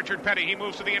 Now here's Richard Petty. He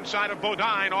moves to the inside of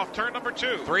Bodine off turn number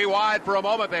 2. 3 wide for a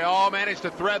moment. They all manage to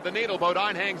thread the needle.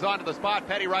 Bodine hangs on to the spot.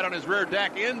 Petty right on his rear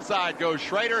deck. Inside goes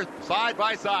Schrader. Side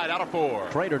by side out of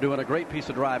 4. Schrader doing a great piece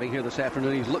of driving here this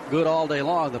afternoon. He's looked good all day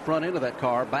long. The front end of that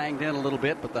car banged in a little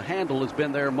bit, but the handle has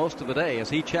been there most of the day as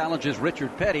he challenges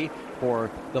Richard Petty for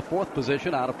the 4th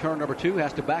position out of turn number 2,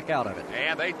 has to back out of it.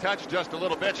 And they touch just a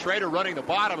little bit. Schrader running the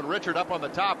bottom and Richard up on the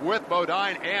top with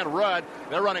Bodine and Rudd.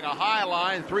 They're running a high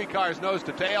line, 3 cars nose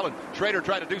to tail, and Schrader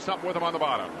tried to do something with them on the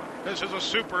bottom. This is a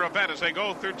super event as they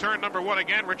go through turn number 1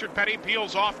 again. Richard Petty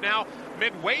peels off now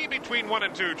midway between 1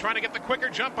 and 2, trying to get the quicker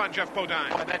jump on Jeff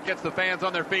Bodine. And that gets the fans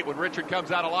on their feet when Richard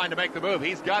comes out of line to make the move.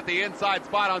 He's got the inside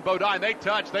spot on Bodine. They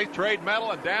touch, they trade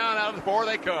metal, and down out of the 4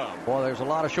 they come. Boy, there's a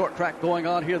lot of short track going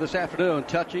on here this afternoon.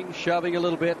 Touching, shoving a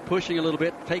little bit, pushing a little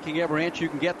bit, taking every inch you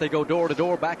can get. They go door to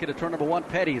door back into turn number 1.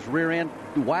 Petty's rear end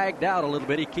wagged out a little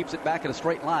bit. He keeps it back in a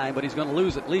straight line, but he's going to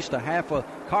lose at least a half a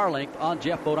car length on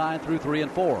Jeff Bodine through 3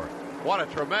 and 4. What a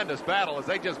tremendous battle as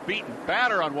they just beat and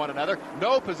batter on one another.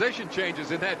 No position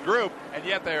changes in that group, and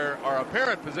yet there are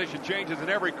apparent position changes in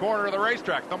every corner of the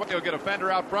racetrack. Somebody will get a fender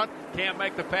out front, can't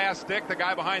make the pass stick. The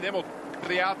guy behind them will to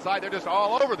the outside. They're just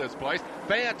all over this place.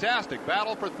 Fantastic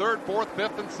battle for 3rd, 4th,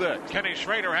 5th, and 6th. Kenny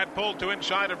Schrader had pulled to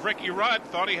inside of Ricky Rudd,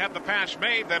 thought he had the pass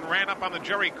made, then ran up on the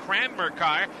Jerry Cranmer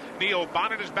car. Neil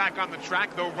Bonnet is back on the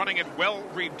track, though running at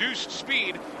well-reduced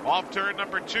speed off turn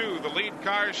number 2. The lead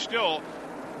cars still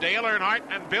Dale Earnhardt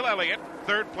and Bill Elliott.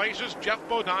 3rd place is Jeff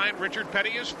Bodine. Richard Petty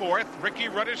is 4th. Ricky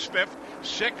Rudd is 5th.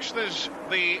 6th is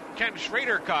the Ken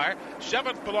Schrader car.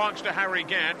 7th belongs to Harry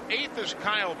Gant. 8th is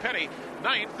Kyle Petty.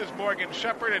 9th is Morgan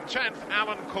Shepherd, and 10th,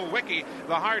 Alan Kulwicki.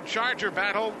 The hard charger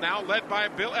battle now led by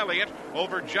Bill Elliott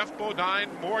over Jeff Bodine,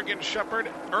 Morgan Shepherd.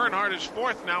 Earnhardt is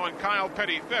 4th now, and Kyle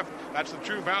Petty 5th. That's the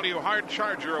True Value Hard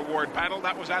Charger Award battle.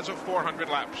 That was as of 400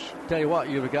 laps. Tell you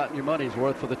what, you've gotten your money's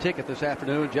worth for the ticket this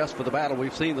afternoon just for the battle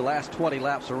we've seen the last 20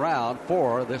 laps around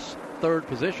for this 3rd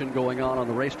position going on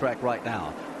the racetrack right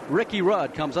now. Ricky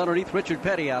Rudd comes underneath Richard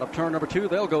Petty out of turn number 2.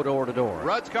 They'll go door to door.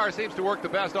 Rudd's car seems to work the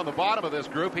best on the bottom of this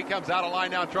group. He comes out of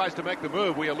line now and tries to make the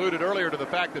move. We alluded earlier to the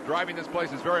fact that driving this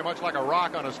place is very much like a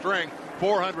rock on a string.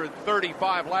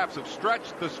 435 laps have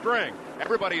stretched the string.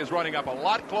 Everybody is running up a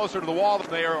lot closer to the wall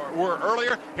than they were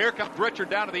earlier. Here comes Richard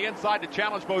down to the inside to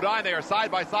challenge Bodine. They are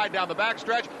side by side down the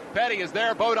backstretch. Petty is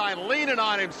there. Bodine leaning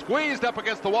on him, squeezed up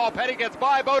against the wall. Petty gets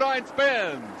by. Bodine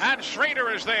spins. And Schrader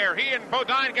is there. He and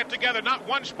Bodine get together not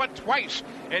once but twice.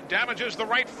 It damages the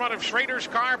right front of Schrader's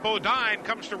car. Bodine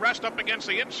comes to rest up against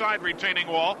the inside retaining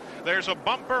wall. There's a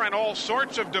bumper and all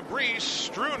sorts of debris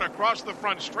strewn across the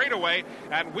front straightaway,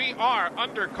 and we are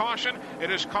under caution.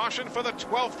 It is caution for the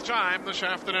 12th time this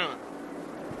afternoon.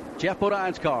 Jeff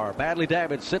Bodine's car, badly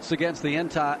damaged, sits against the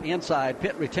inside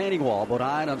pit retaining wall.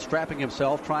 Bodine unstrapping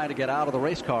himself, trying to get out of the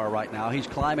race car right now. He's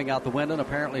climbing out the window and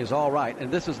apparently is all right.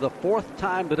 And this is the 4th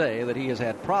time today that he has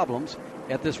had problems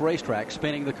at this racetrack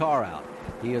spinning the car out.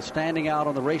 He is standing out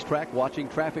on the racetrack watching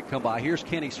traffic come by. Here's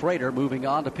Kenny Schrader moving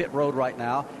on to pit road right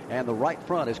now, and the right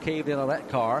front is caved in on that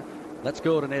car. Let's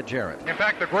go to Ned Jarrett. In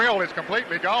fact, the grill is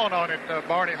completely gone on it,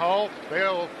 Barney Hall.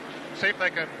 They'll see if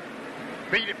they can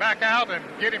beat it back out and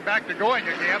get him back to going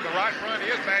again. The right front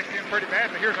is bashed in pretty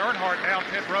badly. Here's Earnhardt down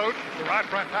pit road. The right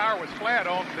front tire was flat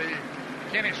on the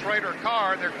Kenny Schrader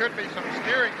car. There could be some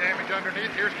steering damage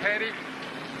underneath. Here's Petty,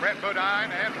 Brett Bodine,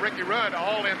 and Ricky Rudd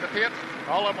all in the pits.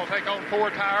 All of them will take on 4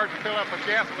 tires and fill up with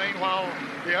gasoline while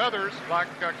the others, like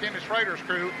Kenny Schrader's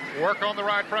crew, work on the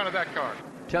right front of that car.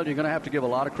 Tell you, you're going to have to give a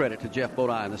lot of credit to Jeff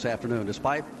Bodine this afternoon.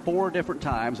 Despite 4 different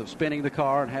times of spinning the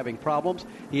car and having problems,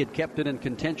 he had kept it in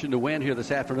contention to win here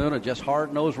this afternoon and just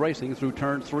hard-nosed racing through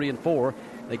turns 3 and 4.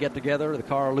 They get together, the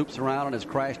car loops around and has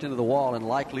crashed into the wall, and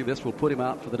likely this will put him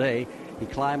out for the day. He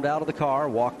climbed out of the car,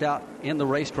 walked out in the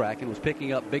racetrack, and was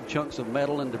picking up big chunks of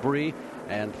metal and debris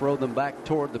and throw them back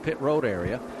toward the pit road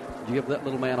area. You give that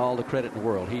little man all the credit in the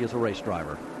world. He is a race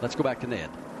driver. Let's go back to Ned.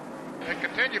 They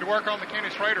continue to work on the Kenny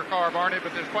Schrader car, Barney,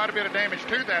 but there's quite a bit of damage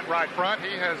to that right front.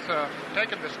 He has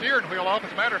taken the steering wheel off.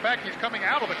 As a matter of fact, he's coming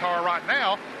out of the car right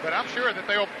now, but I'm sure that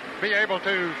they'll be able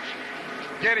to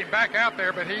get him back out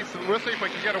there, but we'll see if we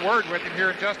can get a word with him here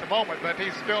in just a moment, but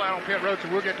he's still out on pit road, so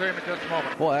we'll get to him in just a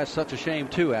moment. Boy, that's such a shame,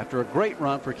 too. After a great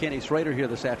run for Kenny Schrader here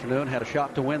this afternoon, had a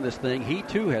shot to win this thing. He,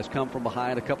 too, has come from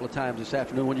behind a couple of times this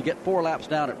afternoon. When you get 4 laps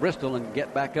down at Bristol and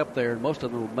get back up there, and most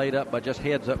of them are made up by just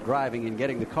heads-up driving and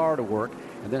getting the car to work,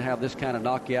 and then have this kind of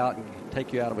knock you out and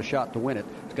take you out of a shot to win it,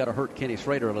 it's got to hurt Kenny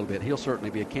Schrader a little bit. He'll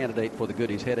certainly be a candidate for the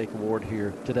Goodies Headache Award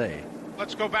here today.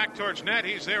 Let's go back towards Ned.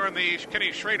 He's there in the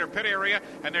Kenny Schrader pit area,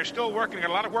 and they're still working. Got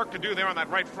a lot of work to do there on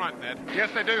that right front, Ned. Yes,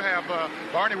 they do have.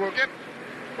 Barney,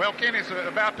 Kenny's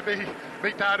about to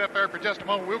be tied up there for just a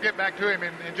moment. We'll get back to him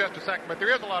in just a second, but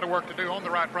there is a lot of work to do on the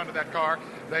right front of that car.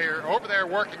 They're over there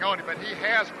working on it, but he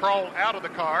has crawled out of the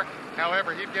car.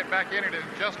 However, he'd get back in it in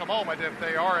just a moment if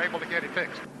they are able to get it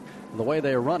fixed. the way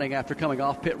they are running after coming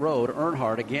off pit road.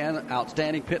 Earnhardt, again,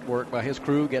 outstanding pit work by his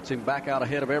crew, gets him back out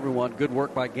ahead of everyone. Good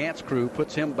work by Gant's crew,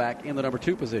 puts him back in the number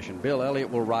 2 position. Bill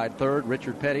Elliott will ride third.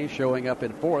 Richard Petty showing up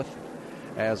in fourth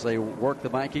as they work the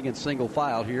banking in single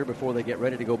file here before they get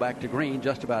ready to go back to green.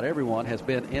 Just about everyone has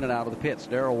been in and out of the pits.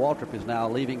 Darrell Waltrip is now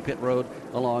leaving pit road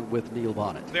along with Neil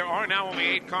Bonnet. There are now only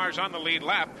 8 cars on the lead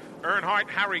lap. Earnhardt,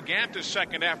 Harry Gant is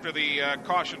second after the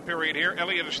caution period here.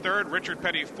 Elliott is third, Richard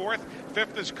Petty fourth.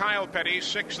 Fifth is Kyle Petty,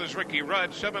 sixth is Ricky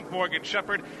Rudd, seventh Morgan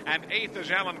Shepherd, and eighth is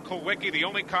Alan Kulwicki, the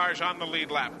only cars on the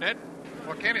lead lap. Ned?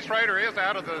 Well, Kenny Schrader is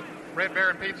out of the Red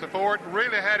Baron Pizza Ford.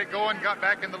 Really had it going, got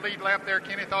back in the lead lap there.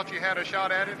 Kenny thought you had a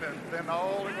shot at it, and then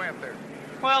all it went there.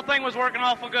 Well, the thing was working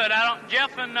awful good.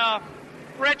 Jeff and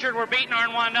Richard were beating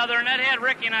on one another, and that had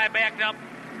Ricky and I backed up.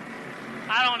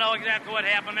 I don't know exactly what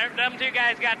happened. Them two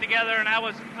guys got together, and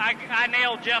I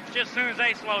nailed Jeff just as soon as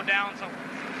they slowed down, so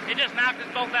it just knocked us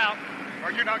both out.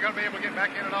 Are you not going to be able to get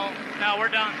back in at all? No, we're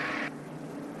done.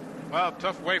 Well,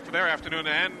 tough way for their afternoon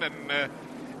to end, and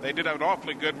they did have an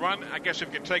awfully good run. I guess if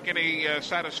you can take any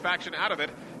satisfaction out of it,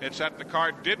 it's that the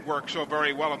car did work so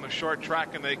very well on the short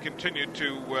track, and they continued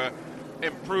to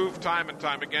improve time and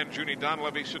time again. Junie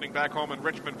Donlevy, sitting back home in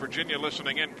Richmond, Virginia,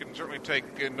 listening in, can certainly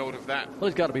take note of that. Well,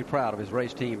 he's got to be proud of his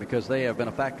race team because they have been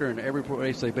a factor in every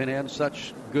race they've been in.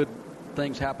 Such good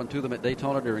things happen to them at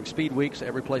Daytona during speed weeks.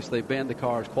 Every place they've been, the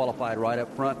car is qualified right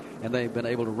up front, and they've been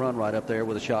able to run right up there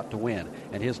with a shot to win.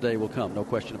 And his day will come, no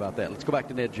question about that. Let's go back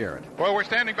to Ned Jarrett. Well, we're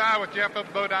standing by with Jeff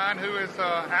Bodine, who is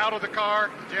out of the car.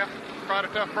 Jeff, quite a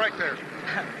tough break there.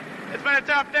 It's been a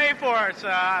tough day for us.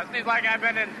 It seems like I've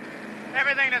been in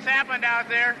everything that's happened out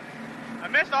there. I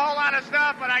missed a whole lot of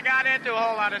stuff, but I got into a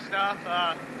whole lot of stuff.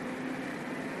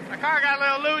 My car got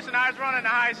a little loose, and I was running the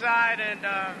high side, and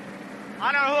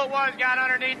I don't know who it was got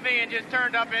underneath me and just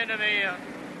turned up into me.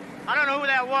 I don't know who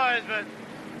that was, but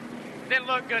it didn't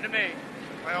look good to me.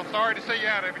 Well, sorry to see you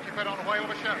out of it. You put on a whale of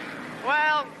a show.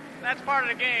 Well, that's part of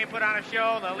the game. Put on a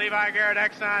show. The Levi Garrett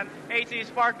Exxon AT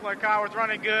Spark Plug car was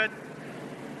running good.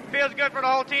 Feels good for the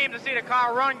whole team to see the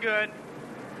car run good.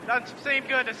 Doesn't seem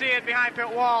good to see it behind pit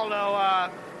wall, though.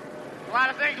 A lot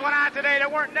of things went on today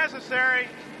that weren't necessary.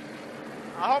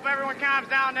 I hope everyone calms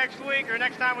down next week or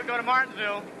next time we go to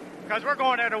Martinsville, because we're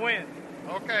going there to win.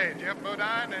 Okay, Jeff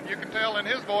Bodine, and you can tell in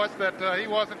his voice that he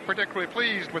wasn't particularly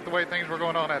pleased with the way things were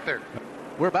going on out there.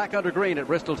 We're back under green at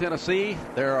Bristol, Tennessee.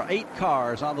 There are 8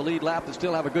 cars on the lead lap that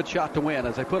still have a good shot to win.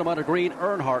 As they put them under green,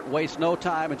 Earnhardt wastes no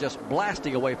time and just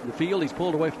blasting away from the field. He's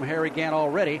pulled away from Harry Gant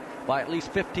already by at least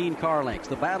 15 car lengths.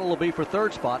 The battle will be for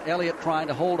third spot. Elliott trying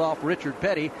to hold off Richard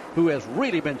Petty, who has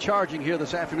really been charging here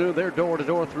this afternoon. They're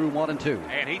door-to-door through 1 and 2.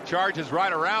 And he charges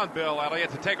right around Bill Elliott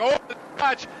to take over the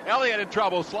touch. Elliott in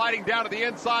trouble, sliding down to the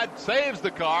inside, saves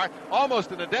the car.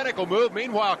 Almost an identical move.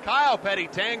 Meanwhile, Kyle Petty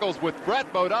tangles with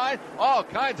Brett Bodine. All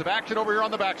kinds of action over here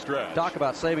on the backstretch. Talk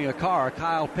about saving a car.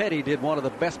 Kyle Petty did one of the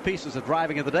best pieces of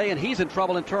driving of the day, and he's in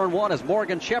trouble in turn 1 as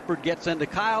Morgan Shepherd gets into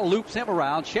Kyle, loops him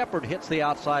around. Shepherd hits the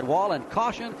outside wall, and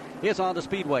caution is on the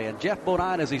speedway. And Jeff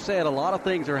Bodine, as he said, a lot of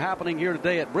things are happening here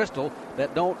today at Bristol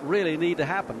that don't really need to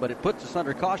happen, but it puts us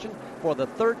under caution for the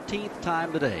 13th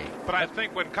time today. But I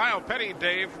think when Kyle Petty,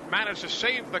 Dave, managed to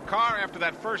save the car after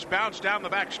that first bounce down the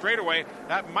back straightaway,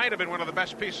 that might have been one of the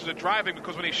best pieces of driving,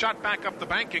 because when he shot back up the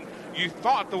banking, you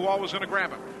thought the wall was going to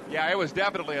grab him. Yeah, it was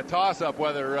definitely a toss-up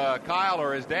whether Kyle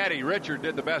or his daddy, Richard,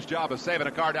 did the best job of saving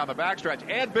a car down the backstretch,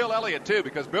 and Bill Elliott, too,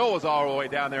 because Bill was all the way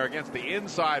down there against the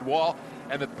inside wall.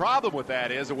 And the problem with that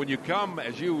is that when you come,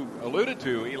 as you alluded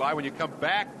to, Eli, when you come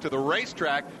back to the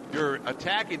racetrack, you're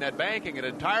attacking that banking at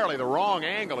entirely the wrong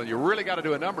angle, and you really got to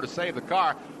do a number to save the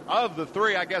car. Of the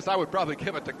 3, I guess I would probably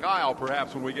give it to Kyle,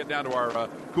 perhaps, when we get down to our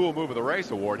Cool Move of the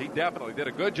Race award. He definitely did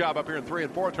a good job up here in 3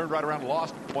 and 4, turned right around and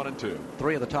lost 1 and 2.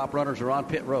 3 of the top runners are on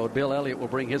pit road. Bill Elliott will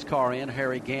bring his car in,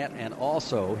 Harry Gant, and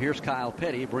also here's Kyle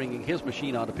Petty bringing his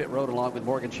machine onto pit road along with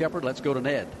Morgan Shepherd. Let's go to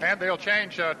Ned. And they'll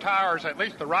change tires, at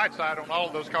least the right side, on all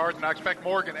of those cars, and I expect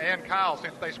Morgan and Kyle,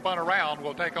 since they spun around,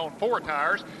 will take on 4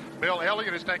 tires. Bill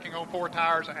Elliott is taking on 4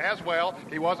 tires as well.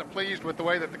 He wasn't pleased with the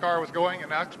way that the car was going,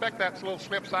 and I expect that little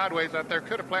slip sideways out there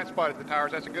could have flat spotted the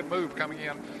tires. That's a good move coming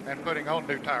in and putting on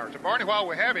new tires. And Barney, while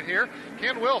we have it here,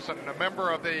 Ken Wilson, a member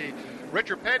of the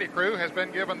Richard Petty crew, has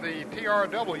been given the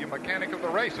TRW Mechanic of the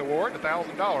Race Award.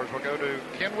 $1,000 will go to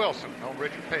Ken Wilson on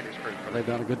Richard Petty's crew. They've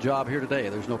done a good job here today.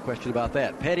 There's no question about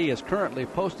that. Petty is currently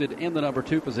posted in the number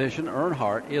 2 position.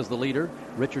 Earnhardt is the leader.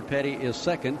 Richard Petty is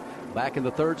second. Back in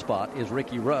the 3rd spot is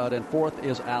Ricky Rudd, and 4th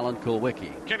is Alan Kulwicki.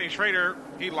 Kenny Schrader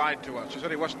he lied to us. He said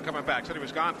he wasn't coming back. Said he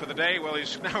was gone for the day. Well,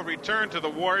 he's now returned to the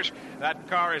wars. That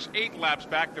car is 8 laps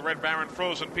back. The Red Baron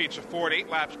Frozen Pizza Ford 8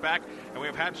 laps back. And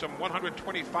we've had some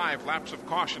 125 laps of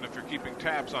caution if you're keeping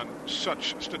tabs on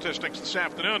such statistics this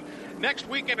afternoon. Next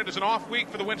weekend it is an off week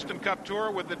for the Winston Cup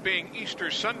Tour, with it being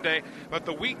Easter Sunday. But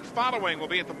the week following will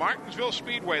be at the Martinsville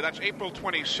Speedway. That's April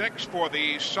 26th for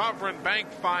the Sovereign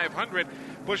Bank 500.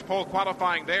 Push pole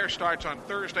qualifying there starts on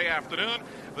Thursday afternoon.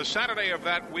 The Saturday of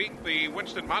that week, the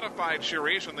Winston Modified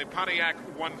Series and the Pontiac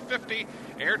 150.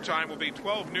 Airtime will be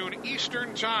 12 noon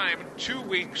Eastern Time 2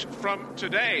 weeks from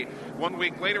today. 1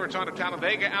 week later, it's on to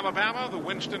Talladega, Alabama, the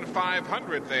Winston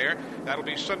 500 there. That'll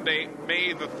be Sunday,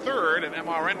 May the 3rd, and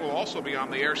MRN will also be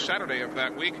on the air Saturday of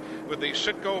that week with the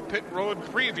Citgo Pit Road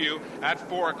preview at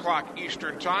 4 o'clock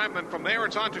Eastern Time. Then from there,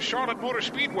 it's on to Charlotte Motor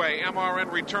Speedway,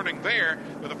 MRN returning there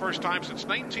for the first time since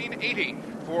 1980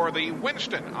 for the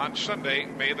Winston on Sunday,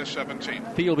 May the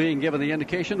 17th. Field being given the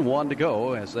indication, 1 to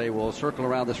go, as they will circle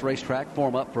around this racetrack,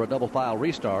 form up for a double file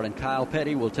restart, and Kyle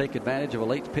Petty will take advantage of a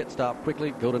late pit stop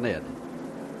quickly, go to Ned.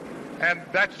 And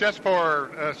that's just for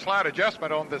a slight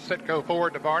adjustment on the Citgo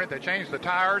Ford, Barney. They changed the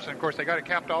tires, and of course they got it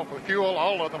capped off with fuel.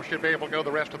 All of them should be able to go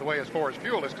the rest of the way as far as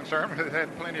fuel is concerned. They've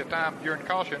had plenty of time during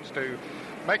cautions to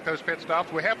make those pit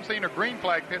stops. We haven't seen a green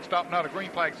flag pit stop, not a green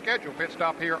flag scheduled pit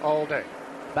stop here all day.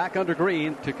 Back under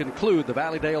green to conclude the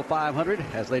Valleydale 500.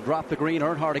 As they drop the green,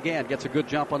 Earnhardt again gets a good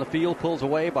jump on the field, pulls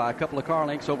away by a couple of car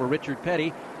lengths over Richard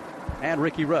Petty and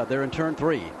Ricky Rudd. They're in turn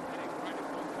 3.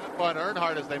 On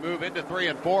Earnhardt as they move into 3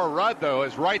 and 4. Rudd, though,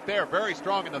 is right there, very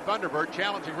strong in the Thunderbird,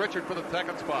 challenging Richard for the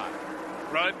second spot.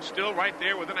 Rudd still right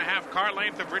there within a half car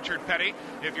length of Richard Petty.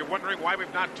 If you're wondering why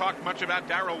we've not talked much about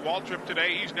Darrell Waltrip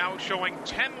today, he's now showing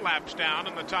 10 laps down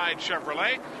in the Tide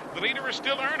Chevrolet. The leader is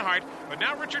still Earnhardt, but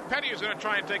now Richard Petty is going to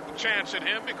try and take the chance at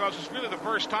him because it's really the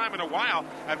first time in a while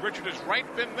that Richard has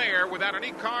been there without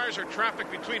any cars or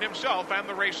traffic between himself and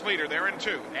the race leader. They're in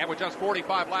 2. And with just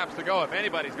 45 laps to go, if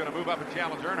anybody's going to move up and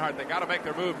challenge Earnhardt, they got to make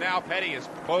their move now. Petty is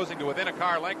closing to within a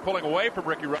car length, pulling away from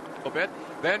Ricky Rudd a little bit.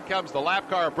 Then comes the lap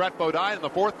car of Brett Bodine, and the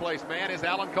fourth place man is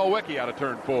Alan Kulwicki out of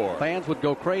turn 4. Fans would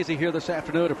go crazy here this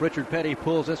afternoon if Richard Petty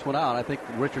pulls this one out. I think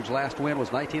Richard's last win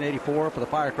was 1984 for the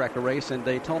Firecracker race in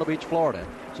Daytona Beach, Florida.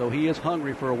 So he is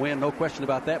hungry for a win, no question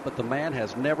about that, but the man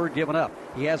has never given up.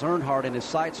 He has Earnhardt in his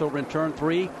sights over in turn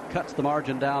 3, cuts the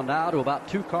margin down now to about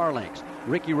 2 car lengths.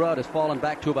 Ricky Rudd has fallen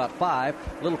back to about 5.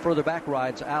 A little further back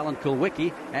rides Alan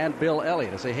Kulwicki and Bill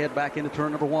Elliott as they head back into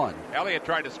turn number 1. Elliott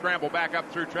tried to scramble back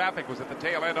up through traffic, was at the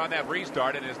tail end on that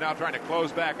restart, and is now trying to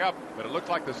close back up. But it looks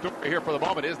like the story here for the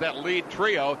moment is that lead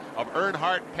trio of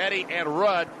Earnhardt, Petty, and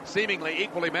Rudd, seemingly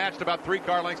equally matched, about 3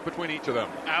 car lengths between each of them.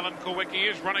 Alan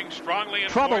Kulwicki is running strongly in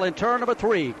trouble in turn number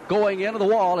 3. Going into the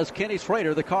wall is Kenny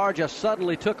Schrader. The car just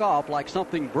suddenly took off like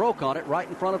something broke on it right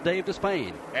in front of Dave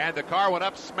Despain. And the car went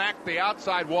up, smacked the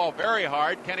outside wall very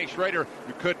hard. Kenny Schrader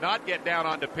could not get down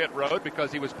onto pit road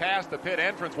because he was past the pit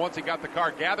entrance once he got the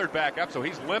car gathered back up, so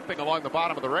he's limping along the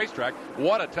bottom of the racetrack.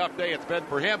 What a tough day it's been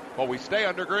for him, but we stay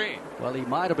under green. Well, he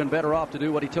might have been better off to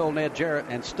do what he told Ned Jarrett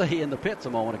and stay in the pits a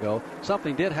moment ago.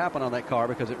 Something did happen on that car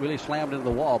because it really slammed into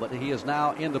the wall, but he is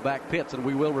now in the back pits, and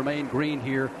we will remain green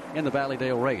here in the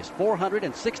Valleydale race.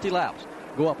 460 laps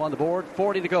go up on the board,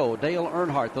 40 to go. Dale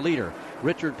Earnhardt, the leader.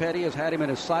 Richard Petty has had him in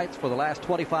his sights for the last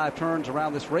 25 turns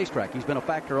around this racetrack. He's been a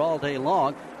factor all day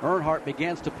long. Earnhardt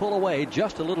begins to pull away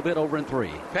just a little bit over in 3.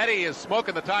 Petty is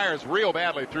smoking the tires real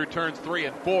badly through turns 3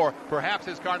 and 4. Perhaps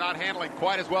his car not handling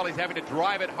quite as well. He's having to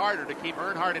drive it harder to keep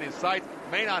Earnhardt in his sights.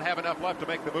 May not have enough left to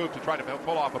make the move to try to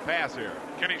pull off a pass here.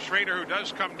 Kenny Schrader, who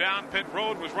does come down pit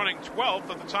road, was running 12th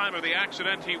at the time of the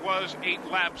accident. He was 8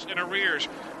 laps in arrears.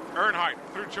 Earnhardt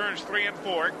through turns 3 and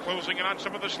 4, closing in on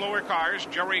some of the slower cars.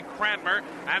 Jerry Cranmer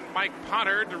and Mike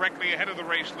Potter directly ahead of the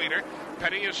race leader.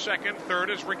 Petty is second. Third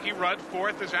is Ricky Rudd.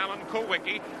 Fourth is Alan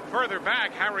Kulwicki. Further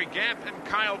back, Harry Gant and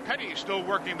Kyle Petty still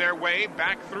working their way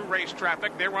back through race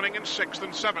traffic. They're running in 6th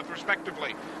and 7th,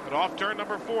 respectively. But off turn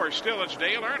number 4, still it's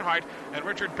Dale Earnhardt and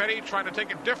Richard Petty trying to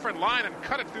take a different line and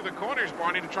cut it through the corners,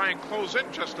 Barney, to try and close in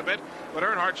just a bit. But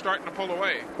Earnhardt's starting to pull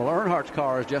away. Well, Earnhardt's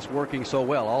car is just working so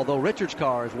well, although Richard's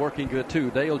car is working good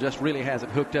too. Dale just really has it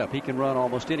hooked up. He can run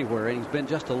almost anywhere, and he's been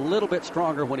just a little bit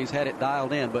stronger when he's had it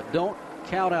dialed in. But don't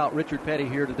count out Richard Petty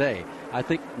here today. I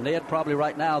think, Ned, probably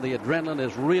right now the adrenaline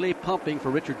is really pumping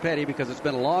for Richard Petty because it's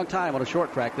been a long time on a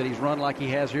short track that he's run like he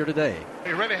has here today.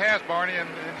 He really has, Barney, and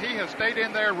he has stayed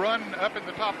in there, run up in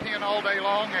the top 10 all day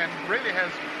long, and really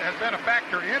has been a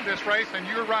factor in this race. And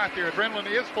you're right, the adrenaline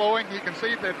is flowing. You can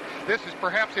see that this is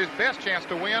perhaps his best chance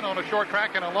to win on a short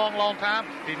track in a long, long time.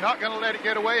 He's not going to let it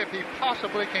get away if he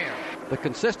possibly can. The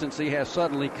consistency has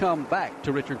suddenly come back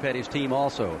to Richard Petty's team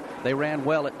also. They ran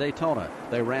well at Daytona.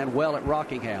 They ran well at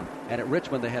Rockingham. And at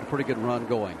Richmond, they had a pretty good run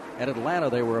going. At Atlanta,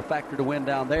 they were a factor to win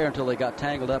down there until they got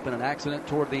tangled up in an accident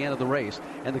toward the end of the race.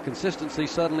 And the consistency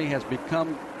suddenly has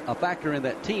become a factor in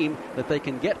that team that they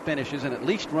can get finishes and at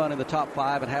least run in the top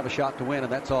 5 and have a shot to win,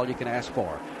 and that's all you can ask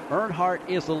for. Earnhardt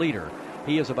is the leader.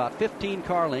 He is about 15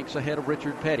 car lengths ahead of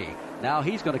Richard Petty. Now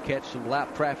he's going to catch some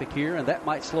lap traffic here, and that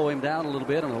might slow him down a little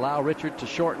bit and allow Richard to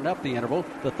shorten up the interval.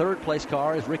 The third-place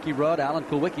car is Ricky Rudd. Alan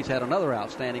Kulwicki's had another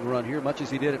outstanding run here, much as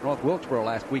he did at North Wilkesboro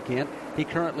last weekend. He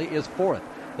currently is 4th.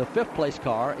 The 5th-place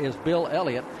car is Bill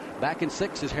Elliott. Back in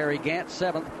 6th is Harry Gant.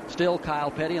 7th, still Kyle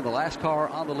Petty. And the last car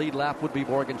on the lead lap would be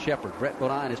Morgan Shepherd. Brett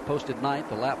Bodine is posted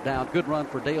 9th, a lap down. Good run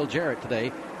for Dale Jarrett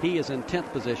today. He is in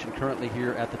 10th position currently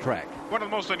here at the track. One of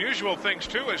the most unusual things,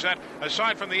 too, is that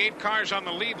aside from the 8 cars on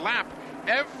the lead lap,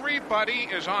 everybody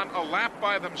is on a lap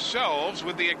by themselves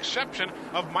with the exception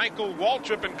of Michael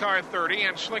Waltrip in car 30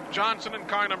 and Slick Johnson in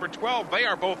car number 12. They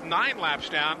are both 9 laps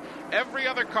down. Every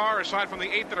other car, aside from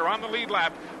the 8 that are on the lead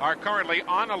lap, are currently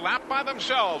on a lap by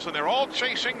themselves, and they're all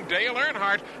chasing Dale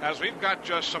Earnhardt as we've got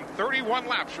just some 31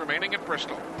 laps remaining at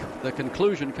Bristol. The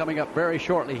conclusion coming up very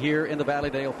shortly here in the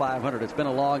Valleydale 500. It's been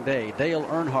a long day. Dale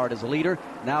Earnhardt is the leader.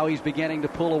 Now he's beginning to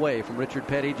pull away from Richard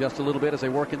Petty just a little bit as they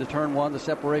work into turn 1. The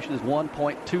separation is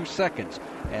 1.2 seconds.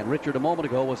 And Richard a moment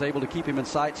ago was able to keep him in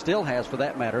sight, still has for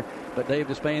that matter. But Dave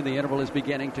Despain, the interval is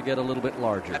beginning to get a little bit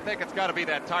larger. I think it's got to be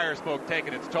that tire smoke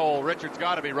taking its toll. Richard's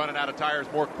got to be running out of tires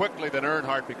more quickly than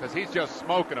Earnhardt because he's just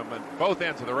smoking them at both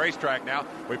ends of the racetrack now.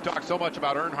 We've talked so much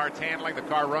about Earnhardt's handling. The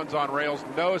car runs on rails,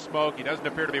 no smoke. He doesn't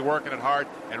appear to be working it hard.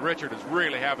 And Richard is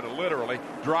really having to literally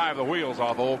drive the wheels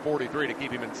off old 43 to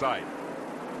keep him in sight.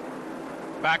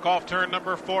 Back off turn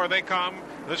number 4 they come.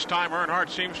 This time Earnhardt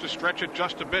seems to stretch it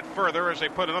just a bit further as they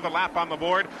put another lap on the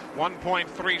board.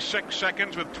 1.36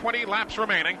 seconds with 20 laps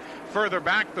remaining. Further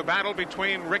back, the battle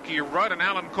between Ricky Rudd and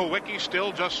Alan Kulwicki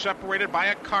still just separated by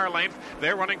a car length.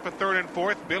 They're running for 3rd and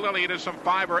 4th. Bill Elliott is some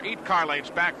 5 or 8 car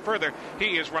lengths back further.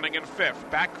 He is running in 5th.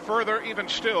 Back further even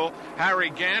still,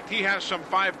 Harry Gant. He has some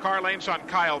 5 car lengths on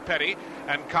Kyle Petty.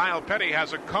 And Kyle Petty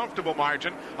has a comfortable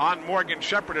margin on Morgan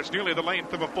Shepherd. It's nearly the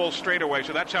length of a full straightaway.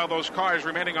 So that's how those cars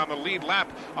remaining on the lead lap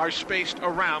are spaced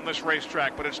around this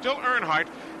racetrack. But it's still Earnhardt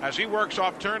as he works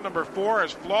off turn number 4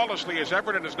 as flawlessly as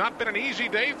ever. It has not been an easy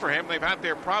day for him. They've had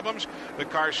their problems. The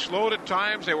car slowed at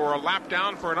times. They were a lap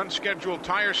down for an unscheduled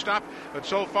tire stop. But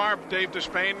so far, Dave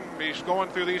Despain, he's going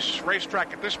through this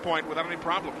racetrack at this point without any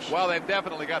problems. Well, they've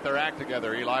definitely got their act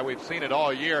together, Eli. We've seen it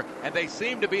all year. And they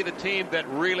seem to be the team that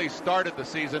really started the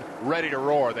season ready to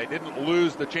roar. They didn't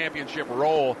lose the championship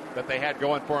role that they had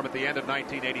going for them at the end of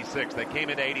 1986. They came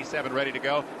into 87 ready to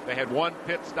go. They had one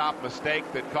pit stop mistake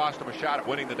that cost them a shot at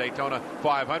winning the Daytona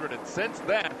 500. And since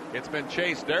then, it's been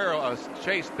Chase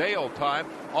Dale time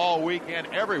all weekend,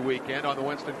 every weekend on the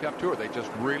Winston Cup Tour. They just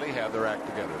really have their act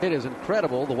together. It is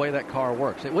incredible the way that car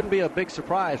works. It wouldn't be a big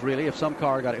surprise, really, if some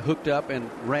car got it hooked up and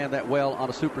ran that well on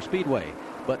a super speedway.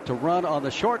 But to run on the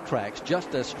short tracks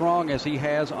just as strong as he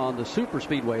has on the super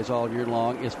speedways all year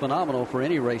long is phenomenal for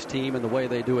any race team in the way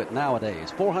they do it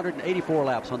nowadays. 484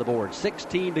 laps on the board,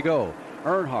 16 to go.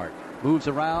 Earnhardt moves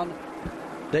around.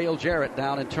 Dale Jarrett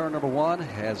down in turn number 1.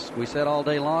 As we said all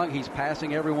day long, he's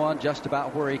passing everyone just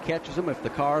about where he catches them. If the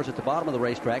car's at the bottom of the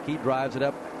racetrack, he drives it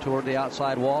up toward the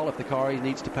outside wall. If the car he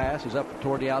needs to pass is up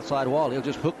toward the outside wall, he'll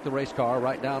just hook the race car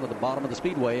right down to the bottom of the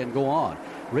speedway and go on.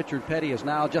 Richard Petty is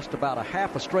now just about a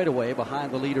half a straightaway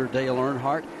behind the leader, Dale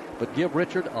Earnhardt. But give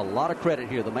Richard a lot of credit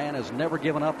here. The man has never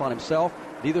given up on himself.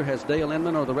 Neither has Dale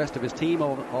Inman or the rest of his team,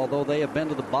 although they have been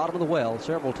to the bottom of the well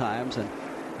several times. And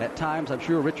at times, I'm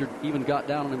sure Richard even got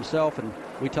down on himself, and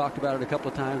we talked about it a couple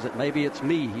of times that maybe it's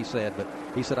me, he said. But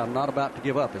he said, I'm not about to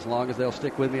give up. As long as they'll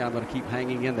stick with me, I'm going to keep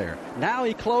hanging in there. Now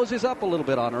he closes up a little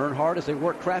bit on Earnhardt as they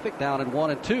work traffic down in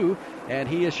 1 and 2, and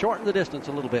he has shortened the distance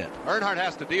a little bit. Earnhardt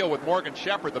has to deal with Morgan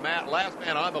Shepherd, the last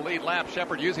man on the lead lap.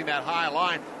 Shepherd using that high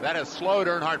line. That has slowed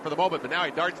Earnhardt for the moment, but now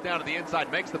he darts down to the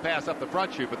inside, makes the pass up the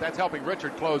front chute, but that's helping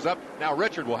Richard close up. Now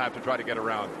Richard will have to try to get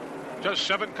around. Just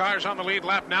 7 cars on the lead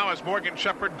lap now as Morgan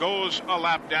Shepherd goes a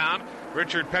lap down.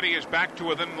 Richard Petty is back to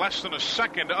within less than a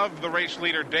second of the race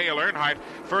leader, Dale Earnhardt.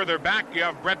 Further back, you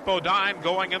have Brett Bodine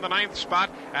going in the 9th spot,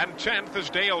 and 10th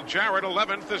is Dale Jarrett,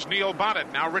 11th is Neil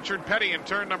Bonnet. Now Richard Petty in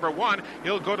turn number 1.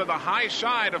 He'll go to the high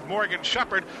side of Morgan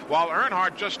Shepherd, while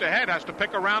Earnhardt just ahead has to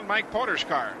pick around Mike Porter's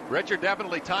car. Richard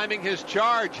definitely timing his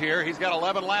charge here. He's got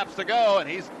 11 laps to go, and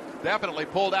he's definitely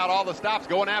pulled out all the stops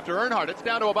going after Earnhardt. It's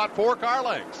down to about 4 car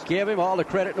lengths. Give him all the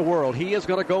credit in the world. He is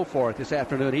going to go for it this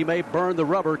afternoon. He may burn the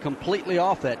rubber completely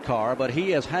off that car, but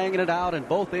he is hanging it out in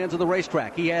both ends of the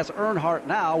racetrack. He has Earnhardt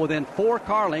now within 4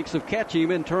 car lengths of catching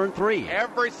him in turn 3.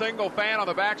 Every single fan on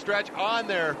the backstretch on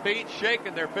their feet,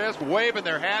 shaking their fists, waving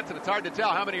their hats, and it's hard to tell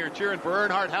how many are cheering for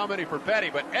Earnhardt, how many for Petty,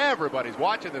 but everybody's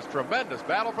watching this tremendous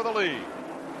battle for the lead.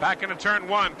 Back into turn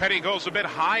 1, Petty goes a bit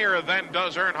higher than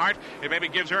does Earnhardt. It maybe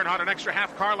gives Earnhardt an extra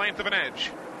half car length of an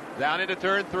edge. Down into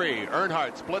turn 3,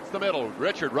 Earnhardt splits the middle.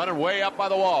 Richard running way up by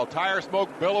the wall. Tire smoke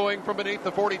billowing from beneath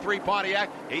the 43 Pontiac.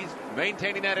 He's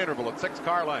maintaining that interval at 6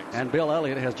 car lengths. And Bill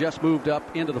Elliott has just moved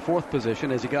up into the 4th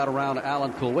position as he got around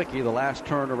Alan Kulwicki, the last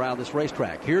turn around this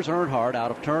racetrack. Here's Earnhardt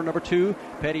out of turn number 2.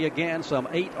 Petty again some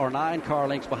 8 or 9 car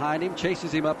lengths behind him,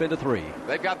 chases him up into 3.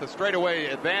 They've got the straightaway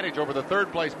advantage over the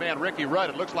 3rd place man, Ricky Rudd.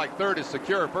 It looks like 3rd is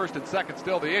secure. 1st and 2nd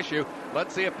still the issue.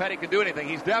 Let's see if Petty can do anything.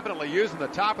 He's definitely using the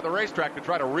top of the racetrack to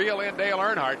try to reel in Dale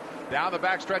Earnhardt. Down the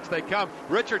backstretch they come.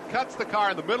 Richard cuts the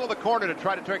car in the middle of the corner to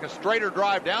try to take a straighter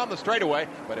drive down the straightaway,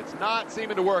 but it's not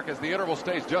seeming to work as the interval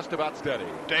stays just about steady.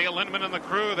 Dale Lindemann and the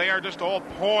crew, they are just all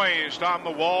poised on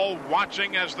the wall,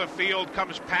 watching as the field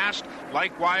comes past.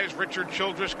 Likewise, Richard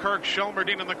Childress, Kirk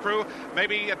Shelmerdine and the crew.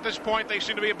 Maybe at this point they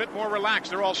seem to be a bit more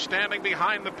relaxed. They're all standing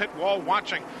behind the pit wall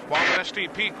watching, while the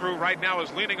STP crew right now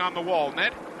is leaning on the wall.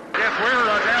 Ned? Yes, we're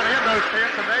down in those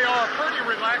pits, and they are pretty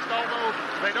relaxed, although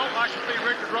they don't like to see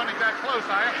Richard running that close.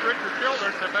 I asked Richard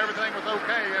Childress if everything was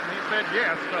okay, and he said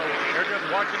yes, so they're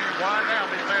just watching him wind down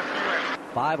these last few laps.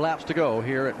 5 laps to go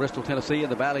here at Bristol, Tennessee in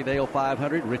the Valleydale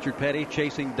 500. Richard Petty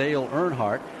chasing Dale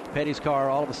Earnhardt. Petty's car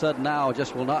all of a sudden now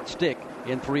just will not stick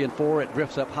in 3 and 4. It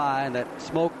drifts up high, and that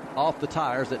smoke off the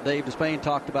tires that Dave Despain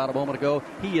talked about a moment ago,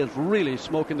 he is really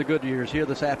smoking the Goodyears here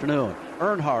this afternoon.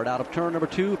 Earnhardt out of turn number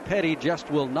 2. Petty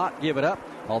just will not give it up.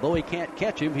 Although he can't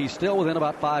catch him, he's still within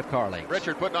about 5 car lengths.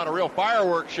 Richard putting on a real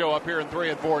fireworks show up here in 3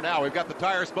 and 4 now. We've got the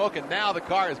tire smoke, and now the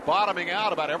car is bottoming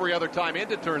out about every other time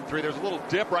into turn 3. There's a little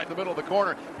dip right in the middle of the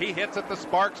corner. He hits it, the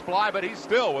sparks fly, but he's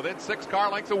still within 6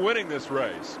 car lengths of winning this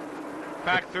race.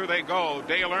 Back through they go.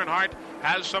 Dale Earnhardt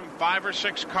has some 5 or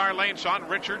 6 car lengths on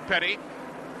Richard Petty.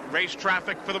 Race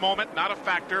traffic for the moment, not a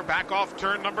factor. Back off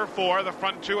turn number 4. The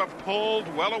front 2 have pulled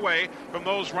well away from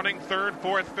those running 3rd,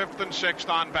 4th, 5th, and 6th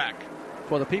on back.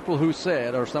 For the people who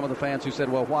said, or some of the fans who said,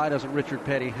 well, why doesn't Richard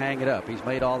Petty hang it up? He's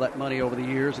made all that money over the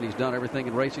years, and he's done everything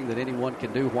in racing that anyone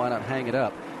can do. Why not hang it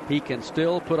up? He can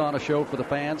still put on a show for the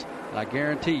fans. And I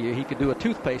guarantee you he could do a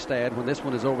toothpaste ad when this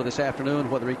one is over this afternoon,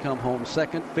 whether he come home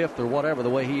 2nd, 5th, or whatever, the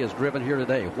way he is driven here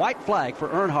today. White flag for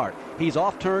Earnhardt. He's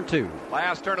off turn 2.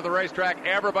 Last turn of the racetrack,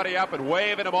 everybody up and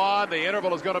waving him on. The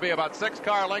interval is going to be about 6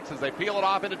 car lengths as they peel it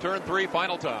off into turn 3,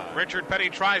 final time. Richard Petty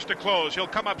tries to close. He'll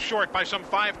come up short by some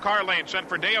 5 car lengths. And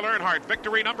for Dale Earnhardt,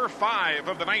 victory number 5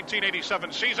 of the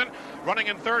 1987 season. Running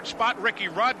in 3rd spot, Ricky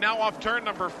Rudd, now off turn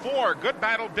number 4. Good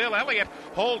battle. Bill Elliott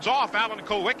holds off Alan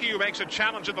Kulwicki, who makes a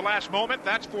challenge at the last moment.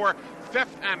 That's for 5th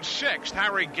and 6th.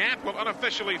 Harry Gant will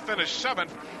unofficially finish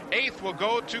 7th. 8th will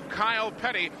go to Kyle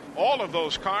Petty. All of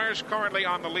those cars currently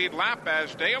on the lead lap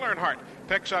as Dale Earnhardt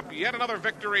picks up yet another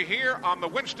victory here on the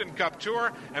Winston Cup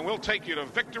Tour, and we'll take you to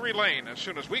victory lane as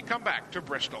soon as we come back to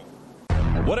Bristol.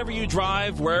 Whatever you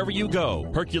drive, wherever you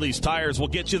go, Hercules Tires will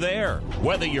get you there,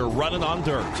 whether you're running on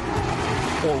dirt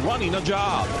or running a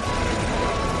job.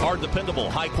 Our dependable,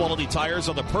 high-quality tires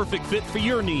are the perfect fit for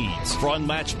your needs. For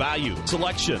unmatched value,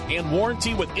 selection, and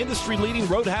warranty with industry-leading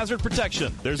road hazard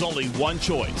protection, there's only one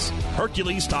choice: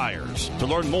 Hercules Tires. To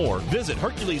learn more, visit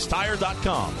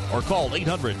HerculesTire.com or call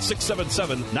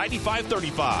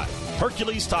 800-677-9535.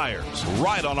 Hercules Tires,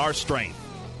 ride on our strength.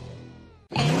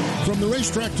 From the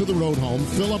racetrack to the road home,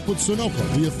 fill up with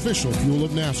Sunoco, the official fuel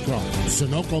of NASCAR.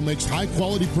 Sunoco makes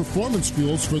high-quality performance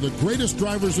fuels for the greatest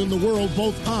drivers in the world,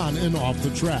 both on and off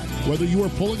the track. Whether you are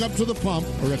pulling up to the pump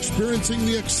or experiencing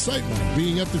the excitement of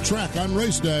being at the track on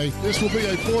race day, this will be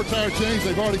a 4-tire change.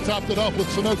 They've already topped it off with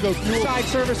Sunoco fuel. Side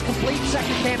service complete,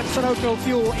 2nd can of Sunoco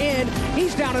fuel in.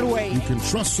 He's down and away. You can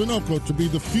trust Sunoco to be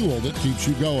the fuel that keeps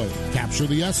you going. Capture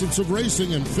the essence of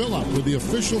racing and fill up with the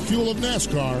official fuel of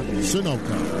NASCAR,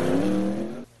 Sunoco.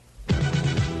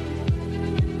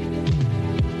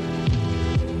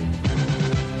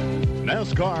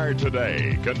 NASCAR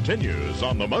Today continues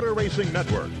on the Motor Racing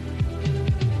Network.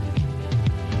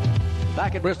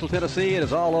 Back at Bristol, Tennessee, it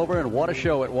is all over, and what a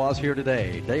show it was here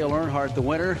today. Dale Earnhardt, the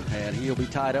winner, and he'll be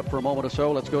tied up for a moment or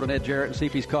so. Let's go to Ned Jarrett and see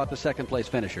if he's caught the second-place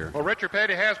finisher. Well, Richard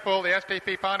Petty has pulled the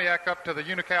STP Pontiac up to the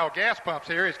Unocal gas pumps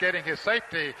here. He's getting his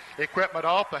safety equipment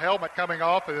off, the helmet coming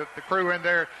off, the crew in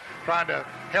there trying to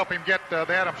help him get that.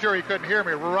 I'm sure he couldn't hear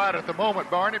me right at the moment,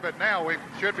 Barney, but now we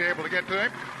should be able to get to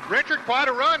him. Richard, quite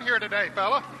a run here today,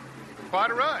 fella.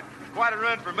 Quite a run. Quite a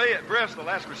run for me at Bristol,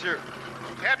 that's for sure.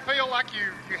 Had to feel like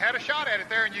you had a shot at it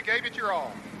there and you gave it your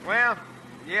all. Well,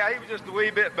 yeah, he was just a wee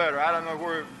bit better. I don't know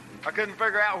where. I couldn't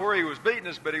figure out where he was beating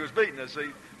us, but he was beating us. He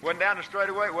wasn't down the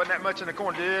straightaway. It wasn't that much in the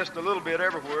corner, just a little bit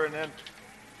everywhere. And then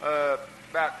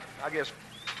about, I guess,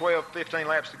 12, 15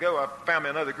 laps to go, I found me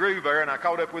another groove there, and I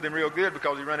caught up with him real good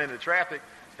because he ran into traffic.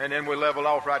 And then we leveled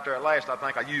off right there at last. I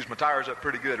think I used my tires up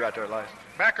pretty good right there at last.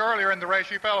 Back earlier in the race,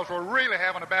 you fellows were really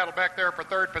having a battle back there for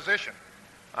third position.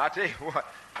 I tell you what,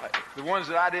 the ones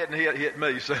that I didn't hit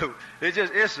me. So it's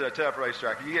a tough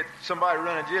racetrack. You get somebody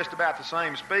running just about the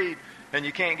same speed, and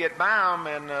you can't get by them,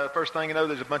 and first thing you know,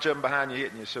 there's a bunch of them behind you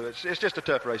hitting you. So it's just a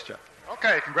tough racetrack.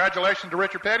 Okay, congratulations to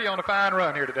Richard Petty on a fine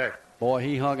run here today. Boy,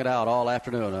 he hung it out all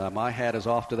afternoon. My hat is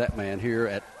off to that man here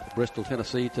at Bristol,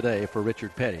 Tennessee today for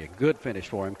Richard Petty. A good finish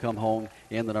for him, come home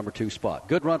in the number 2 spot.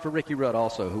 Good run for Ricky Rudd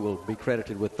also, who will be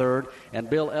credited with third. And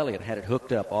Bill Elliott had it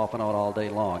hooked up off and on all day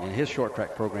long. And his short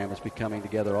track program is becoming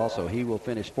together also. He will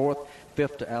finish fourth,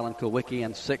 fifth to Alan Kulwicki,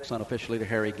 and sixth unofficially to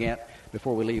Harry Gant.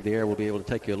 Before we leave the air, we'll be able to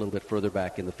take you a little bit further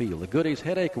back in the field. The Goodies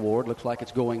Headache Award looks like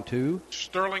it's going to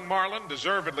Sterling Marlin,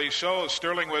 deservedly so.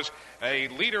 Sterling was a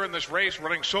leader in this race,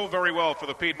 running so very well for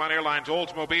the Piedmont Airlines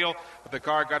Oldsmobile, but the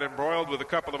car got embroiled with a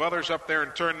couple of others up there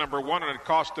in turn number 1, and it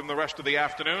cost him the rest of the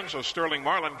afternoon. So Sterling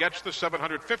Marlin gets the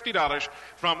 $750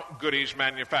 from Goodies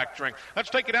Manufacturing. Let's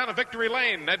take it down to Victory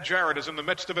Lane. Ned Jarrett is in the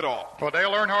midst of it all. Well,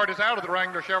 Dale Earnhardt is out of the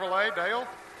Wrangler Chevrolet. Dale,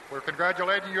 we're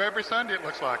congratulating you every Sunday, it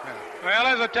looks like now. Well,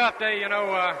 it was a tough day, you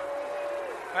know.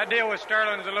 That deal with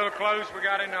Sterling was a little close. We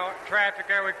got into traffic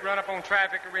there. We run up on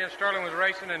traffic. Sterling was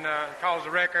racing and caused a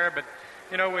wreck there. But,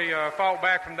 you know, we fought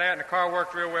back from that, and the car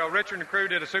worked real well. Richard and the crew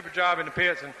did a super job in the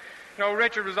pits. And, you know,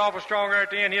 Richard was awful strong there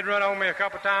at the end. He'd run on me a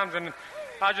couple times, and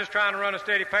I was just trying to run a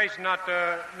steady pace and not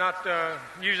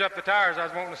use up the tires. I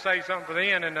was wanting to save something for the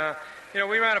end. And, you know,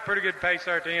 we ran a pretty good pace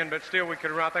there at the end, but still we could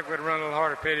have run. I think we'd have run a little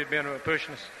harder. Petty had been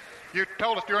pushing us. You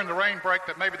told us during the rain break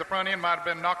that maybe the front end might have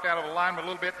been knocked out of alignment a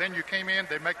little bit. Then you came in.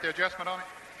 They make the adjustment on it?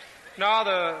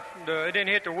 No, it didn't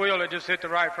hit the wheel. It just hit the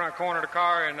right front corner of the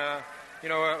car, and, you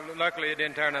know, luckily it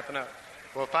didn't tear nothing up.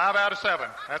 Well, 5 out of 7.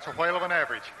 That's a whale of an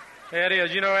average. Yeah, it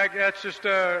is. You know, that's just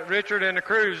Richard and the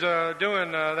crew's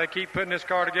doing. They keep putting this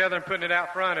car together and putting it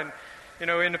out front. And, you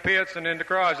know, in the pits and in the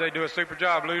garage, they do a super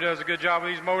job. Lou does a good job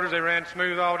with these motors. They ran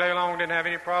smooth all day long, didn't have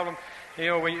any problem. You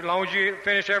know, as long as you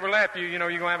finish every lap, you know,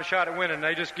 you're going to have a shot at winning.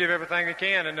 They just give everything they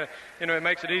can, and, you know, it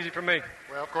makes it easy for me.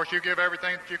 Well, of course, you give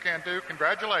everything that you can do.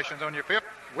 Congratulations on your 5th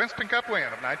Winston Cup win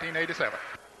of 1987.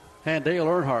 And Dale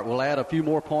Earnhardt will add a few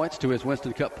more points to his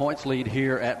Winston Cup points lead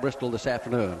here at Bristol this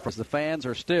afternoon. The fans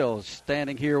are still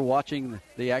standing here watching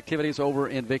the activities over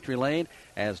in Victory Lane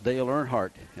as Dale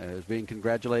Earnhardt is being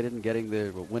congratulated and getting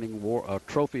the winning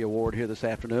trophy award here this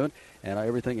afternoon. And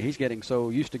everything he's getting so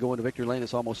used to going to Victory Lane,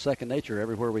 it's almost second nature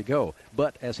everywhere we go.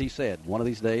 But as he said, one of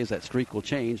these days that streak will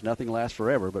change. Nothing lasts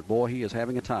forever, but boy, he is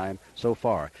having a time so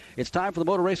far. It's time for the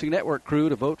Motor Racing Network crew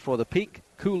to vote for the Peak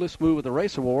Coolest Move of the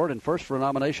Race Award. And first for a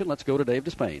nomination, let's go to Dave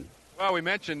Despain. Well, we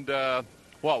mentioned,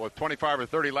 with 25 or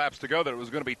 30 laps to go, that it was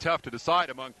going to be tough to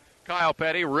decide among Kyle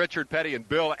Petty, Richard Petty, and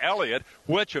Bill Elliott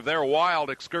which of their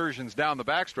wild excursions down the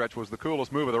backstretch was the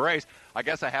coolest move of the race. I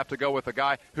guess I have to go with the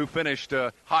guy who finished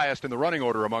highest in the running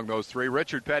order among those three.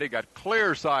 Richard Petty got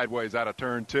clear sideways out of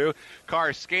turn 2.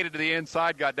 Car skated to the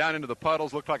inside, got down into the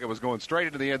puddles, looked like it was going straight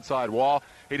into the inside wall.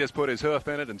 He just put his hoof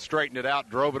in it and straightened it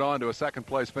out, drove it on to a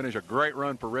second-place finish. A great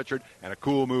run for Richard and a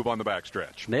cool move on the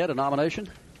backstretch. Ned, a nomination?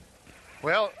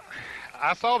 Well,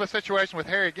 I saw the situation with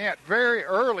Harry Gant very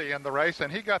early in the race,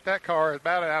 and he got that car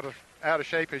about out of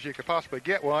shape as you could possibly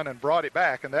get one and brought it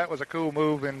back, and that was a cool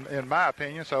move in my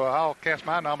opinion, so I'll cast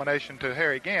my nomination to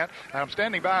Harry Gant. I'm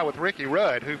standing by with Ricky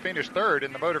Rudd, who finished third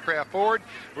in the Motorcraft Ford.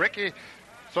 Ricky,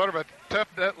 sort of a tough,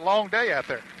 long day out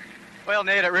there. Well,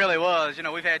 Ned, it really was. You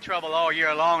know, we've had trouble all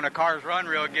year long. The cars run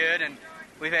real good, and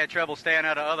we've had trouble staying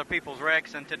out of other people's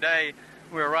wrecks, and today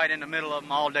we were right in the middle of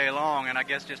them all day long, and I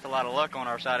guess just a lot of luck on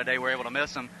our side today. We were able to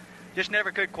miss them. Just never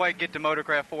could quite get the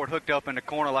Motorcraft Ford hooked up in the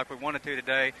corner like we wanted to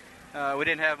today. We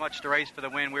didn't have much to race for the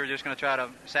win. We were just going to try to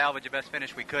salvage the best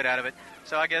finish we could out of it.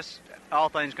 So I guess, all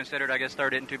things considered, I guess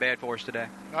third isn't too bad for us today.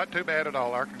 Not too bad at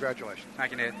all. Our congratulations.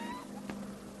 Thank you, Ned.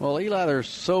 Well, Eli, there's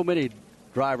so many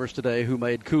drivers today who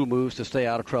made cool moves to stay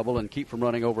out of trouble and keep from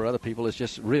running over other people. It's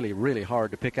just really, really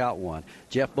hard to pick out one.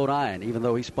 Jeff Bodine, even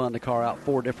though he spun the car out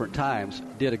 4 different times,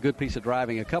 did a good piece of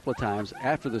driving a couple of times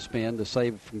after the spin to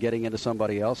save from getting into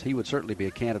somebody else. He would certainly be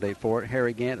a candidate for it.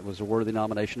 Harry Gant was a worthy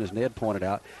nomination, as Ned pointed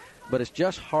out. But it's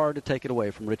just hard to take it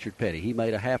away from Richard Petty. He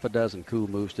made a half a dozen cool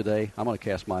moves today. I'm going to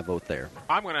cast my vote there.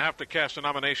 I'm going to have to cast a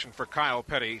nomination for Kyle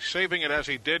Petty, saving it as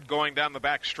he did, going down the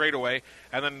back straightaway,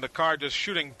 and then the car just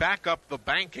shooting back up the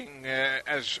banking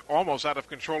as almost out of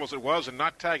control as it was, and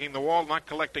not tagging the wall, not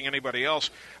collecting anybody else.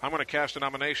 I'm going to cast a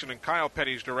nomination in Kyle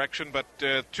Petty's direction, but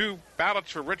 2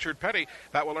 ballots for Richard Petty.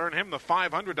 That will earn him the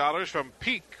 $500 from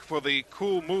Peak for the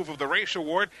Cool Move of the Race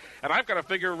Award. And I've got to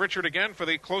figure Richard again for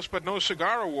the Close But No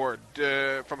Cigar Award.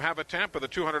 From Habit Tampa, the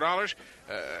 $200.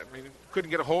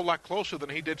 Couldn't get a whole lot closer than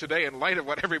he did today in light of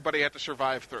what everybody had to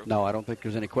survive through. No, I don't think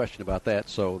there's any question about that.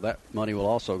 So that money will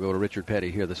also go to Richard Petty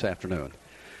here this afternoon.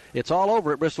 It's all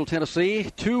over at Bristol,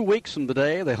 Tennessee. 2 weeks from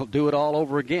today, they'll do it all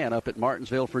over again up at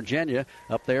Martinsville, Virginia,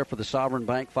 up there for the Sovereign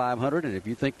Bank 500. And if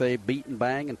you think they beat and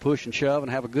bang and push and shove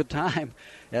and have a good time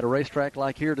at a racetrack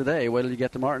like here today, wait till you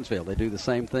get to Martinsville. They do the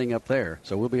same thing up there.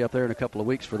 So we'll be up there in a couple of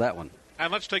weeks for that one.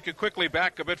 And let's take it quickly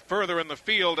back a bit further in the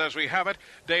field as we have it.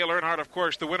 Dale Earnhardt, of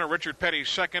course, the winner. Richard Petty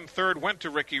second. Third went to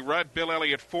Ricky Rudd. Bill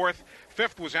Elliott fourth.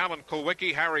 Fifth was Alan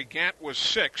Kulwicki. Harry Gant was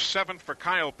sixth. Seventh for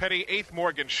Kyle Petty. Eighth,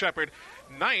 Morgan Shepherd.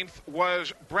 Ninth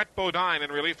was Brett Bodine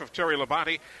in relief of Terry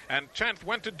Labonte. And 10th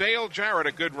went to Dale Jarrett,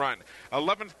 a good run.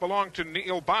 11th belonged to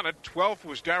Neil Bonnet. 12th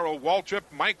was Darrell Waltrip.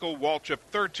 Michael Waltrip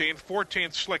 13th.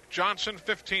 14th, Slick Johnson.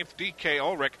 15th, D.K.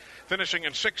 Ulrich. Finishing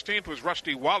in 16th was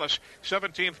Rusty Wallace.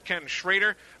 17th, Ken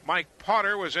Schrader. Mike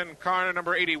Potter was in car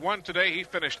number 81 today. He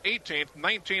finished 18th.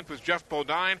 19th was Jeff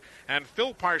Bodine. And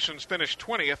Phil Parsons finished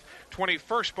 20th.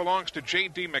 21st belongs to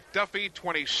J.D. McDuffie.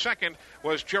 22nd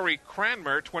was Jerry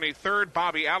Cranmer. 23rd,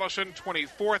 Bobby Allison.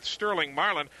 24th, Sterling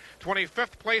Marlin.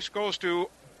 25th place goes to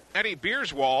Eddie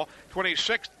Beerswall.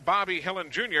 26th, Bobby Hillen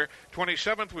Jr.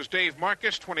 27th was Dave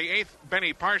Marcus. 28th,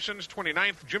 Benny Parsons.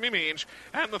 29th, Jimmy Means.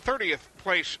 And the 30th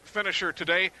place finisher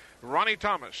today, Ronnie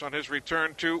Thomas, on his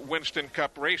return to Winston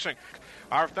Cup Racing.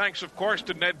 Our thanks, of course,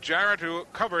 to Ned Jarrett, who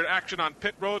covered action on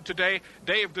pit road today.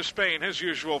 Dave Despain, his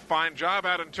usual fine job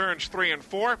out in turns 3 and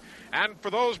 4. And for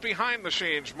those behind the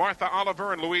scenes, Martha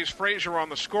Oliver and Louise Frazier on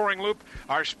the scoring loop.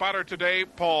 Our spotter today,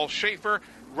 Paul Schaefer.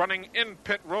 Running in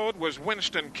pit road was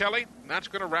Winston Kelly. And that's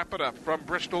going to wrap it up. From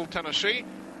Bristol, Tennessee,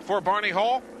 for Barney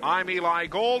Hall, I'm Eli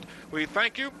Gold. We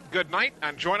thank you, good night,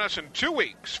 and join us in 2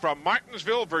 weeks from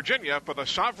Martinsville, Virginia for the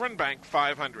Sovereign Bank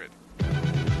 500.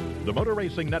 The Motor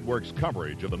Racing Network's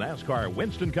coverage of the NASCAR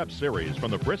Winston Cup Series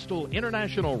from the Bristol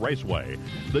International Raceway.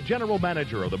 The general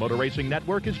manager of the Motor Racing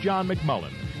Network is John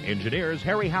McMullen. Engineers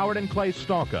Harry Howard and Clay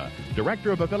Stalka.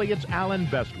 Director of Affiliates Alan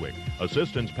Bestwick.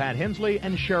 Assistants Pat Hensley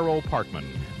and Cheryl Parkman.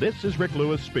 This is Rick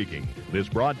Lewis speaking. This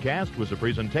broadcast was a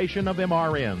presentation of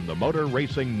MRN, the Motor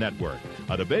Racing Network,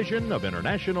 a division of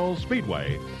International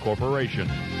Speedway Corporation.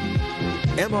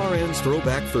 MRN's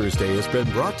Throwback Thursday has been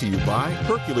brought to you by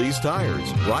Hercules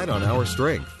Tires, right on our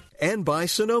strength, and by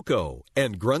Sunoco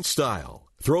and Grunt Style.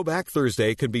 Throwback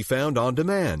Thursday can be found on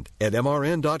demand at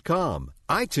MRN.com,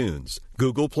 iTunes,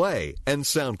 Google Play, and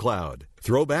SoundCloud.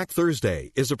 Throwback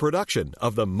Thursday is a production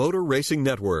of the Motor Racing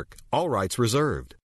Network. All rights reserved.